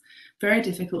ones. Very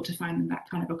difficult to find them that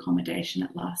kind of accommodation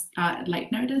at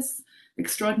late notice,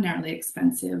 extraordinarily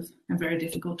expensive, and very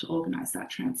difficult to organise that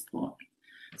transport.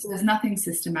 So there's nothing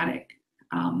systematic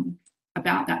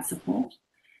about that support,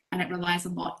 and it relies a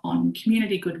lot on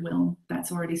community goodwill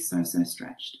that's already so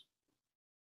stretched.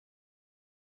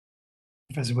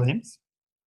 Professor Williams?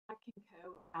 I concur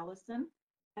with Alison,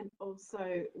 and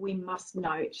also we must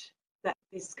note that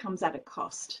this comes at a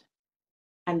cost,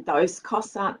 and those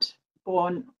costs aren't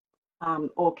borne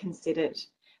or considered.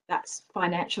 That's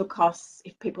financial costs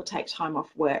if people take time off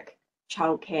work,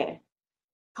 childcare,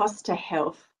 costs to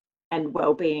health and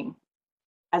well-being,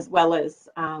 as well as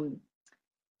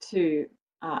to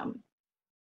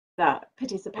the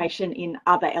participation in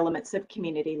other elements of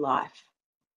community life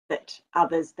that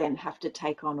others then have to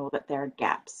take on, or that there are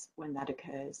gaps when that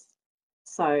occurs.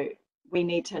 So we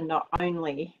need to not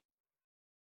only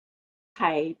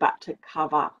pay, but to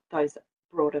cover those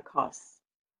broader costs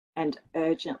and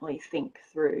urgently think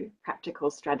through practical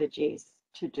strategies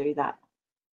to do that.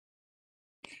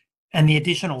 And the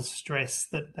additional stress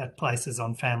that places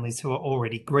on families who are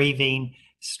already grieving,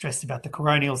 stressed about the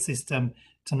coronial system,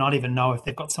 to not even know if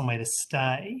they've got somewhere to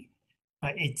stay,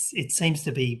 it seems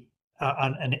to be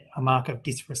a mark of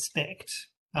disrespect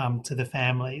to the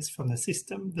families from the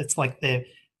system. That's like they're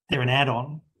an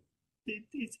add-on.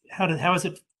 How is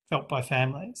it felt by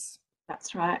families?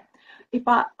 That's right. If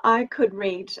I could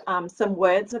read some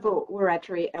words of a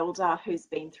Wiradjuri elder who's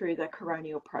been through the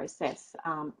coronial process,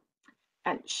 and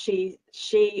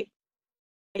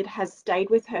it has stayed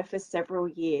with her for several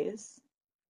years,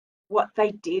 what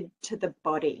they did to the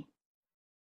body,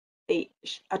 the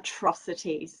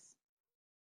atrocities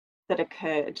that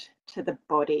occurred to the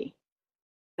body,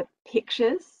 the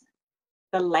pictures,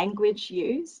 the language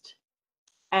used,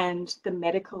 and the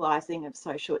medicalising of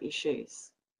social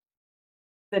issues.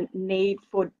 The need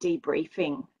for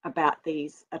debriefing about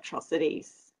these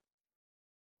atrocities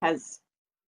has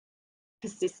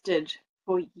persisted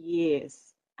for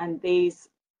years, and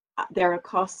there are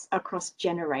costs across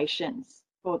generations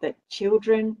for the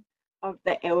children of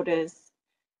the elders,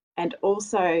 and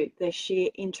also the sheer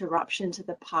interruption to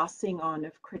the passing on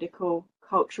of critical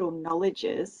cultural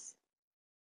knowledges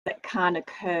that can't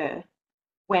occur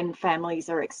when families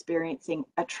are experiencing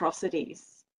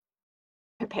atrocities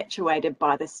perpetuated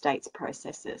by the state's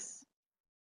processes.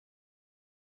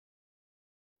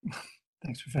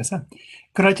 Thanks, Professor.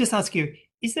 Could I just ask you,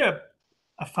 is there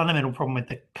a fundamental problem with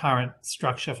the current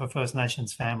structure for First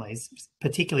Nations families,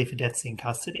 particularly for deaths in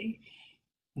custody?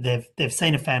 They've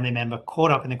seen a family member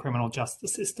caught up in the criminal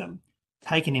justice system,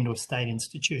 taken into a state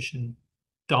institution,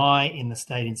 die in the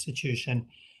state institution,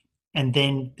 and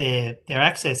then their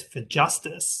access for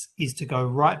justice is to go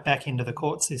right back into the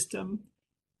court system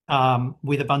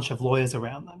with a bunch of lawyers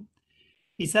around them.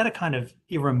 Is that a kind of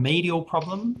irremediable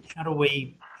problem? How do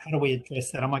we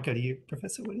address that? I might go to you,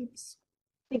 Professor Williams.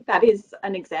 I think that is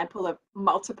an example of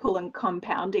multiple and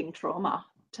compounding trauma,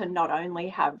 to not only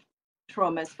have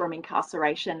traumas from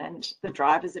incarceration and the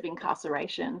drivers of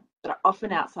incarceration that are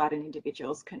often outside an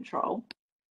individual's control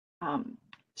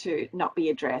to not be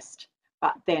addressed,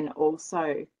 but then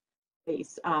also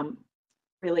these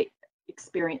really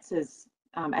experiences,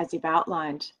 as you've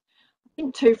outlined. I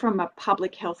think too, from a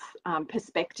public health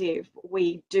perspective,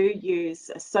 we do use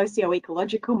a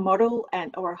socio-ecological model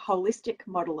or a holistic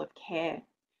model of care.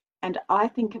 And I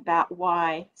think about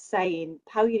why, say in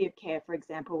palliative care, for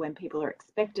example, when people are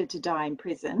expected to die in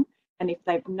prison, and if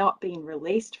they've not been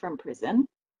released from prison,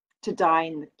 to die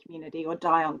in the community or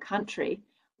die on country,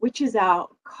 which is our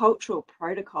cultural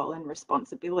protocol and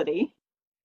responsibility,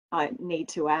 I need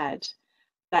to add,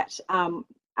 that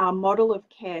our model of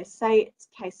care, say it's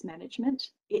case management,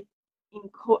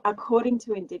 according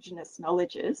to Indigenous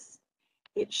knowledges,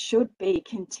 it should be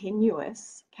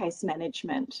continuous case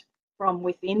management from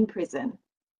within prison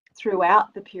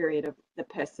throughout the period of the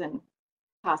person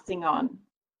passing on,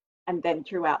 and then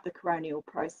throughout the coronial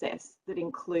process that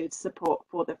includes support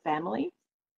for the family.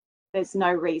 There's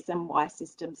no reason why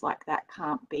systems like that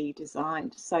can't be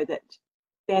designed so that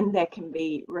then there can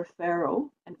be referral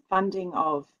and funding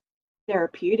of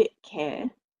therapeutic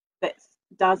care that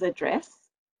does address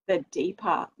the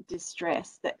deeper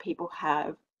distress that people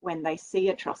have when they see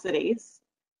atrocities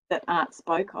that aren't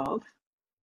spoke of,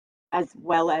 as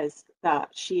well as the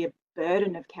sheer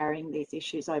burden of carrying these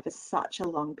issues over such a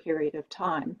long period of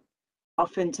time,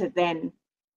 often to then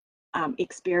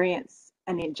experience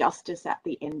an injustice at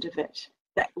the end of it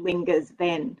that lingers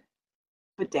then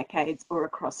for decades or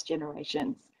across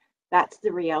generations. That's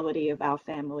the reality of our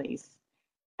families.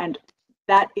 And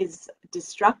that is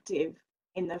destructive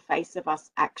in the face of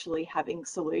us actually having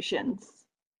solutions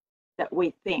that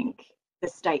we think the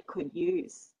state could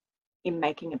use in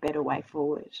making a better way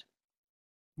forward.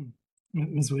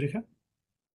 Ms. Whitaker?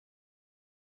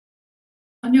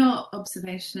 On your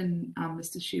observation,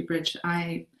 Mr. Shoebridge,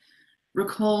 I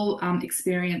recall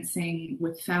experiencing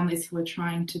with families who are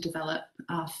trying to develop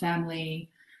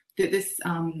this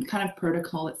kind of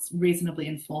protocol. It's reasonably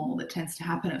informal that tends to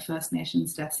happen at First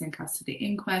Nations deaths in custody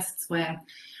inquests, where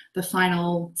the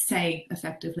final say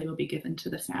effectively will be given to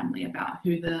the family about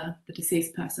who the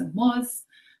deceased person was,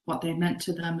 what they meant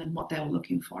to them, and what they were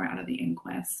looking for out of the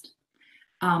inquest.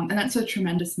 And that's a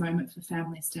tremendous moment for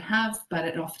families to have, but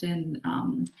it often,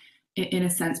 in a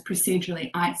sense,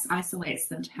 procedurally isolates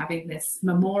them to having this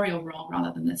memorial role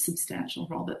rather than the substantial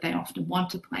role that they often want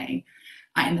to play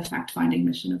in the fact-finding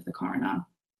mission of the coroner.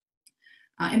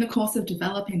 In the course of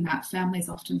developing that, families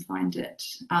often find it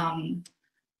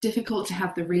difficult to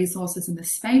have the resources and the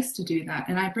space to do that.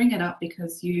 And I bring it up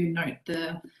because you note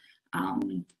the,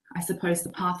 I suppose, the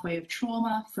pathway of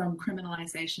trauma from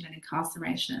criminalisation and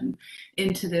incarceration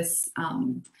into this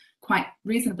quite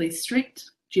reasonably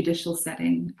strict judicial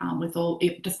setting, with all,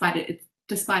 despite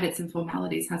its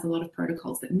informalities, has a lot of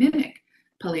protocols that mimic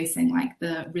policing, like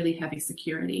the really heavy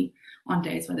security on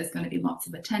days where there's going to be lots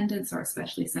of attendance or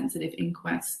especially sensitive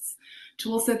inquests,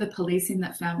 to also the policing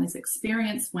that families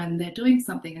experience when they're doing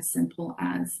something as simple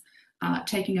as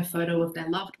taking a photo of their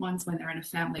loved ones when they're in a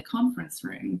family conference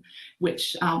room,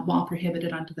 which, while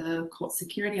prohibited under the Court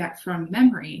Security Act from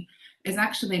memory, is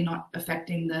actually not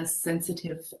affecting the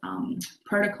sensitive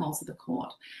protocols of the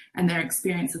court. And their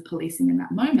experience of policing in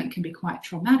that moment can be quite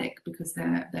traumatic because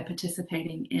they're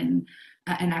participating in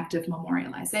an act of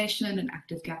memorialization, an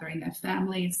act of gathering their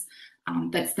families,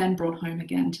 that's then brought home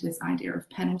again to this idea of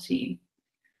penalty.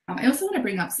 I also want to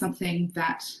bring up something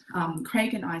that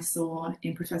Craig and I saw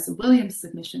in Professor Williams'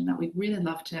 submission that we'd really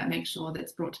love to make sure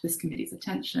that's brought to this committee's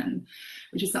attention,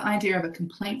 which is the idea of a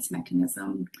complaints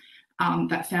mechanism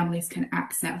that families can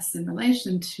access in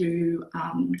relation to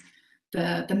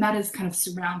the matters kind of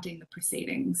surrounding the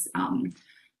proceedings.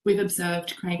 We've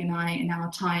observed, Craig and I, in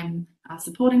our time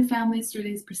supporting families through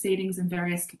these proceedings in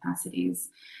various capacities,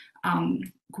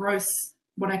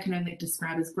 what I can only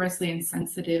describe as grossly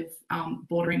insensitive,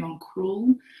 bordering on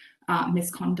cruel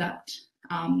misconduct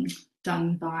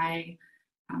done by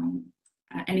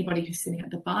anybody who's sitting at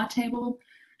the bar table.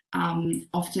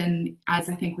 Often, as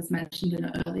I think was mentioned in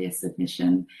an earlier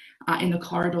submission, in the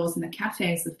corridors and the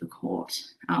cafes of the court.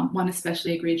 One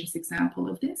especially egregious example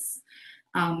of this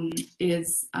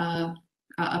is a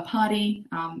party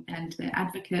and their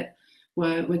advocate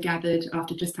were gathered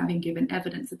after just having given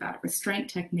evidence about a restraint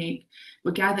technique,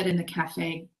 were gathered in the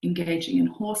cafe engaging in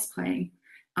horseplay,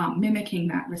 mimicking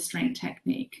that restraint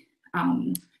technique,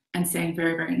 and saying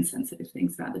very, very insensitive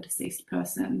things about the deceased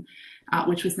person,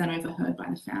 which was then overheard by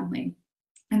the family.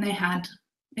 And they had,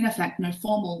 in effect, no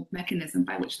formal mechanism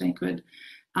by which they could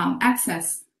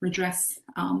access redress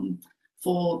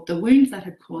for the wounds that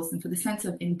had caused them, for the sense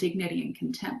of indignity and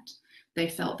contempt they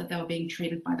felt that they were being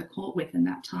treated by the court with in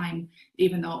that time,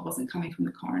 even though it wasn't coming from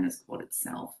the coroner's court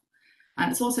itself. And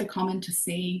it's also common to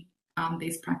see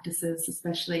these practices,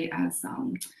 especially as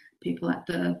people at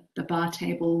the bar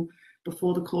table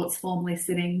before the court's formally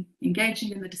sitting,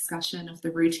 engaging in the discussion of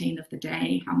the routine of the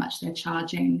day, how much they're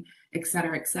charging, et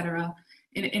cetera,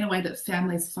 in a way that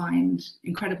families find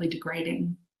incredibly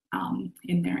degrading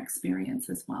in their experience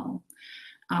as well.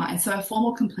 And so a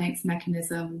formal complaints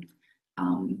mechanism,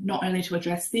 not only to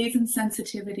address these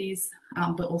insensitivities,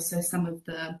 but also some of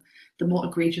the more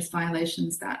egregious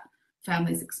violations that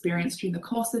families experience during the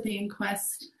course of the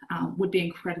inquest, would be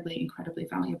incredibly, incredibly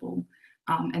valuable.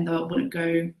 And though it wouldn't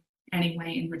go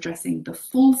anyway in redressing the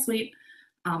full suite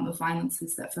of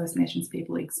violences that First Nations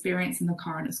people experience in the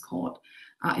coroner's court,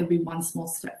 it would be one small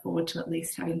step forward to at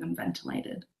least having them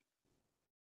ventilated.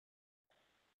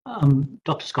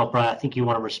 Dr. Scott Bray, I think you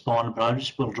want to respond, but I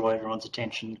just will draw everyone's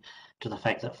attention to the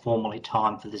fact that formally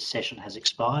time for this session has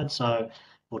expired. So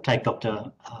we'll take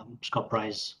Dr. Scott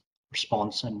Bray's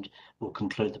response and we'll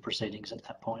conclude the proceedings at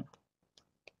that point.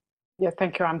 Yeah,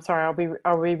 thank you. I'm sorry,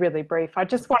 I'll be really brief. I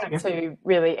just wanted to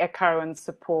really echo and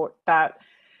support that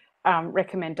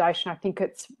recommendation. I think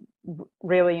it's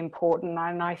really important,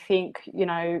 and I think, you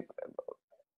know,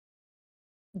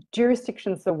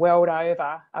 jurisdictions the world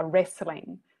over are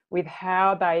wrestling with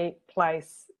how they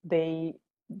place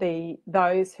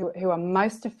those who are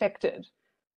most affected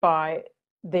by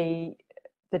the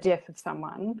the death of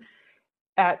someone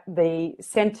at the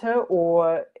centre,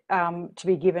 or to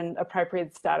be given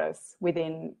appropriate status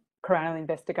within coronial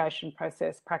investigation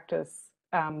process, practice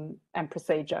and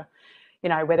procedure. You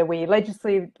know, whether we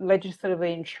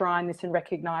legislatively enshrine this and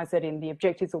recognise it in the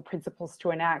objectives or principles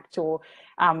to enact, or,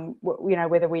 you know,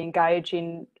 whether we engage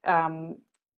in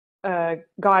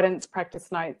guidance,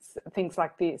 practice notes, things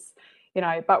like this. You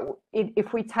know, but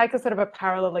if we take a sort of a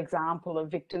parallel example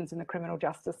of victims in the criminal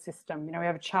justice system, you know, we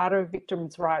have a Charter of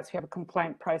Victims' Rights, we have a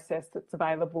complaint process that's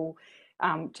available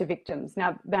to victims.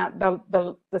 Now,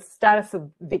 the status of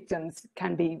victims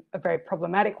can be a very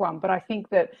problematic one, but I think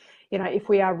that, you know, if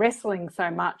we are wrestling so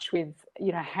much with,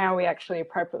 you know, how we actually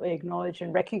appropriately acknowledge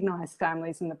and recognise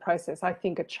families in the process, I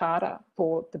think a charter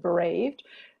for the bereaved,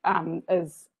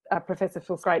 as Professor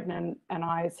Phil Scraton and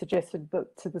I suggested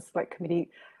to the Select Committee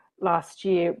last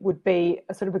year, would be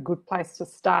a sort of a good place to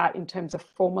start in terms of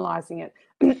formalising it.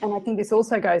 And I think this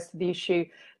also goes to the issue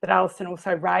that Alison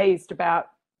also raised about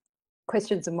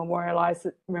questions of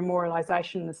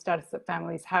memorialisation and the status that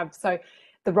families have. So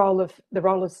the role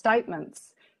of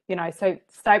statements, you know, so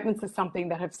statements are something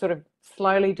that have sort of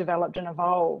slowly developed and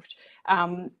evolved,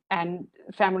 and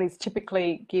families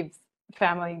typically give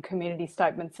family and community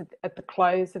statements at the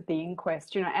close of the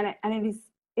inquest, you know, and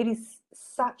it is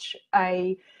such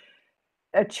a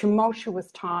tumultuous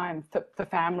time for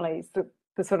families,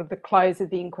 the sort of the close of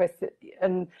the inquest.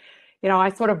 And, you know, I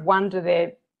sort of wonder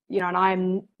there, you know, and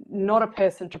I'm not a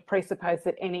person to presuppose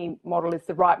that any model is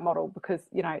the right model, because,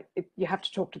 you know, you have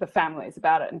to talk to the families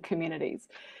about it and communities.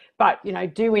 But, you know,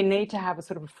 do we need to have a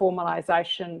sort of a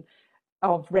formalisation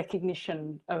of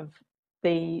recognition of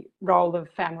the role of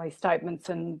family statements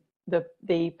and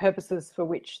the purposes for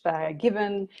which they are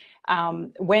given,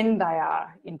 when they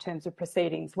are in terms of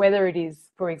proceedings, whether it is,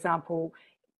 for example,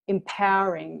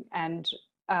 empowering and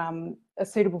a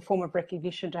suitable form of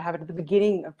recognition to have it at the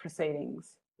beginning of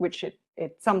proceedings, which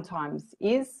it sometimes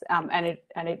is, and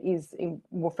it is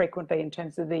more frequently in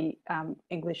terms of the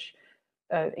English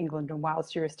England and Wales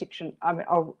jurisdiction. I mean,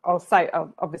 I'll say,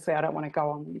 obviously I don't want to go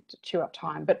on to chew up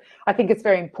time, but I think it's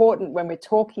very important when we're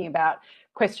talking about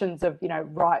questions of, you know,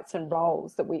 rights and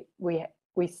roles, that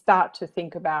we start to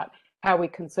think about how we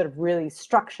can sort of really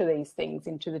structure these things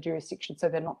into the jurisdiction so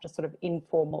they're not just sort of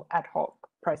informal ad hoc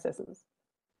processes.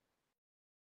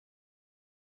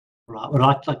 Right. Well,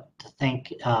 I'd like to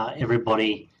thank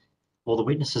everybody, all the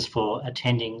witnesses, for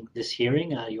attending this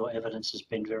hearing. Your evidence has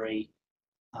been very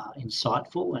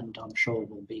insightful, and I'm sure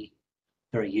will be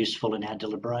very useful in our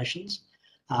deliberations.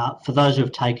 For those who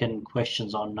have taken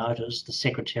questions on notice, the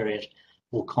Secretariat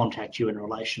will contact you in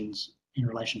relation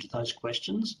to those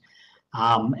questions,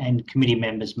 and committee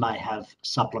members may have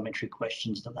supplementary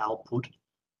questions that they'll put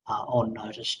on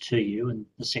notice to you, and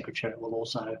the Secretariat will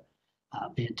also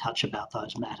be in touch about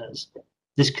those matters.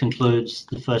 This concludes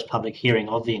the first public hearing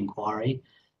of the inquiry,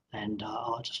 and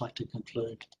I'd just like to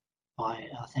conclude by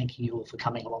thanking you all for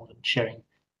coming along and sharing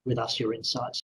with us your insights.